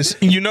 Davis,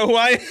 you know who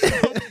I am?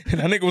 And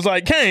that nigga was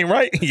like, Kane,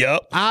 right?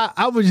 Yup.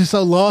 I was just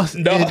so lost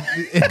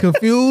and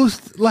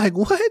confused. Like,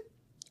 what?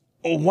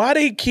 Why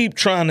they keep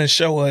trying to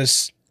show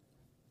us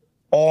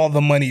all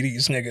the money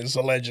these niggas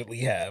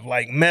allegedly have?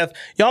 Like meth.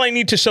 Y'all ain't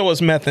need to show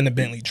us meth in the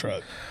Bentley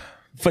truck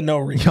for no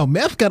reason. Yo,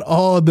 meth got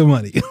all the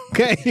money,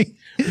 okay?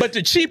 But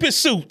the cheapest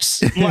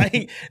suits,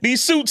 like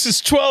these suits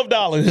is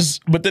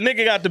 $12, but the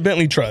nigga got the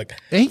Bentley truck.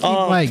 And he keep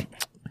like,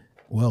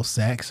 well,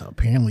 Sax,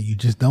 apparently you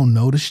just don't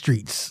know the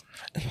streets.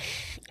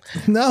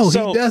 No,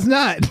 he does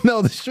not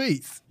know the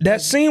streets.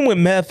 That scene with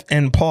Meth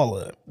and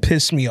Paula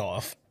pissed me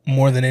off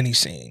more than any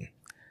scene.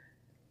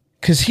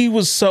 Cause he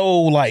was so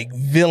like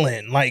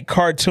villain, like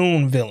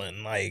cartoon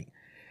villain. Like,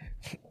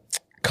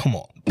 come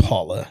on,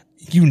 Paula,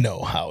 you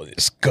know how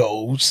this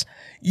goes.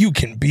 You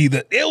can be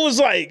it was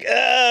like,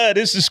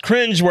 this is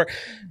cringe work.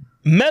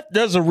 Meth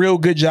does a real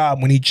good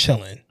job when he's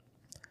chilling.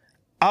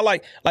 I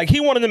like he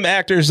one of them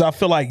actors I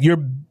feel like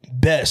you're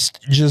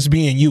best just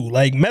being you.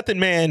 Like Method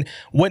Man,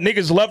 what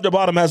niggas loved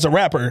about him as a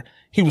rapper,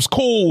 he was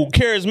cool,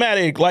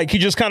 charismatic, like he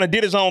just kind of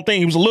did his own thing.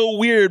 He was a little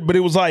weird, but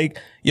it was like,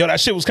 yo, that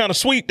shit was kind of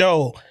sweet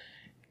though.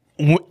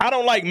 I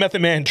don't like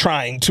Method Man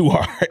trying too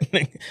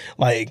hard.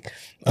 Like,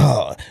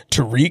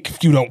 Tariq,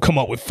 if you don't come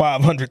up with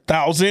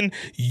 500,000,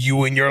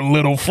 you and your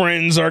little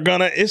friends are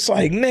gonna. It's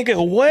like,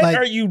 nigga, what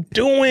are you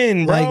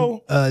doing,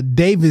 bro? Like,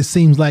 Davis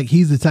seems like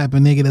he's the type of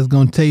nigga that's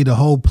gonna tell you the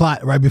whole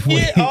plot right before.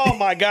 Yeah. Oh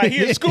my God,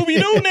 he a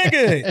Scooby Doo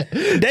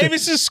nigga.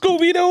 Davis is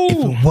Scooby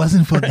Doo. If it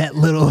wasn't for that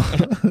little,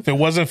 if it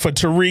wasn't for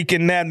Tariq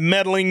and that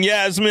meddling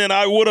Yasmin,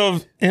 I would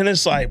have. And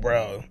it's like,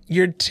 bro,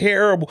 you're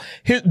terrible.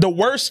 The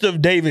worst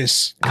of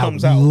Davis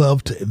comes out. I would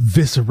love to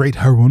eviscerate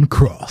her on the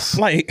cross.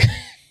 Like,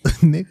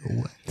 nigga,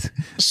 what?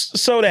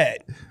 So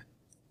that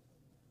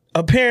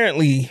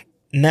apparently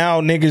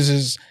now niggas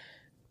is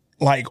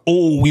like,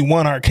 oh, we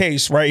won our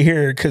case right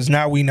here because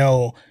now we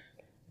know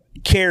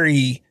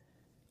Carrie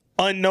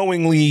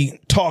unknowingly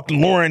talked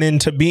Lauren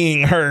into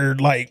being her,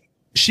 like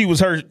she was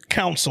her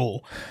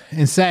counsel.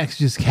 And Sax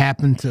just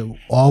happened to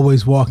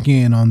always walk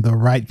in on the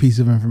right piece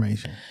of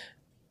information.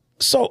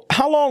 So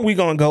how long we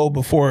gonna go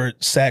before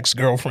Sax's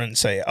girlfriend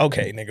say,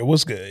 okay, nigga,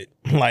 what's good?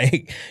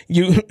 Like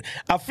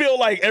I feel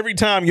like every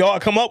time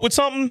y'all come up with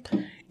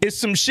something, it's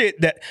some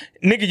shit that,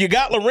 nigga, you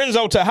got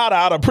Lorenzo Tejada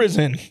out of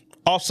prison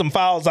off some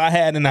files I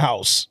had in the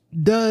house.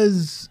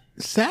 Does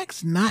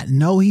Sax not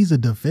know he's a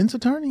defense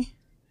attorney?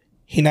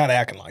 He not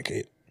acting like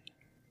it.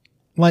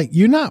 Like,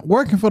 you're not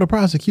working for the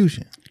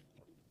prosecution.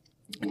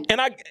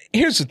 And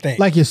here's the thing.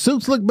 Like, your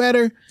suits look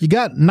better. You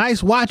got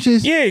nice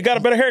watches. Yeah, you got a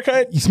better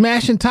haircut. You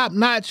smashing top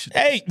notch.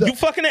 Hey, you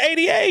fucking the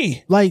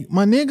ADA. Like,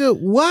 my nigga,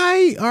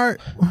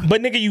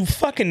 But nigga, you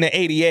fucking the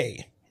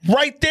ADA.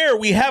 Right there,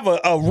 we have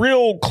a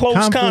real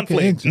close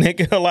conflict,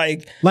 nigga.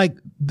 Like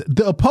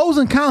the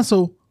opposing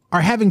counsel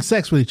are having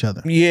sex with each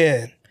other.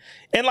 Yeah.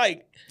 And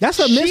like, that's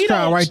a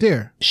mistrial right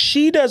there.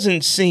 She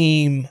doesn't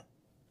seem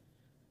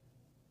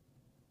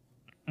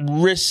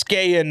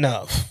risque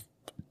enough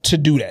to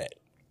do that.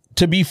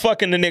 To be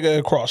fucking the nigga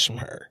across from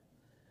her.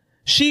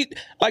 She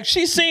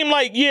seemed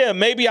like, yeah,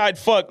 maybe I'd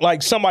fuck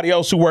like somebody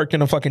else who worked in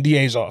the fucking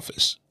DA's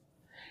office.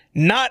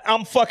 Not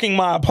I'm fucking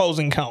my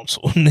opposing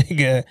counsel,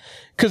 nigga.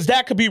 Cause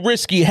that could be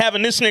risky,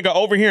 having this nigga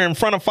over here in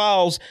front of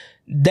files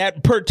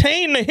that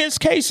pertain to his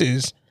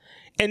cases.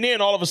 And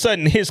then all of a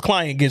sudden his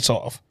client gets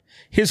off.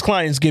 his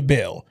clients get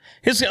bail.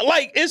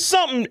 It's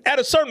something at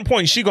a certain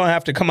point she gonna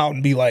have to come out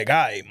and be like, all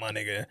right, my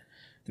nigga,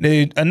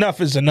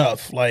 enough is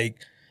enough. Like,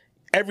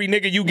 every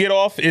nigga you get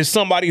off is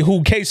somebody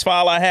who case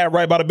file I had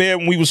right by the bed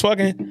when we was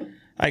fucking.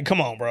 Like,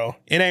 come on, bro.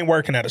 It ain't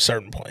working at a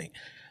certain point.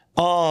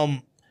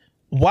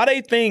 Why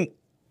they think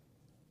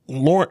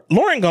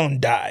Lauren gonna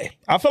die?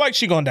 I feel like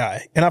she gonna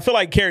die. And I feel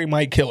like Carrie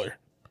might kill her.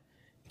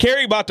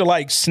 Carrie about to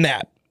like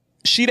snap.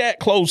 She that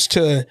close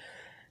to,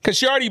 cause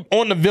she already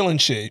on the villain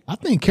shit. I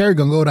think Carrie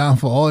gonna go down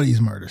for all these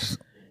murders.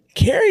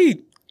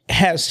 Carrie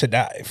has to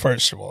die,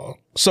 first of all.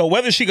 So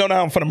whether she go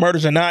down for the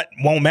murders or not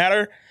won't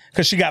matter,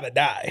 cause she gotta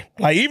die.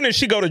 Like, even if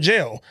she go to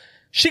jail,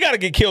 she gotta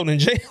get killed in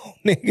jail,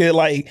 nigga.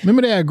 Like,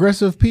 remember that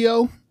aggressive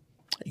PO?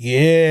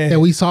 Yeah. That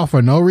we saw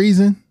for no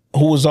reason?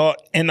 Who was all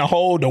in the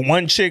hole, the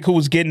one chick who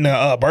was getting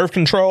the birth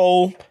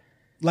control.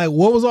 Like,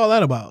 what was all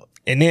that about?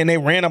 And then they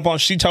ran up on,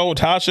 she told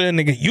Tasha,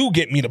 nigga, you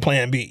get me the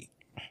plan B.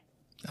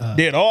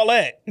 Did all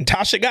that. And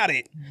Tasha got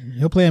it.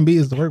 Your plan B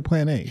is the work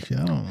plan A. Shit,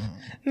 I don't know.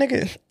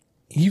 Nigga,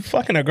 you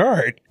fucking a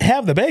guard.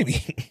 Have the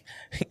baby.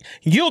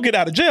 You'll get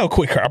out of jail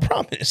quicker, I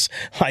promise.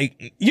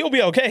 Like, you'll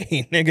be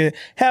okay, nigga.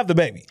 Have the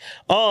baby.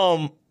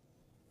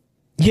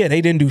 Yeah,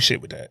 they didn't do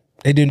shit with that.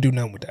 They didn't do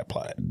nothing with that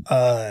plot.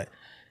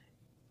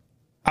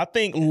 I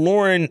think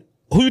Lauren,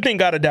 who you think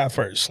gotta die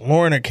first?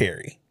 Lauren or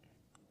Carrie?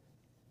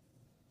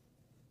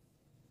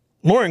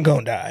 Lauren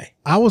gonna die.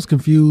 I was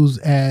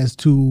confused as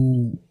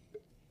to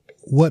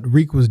what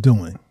Reek was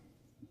doing,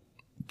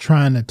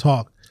 trying to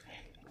talk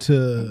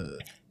to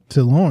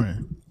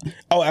Lauren.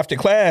 Oh, after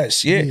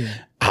class, yeah.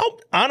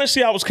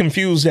 Honestly, I was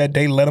confused that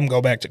they let him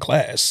go back to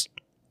class.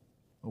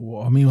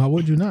 Well, I mean, why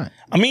would you not?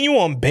 I mean, you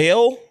on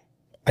bail.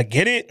 I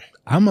get it.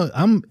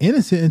 I'm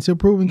innocent until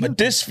proven guilty. But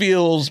this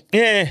feels,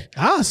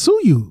 I'll sue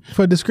you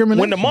for discrimination.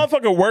 When the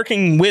motherfucker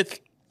working with,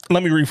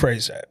 let me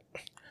rephrase that.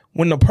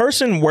 When the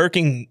person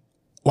working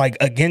like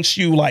against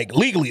you, like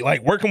legally,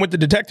 like working with the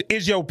detective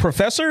is your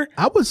professor,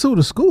 I would sue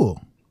the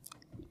school.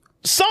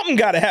 Something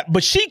gotta happen,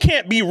 but she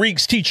can't be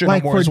Reek's teacher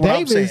like no more. For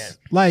Davis,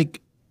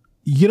 like,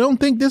 you don't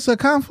think this is a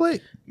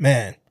conflict?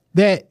 Man.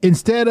 That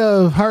instead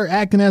of her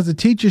acting as a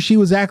teacher, she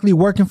was actually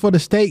working for the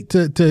state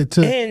to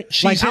and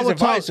she's like, his I would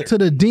advisor. talk to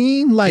the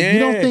dean. Like, you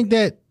don't think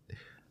that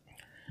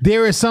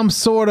there is some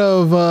sort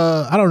of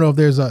I don't know if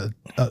there's a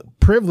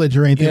privilege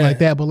or anything like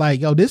that, but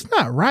like, yo, this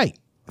not right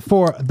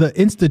for the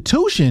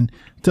institution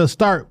to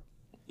start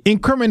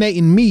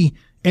incriminating me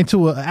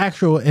into an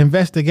actual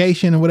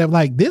investigation or whatever.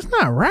 Like, this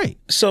not right.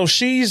 So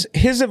she's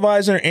his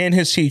advisor and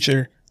his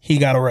teacher. He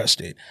got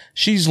arrested.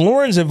 She's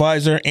Lauren's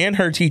advisor and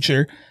her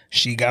teacher.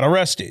 She got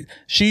arrested.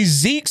 She's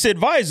Zeke's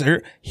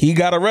advisor. He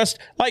got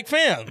arrested. Like,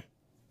 fam.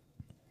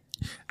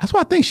 That's why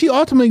I think she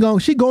ultimately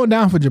going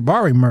down for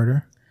Jabari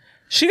murder.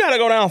 She got to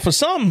go down for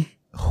something.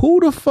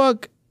 Who the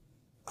fuck?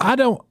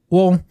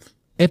 Well,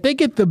 if they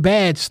get the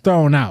badge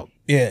thrown out,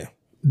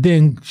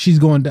 then she's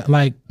going down.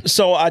 Like,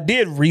 so I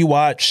did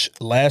rewatch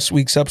last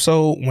week's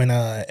episode when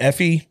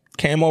Effie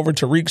came over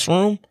to Reek's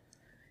room.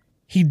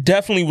 He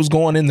definitely was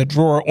going in the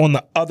drawer on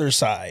the other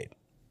side.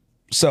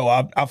 So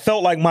I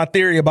felt like my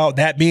theory about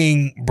that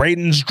being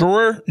Braden's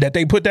drawer that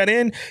they put that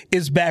in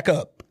is back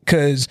up.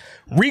 Because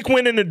Reek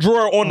went in the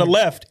drawer on the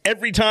left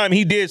every time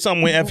he did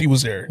something when Effie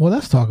was there. Well,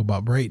 let's talk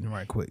about Braden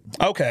right quick.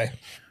 Okay.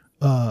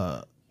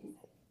 Braden,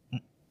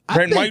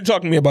 why you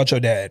talking to me about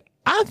your dad?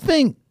 I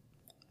think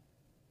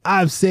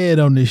I've said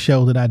on this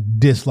show that I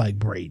dislike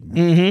Braden.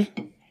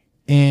 Mm-hmm.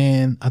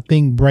 And I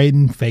think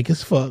Braden fake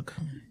as fuck.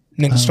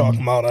 Niggas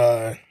talking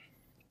about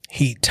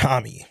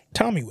Tommy.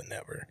 Tommy would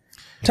never.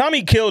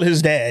 Tommy killed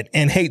his dad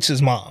and hates his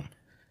mom.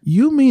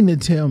 You mean to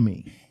tell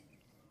me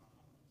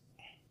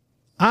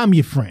I'm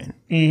your friend?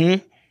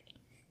 Mm-hmm.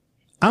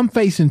 I'm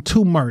facing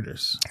 2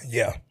 murders.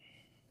 Yeah.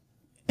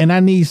 And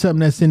I need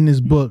something that's in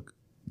this book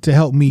to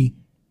help me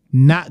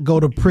not go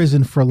to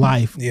prison for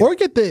life. Yeah. Or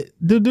get the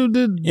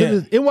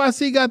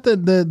NYC got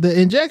the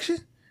injection?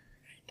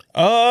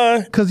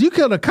 Because you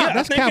killed a cop.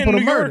 That's capital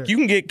murder. York, you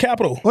can get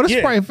capital. Well,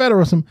 that's probably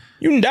federal.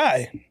 You can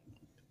die.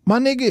 My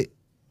nigga,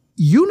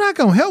 you not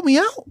going to help me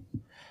out?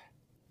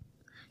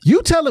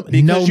 You tell him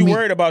because no you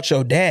worried about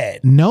your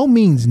dad. No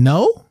means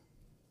no.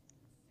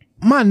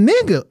 My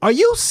nigga, are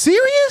you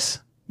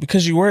serious?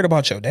 Because you worried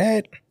about your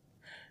dad.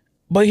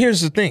 But here's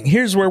the thing.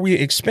 Here's where we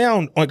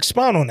expound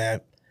on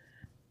that.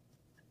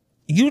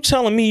 You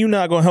telling me you're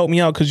not gonna help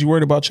me out because you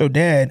worried about your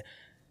dad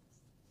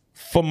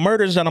for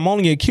murders that I'm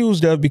only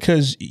accused of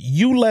because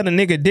you let a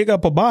nigga dig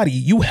up a body.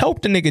 You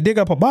helped a nigga dig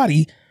up a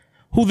body,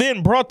 who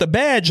then brought the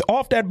badge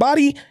off that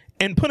body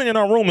and put it in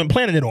our room and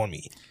planted it on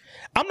me.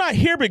 I'm not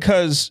here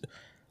because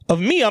of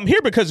me, I'm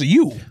here because of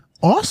you.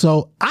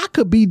 Also, I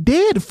could be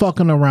dead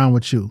fucking around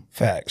with you.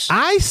 Facts.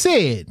 I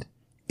said,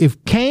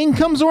 if Kane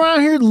comes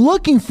around here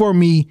looking for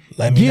me,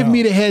 give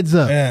me the heads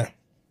up. Yeah.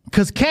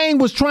 Because Kane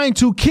was trying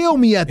to kill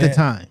me at the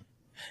time.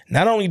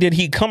 Not only did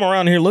he come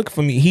around here looking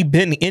for me, he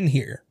been in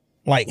here,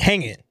 like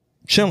hanging,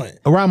 chilling.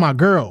 Around my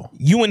girl.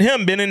 You and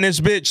him been in this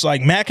bitch,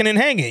 like macking and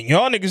hanging.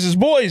 Y'all niggas is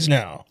boys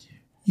now.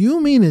 You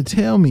mean to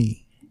tell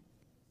me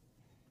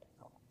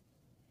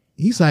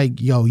He's like,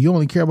 yo, you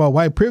only care about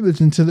white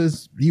privilege until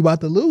you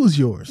about to lose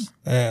yours.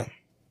 Yeah.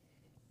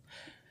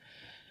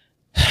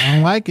 I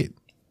don't like it.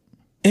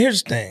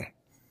 Here's the thing.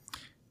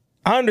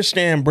 I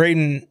understand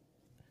Braden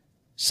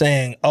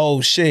saying,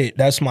 oh shit,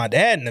 that's my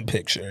dad in the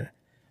picture.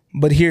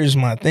 But here's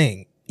my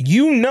thing.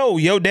 You know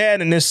your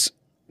dad and this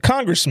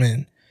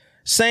congressman,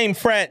 same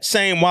frat,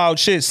 same wild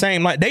shit,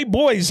 same like they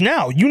boys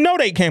now. You know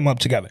they came up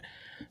together.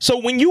 So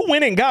when you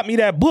went and got me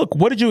that book,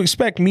 what did you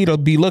expect me to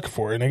be looking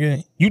for,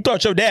 nigga? You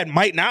thought your dad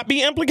might not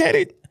be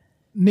implicated?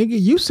 Nigga,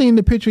 you seen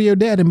the picture of your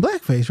dad in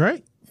blackface,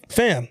 right?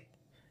 Fam,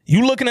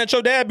 you looking at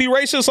your dad be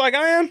racist like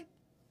I am?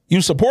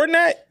 You supporting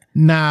that?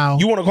 Now,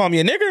 you want to call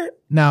me a nigger?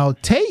 Now,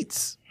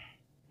 Tate's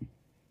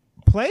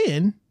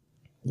playing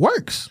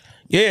works.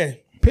 Yeah.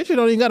 Picture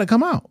don't even got to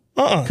come out.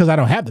 Because I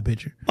don't have the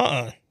picture.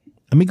 Let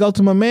me go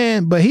to my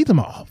man, but he's talking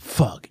about, oh,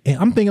 fuck. And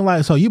I'm thinking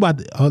like, so you about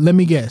to, let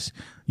me guess.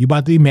 You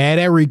about to be mad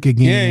at Reek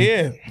again.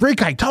 Yeah.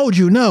 Reek, I told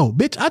you no.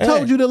 Bitch, I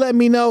told you to let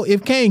me know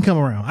if Kane come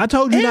around. I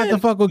told you not to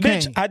fuck with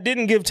Kane. I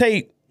didn't give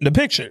Tate the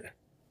picture.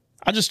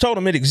 I just told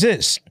him it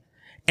exists.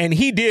 And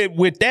he did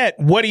with that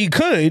what he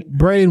could.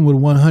 Braden would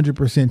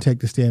 100%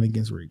 take the stand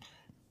against Reek.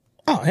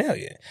 Oh, hell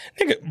yeah.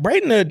 Nigga,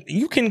 Braden,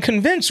 you can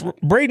convince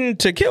Braden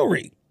to kill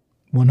Reek.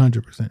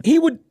 100%. He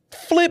would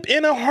flip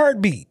in a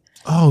heartbeat.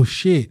 Oh,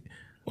 shit.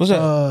 What's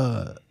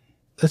up?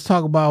 Let's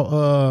talk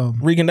about...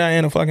 Reek and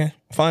Diana fucking,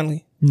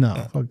 finally. No,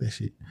 fuck that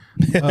shit.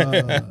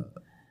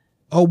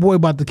 Old boy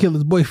about to kill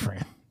his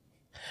boyfriend.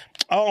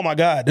 Oh my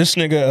God, this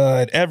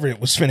nigga Everett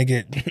was finna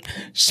get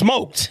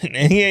smoked,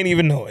 and he ain't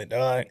even know it,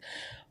 dog.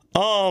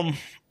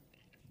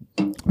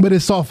 But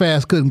his soft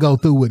ass couldn't go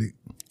through with it.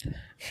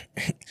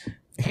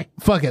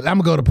 Fuck it, I'm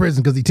gonna go to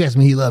prison because he texted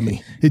me he loved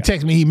me. He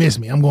texted me he missed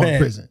me. I'm going to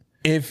prison.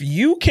 If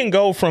you can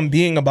go from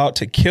being about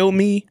to kill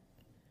me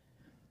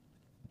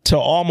to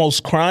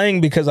almost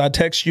crying because I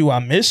text you I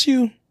miss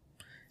you,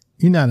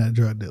 you're not a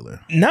drug dealer.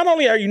 Not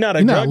only are you not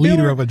a drug leader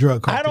dealer, of a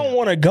drug cartel. I don't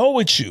want to go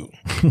with you.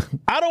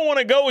 I don't want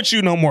to go with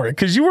you no more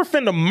because you were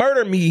finna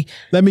murder me.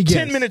 Let me guess.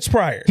 10 minutes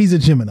prior. He's a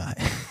Gemini.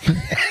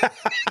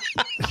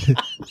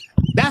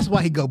 That's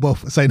why he go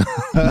both. Say no.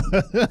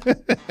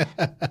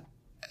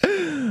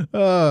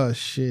 Oh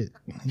shit.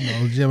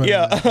 No, Gemini.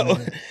 Yeah.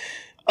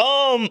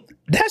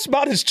 That's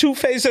about as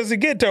two-faced as it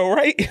get though,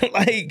 right?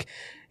 Like,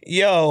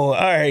 yo, all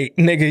right,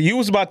 nigga, you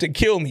was about to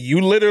kill me.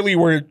 You literally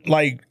were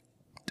like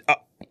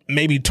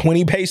maybe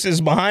 20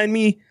 paces behind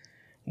me,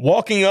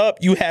 walking up.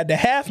 You had the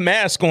half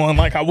mask on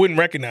like I wouldn't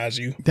recognize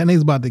you. That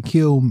nigga's about to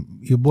kill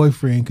your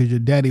boyfriend because your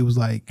daddy was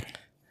like,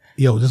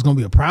 yo, this gonna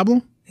be a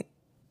problem?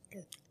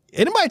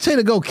 Anybody tell you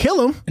to go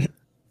kill him?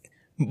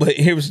 But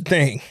here's the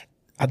thing.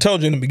 I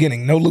told you in the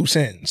beginning, no loose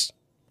ends.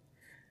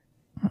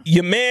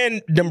 Your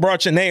man done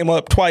brought your name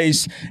up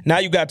twice. Now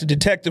you got the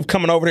detective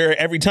coming over there.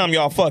 Every time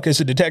y'all fuck, it's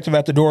a detective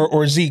at the door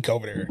or Zeke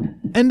over there.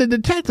 And the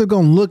detective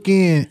gonna look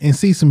in and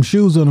see some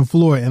shoes on the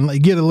floor and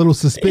like get a little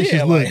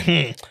suspicious look.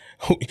 Like,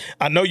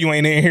 I know you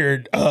ain't in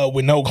here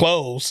with no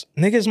clothes.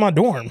 Nigga, it's my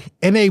dorm.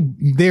 And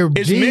they're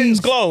it's jeans, men's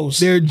clothes.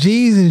 They're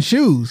jeans and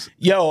shoes.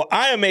 Yo,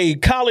 I am a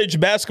college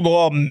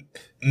basketball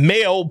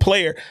male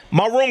player.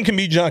 My room can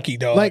be junky,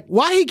 dog. Like,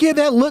 why he get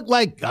that look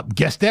like, I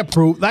guess that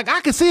proved, like, I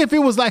could see if it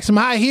was like some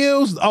high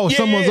heels,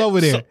 someone's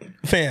over there.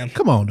 Fam.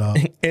 Come on, dog.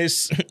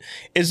 It's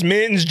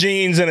men's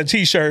jeans and a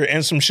t-shirt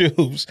and some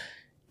shoes.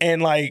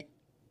 And like,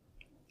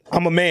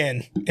 I'm a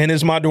man and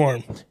it's my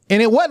dorm.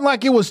 And it wasn't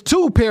like it was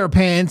 2 pair of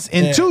pants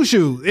and 2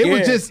 shoes. It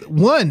was just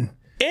 1.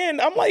 And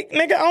I'm like,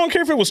 nigga, I don't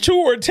care if it was 2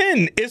 or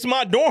 10. It's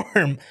my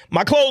dorm.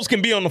 My clothes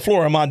can be on the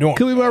floor in my dorm.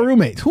 Could be my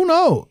roommates. Who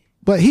knows?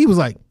 But he was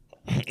like,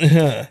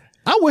 I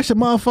wish a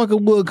motherfucker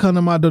would come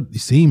to my door. You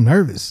seem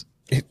nervous.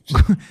 Bitch,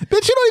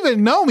 you don't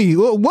even know me.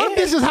 What if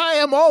this is how I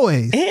am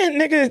always?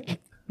 And nigga,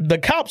 the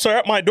cops are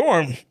at my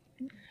dorm.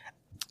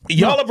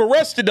 Y'all have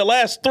arrested the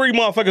last 3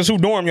 motherfuckers who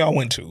dorm y'all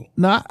went to.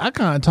 No, I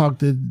kind of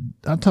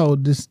I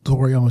told this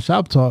story on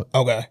Shop Talk.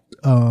 Okay.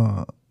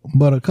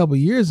 But a couple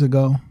years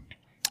ago,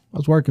 I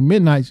was working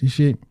midnights and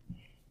shit.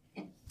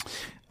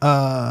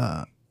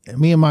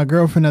 Me and my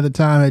girlfriend at the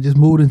time had just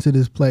moved into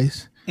this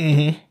place.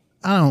 Mm-hmm.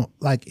 I don't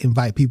like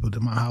invite people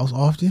to my house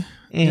often.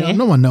 Mm-hmm. You know,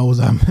 no one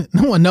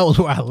knows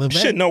where I live.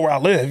 Should know where I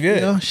live. Yeah.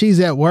 You know, she's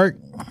at work.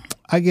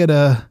 I get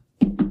a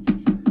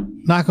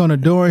knock on the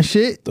door and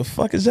shit. The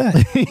fuck is that?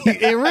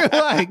 In real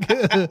like,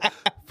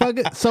 fuck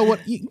it. So what?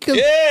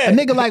 A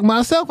nigga like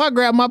myself, I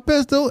grab my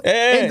pistol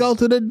and go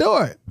to the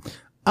door.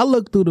 I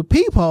look through the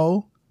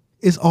peephole.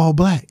 It's all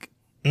black.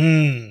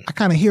 I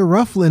kind of hear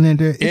ruffling in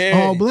there. It's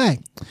all black.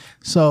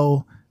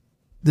 So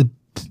the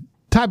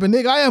type of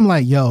nigga I am,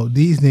 like, yo,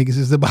 these niggas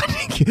is about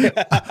to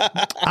get.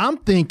 I'm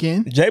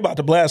thinking Jay about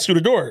to blast through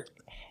the door.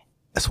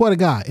 I swear to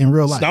God, in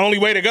real life. It's the only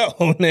way to go,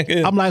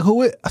 nigga. I'm like,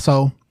 who is?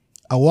 So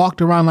I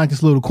walked around like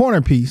this little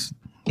corner piece.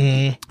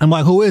 I'm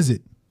like, who is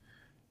it?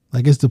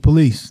 Like, it's the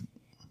police.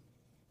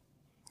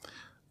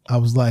 I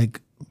was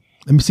like,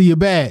 let me see your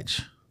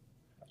badge.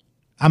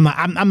 I'm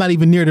not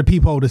even near the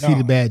peephole to see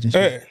the badge and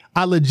shit.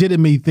 I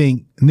legitimately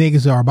think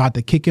niggas are about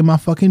to kick in my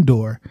fucking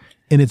door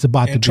and it's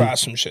about to try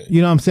some shit.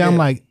 You know what I'm saying? I'm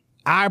like,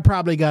 I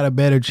probably got a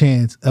better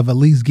chance of at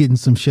least getting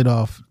some shit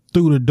off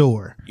through the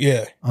door.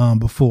 Yeah.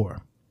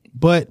 Before.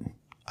 But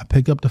I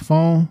picked up the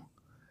phone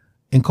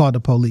and called the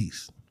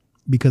police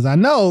because I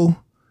know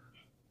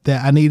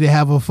that I need to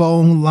have a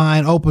phone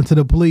line open to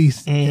the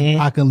police.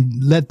 I can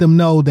let them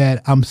know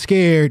that I'm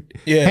scared.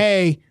 Yeah.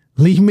 Hey,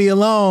 leave me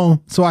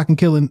alone so I can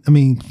kill him.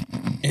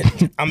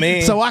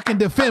 So I can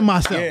defend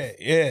myself. Yeah,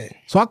 yeah.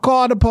 So I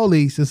called the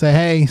police and said,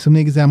 hey, some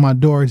niggas at my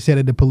door said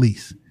at the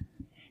police.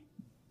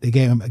 I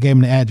gave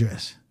him the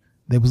address.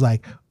 They was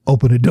like,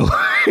 open the door.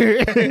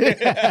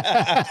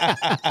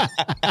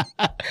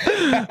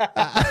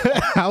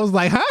 I was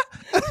like, huh?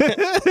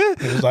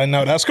 He was like,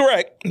 no, that's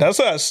correct. That's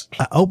us.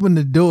 I opened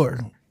the door.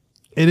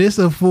 And it's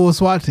a full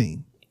SWAT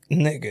team.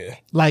 Nigga.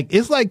 Like,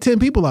 it's like 10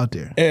 people out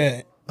there.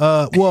 Yeah.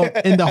 Well,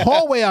 in the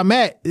hallway I'm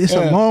at, it's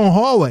a long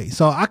hallway.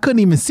 So I couldn't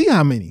even see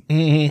how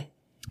many.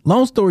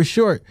 Long story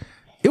short,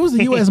 it was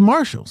the U.S.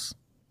 Marshals.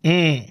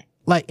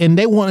 Like, and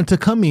they wanted to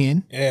come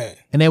in. Yeah.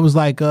 And they was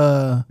like,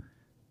 and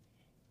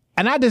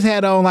I just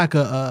had on like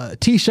a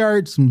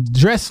t-shirt, some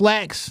dress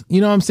slacks,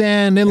 you know what I'm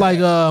saying? They're like,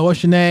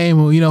 what's your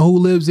name? Or, you know, who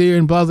lives here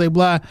and blah, blah,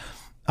 blah.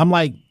 I'm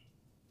like,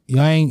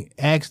 y'all ain't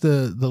asked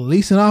the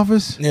leasing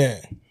office? Yeah.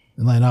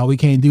 And like, no, we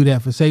can't do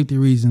that for safety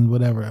reasons,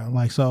 whatever. I'm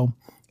like, so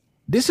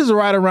this is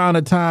right around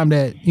the time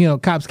that, you know,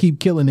 cops keep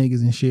killing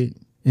niggas and shit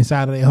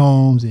inside of their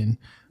homes and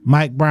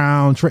Mike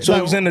Brown. So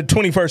it was in the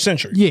 21st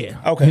century?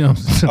 Yeah. Okay. You know what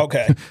I'm saying?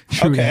 Okay.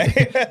 True. Okay.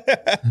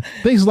 I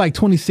think it's like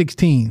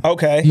 2016.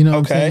 Okay. You know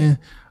what I'm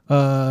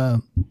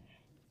saying?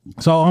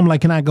 So I'm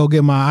like, can I go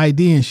get my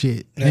ID and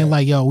shit? And they're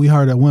like, yo, we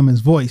heard a woman's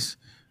voice.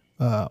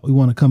 We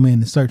want to come in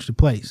and search the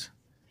place.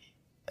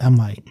 I'm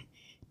like,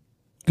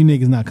 you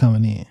niggas not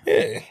coming in.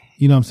 Yeah.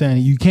 You know what I'm saying?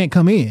 You can't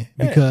come in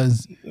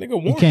because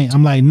you can't.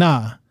 I'm like,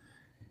 nah.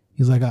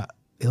 He's like, I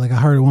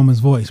heard a woman's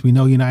voice. We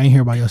know you're not in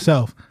here by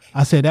yourself.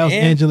 I said, that was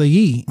Angela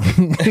Yee.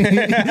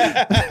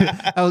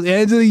 That was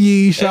Angela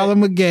Yee, Charlotte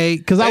McGay.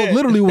 Because I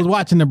literally was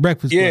watching The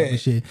Breakfast Club and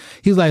shit.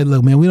 He was like,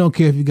 look, man, we don't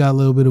care if you got a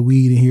little bit of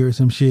weed in here or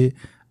some shit.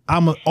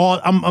 I'm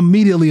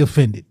immediately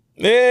offended.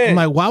 Yeah. I'm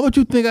like, why would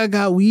you think I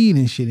got weed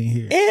and shit in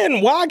here?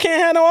 And why I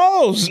can't have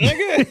no O's,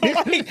 nigga?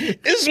 Like,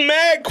 it's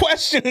mad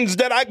questions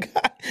that I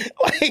got.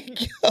 Like,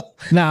 yo,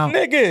 now,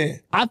 nigga.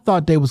 I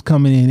thought they was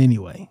coming in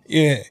anyway.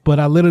 Yeah. But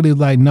I literally was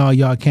like, no,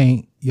 y'all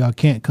can't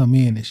come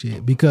in and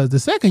shit. Because the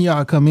second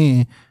y'all come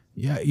in,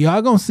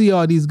 y'all gonna see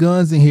all these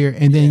guns in here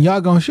and then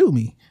y'all gonna shoot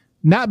me.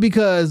 Not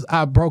because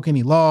I broke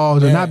any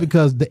laws or not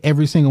because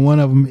every single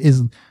one of them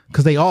is,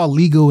 because they all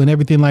legal and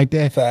everything like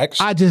that. Facts.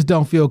 I just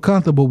don't feel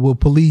comfortable with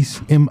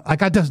police. And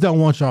like, I just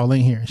don't want y'all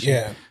in here and shit.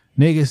 Yeah.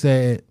 Niggas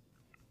said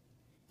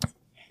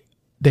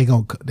they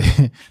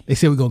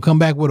said we're gonna come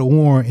back with a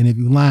warrant, and if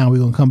you lying, we're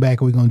gonna come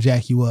back and we're gonna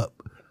jack you up.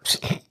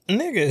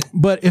 Nigga.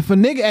 But if a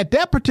nigga at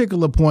that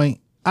particular point,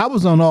 I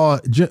was on all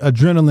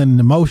adrenaline and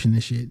emotion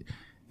and shit.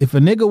 If a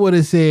nigga would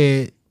have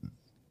said,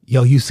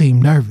 yo, you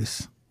seem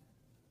nervous.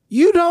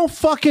 You don't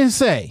fucking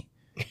say.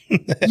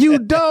 You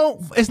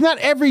don't. It's not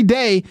every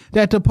day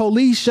that the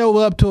police show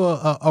up to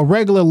a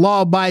regular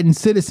law-abiding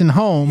citizen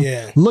home,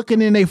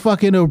 looking in their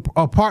fucking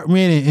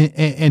apartment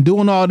and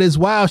doing all this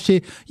wild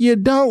shit. You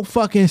don't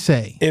fucking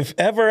say. If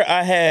ever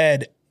I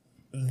had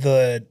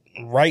the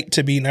right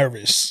to be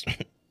nervous,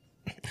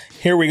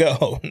 here we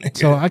go.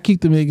 So I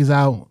keep the niggas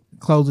out,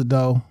 close the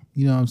door.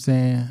 You know what I'm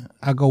saying?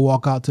 I go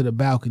walk out to the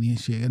balcony and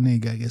shit. And then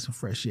gotta get some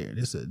fresh air.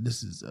 This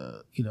is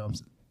you know what I'm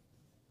saying?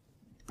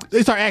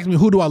 They start asking me,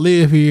 who do I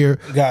live here?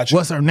 Gotcha.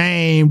 What's her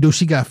name? Do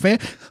she got fan?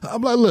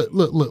 I'm like,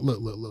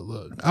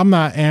 look. I'm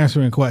not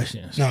answering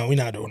questions. No, we're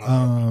not doing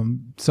that.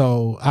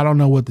 So I don't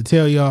know what to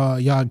tell y'all.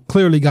 Y'all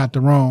clearly got the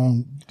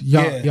wrong.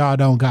 Y'all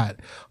don't got it.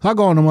 So I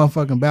go on the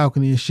motherfucking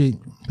balcony and shit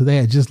because they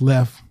had just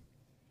left.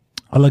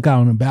 I look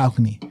out on the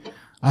balcony.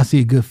 I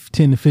see a good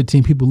 10 to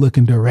 15 people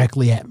looking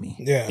directly at me.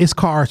 Yeah. It's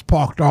cars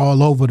parked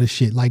all over the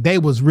shit. Like they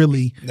was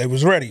ready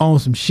on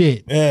some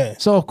shit. Yeah.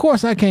 So of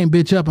course I can't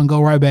bitch up and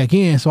go right back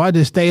in. So I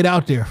just stayed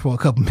out there for a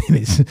couple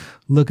minutes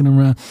looking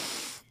around,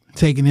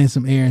 taking in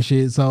some air and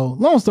shit. So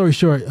long story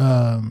short,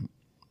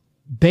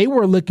 they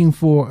were looking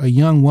for a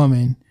young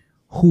woman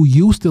who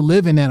used to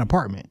live in that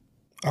apartment.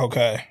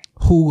 Okay.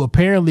 Who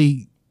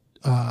apparently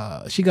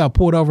she got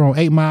pulled over on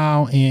 8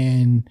 Mile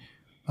and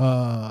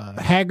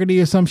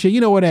Haggerty or some shit. You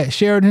know where that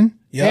Sheridan?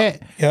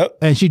 Yep.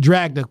 And she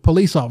dragged a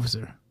police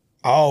officer.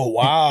 Oh,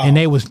 wow. And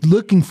they was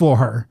looking for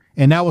her.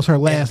 And that was her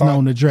last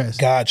known address.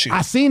 Got you.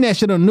 I seen that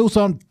shit on the news.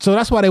 So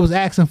that's why they was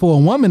asking for a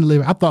woman to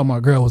live. I thought my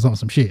girl was on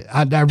some shit.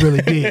 I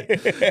really did.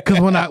 Because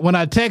when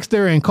I texted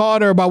her and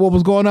called her about what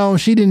was going on,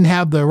 she didn't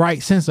have the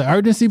right sense of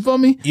urgency for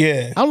me.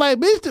 Yeah. I'm like,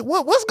 bitch,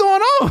 what's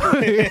going on?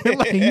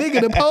 Like,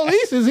 nigga, the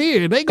police is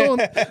here. They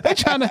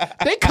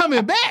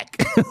coming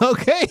back.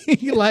 Okay?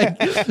 Like,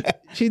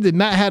 she did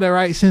not have the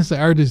right sense of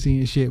urgency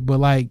and shit. But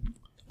like,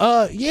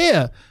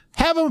 yeah.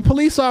 Having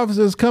police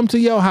officers come to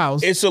your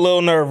house. It's a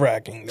little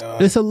nerve-wracking,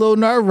 dog. It's a little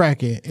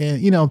nerve-wracking.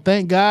 And, you know,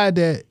 thank God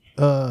that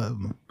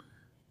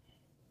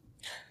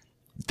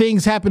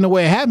things happen the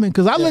way it happened,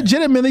 because I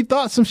legitimately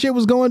thought some shit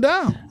was going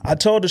down. I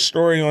told a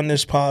story on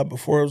this pod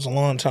before. It was a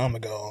long time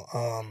ago.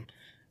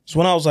 It's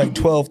when I was like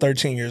 12,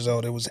 13 years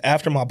old. It was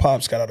after my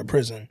pops got out of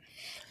prison.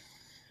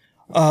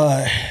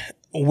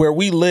 Where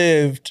we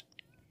lived,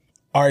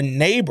 our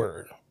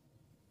neighbor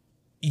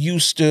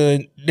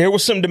there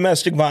was some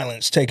domestic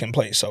violence taking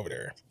place over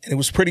there. And it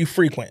was pretty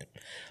frequent.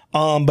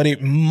 But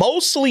it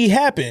mostly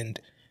happened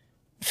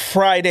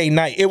Friday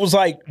night. It was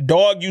like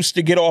dog used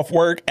to get off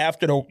work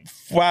after the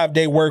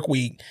 5-day work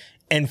week,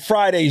 and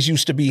Fridays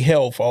used to be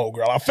hell for old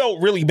girl. I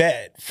felt really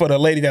bad for the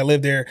lady that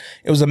lived there.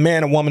 It was a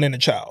man, a woman, and a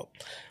child.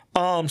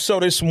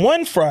 So this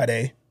one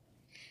Friday,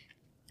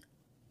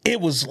 it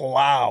was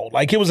loud.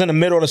 Like, it was in the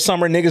middle of the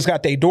summer. Niggas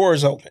got their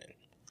doors open.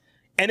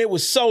 And it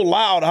was so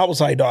loud, I was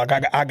like, dog,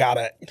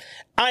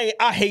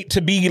 I hate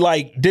to be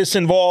like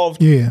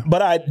disinvolved,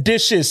 but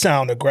this shit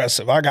sound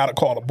aggressive. I gotta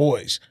call the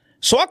boys.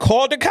 So I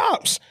called the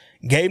cops,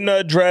 gave them the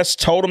address,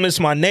 told them it's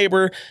my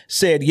neighbor,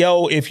 said,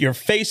 yo, if you're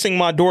facing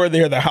my door,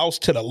 they're the house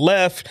to the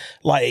left.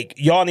 Like,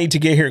 y'all need to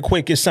get here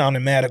quick. It's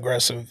sounding mad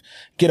aggressive.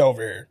 Get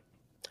over here.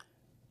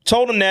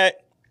 Told them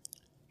that.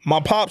 My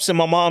pops and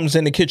my mom's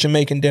in the kitchen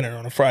making dinner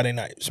on a Friday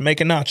night. It's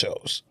making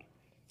nachos.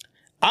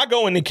 I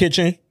go in the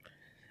kitchen.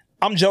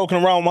 I'm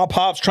joking around with my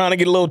pops, trying to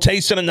get a little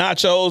taste of the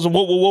nachos and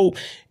whoa.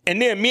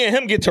 And then me and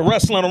him get to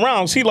wrestling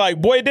around. So he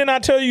like, boy, didn't I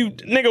tell you,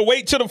 nigga,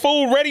 wait till the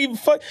food ready?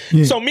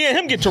 So me and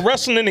him get to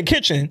wrestling in the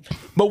kitchen,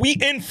 but we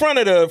in front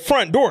of the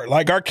front door.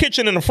 Like, our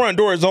kitchen and the front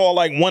door is all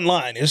like one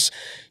line.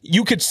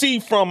 You could see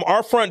from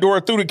our front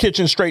door through the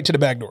kitchen straight to the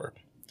back door.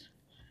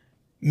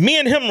 Me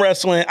and him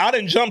wrestling. I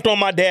done jumped on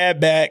my dad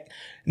back.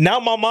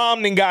 Now my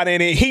mom done got in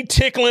it. He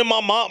tickling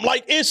my mom.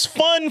 Like, it's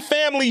fun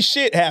family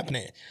shit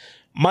happening.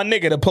 My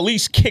nigga, the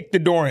police kicked the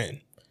door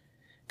in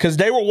because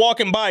they were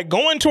walking by,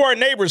 going to our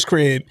neighbor's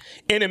crib,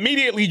 and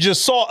immediately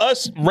just saw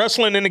us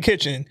wrestling in the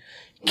kitchen,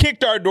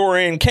 kicked our door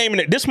in, came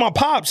in. This my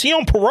pops. He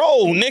on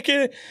parole,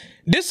 nigga.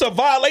 This a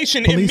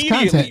violation police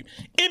immediately. Contact.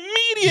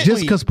 Immediately.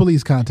 Just because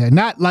police contact.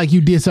 Not like you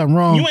did something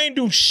wrong. You ain't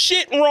do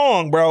shit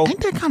wrong, bro.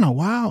 Ain't that kind of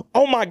wild?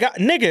 Oh, my God.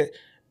 Nigga.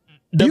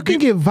 You can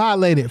get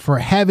violated for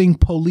having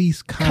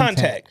police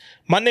contact.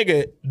 My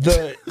nigga,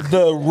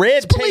 the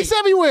red tape. Police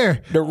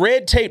everywhere. The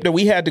red tape that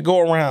we had to go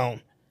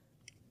around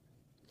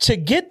to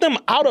get them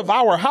out of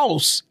our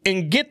house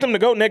and get them to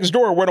go next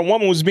door where the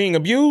woman was being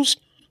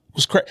abused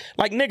was crazy.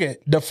 Like, nigga,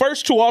 the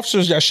first 2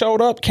 officers that showed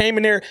up, came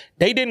in there,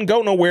 they didn't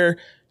go nowhere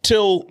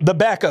till the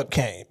backup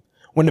came.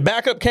 When the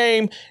backup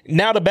came,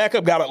 now the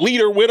backup got a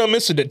leader with him.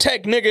 It's a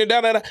detect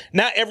nigga.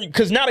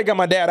 Because now they got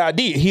my dad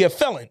ID. He a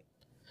felon.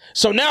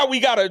 So now we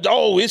got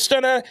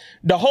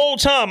the whole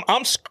time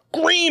I'm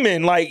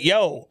screaming like,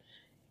 yo,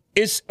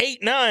 it's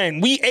 8-9.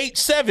 We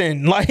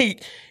 8-7.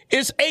 Like,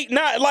 it's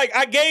 8-9. Like,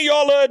 I gave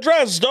y'all the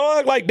address,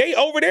 dog. Like, they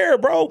over there,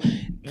 bro.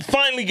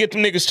 Finally get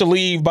them niggas to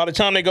leave. By the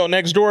time they go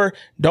next door,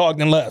 dog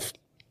done left.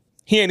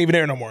 He ain't even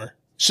there no more.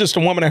 It's just a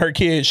woman and her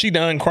kid. She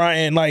done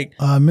crying like,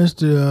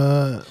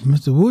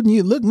 Mr. Wooden,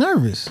 you look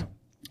nervous.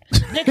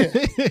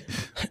 Nigga,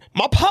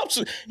 my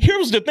pops,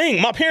 here's the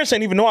thing. My parents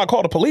ain't even know I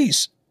called the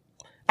police.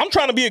 I'm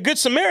trying to be a good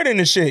Samaritan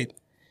and shit.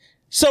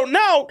 So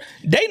now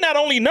they not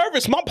only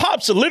nervous, my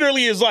pops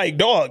literally is like,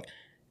 dog,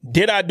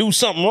 did I do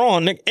something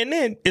wrong? Nigga? And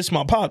then it's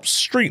my pops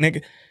street,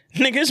 nigga.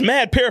 Nigga, it's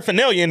mad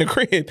paraphernalia in the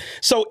crib.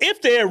 So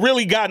if they had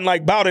really gotten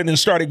like about it and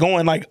started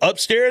going like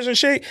upstairs and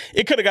shit,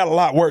 it could have got a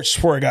lot worse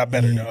before it got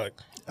better, dog.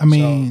 I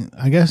mean,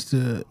 I guess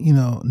the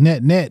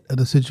net of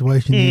the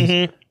situation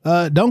is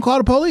don't call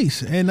the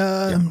police and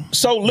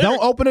don't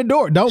open the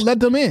door. Don't let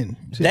them in.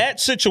 That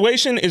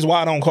situation is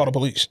why I don't call the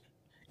police.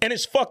 And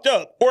it's fucked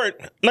up. Or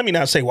let me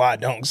not say why I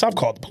don't, because I've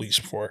called the police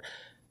before.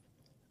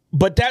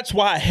 But that's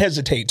why I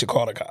hesitate to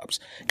call the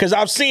cops. Because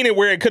I've seen it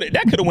where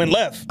that could have went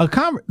left.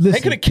 They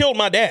could have killed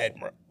my dad,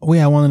 bro. We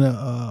had one of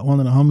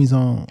the homies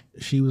on.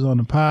 She was on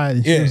the pod,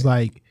 and she was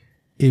like,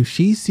 if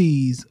she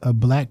sees a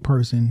black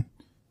person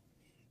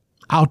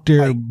out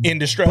there like in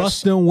distress,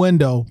 busting a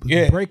window,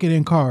 breaking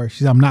in cars,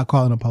 she's, I'm not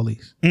calling the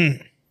police.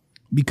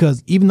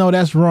 Because even though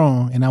that's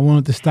wrong, and I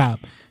wanted to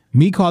stop,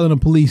 me calling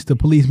the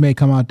police may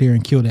come out there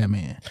and kill that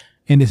man.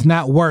 And it's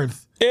not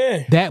worth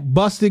that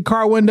busted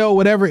car window,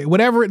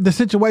 whatever the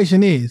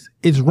situation is.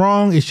 It's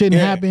wrong. It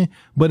shouldn't happen,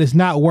 but it's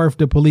not worth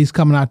the police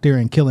coming out there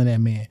and killing that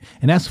man.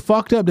 And that's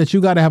fucked up that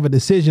you got to have a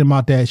decision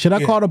about that. Should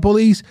I call the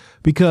police?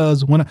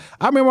 Because when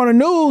I remember on the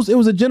news, it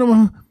was a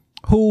gentleman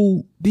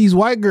who these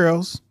white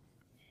girls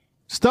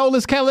stole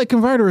his catalytic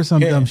converter or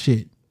some dumb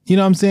shit. You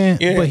know what I'm saying?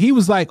 Yeah. But he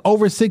was like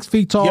over 6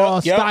 feet tall,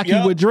 stocky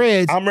with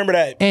dreads. I remember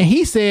that. And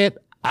he said,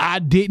 I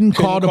didn't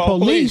call the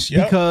police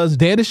because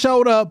they'd have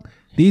showed up.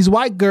 These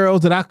white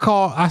girls that I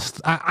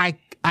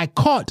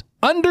caught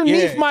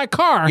underneath my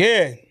car.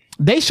 Yeah.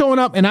 They showing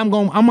up and I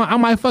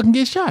might fucking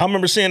get shot. I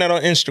remember seeing that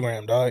on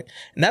Instagram, dog.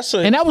 And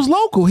that was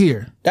local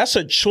here. That's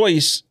a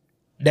choice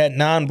that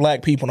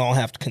non-black people don't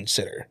have to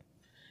consider.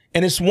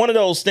 And it's one of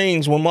those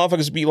things when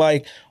motherfuckers be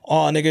like,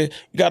 oh, nigga,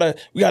 we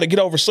gotta get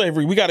over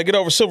slavery. We gotta get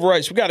over civil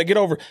rights. We gotta get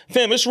over,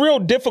 fam, it's real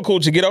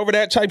difficult to get over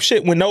that type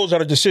shit when those are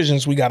the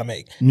decisions we gotta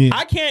make. Yeah.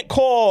 I can't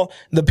call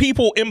the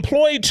people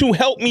employed to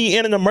help me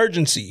in an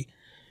emergency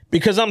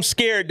because I'm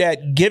scared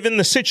that given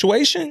the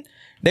situation,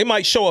 they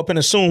might show up and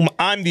assume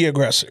I'm the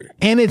aggressor.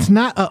 And it's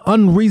not an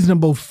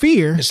unreasonable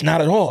fear. It's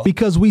not at all.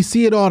 Because we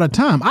see it all the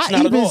time.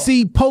 I even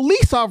see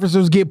police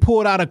officers get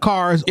pulled out of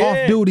cars,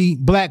 off-duty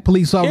black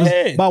police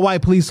officers by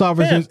white police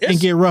officers and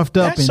get roughed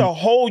up. That's a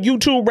whole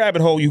YouTube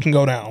rabbit hole you can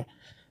go down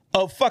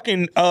of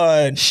fucking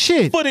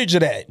footage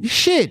of that.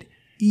 Shit.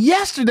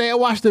 Yesterday, I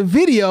watched a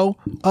video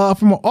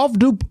from an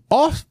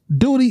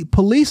off-duty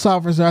police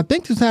officer. I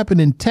think this happened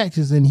in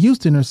Texas, in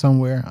Houston or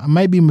somewhere. I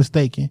may be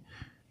mistaken.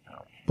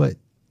 But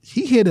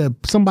he hit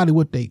somebody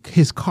with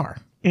his car.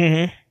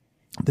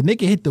 Mm-hmm. The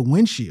nigga hit the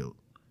windshield,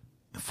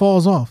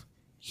 falls off.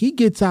 He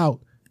gets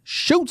out,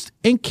 shoots,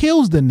 and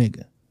kills the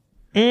nigga.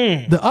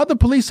 The other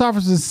police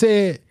officers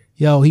said,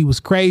 yo, he was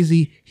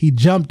crazy. He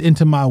jumped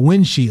into my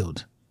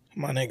windshield.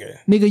 My nigga.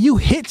 Nigga, you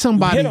hit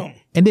somebody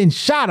and then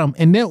shot him.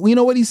 And then, you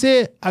know what he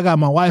said? I got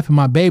my wife and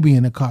my baby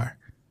in the car.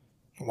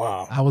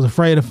 Wow. I was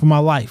afraid for my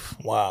life.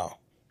 Wow.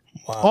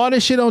 All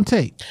this shit on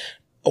tape.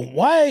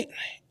 Why?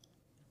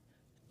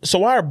 So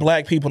why are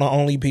black people the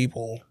only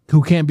people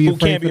who can't be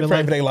afraid for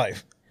their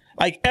life?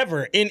 Like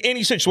ever, in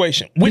any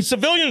situation. With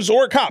civilians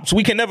or cops,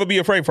 we can never be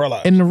afraid for our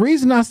lives. And the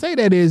reason I say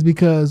that is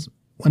because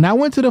when I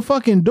went to the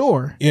fucking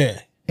door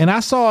and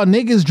I saw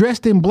niggas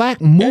dressed in black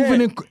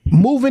moving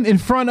in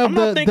front of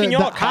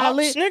the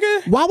cops,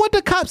 nigga. Why would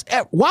the cops,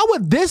 why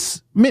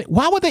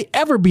would they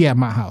ever be at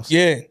my house?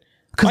 Yeah.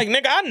 Like,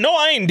 nigga, I know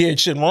I ain't did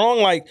shit wrong.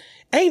 Like,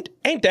 ain't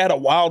that a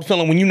wild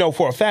feeling when you know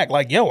for a fact,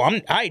 like, yo,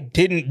 I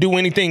didn't do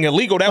anything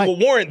illegal that would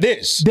warrant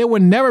this. There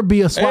would never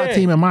be a SWAT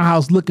team in my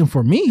house looking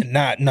for me.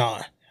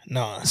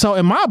 Nah. So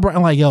in my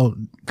brain, like, yo,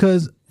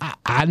 because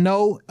I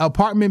know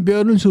apartment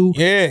buildings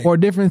or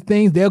different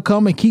things, they'll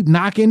come and keep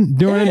knocking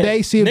during the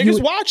day, see if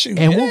niggas watch you,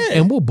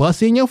 and we'll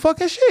bust in your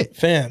fucking shit,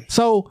 fam.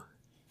 So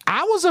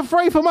I was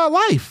afraid for my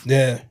life.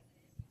 Yeah.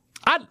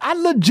 I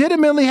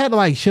legitimately had to,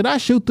 like, should I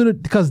shoot through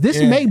because this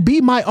may be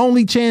my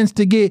only chance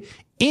to get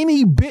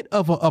any bit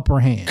of an upper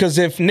hand. Because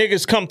if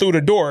niggas come through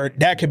the door,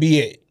 that could be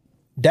it.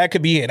 I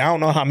don't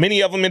know how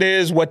many of them it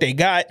is, what they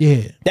got.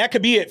 Yeah. That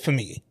could be it for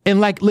me.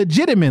 And like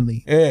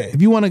legitimately,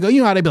 if you want to go,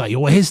 you know how they be like,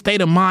 well, his state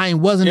of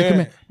mind wasn't to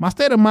commit. My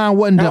state of mind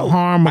wasn't to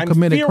harm or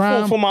commit a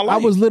crime. For my life.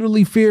 I was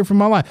literally feared for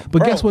my life.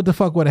 But guess what the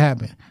fuck would have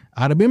happened?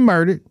 I'd have been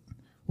murdered.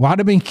 Well, I'd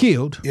have been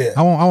killed. Yeah.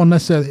 I won't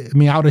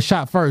necessarily, I would have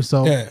shot first.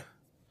 So,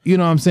 you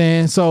know what I'm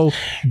saying? So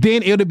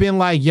then it would have been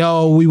like,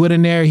 yo, we went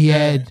in there. He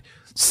had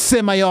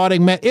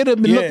semi-automatic. It would have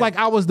looked like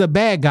I was the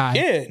bad guy.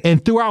 Yeah.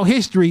 And throughout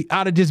history,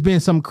 I'd have just been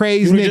some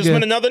crazy nigga. Just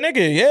been another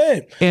nigga, yeah.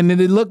 And then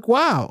it looked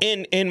wild.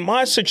 In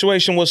my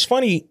situation was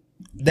funny,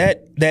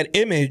 that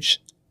image,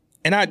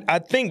 and I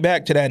think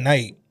back to that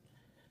night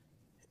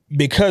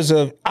because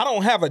of, I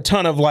don't have a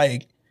ton of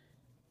like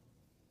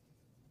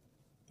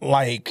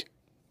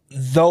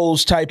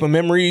those type of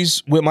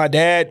memories with my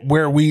dad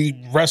where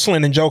we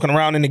wrestling and joking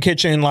around in the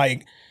kitchen,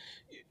 like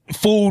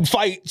food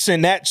fights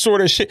and that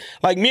sort of shit.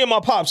 Like, me and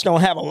my pops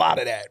don't have a lot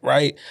of that,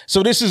 right?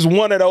 So this is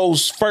one of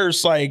those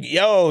first, like,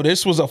 yo,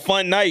 this was a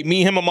fun night.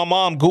 Me, him, and my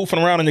mom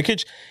goofing around in the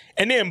kitchen.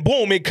 And then,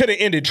 boom, it could have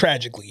ended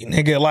tragically,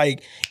 nigga,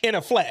 like, in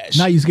a flash.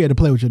 Now you scared to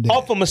play with your dad.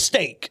 Off a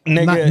mistake,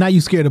 nigga. Now you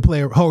scared to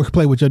play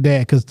with your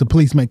dad because the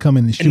police may come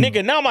in and shoot. And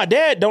nigga, now my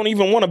dad don't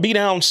even want to be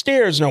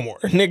downstairs no more.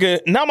 Nigga,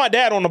 now my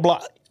dad on the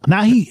block.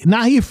 Now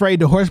he afraid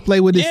to horseplay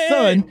with his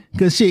son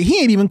because shit,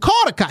 he ain't even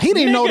called a cop. He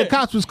didn't know the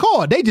cops was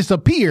called. They just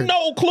appeared.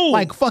 No clue.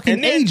 Like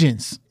fucking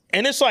agents.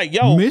 And it's like,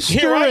 yo, Mr.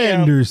 here I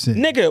am. Anderson.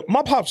 Nigga,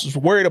 my pops was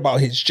worried about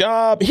his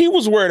job. He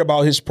was worried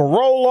about his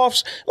parole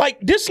office.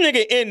 Like, this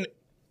nigga in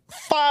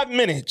 5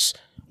 minutes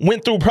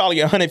went through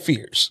probably 100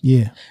 fears.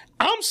 Yeah.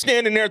 I'm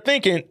standing there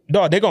thinking,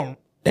 dog, they're gonna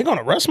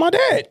arrest my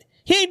dad.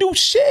 He ain't do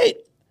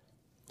shit.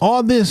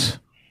 All this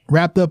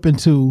wrapped up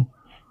into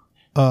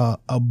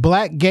a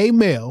black gay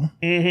male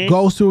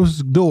goes to his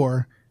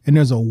door and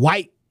there's a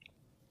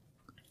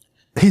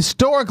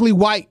historically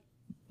white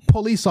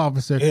police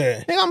officer.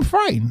 Yeah. And I'm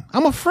frightened.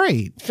 I'm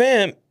afraid.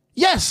 Fam.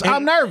 Yes,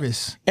 I'm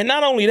nervous. And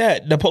not only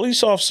that, the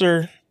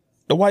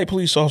white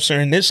police officer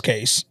in this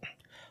case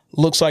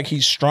looks like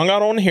he's strung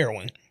out on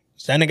heroin.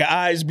 That nigga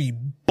eyes be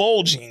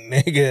bulging,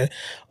 nigga.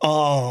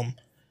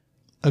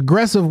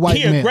 Aggressive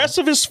white man. He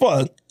aggressive as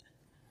fuck.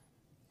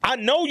 I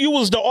know you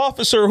was the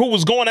officer who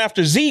was going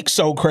after Zeke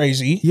so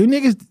crazy. You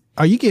niggas,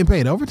 are you getting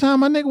paid overtime,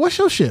 my nigga? What's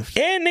your shift?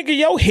 And nigga,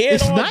 your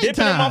head on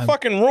dipping in my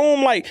fucking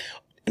room. Like,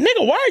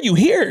 nigga, why are you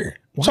here?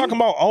 Talking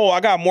about, I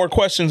got more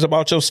questions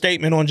about your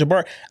statement on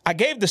Jabbar. I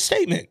gave the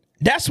statement.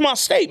 That's my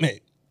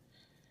statement.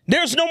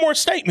 There's no more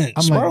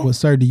statements, I'm like, bro. Well,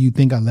 sir, do you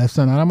think I left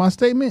something out of my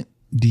statement?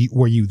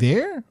 Were you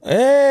there?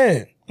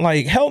 Yeah.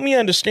 Like, help me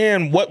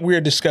understand what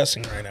we're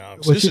discussing right now.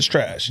 This is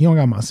trash. You don't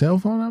got my cell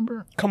phone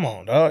number? Come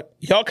on, dog.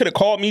 Y'all could have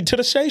called me to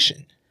the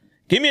station.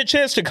 Give me a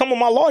chance to come with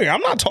my lawyer.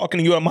 I'm not talking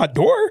to you at my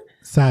door.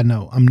 Side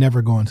note, I'm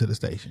never going to the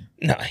station.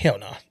 Nah, hell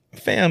no.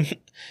 fam.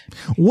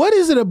 What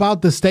is it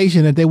about the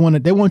station that they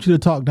want you to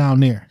talk down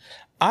there?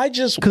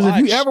 Because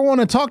if you ever want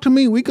to talk to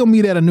me, we can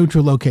meet at a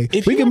neutral location.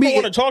 If you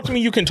want to talk to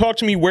me, you can talk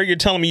to me where you're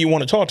telling me you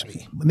want to talk to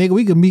me. Nigga,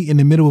 we can meet in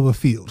the middle of a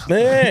field.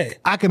 Man.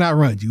 I cannot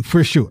run you,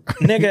 for sure.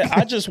 Nigga,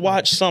 I just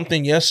watched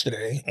something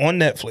yesterday on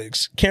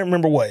Netflix. Can't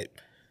remember what.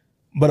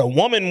 But a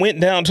woman went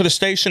down to the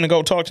station to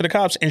go talk to the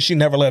cops, and she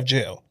never left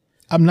jail.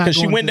 I'm not. Because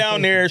she went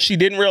down there, she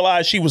didn't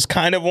realize she was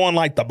kind of on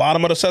like the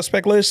bottom of the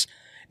suspect list.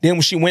 Then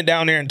when she went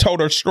down there and told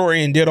her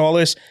story and did all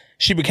this,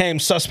 she became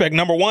suspect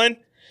number 1.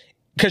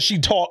 Because she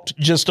talked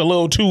just a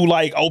little too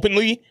like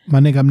openly. My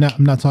nigga, I'm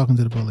not talking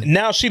to the police.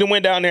 Now she done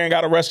went down there and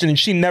got arrested, and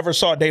she never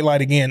saw daylight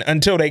again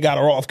until they got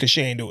her off because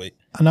she ain't do it.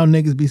 I know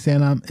niggas be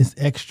saying it's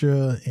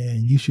extra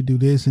and you should do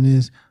this and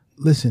this.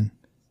 Listen,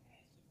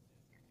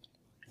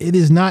 it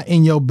is not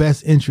in your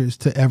best interest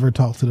to ever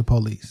talk to the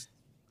police.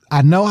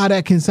 I know how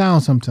that can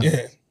sound sometimes.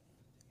 Yeah.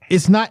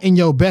 It's not in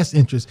your best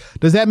interest.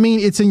 Does that mean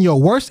it's in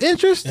your worst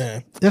interest? Yeah.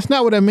 That's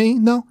not what I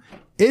mean. No,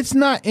 it's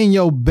not in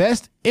your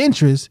best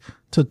interest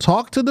to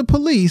talk to the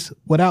police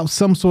without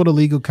some sort of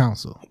legal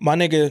counsel. My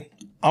nigga,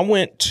 I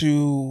went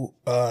to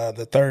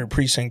the 3rd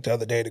precinct the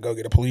other day to go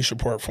get a police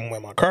report from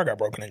when my car got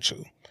broken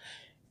into.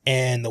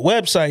 And the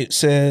website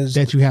says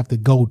that you have to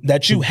go.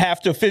 That you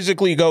have to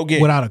physically go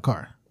get. Without a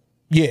car.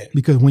 Yeah.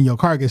 Because when your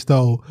car gets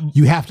stole,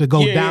 you have to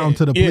go down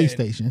to the police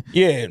station.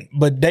 Yeah,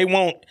 but they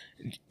won't.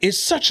 It's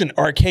such an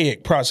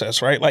archaic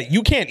process, right? Like,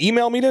 you can't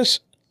email me this.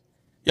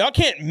 Y'all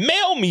can't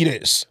mail me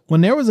this. When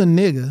there was a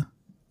nigga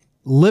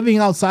living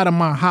outside of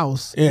my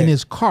house in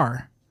his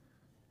car,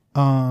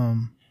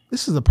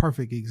 this is a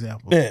perfect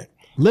example. Yeah.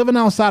 Living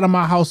outside of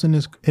my house in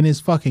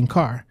his fucking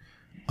car.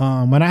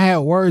 When I had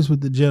words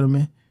with the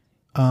gentleman,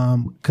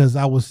 because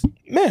I was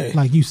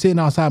like, you sitting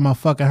outside my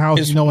fucking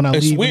house, you know, when I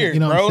leave, weird, you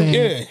know bro. what I'm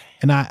saying? Yeah.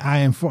 And I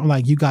informed,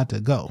 like, you got to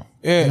go.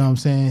 Yeah. You know what I'm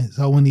saying?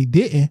 So when he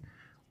didn't,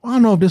 I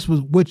don't know if this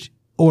was which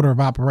order of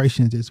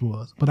operations this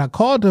was, but I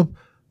called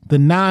the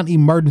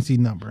non-emergency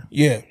number.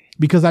 Yeah.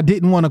 Because I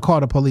didn't want to call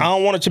the police. I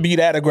don't want it to be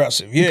that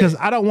aggressive. Yeah. Because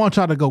I don't want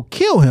y'all to go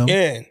kill him.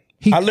 Yeah.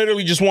 I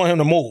literally just want him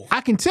to move.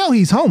 I can tell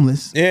he's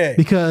homeless. Yeah.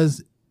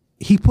 Because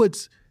he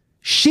puts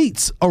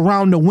sheets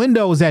around the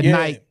windows at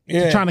night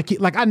trying to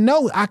keep, like,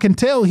 I can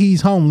tell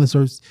he's homeless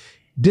or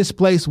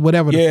displaced,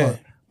 whatever the fuck.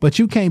 But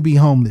you can't be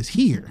homeless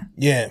here.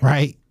 Yeah.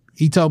 Right?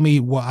 He told me,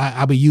 well,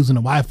 I'll be using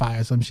the Wi-Fi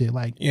or some shit.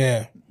 Like,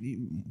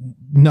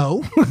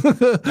 no.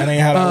 That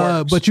ain't how that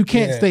works. But you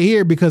can't stay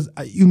here because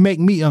you make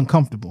me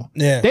uncomfortable.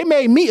 Yeah. They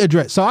made me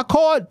address. So I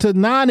called to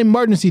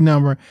non-emergency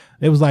number.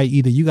 It was like,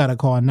 either you got to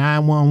call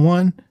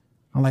 911.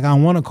 I'm like, I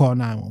don't want to call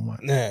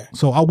 911. Yeah.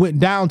 So I went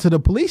down to the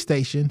police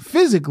station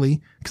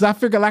physically because I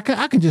figured like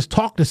I can just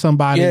talk to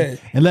somebody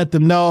and let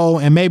them know,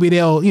 and maybe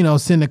they'll, you know,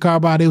 send the car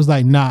by. They was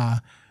like, nah,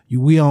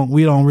 we don't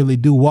really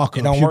do walk-ups.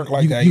 It don't work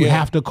like that. You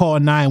have to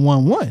call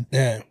 911.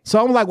 Yeah.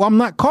 So I'm like, well, I'm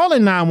not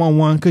calling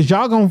 911 because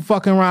y'all gonna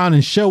fucking around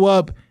and show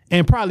up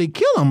and probably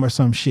kill him or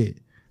some shit.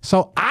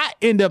 So I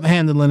end up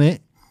handling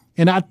it.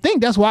 And I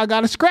think that's why I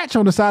got a scratch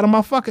on the side of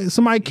my fucking,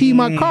 somebody keyed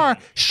my car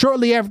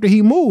shortly after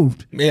he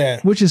moved. Yeah.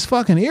 Which is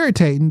fucking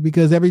irritating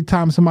because every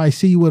time somebody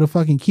see you with a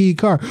fucking keyed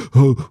car,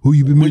 who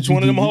you been Which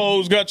one of them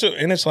hoes got you?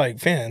 And it's like,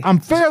 fam. I'm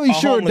fairly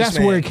sure that's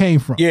where it came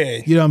from.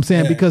 Yeah. You know what I'm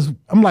saying? Because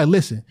I'm like,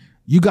 listen,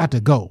 you got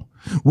to go.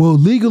 Well,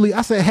 legally,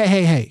 I said,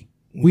 hey.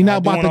 We not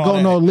about to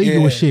go no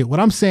legal shit. What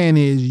I'm saying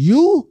is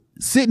you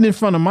sitting in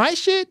front of my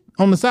shit,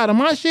 on the side of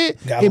my shit,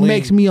 it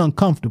makes me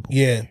uncomfortable.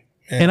 Yeah.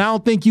 And I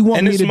don't think you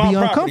want me to be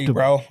uncomfortable,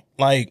 bro.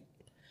 Like,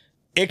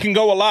 it can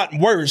go a lot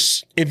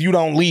worse if you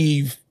don't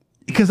leave.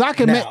 Because I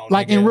can make,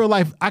 like in real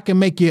life, I can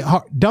make it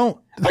hard.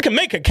 I can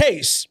make a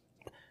case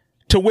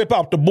to whip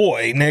out the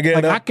boy, nigga.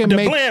 Like I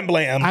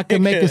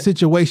can make a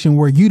situation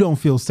where you don't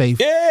feel safe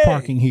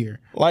parking here.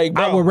 Like,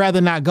 bro, I would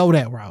rather not go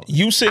that route.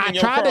 You sit in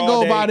your car to go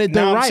all day, about it the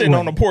now right I'm sitting way.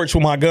 on the porch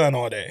with my gun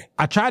all day.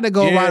 I tried to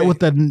go about it with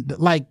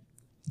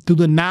through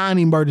the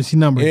non-emergency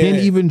number. Then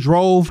even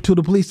drove to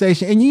the police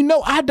station. And you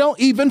know, I don't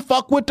even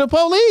fuck with the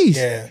police.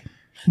 Yeah.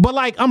 But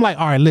like, I'm like,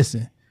 all right,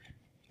 listen,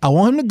 I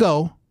want him to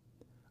go.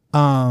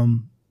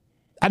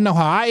 I know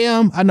how I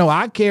am. I know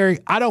I carry.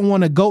 I don't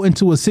want to go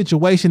into a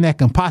situation that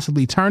can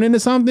possibly turn into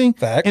something.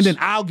 Facts. And then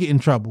I'll get in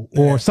trouble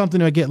or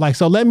something that get like,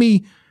 so let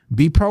me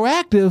be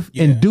proactive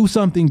and do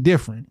something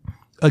different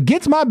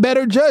against my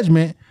better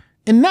judgment.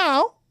 And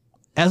now,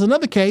 as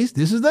another case,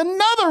 this is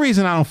another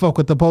reason I don't fuck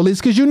with the police,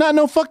 because you're not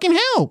no fucking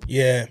help.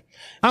 Yeah.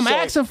 I'm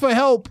asking for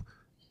help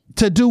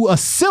to do a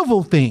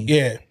civil thing.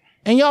 Yeah.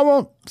 And y'all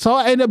won't, so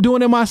I end up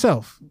doing it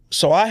myself.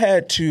 So I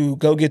had to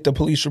go get the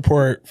police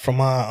report from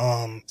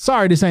my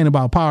Sorry, this ain't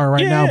about power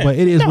now, but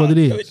it is what it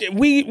is.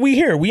 We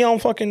here. We on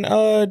fucking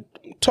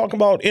talking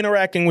about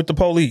interacting with the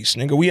police,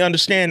 nigga. We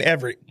understand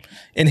Everett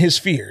and his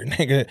fear,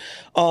 nigga.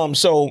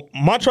 So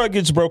my truck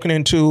gets broken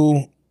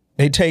into,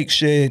 they take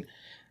shit.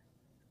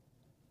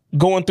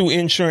 Going through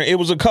insurance, it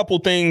was a couple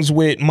things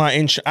with my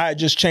insurance. I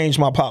just changed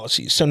my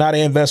policies. So now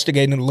they're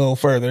investigating it a little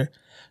further.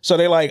 So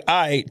they like,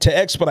 all right, to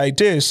expedite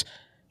this,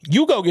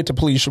 You go get the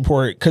police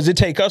report because it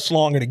take us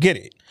longer to get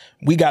it.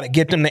 We got to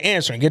get them the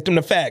answer and get them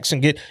the facts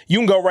and you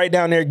can go right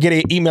down there, get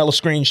it, email a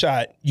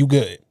screenshot. You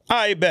good.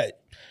 I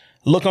bet.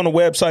 Look on the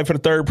website for the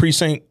 3rd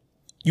precinct.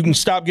 You can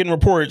stop getting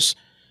reports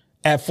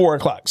at 4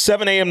 o'clock,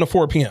 7 a.m. to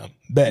 4 p.m.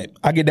 Bet.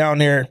 I get down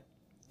there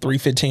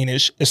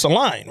 3:15-ish. It's a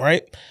line,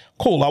 right?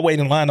 Cool. I wait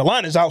in line. The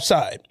line is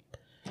outside.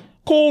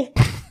 Cool.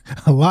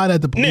 A line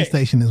at the police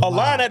station is wild. A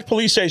line at the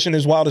police station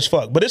is wild as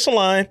fuck. But it's a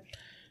line.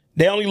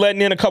 They only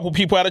letting in a couple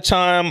people at a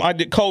time. I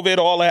did COVID,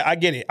 all that. I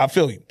get it. I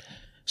feel you.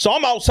 So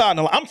I'm outside.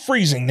 I'm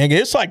freezing, nigga.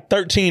 It's like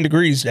 13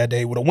 degrees that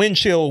day with a wind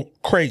chill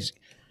crazy.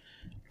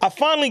 I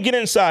finally get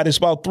inside. It's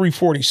about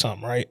 3:40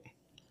 something, right?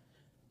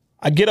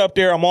 I get up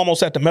there. I'm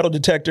almost at the metal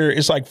detector.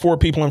 It's like 4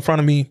 people in front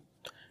of me.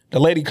 The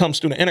lady comes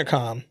through the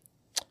intercom.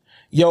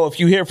 Yo, if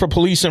you here for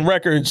police and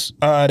records,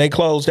 they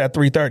closed at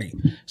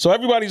 3:30. So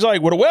everybody's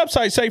like, well, the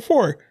website say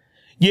 4.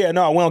 Yeah,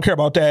 no, we don't care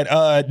about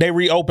that. They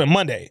reopen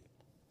Monday.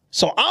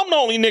 So I'm the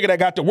only nigga that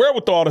got the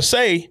wherewithal to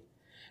say,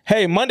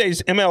 hey,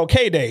 Monday's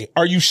MLK Day.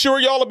 Are you sure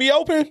y'all will be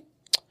open?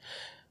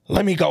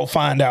 Let me go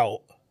find out.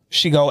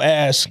 She go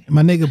ask.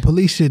 My nigga,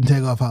 police shouldn't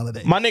take off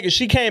holidays. My nigga,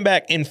 she came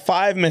back in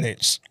 5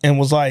 minutes and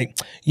was like,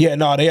 yeah,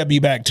 no, they'll be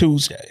back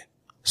Tuesday.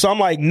 So I'm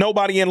like,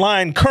 nobody in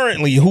line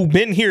currently who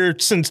been here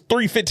since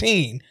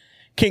 3:15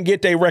 can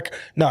get their record.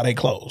 No, they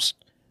closed.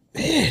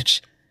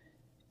 Bitch.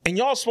 And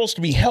y'all supposed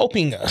to be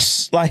helping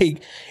us.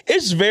 Like,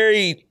 it's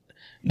very,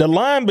 the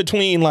line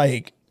between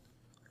like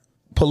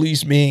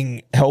police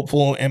being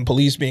helpful and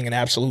police being an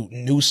absolute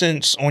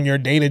nuisance on your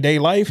day-to-day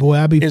life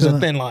is a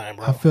thin line,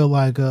 bro. I feel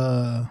like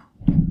the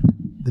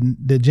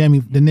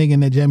nigga in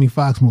that Jamie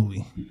Foxx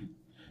movie.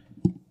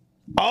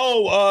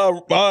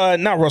 Oh,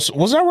 not Russell.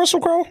 Was that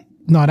Russell Crowe?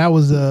 No, that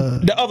was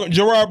the other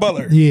Gerard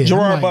Butler. Yeah,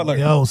 Gerard Butler.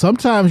 Yo,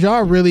 sometimes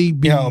y'all really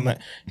be. Yo, man.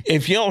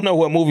 If you don't know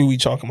what movie we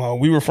talking about,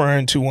 we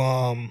referring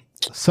to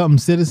something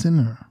Citizen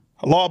or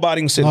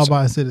Law-Abiding Citizen.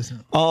 Law-Abiding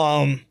Citizen.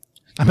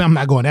 I mean, I'm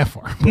not going that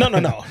far. No.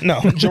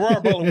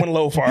 Gerard Butler went a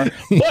little far,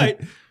 but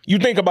you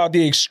think about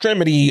the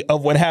extremity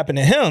of what happened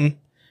to him.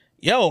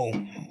 Yo,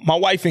 my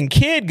wife and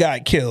kid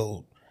got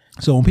killed.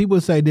 So when people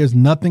say there's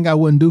nothing I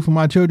wouldn't do for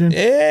my children,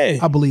 yeah,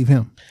 I believe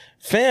him.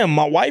 Fam,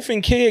 my wife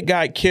and kid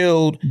got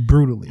killed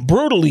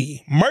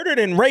brutally, murdered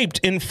and raped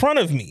in front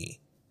of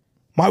me.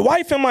 My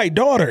wife and my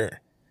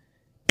daughter.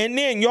 And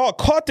then y'all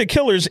caught the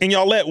killers and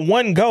y'all let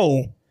one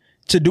go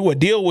to do a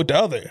deal with the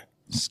other.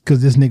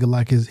 Because this nigga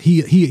like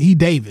he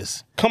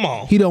Davis. Come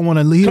on, he don't want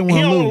to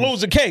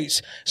lose the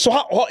case. So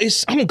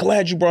I'm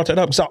glad you brought that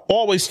up because I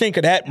always think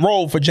of that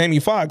role for Jamie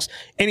Foxx.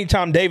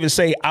 Anytime Davis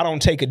say I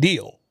don't take a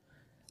deal,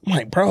 I'm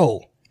like,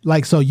 bro.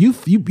 Like, so you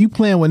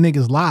playing with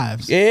niggas'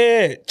 lives?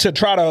 Yeah, to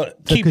try to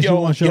keep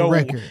your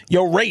record,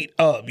 your rate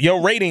up,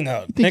 your rating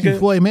up. You think nigga. You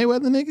Floyd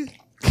Mayweather, nigga?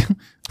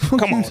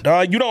 Come on,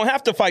 dog. You don't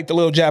have to fight the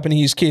little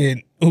Japanese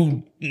kid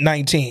who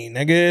 19,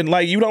 nigga.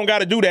 Like, you don't got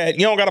to do that.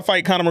 You don't got to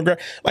fight Conor McGregor.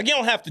 Like, you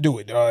don't have to do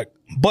it, dog.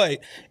 But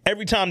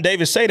every time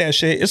Davis say that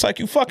shit, it's like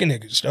you fucking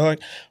niggas,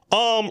 dog.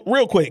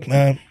 Real quick,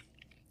 man.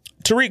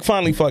 Tariq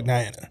finally fucked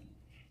Diana.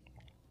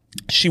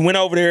 She went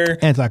over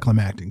there.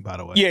 Anticlimactic, by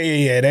the way.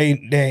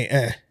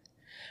 Yeah.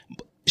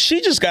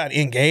 She just got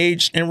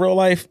engaged in real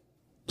life.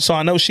 So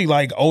I know she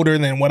like older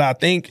than what I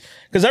think.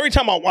 Because every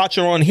time I watch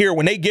her on here,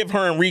 when they give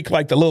her and Reek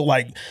like the little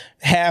like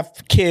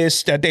half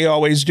kiss that they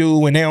always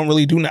do and they don't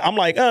really do nothing, I'm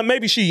like,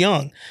 maybe she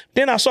young.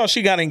 Then I saw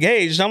she got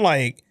engaged. I'm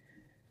like,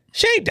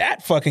 she ain't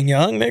that fucking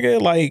young,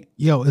 nigga. Like,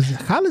 yo, is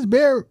College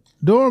Bear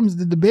dorms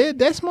the bed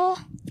that small?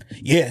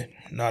 Yeah.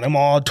 No, them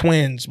all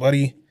twins,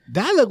 buddy.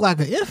 That look like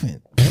an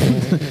infant.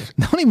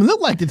 Don't even look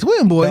like the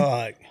twin boy.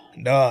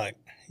 Dog.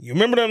 You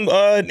remember them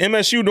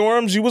MSU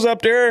dorms? You was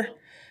up there?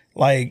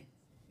 Like,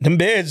 them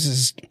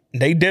beds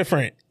they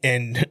different.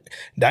 And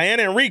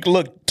Diana and Reek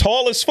look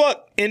tall as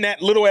fuck in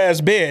that little ass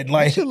bed.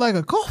 Like, that shit like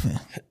a coffin.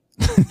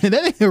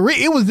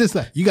 It was just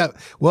like,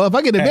 if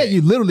I get in bed,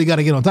 you literally got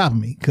to get on top of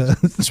me.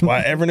 That's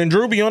why Everett and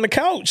Drew be on the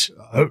couch.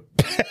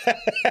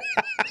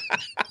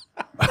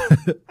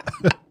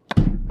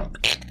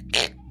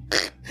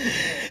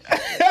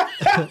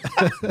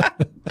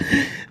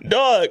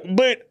 Dog,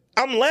 but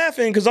I'm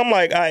laughing because I'm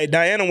like, all right,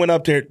 Diana went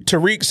up there to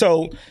Reek.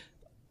 So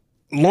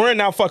Lauren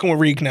not fucking with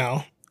Reek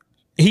now.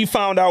 He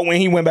found out when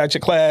he went back to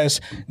class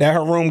that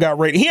her room got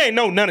raided. He ain't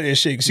know none of this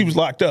shit because he was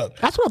locked up.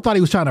 That's what I thought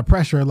he was trying to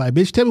pressure her. Like,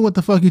 bitch, tell me what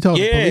the fuck you told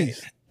the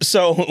police.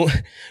 So,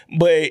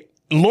 but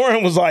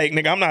Lauren was like,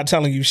 nigga, I'm not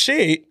telling you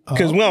shit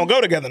because we don't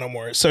go together no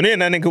more. So then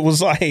that nigga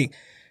was like,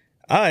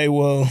 all right,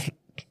 well,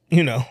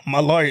 you know, my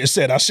lawyer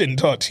said I shouldn't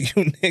talk to you,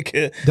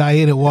 nigga.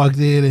 Diana walked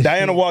in.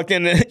 Walked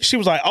in and she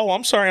was like, oh,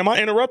 I'm sorry. Am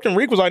I interrupting?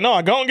 Reek was like, no,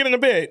 go and get in the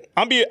bed.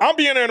 I'll be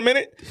in there in a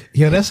minute.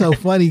 Yeah, that's so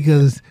funny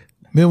because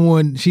remember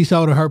when she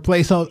showed her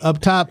place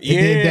up top and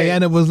then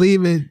Diana was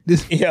leaving?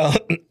 Yeah,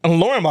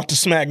 Lauren about to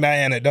smack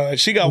Diana, dog.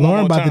 She got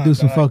Lauren one more about to do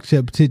some fucked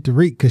up shit to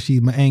Reek because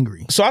she's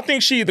angry. So I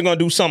think she either going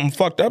to do something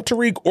fucked up to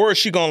Reek or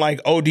she going to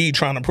like OD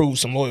trying to prove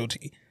some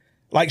loyalty.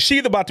 Like she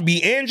either about to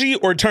be Angie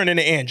or turn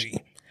into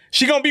Angie.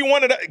 She gonna be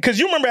one of the, because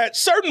you remember at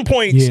certain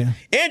points,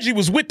 Angie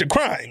was with the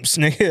crimes,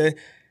 nigga.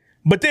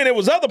 But then it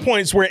was other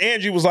points where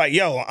Angie was like,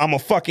 yo, I'm a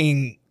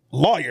fucking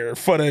lawyer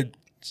for the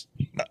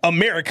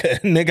America,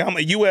 nigga. I'm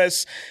a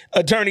U.S.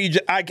 attorney.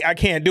 I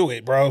can't do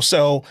it, bro.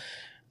 So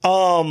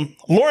Lauren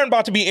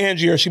about to be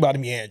Angie or she about to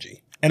be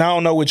Angie. And I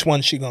don't know which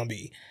one she gonna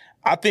be.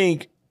 I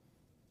think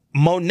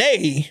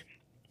Monet,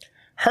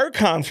 her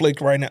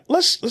conflict right now.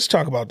 Let's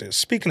talk about this.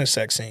 Speaking of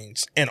sex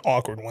scenes and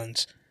awkward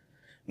ones.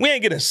 We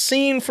ain't get a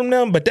scene from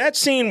them, but that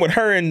scene with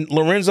her and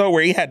Lorenzo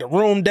where he had the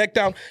room decked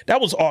out,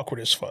 that was awkward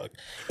as fuck.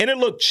 And it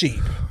looked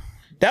cheap.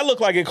 That looked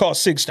like it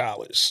cost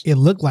 $6. It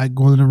looked like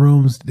one of the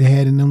rooms they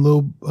had in them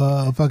little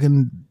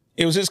fucking...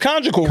 It was his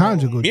conjugal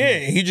room. Yeah,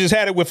 he just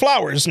had it with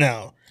flowers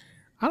now.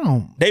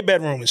 Their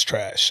bedroom is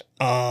trash.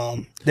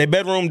 Their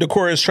bedroom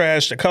decor is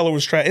trash. The color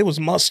was trash. It was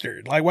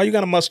mustard. Like, why you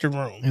got a mustard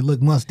room? It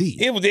looked musty.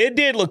 It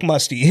did look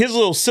musty. His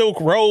little silk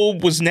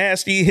robe was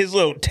nasty. His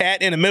little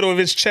tat in the middle of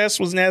his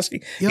chest was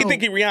nasty. Yo, he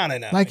think he Rihanna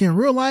now. Like in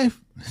real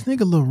life, this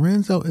nigga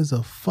Lorenzo is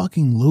a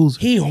fucking loser.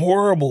 He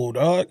horrible,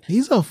 dog.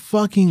 He's a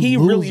fucking loser. He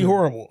really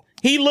horrible.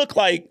 He looked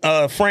like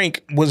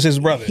Frank was his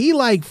brother. He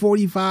like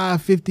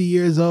 45, 50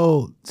 years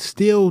old,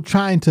 still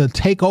trying to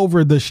take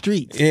over the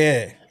streets.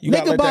 Yeah. You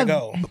gotta let that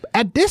go.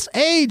 At this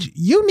age,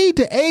 you need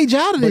to age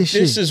out of this shit.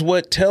 This is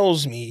what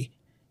tells me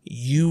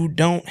you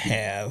don't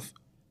have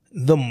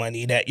the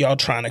money that y'all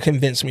trying to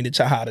convince me that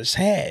Tejada's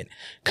had.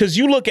 Because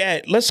you look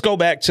at, let's go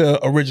back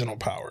to Original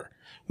Power.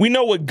 We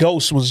know what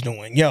Ghost was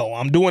doing. Yo,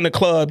 I'm doing the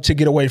club to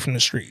get away from the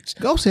streets.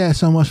 Ghost had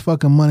so much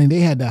fucking money, they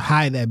had to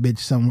hide that bitch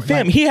somewhere.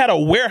 Fam, he had a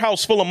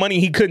warehouse full of money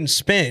he couldn't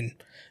spend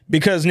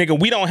because, nigga,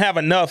 we don't have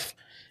enough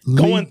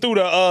going through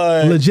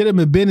the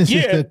legitimate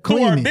businesses to clean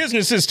through our it.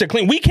 businesses to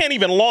clean. We can't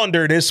even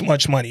launder this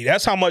much money.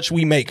 That's how much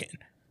we making.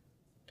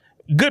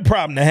 Good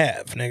problem to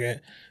have, nigga.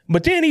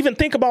 But then even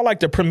think about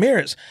like the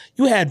premieres.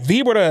 You had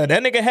Vibra.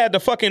 That nigga had the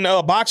fucking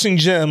boxing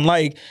gym.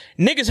 Like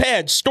niggas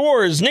had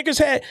stores. Niggas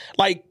had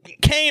like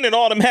Kane and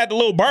all them had the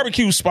little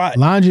barbecue spot.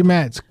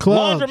 Laundromats,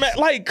 clubs.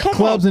 Like come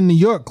clubs on. in New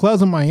York,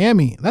 clubs in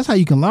Miami. That's how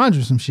you can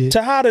launder some shit.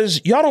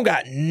 Tejadas, y'all don't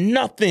got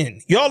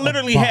nothing. Y'all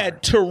literally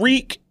had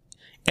Tariq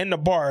in the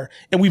bar,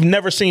 and we've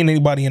never seen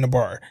anybody in the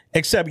bar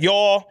except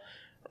y'all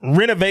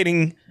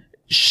renovating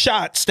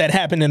shots that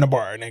happened in the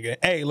bar, nigga.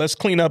 Hey, let's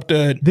clean up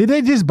the... Did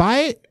they just buy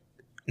it?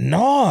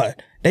 No,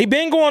 they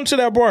been going to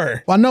that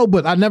bar. Well, I know,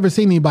 but I never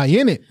seen anybody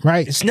in it,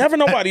 right? It's never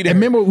nobody there. I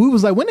remember we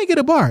was like, when they get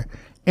a bar?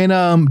 And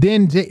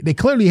then they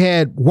clearly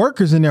had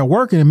workers in there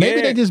working, and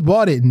maybe they just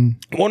bought it. And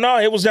well, no,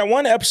 it was that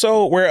one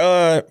episode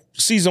where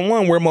season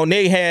 1 where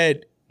Monet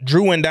had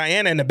Drew and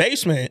Diana in the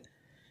basement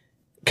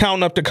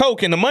counting up the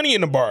coke and the money in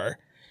the bar.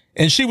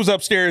 And she was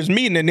upstairs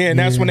meeting, and then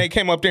that's when they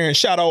came up there and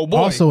shot old boy.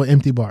 Also an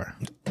empty bar.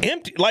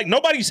 Empty. Like,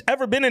 nobody's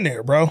ever been in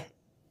there, bro.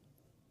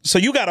 So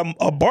you got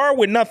a bar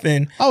with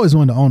nothing. I always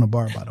wanted to own a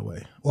bar, by the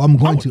way. Well, I'm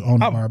going to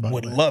own a bar, by the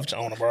way. I would love to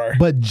own a bar.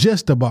 But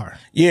just a bar.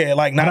 Yeah,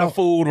 like not a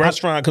food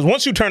restaurant. Because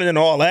once you turn it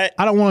into all that.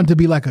 I don't want it to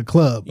be like a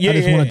club. I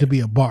just want it to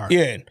be a bar.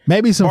 Yeah.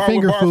 Maybe some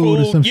finger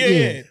food or some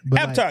shit.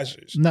 Yeah.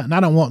 Appetizers. Like, I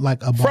don't want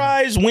like a bar.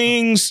 Fries,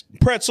 wings,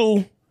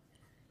 pretzel,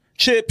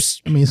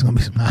 chips. I mean, it's going to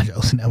be some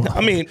nachos in that one.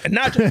 I mean,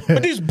 nachos.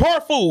 But these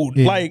bar food.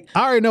 Yeah. Like,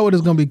 I already know what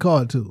it's going to be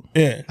called, too.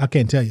 Yeah. I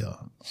can't tell y'all.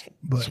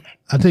 But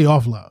I'll tell you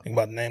offline. Think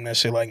about to name that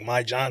shit like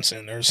Mike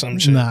Johnson or some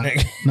shit. Nah.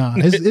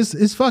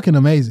 It's fucking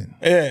amazing.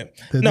 Yeah.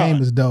 The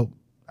name is dope.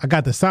 I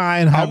got the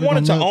sign. I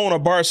wanted to own a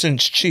bar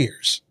since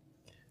Cheers.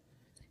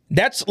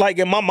 That's like,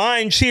 in my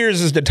mind,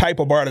 Cheers is the type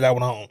of bar that I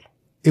would own.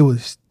 It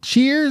was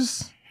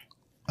Cheers,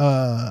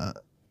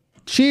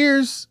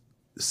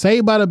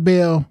 Saved by the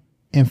Bell,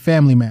 and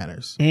Family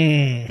Matters.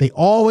 They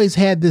always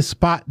had this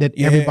spot that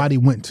everybody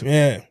went to.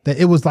 Yeah. That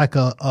it was like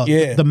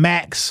the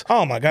Max.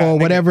 Oh my God. Or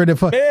whatever the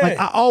fuck. Like,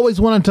 I always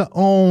wanted to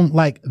own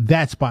like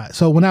that spot.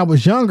 So when I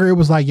was younger, it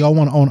was like, y'all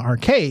want to own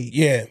arcade.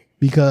 Yeah.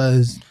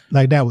 Because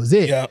like that was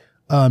it. Yeah.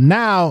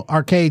 Now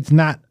arcade's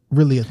not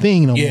really a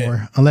thing no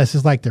more. Unless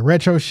it's like the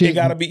retro shit. It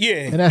gotta be,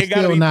 and that's it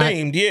gotta still be not,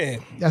 themed, yeah.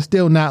 That's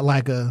still not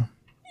like a...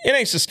 It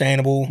ain't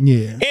sustainable.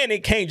 Yeah. And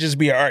it can't just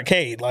be an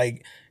arcade.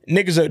 Like,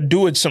 niggas are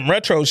doing some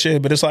retro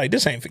shit, but it's like,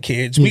 this ain't for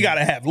kids. We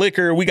gotta have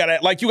liquor. We gotta,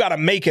 like, you gotta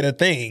make it a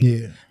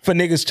thing for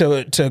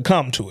niggas to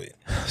come to it.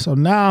 So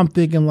now I'm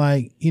thinking,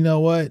 like, you know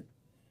what?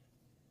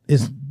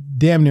 It's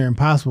damn near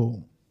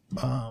impossible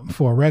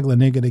for a regular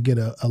nigga to get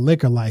a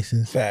liquor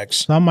license.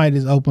 Facts. So I might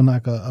just open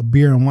like a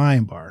beer and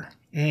wine bar.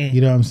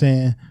 You know what I'm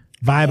saying?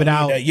 Vibe it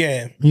out.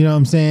 Yeah. You know what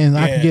I'm saying?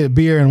 I can get a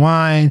beer and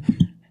wine.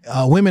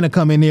 Women will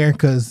come in there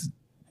because...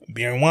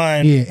 Beer and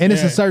wine. Yeah, and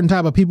it's a certain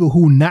type of people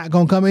who not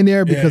going to come in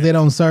there because they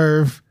don't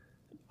serve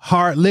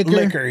hard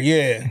liquor.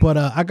 Yeah. But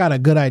I got a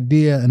good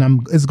idea,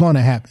 and it's going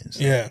to happen.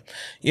 So. Yeah.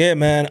 Yeah,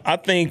 man. I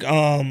think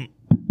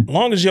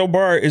long as your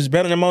bar is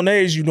better than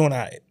Monet's, you doing all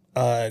right.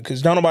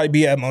 Because don't nobody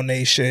be at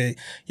Monet shit.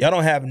 Y'all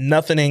don't have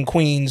nothing in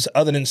Queens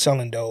other than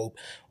selling dope.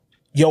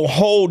 Your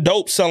whole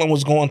dope selling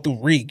was going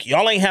through Reek.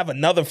 Y'all ain't have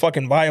another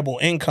fucking viable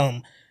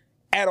income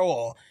at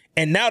all.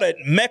 And now that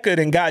Mecca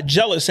done got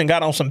jealous and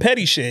got on some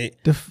petty shit.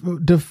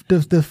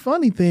 The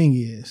funny thing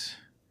is,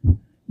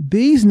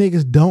 these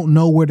niggas don't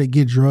know where to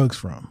get drugs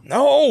from.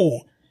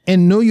 No.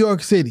 in New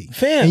York City,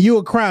 Fam. and you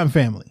a crime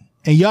family,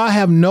 and y'all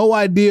have no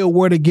idea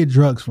where to get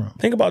drugs from.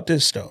 Think about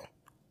this, though.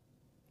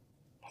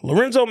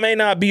 Lorenzo may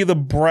not be the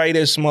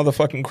brightest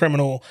motherfucking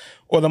criminal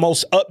or the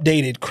most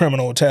updated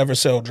criminal to ever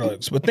sell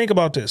drugs. But think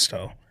about this,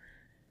 though.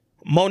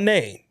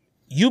 Monet,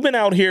 you've been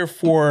out here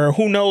for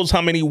who knows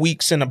how many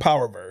weeks in the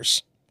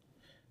Powerverse.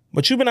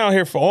 But you've been out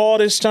here for all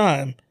this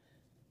time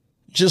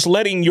just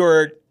letting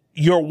your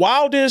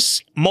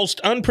wildest, most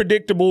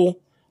unpredictable,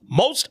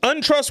 most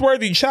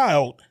untrustworthy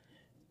child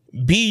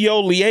be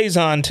your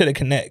liaison to the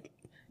Connect.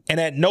 And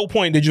at no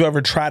point did you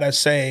ever try to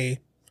say,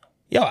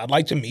 yo, I'd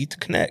like to meet the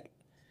Connect.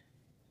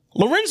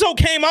 Lorenzo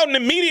came out and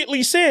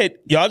immediately said,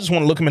 yo, I just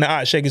want to look him in the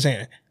eye, shake his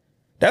hand.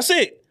 That's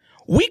it.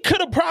 We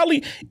could have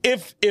probably,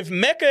 if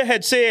Mecca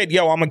had said,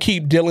 yo, I'm going to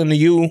keep dealing to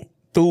you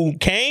through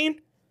Kane,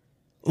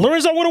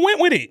 Lorenzo would have went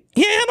with it.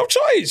 He ain't had no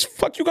choice.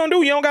 Fuck you gonna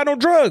do? You don't got no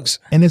drugs.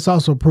 And this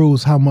also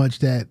proves how much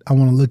that I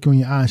want to look you in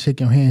your eye and shake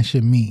your hand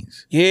shit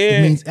means. Yeah.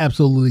 It means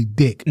absolutely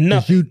dick.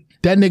 Nothing.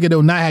 That nigga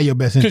do not have your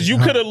best interest. Because you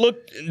could have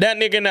looked that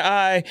nigga in the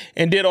eye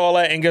and did all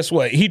that, and guess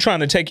what? He trying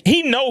to take,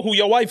 he know who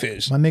your wife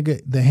is. My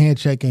nigga, the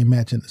handshake ain't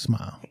matching the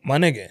smile. My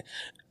nigga.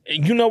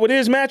 You know what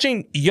is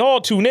matching? Y'all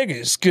two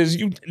niggas. Because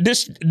you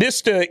this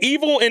the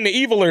evil and the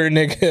eviler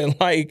nigga.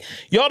 Like,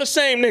 y'all the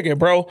same nigga,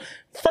 bro.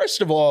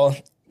 First of all,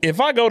 if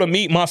I go to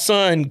meet my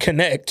son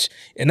Connect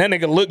and that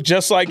nigga look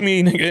just like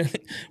me, nigga,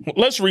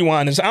 let's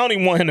rewind this. I don't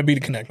even want him to be the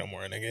Connect no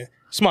more, nigga.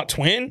 It's my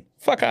twin.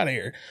 Fuck out of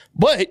here.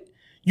 But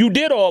you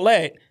did all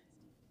that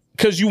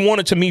because you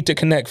wanted to meet the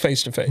Connect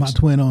face to face. My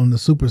twin on the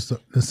super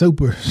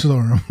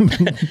storm.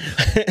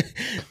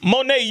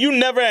 Monet, you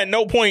never at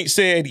no point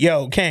said,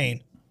 yo,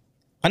 Kane,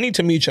 I need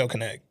to meet your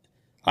Connect.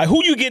 Like,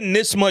 who you getting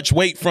this much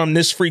weight from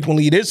this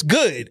frequently, this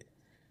good?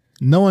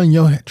 Knowing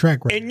your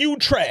track record. And you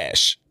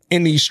trash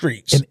in these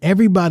streets. And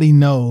everybody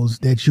knows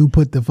that you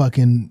put the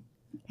fucking...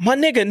 My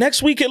nigga,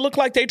 next week it looked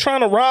like they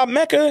trying to rob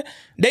Mecca.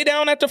 They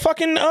down at the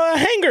fucking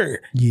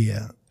hangar.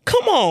 Yeah.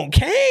 Come on,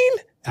 Kane.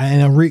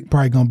 And Rick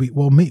probably gonna be...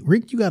 Well,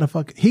 Rick, you gotta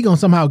fucking... He gonna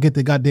somehow get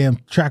the goddamn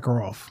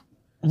tracker off.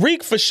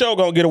 Rick for sure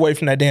gonna get away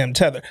from that damn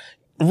tether.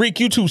 Rick,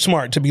 you too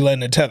smart to be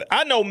letting it tether.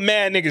 I know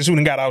mad niggas who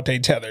done got out they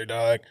tether,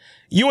 dog.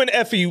 You and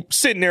Effie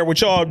sitting there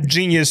with y'all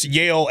genius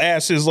Yale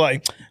asses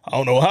like, I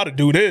don't know how to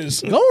do this.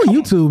 Go on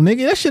YouTube,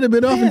 nigga. That should have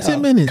been off in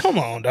 10 minutes. Come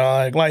on,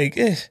 dog. Like,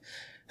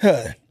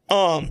 yo,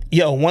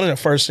 one of the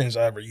first things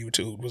I ever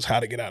YouTubed was how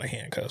to get out of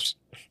handcuffs.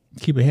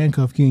 Keep a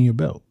handcuff key in your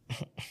belt.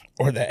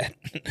 Or that.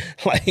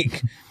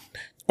 Like,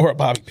 or a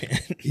bobby pin.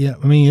 Yeah,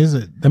 I mean,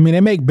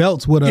 they make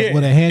belts with a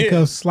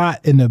handcuff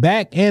slot in the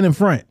back and in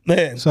front.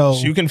 Man, so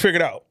you can figure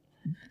it out.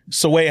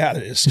 It's a way out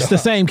of this. It's the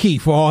same key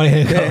for all the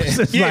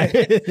handcuffs.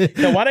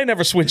 Yo, why they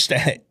never switched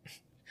that?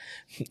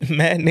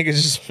 Mad niggas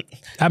just...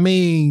 I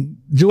mean,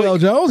 Joel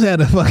Jones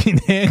had a fucking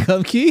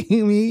handcuff key.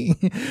 I mean,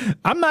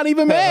 I'm not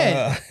even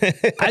mad.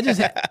 I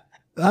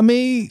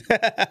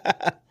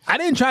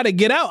didn't try to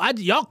get out.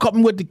 Y'all caught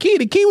me with the key.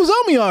 The key was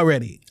on me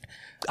already.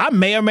 I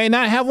may or may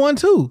not have one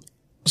too.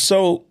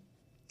 So,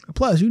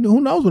 plus, who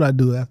knows what I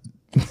do after.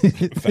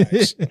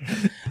 Facts.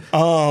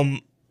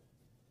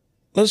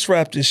 Let's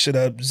wrap this shit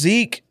up.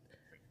 Zeke,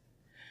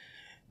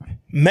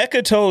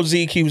 Mecca told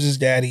Zeke he was his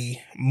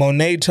daddy.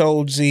 Monet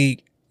told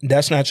Zeke,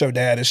 that's not your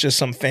dad. It's just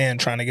some fan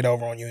trying to get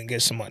over on you and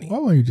get some money. Why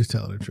won't you just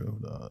tell the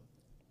truth, dog?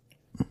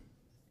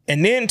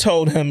 And then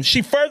told him,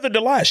 she furthered the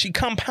lie. She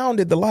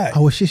compounded the lie.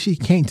 Oh, well, she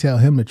can't tell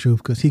him the truth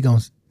because he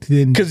gonna...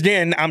 Because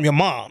then I'm your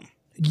mom.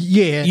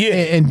 Yeah.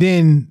 And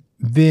then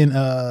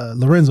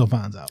Lorenzo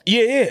finds out.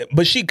 Yeah.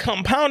 But she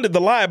compounded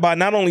the lie by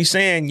not only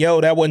saying,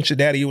 yo, that wasn't your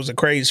daddy. He was a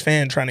crazed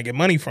fan trying to get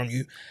money from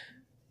you.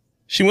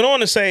 She went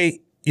on to say,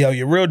 yo,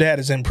 your real dad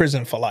is in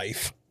prison for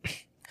life.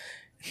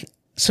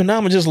 So now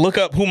I'm gonna just look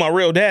up who my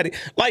real daddy.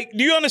 Like,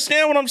 do you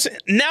understand what I'm saying?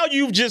 Now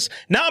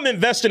I'm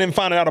invested in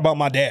finding out about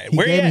my dad. He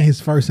gave me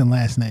his first and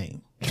last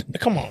name.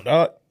 Come on,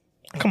 dog.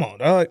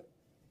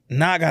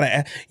 Now I gotta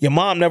ask. Your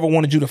mom never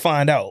wanted you to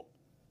find out.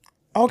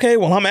 Okay,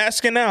 well, I'm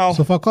asking now.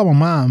 So if I call my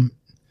mom.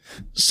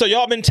 So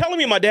y'all been telling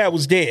me my dad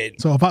was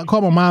dead. So if I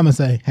call my mom and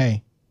say,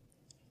 hey,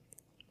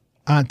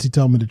 auntie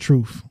told me the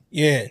truth.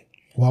 Yeah.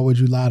 Why would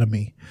you lie to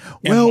me?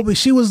 Well, but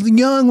she was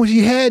young when she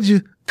had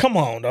you. Come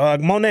on,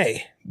 dog.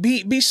 Monet,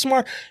 be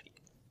smart.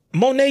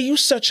 Monet, you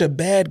such a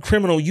bad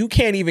criminal. You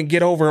can't even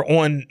get over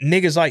on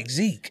niggas like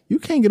Zeke. You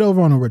can't get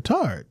over on a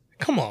retard.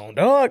 Come on,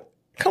 dog.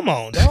 Come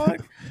on, dog.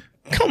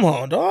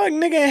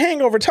 Nigga in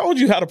Hangover told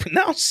you how to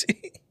pronounce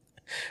it.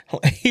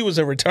 He was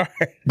a retard.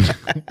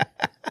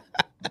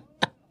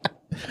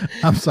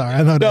 I'm sorry.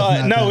 I know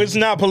that's it's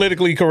not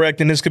politically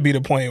correct, and this could be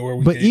the point where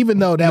we... But even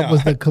though that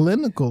was the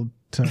clinical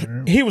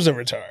term... He was a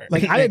retard.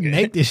 Like, I didn't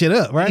make this shit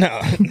up, right?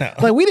 No.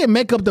 Like, we didn't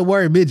make up the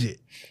word midget.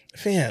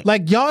 Fam.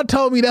 Like, y'all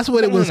told me that's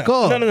what it was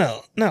called.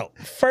 No.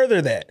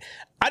 Further that.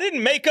 I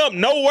didn't make up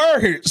no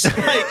words.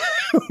 Like,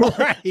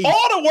 right.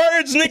 All the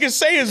words niggas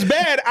say is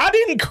bad. I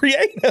didn't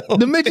create them.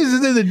 The midgets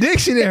is in the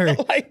dictionary.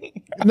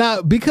 Like,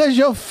 Now, because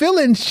your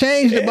feelings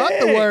changed about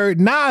the word,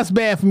 now it's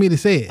bad for me to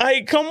say it.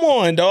 Like, come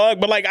on, dog.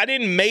 But like, I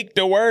didn't make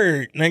the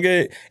word,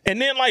 nigga.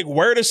 And then like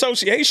word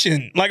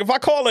association. Like, if I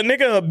call a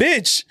nigga a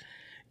bitch,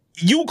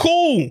 you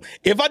cool.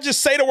 If I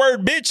just say the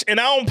word bitch and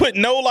I don't put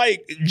no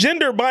like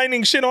gender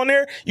binding shit on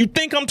there, you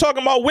think I'm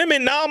talking about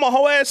women. Now I'm a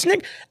whole ass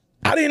nigga.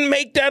 I didn't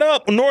make that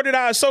up, nor did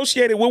I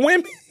associate it with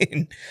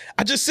women.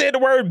 I just said the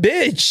word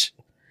bitch.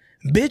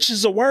 Bitch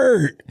is a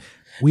word.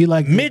 We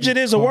like midget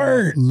is a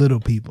word. Little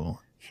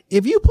people.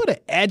 If you put an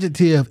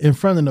adjective in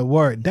front of the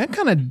word, that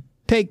kind of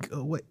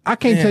I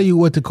can't tell you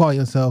what to call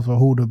yourself or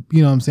who to,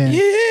 you know what I'm saying?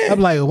 Yeah.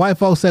 I'm like, white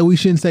folks say we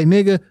shouldn't say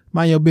nigga,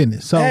 mind your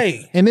business. So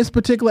in this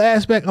particular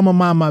aspect, I'm gonna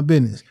mind my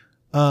business.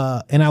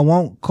 And I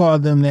won't call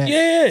them that.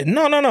 Yeah,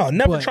 no.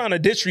 Never trying to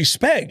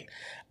disrespect.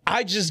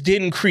 I just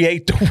didn't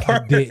create the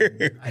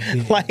word. I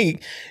did.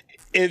 Like,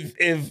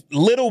 if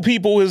little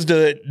people is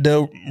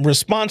the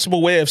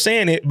responsible way of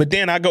saying it, but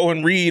then I go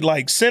and read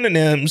like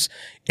synonyms,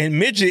 and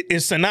midget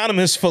is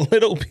synonymous for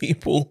little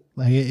people.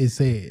 Like it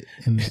said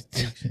in the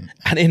section.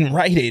 I didn't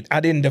write it. I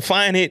didn't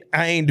define it.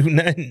 I ain't do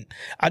nothing.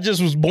 I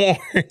just was born.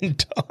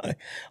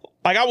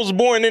 Like, I was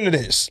born into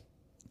this.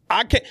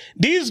 I can't.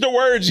 These the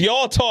words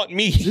y'all taught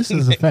me. This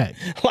is a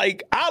fact.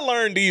 Like, I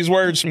learned these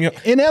words from you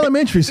in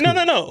elementary school.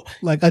 No.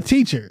 Like a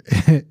teacher.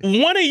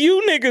 One of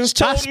you niggas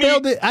told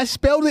me. I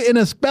spelled it in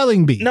a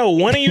spelling bee. No,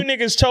 one of you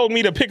niggas told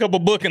me to pick up a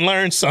book and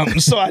learn something,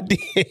 so I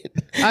did.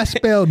 I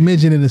spelled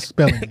midget in a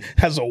spelling bee.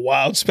 That's a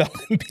wild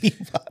spelling bee.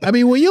 I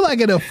mean, when you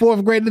like in the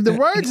fourth grade, the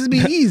words would be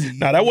easy.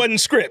 No, that wasn't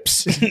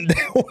Scripps.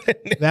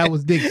 That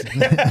was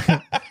Dixon.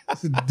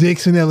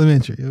 Dixon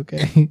Elementary.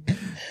 Okay.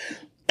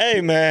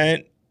 Hey,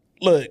 man.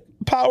 Look,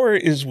 Power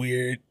is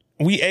weird.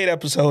 We 8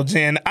 episodes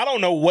in. I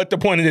don't know what the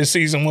point of this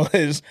season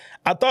was.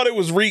 I thought it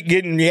was Reek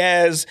getting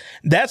Yaz.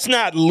 That's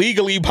not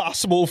legally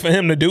possible for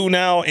him to do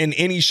now in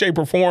any shape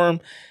or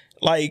form.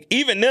 Like,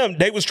 even them,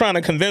 they was trying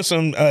to convince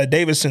him,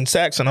 Davis and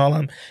Sachs and all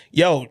them,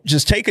 yo,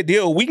 just take a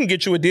deal. We can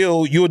get you a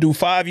deal. You'll do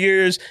 5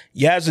 years.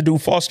 Yaz will do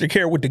foster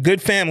care with the good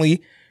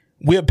family.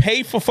 We'll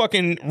pay for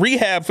fucking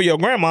rehab for your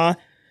grandma.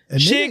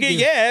 She'll get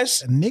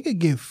Yaz. A nigga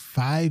get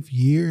 5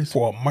 years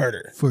for a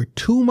murder. For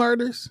 2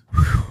 murders?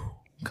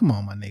 Come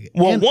on, my nigga.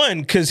 Well,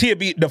 one, because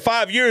the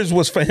 5 years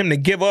was for him to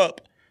give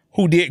up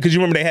who did, because you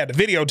remember they had the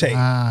videotape.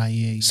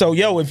 Yeah. So,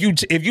 yo, if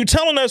you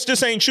telling us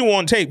this ain't you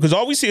on tape, because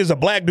all we see is a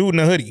black dude in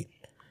a hoodie.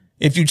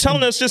 If you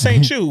telling us this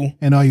ain't you.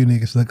 And all you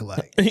niggas look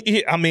alike.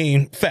 I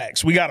mean,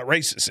 facts. We got to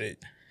racist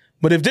it.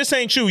 But if this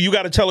ain't you, you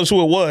got to tell us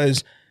who it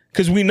was.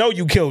 Because we know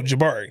you killed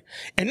Jabari.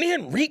 And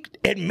then Reek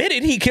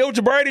admitted he killed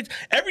Jabari.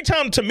 Every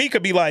time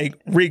Tamika be like,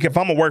 Reek, if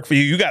I'm going to work for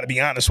you, you got to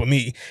be honest with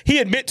me. He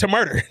admit to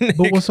murder.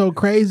 But what's so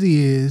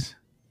crazy is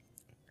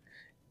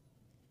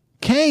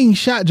Kane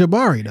shot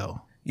Jabari, though.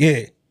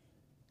 Yeah.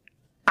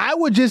 I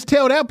would just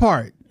tell that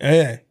part.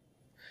 Yeah.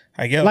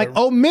 I guess. Like,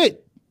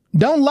 omit.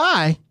 Don't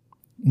lie.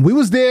 We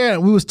was there.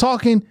 We was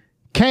talking.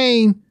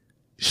 Kane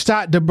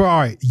shot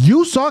Jabari.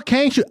 You saw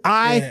Kane shoot.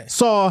 I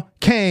saw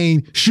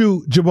Kane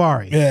shoot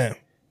Jabari. Yeah.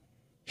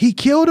 He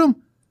killed him.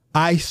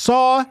 I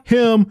saw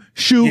him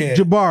shoot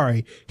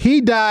Jabari. He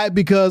died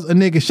because a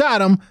nigga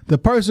shot him. The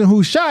person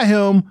who shot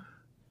him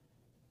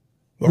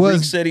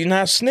Reek said he's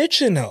not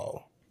snitching,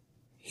 though.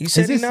 He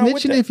said he's not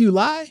snitching if you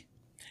lie?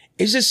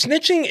 Is it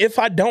snitching if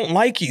I don't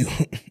like you?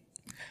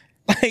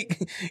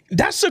 Like,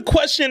 that's a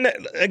question that,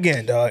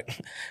 again, dog,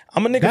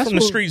 I'm a nigga from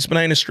the streets, but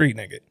I ain't a street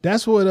nigga.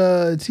 That's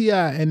what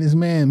T.I. and his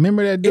man,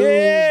 remember that dude?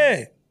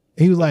 Yeah.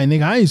 He was like,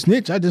 nigga, I ain't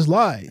snitch, I just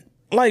lied.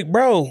 Like,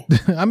 bro.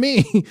 I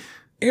mean,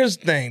 here's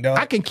the thing, dog.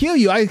 I can kill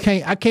you. I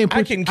can kill you,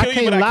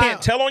 but I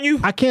can't tell on you.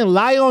 I can't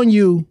lie on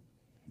you,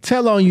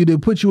 tell on you to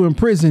put you in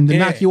prison, to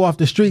knock you off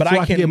the street so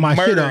I can get my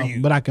shit off.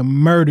 But I can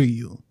murder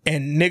you.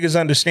 And niggas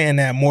understand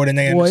that more than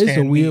they understand it's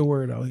a weird me.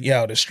 word though.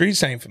 Yo, the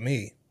streets ain't for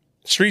me.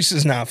 Streets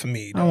is not for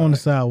me, dog. I'm on the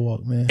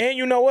sidewalk, man. And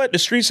you know what? The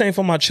streets ain't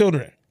for my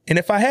children. And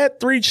if I had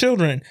 3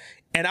 children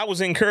and I was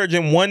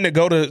encouraging one to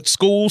go to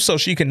school so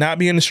she could not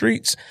be in the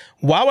streets,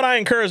 why would I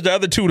encourage the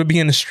other 2 to be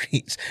in the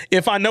streets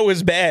if I know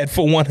it's bad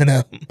for one of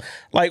them?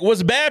 Like,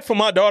 what's bad for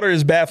my daughter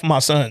is bad for my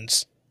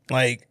sons.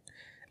 Like,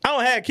 I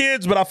don't have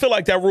kids, but I feel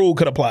like that rule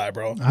could apply,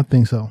 bro. I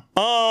think so.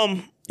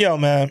 Yo,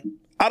 man,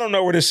 I don't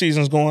know where this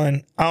season's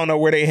going. I don't know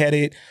where they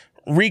headed.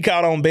 Reek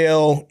out on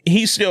bail.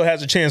 He still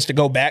has a chance to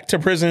go back to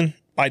prison.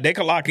 Like, they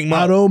could lock him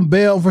up. Out on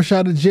bail, fresh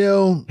out of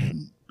jail,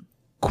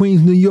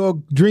 Queens, New York,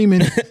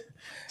 dreaming.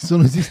 As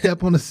soon as he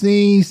step on the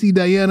scene, see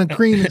Diana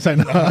Cream. It's like,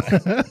 no.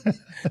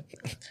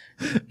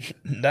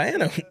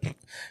 Diana,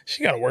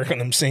 she got to work on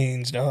them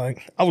scenes, dog.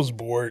 I was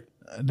bored.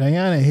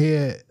 Diana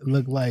head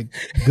looked like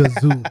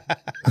Gazoo.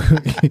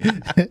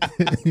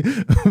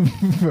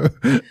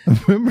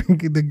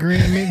 Remember the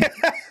green nigga?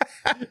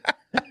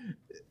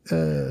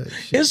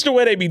 It's the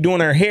way they be doing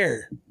her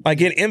hair. Like,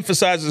 it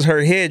emphasizes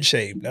her head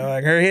shape.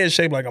 Like, her head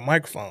shaped like a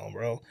microphone,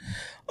 bro.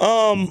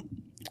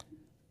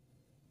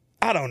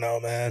 I don't know,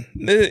 man.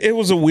 It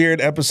was a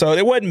weird episode.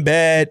 It wasn't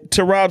bad.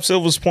 To Rob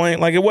Silver's point,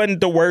 like, it wasn't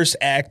the worst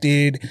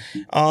acted.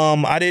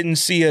 I didn't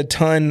see a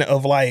ton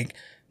of, like,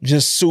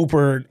 just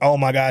super, oh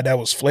my God, that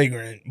was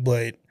flagrant.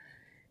 But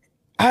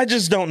I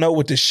just don't know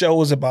what the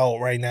show is about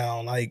right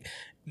now. Like,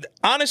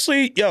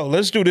 honestly, yo,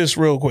 let's do this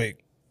real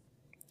quick.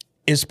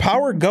 Is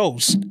Power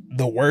Ghost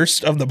the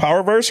worst of the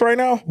Powerverse right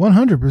now?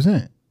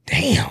 100%.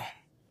 Damn.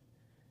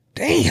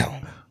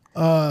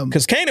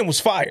 Because Kanan was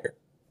fire.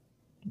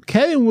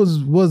 Kanan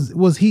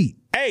was heat.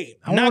 Hey,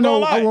 not gonna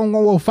lie. I won't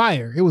go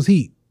fire. It was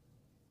heat.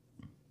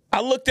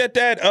 I looked at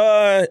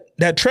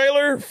that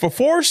trailer for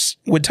Force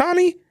with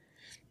Tommy.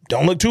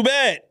 Don't look too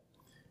bad.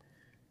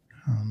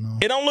 I don't know.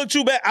 It don't look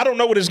too bad. I don't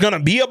know what it's gonna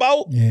be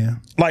about. Yeah.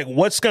 Like,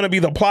 what's gonna be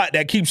the plot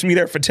that keeps me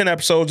there for 10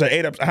 episodes or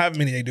 8 episodes, however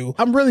many they do.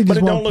 I'm really but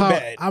just it don't look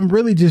bad. I'm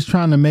really just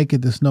trying to make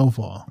it the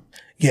Snowfall.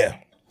 Yeah.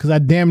 Because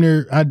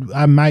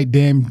I might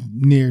damn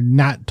near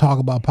not talk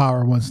about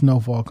Power when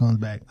Snowfall comes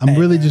back. I'm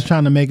really just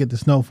trying to make it the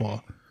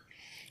Snowfall.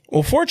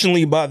 Well,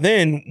 fortunately, by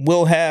then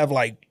we'll have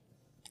like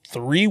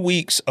 3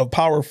 weeks of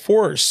Power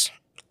Force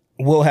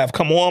will have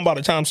come on by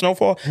the time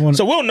Snowfall.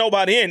 So we'll know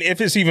by then if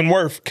it's even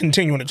worth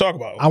continuing to talk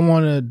about. I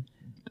want to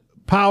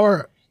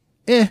Power,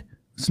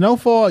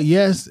 Snowfall,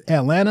 yes.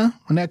 Atlanta,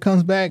 when that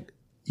comes back,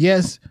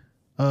 yes.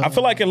 I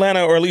feel like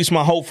Atlanta, or at least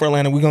my hope for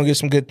Atlanta, we're going to get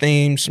some good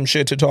themes, some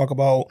shit to talk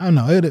about. I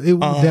know. It will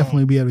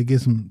definitely be able to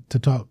get some to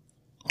talk.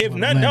 If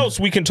nothing else,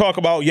 we can talk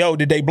about,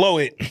 did they blow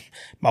it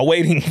by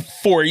waiting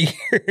 4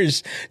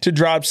 years to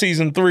drop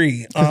season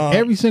 3?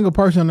 Every single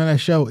person on that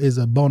show is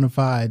a bona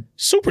fide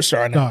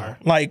superstar now.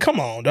 Like, come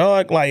on,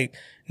 dog. Like,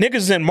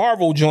 niggas in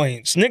Marvel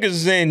joints,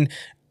 niggas in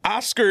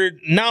Oscar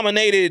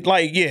nominated,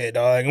 like, yeah,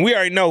 dog. And we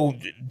already know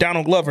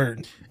Donald Glover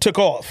took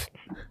off.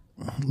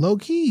 Low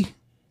key.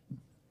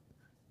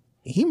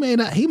 He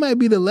might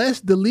be the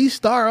least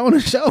star on the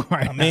show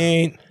right now. I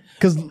mean,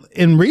 because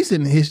in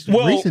recent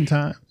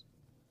times.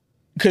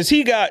 Because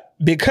they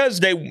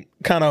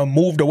kind of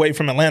moved away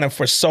from Atlanta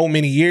for so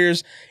many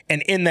years,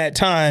 and in that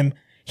time,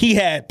 he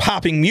had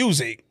popping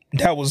music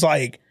that was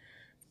like,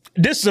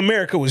 This Is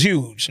America was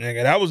huge,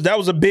 nigga. That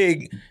was a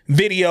big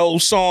video,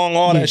 song,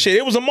 all that shit.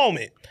 It was a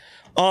moment.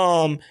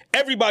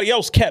 Everybody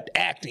else kept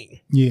acting.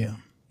 Yeah.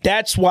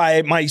 That's why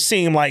it might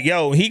seem like,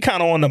 he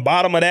kind of on the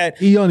bottom of that.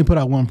 He only put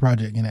out one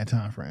project in that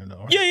time frame,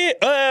 though. Right?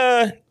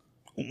 Yeah.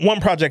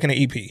 One project in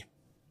the EP.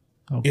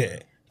 Okay. Yeah.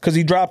 Because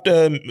he dropped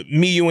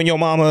Me, You, and Your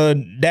Mama,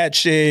 that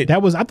shit. I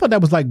thought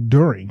that was like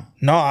during.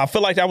 No, I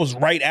feel like that was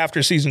right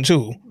after season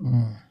 2.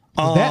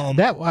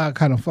 That I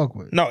kind of fuck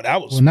with. No,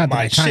 that was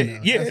my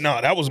shit. Yeah,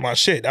 that was my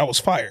shit. That was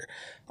fire.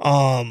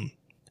 But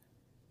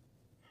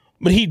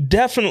he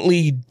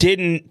definitely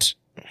didn't.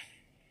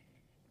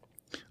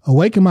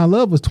 Awaken My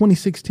Love was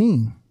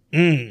 2016.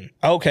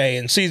 Okay,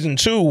 and season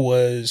 2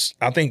 was,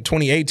 I think,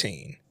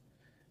 2018.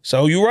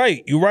 So you're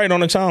right. You're right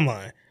on the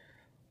timeline.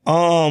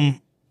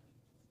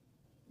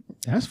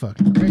 That's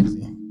fucking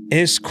crazy.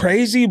 It's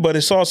crazy, but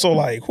it's also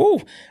like,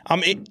 whoo.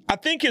 I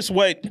think it's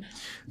what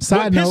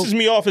pisses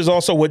me off is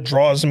also what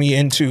draws me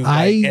into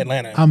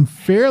Atlanta. I'm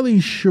fairly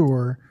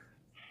sure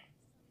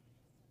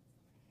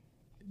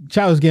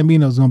Childish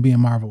Gambino is going to be in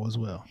Marvel as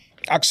well.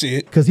 I can see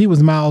it. Because he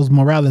was Miles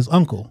Morales'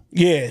 uncle.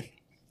 Yeah.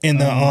 In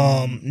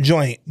the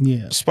joint,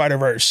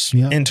 Spider-Verse,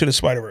 Into the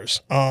Spider-Verse.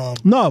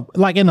 No,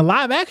 like in the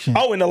live action.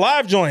 Oh, in the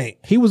live joint,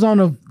 he was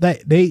on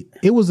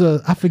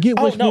I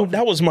forget which. Oh no,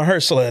 that was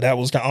Mahershala. That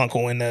was the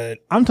uncle in the.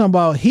 I'm talking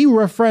about. He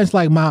referenced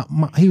like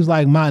he was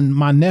like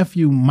my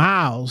nephew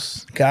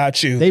Miles.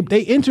 Got you.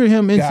 They entered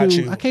him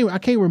into. I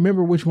can't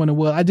remember which one it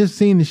was. I just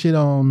seen the shit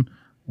on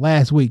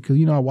last week because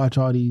I watch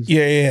all these.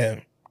 Yeah.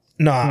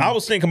 Nah, I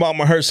was thinking about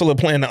Mahershala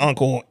playing the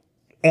uncle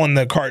on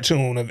the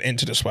cartoon of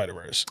Into the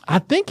Spider-Verse. I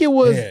think it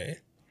was. Yeah.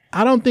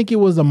 I don't think it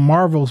was a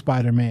Marvel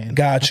Spider-Man.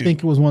 Got you. I think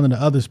it was one of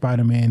the other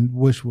Spider-Man,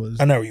 which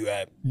was. I know where you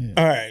at. Yeah.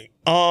 All right.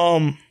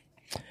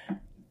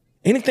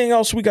 Anything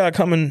else we got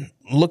coming?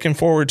 Looking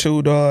forward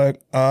to, dog.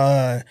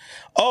 It's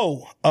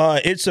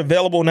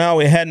available now.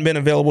 It hadn't been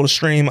available to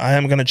stream. I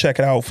am gonna check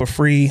it out for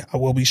free. I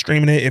will be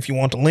streaming it. If you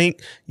want the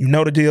link, you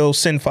know the deal.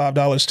 Send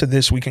 $5 to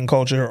This Week in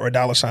Culture or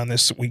 $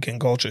 This Week in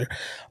Culture.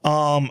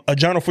 A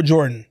Journal for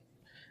Jordan.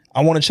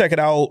 I want to check it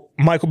out.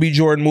 Michael B.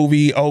 Jordan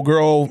movie. Old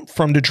girl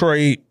from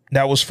Detroit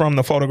that was from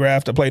The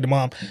Photograph that played the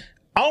mom.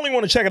 I only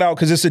want to check it out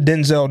because it's a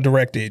Denzel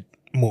directed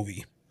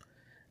movie.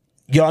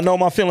 Y'all know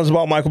my feelings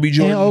about Michael B.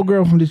 Jordan. And Old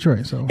Girl from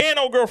Detroit. And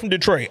Old Girl from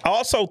Detroit. I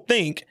also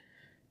think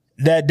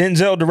that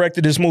Denzel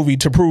directed this movie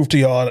to prove to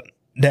y'all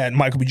that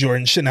Michael B.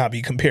 Jordan should not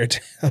be compared to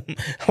him.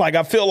 Like,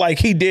 I feel like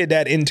he did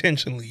that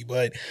intentionally,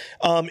 but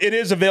it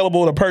is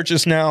available to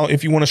purchase now.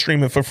 If you want to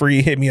stream it for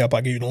free, hit me up.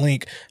 I'll give you the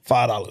link.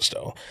 $5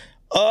 though.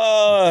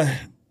 I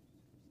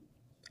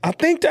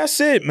think that's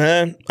it,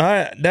 man.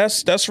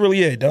 That's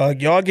really it,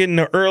 dog. Y'all getting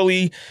the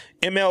early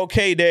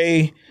MLK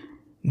Day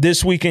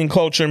This Week in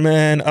Culture,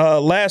 man.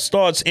 Last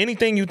thoughts.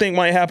 Anything you think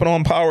might happen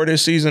on Power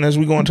this season as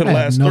we go into the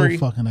last 3? No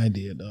fucking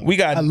idea, though. We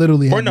got. I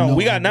literally.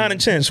 We got 9 and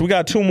 10. So we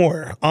got 2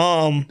 more.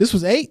 This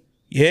was 8.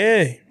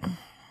 Yeah.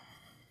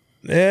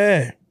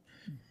 If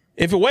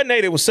it wasn't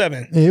 8, it was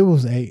 7. It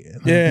was 8.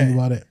 Think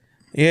about it.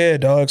 Yeah,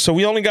 dog. So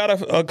we only got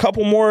a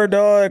couple more,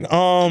 dog.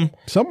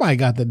 Somebody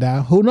got to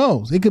die. Who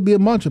knows? It could be a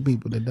bunch of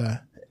people that die.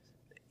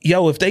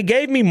 yo, if they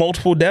gave me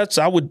multiple deaths,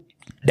 that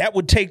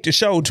would take the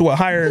show to a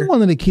higher.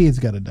 One of the kids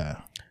got to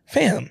die.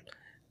 Fam,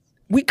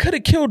 we could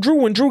have killed Drew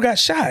when Drew got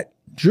shot.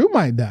 Drew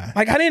might die.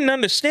 Like, I didn't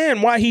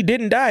understand why he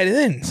didn't die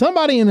then.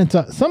 Somebody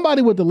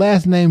with the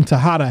last name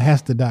Tejada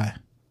has to die.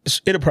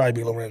 It'll probably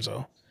be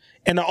Lorenzo.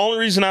 And the only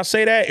reason I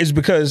say that is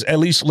because, at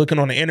least looking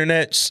on the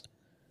internets,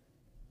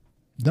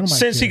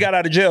 since he got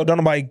out of jail, don't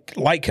nobody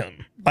like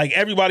him. Like,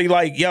 everybody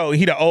like, yo,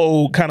 he the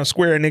old kind of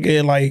square nigga,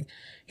 and like,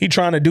 he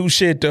trying to do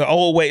shit the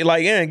old way.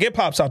 Like, yeah, get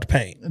Pops out the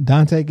paint.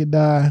 Dante could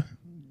die.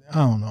 I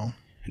don't know.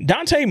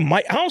 Dante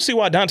might. I don't see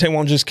why Dante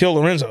won't just kill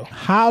Lorenzo.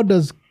 How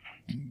does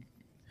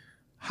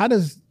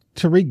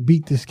Tariq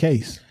beat this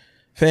case?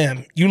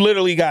 Fam, you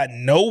literally got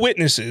no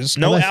witnesses,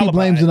 no Unless alibi. He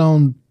blames it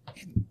on.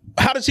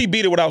 How does he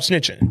beat it without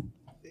snitching?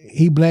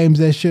 He blames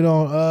that shit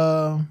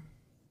on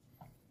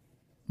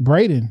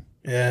Braden.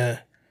 Yeah.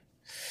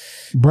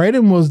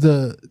 Braden was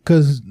the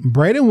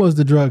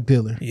drug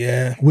dealer.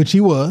 Yeah. Which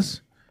he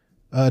was.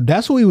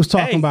 That's what he was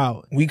talking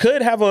about. We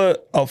could have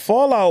a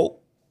fallout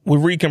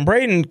with Reek and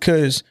Braden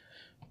because,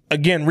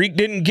 again, Reek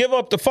didn't give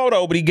up the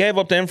photo, but he gave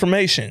up the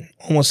information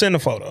on what's in the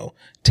photo.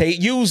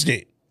 Tate used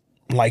it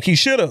like he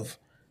should have.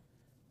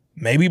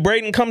 Maybe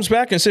Braden comes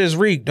back and says,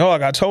 Reek,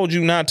 dog, I told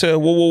you not to,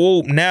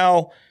 whoa.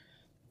 Now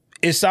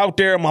it's out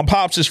there. My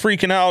pops is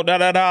freaking out,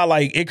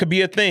 Like, it could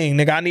be a thing.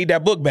 Nigga, I need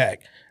that book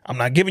back. I'm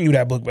not giving you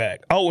that book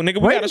back. Oh,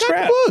 nigga, we got a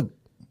scrap.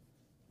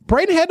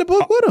 Braden had the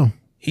book with him.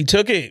 He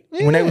took it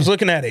when they was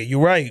looking at it.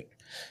 You're right.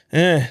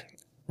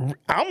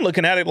 I'm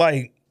looking at it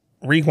like,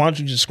 Reek, why don't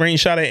you just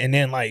screenshot it and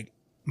then like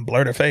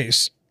blur the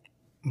face,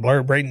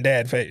 blur Braden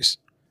dad face.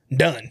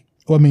 Done.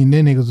 Well, I mean,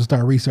 then niggas will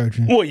start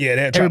researching. Well,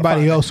 yeah,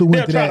 everybody else who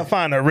went to that. They'll try to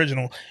find the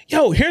original.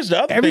 Yo, here's the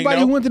other thing.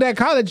 Everybody who went to that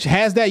college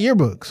has that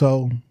yearbook.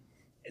 So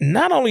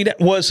not only that,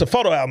 well, it's a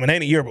photo album. It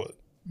ain't a yearbook.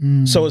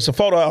 So it's a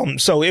photo album.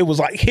 So it was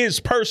like his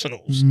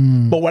personals.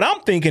 But what I'm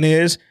thinking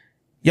is,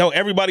 yo,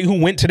 everybody who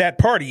went to that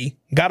party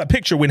got a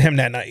picture with him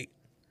that night.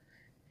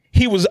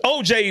 He was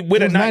OJ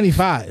with a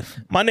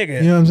 95. My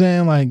nigga. You know what I'm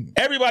saying? Like,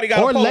 everybody got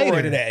a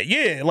Polaroid of that.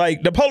 Yeah,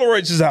 like the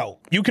Polaroids is out.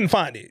 You can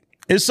find it.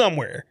 It's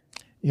somewhere.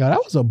 Yeah,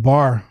 that was a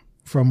bar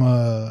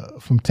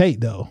from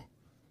Tate though.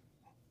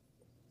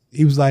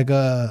 He was like,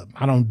 I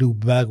don't do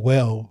black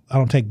well. I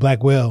don't take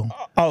black well.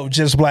 Oh,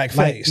 just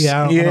blackface. Like,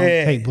 I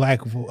don't take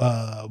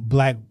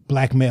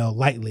black male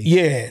lightly.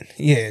 Yeah,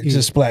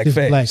 just blackface.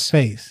 Just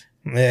blackface.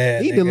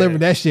 Yeah, he delivered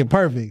that shit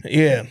perfect.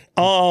 Yeah.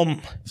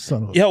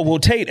 Will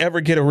Tate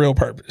ever get a real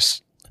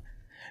purpose?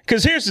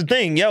 Because here's the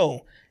thing,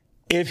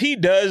 if he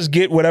does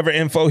get whatever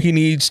info he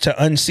needs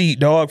to unseat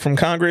Dog from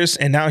Congress,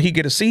 and now he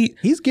get a seat,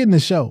 he's getting the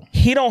show.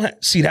 He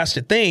don't see. That's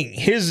the thing.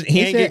 He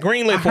ain't get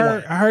greenlit for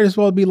one. I heard it's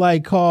supposed to be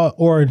like called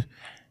or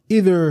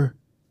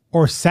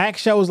SAC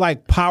shows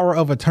like Power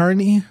of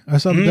Attorney or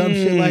some dumb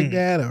shit like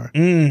that. Or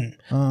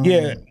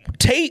yeah,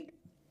 Tate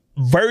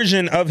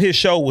version of his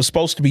show was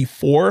supposed to be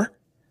 4.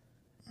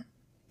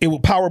 It was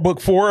Power Book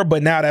 4,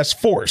 but now that's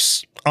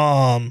Force.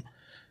 I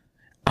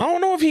don't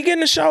know if he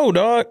getting the show,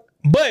 dog.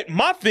 But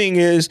my thing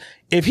is,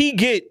 if he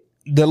get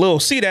the little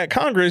seat at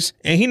Congress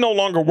and he no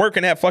longer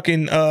working at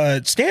fucking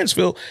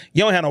Stansfield,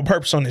 you don't have no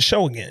purpose on the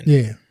show again.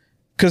 Yeah.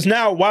 Because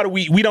now why do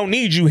we don't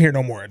need you here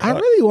no more, dog. I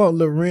really want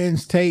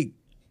Lorenz Tate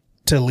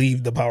to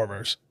leave the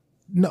Powerverse.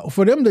 No,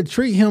 for them to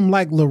treat him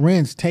like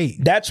Lorenz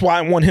Tate. That's why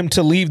I want him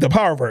to leave the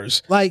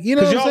Powerverse. Like, you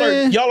know what I'm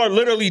saying? Y'all are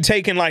literally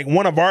taking like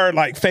one of our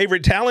like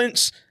favorite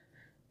talents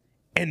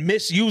and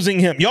misusing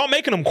him. Y'all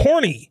making him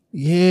corny.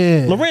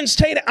 Yeah. Lorenz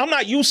Tate, I'm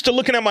not used to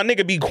looking at my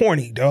nigga be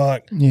corny,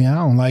 dog. Yeah, I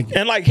don't like it.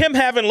 And like him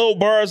having little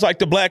bars like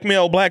the black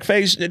male,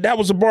 blackface, that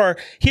was a bar.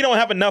 He don't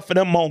have enough of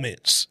them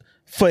moments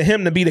for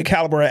him to be the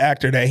caliber of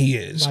actor that he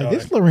is. Like,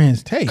 this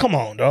Lorenz Tate. Come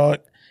on, dog.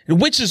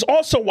 Which is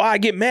also why I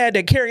get mad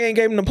that Carrie ain't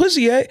gave him the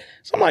pussy yet.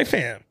 So I'm like,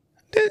 fam,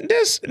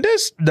 this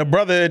the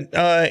brother,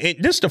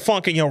 this the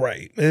funk in your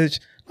right. It's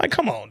like,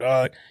 come on,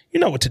 dog. You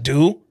know what to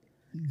do.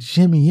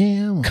 Jimmy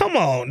Yam. Come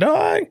on,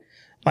 dog.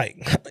 Like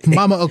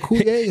Mama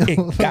Akuye.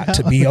 It got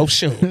to be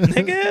Oshun.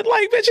 Nigga,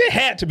 like, bitch, it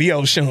had to be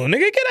Oshun. Nigga,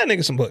 get that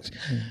nigga some books.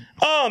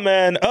 Oh,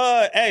 man.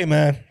 Hey,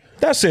 man.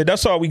 That's it.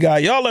 That's all we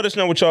got. Y'all let us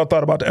know what y'all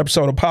thought about the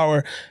episode of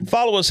Power.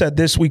 Follow us at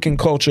This Week in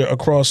Culture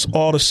across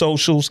all the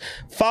socials.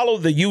 Follow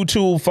the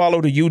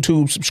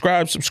YouTube.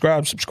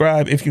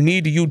 Subscribe. If you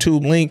need the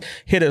YouTube link,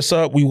 hit us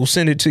up. We will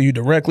send it to you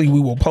directly.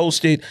 We will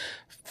post it.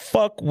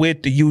 Fuck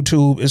with the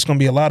YouTube. It's going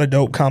to be a lot of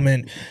dope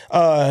content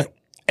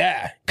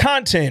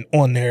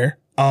on there.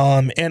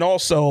 And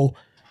also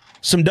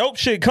some dope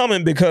shit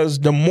coming because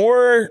the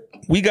more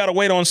we got to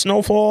wait on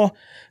Snowfall,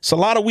 it's a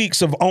lot of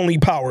weeks of only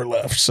Power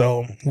left.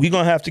 So we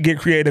going to have to get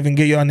creative and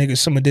get y'all niggas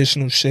some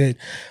additional shit.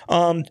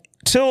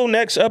 Till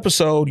next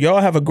episode, y'all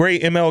have a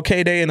great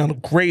MLK Day and a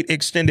great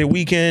extended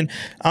weekend.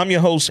 I'm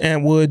your host,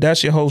 Ant Wood.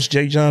 That's your host,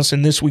 Jay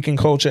Johnson. This Week in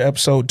Culture,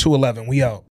 episode 211. We out.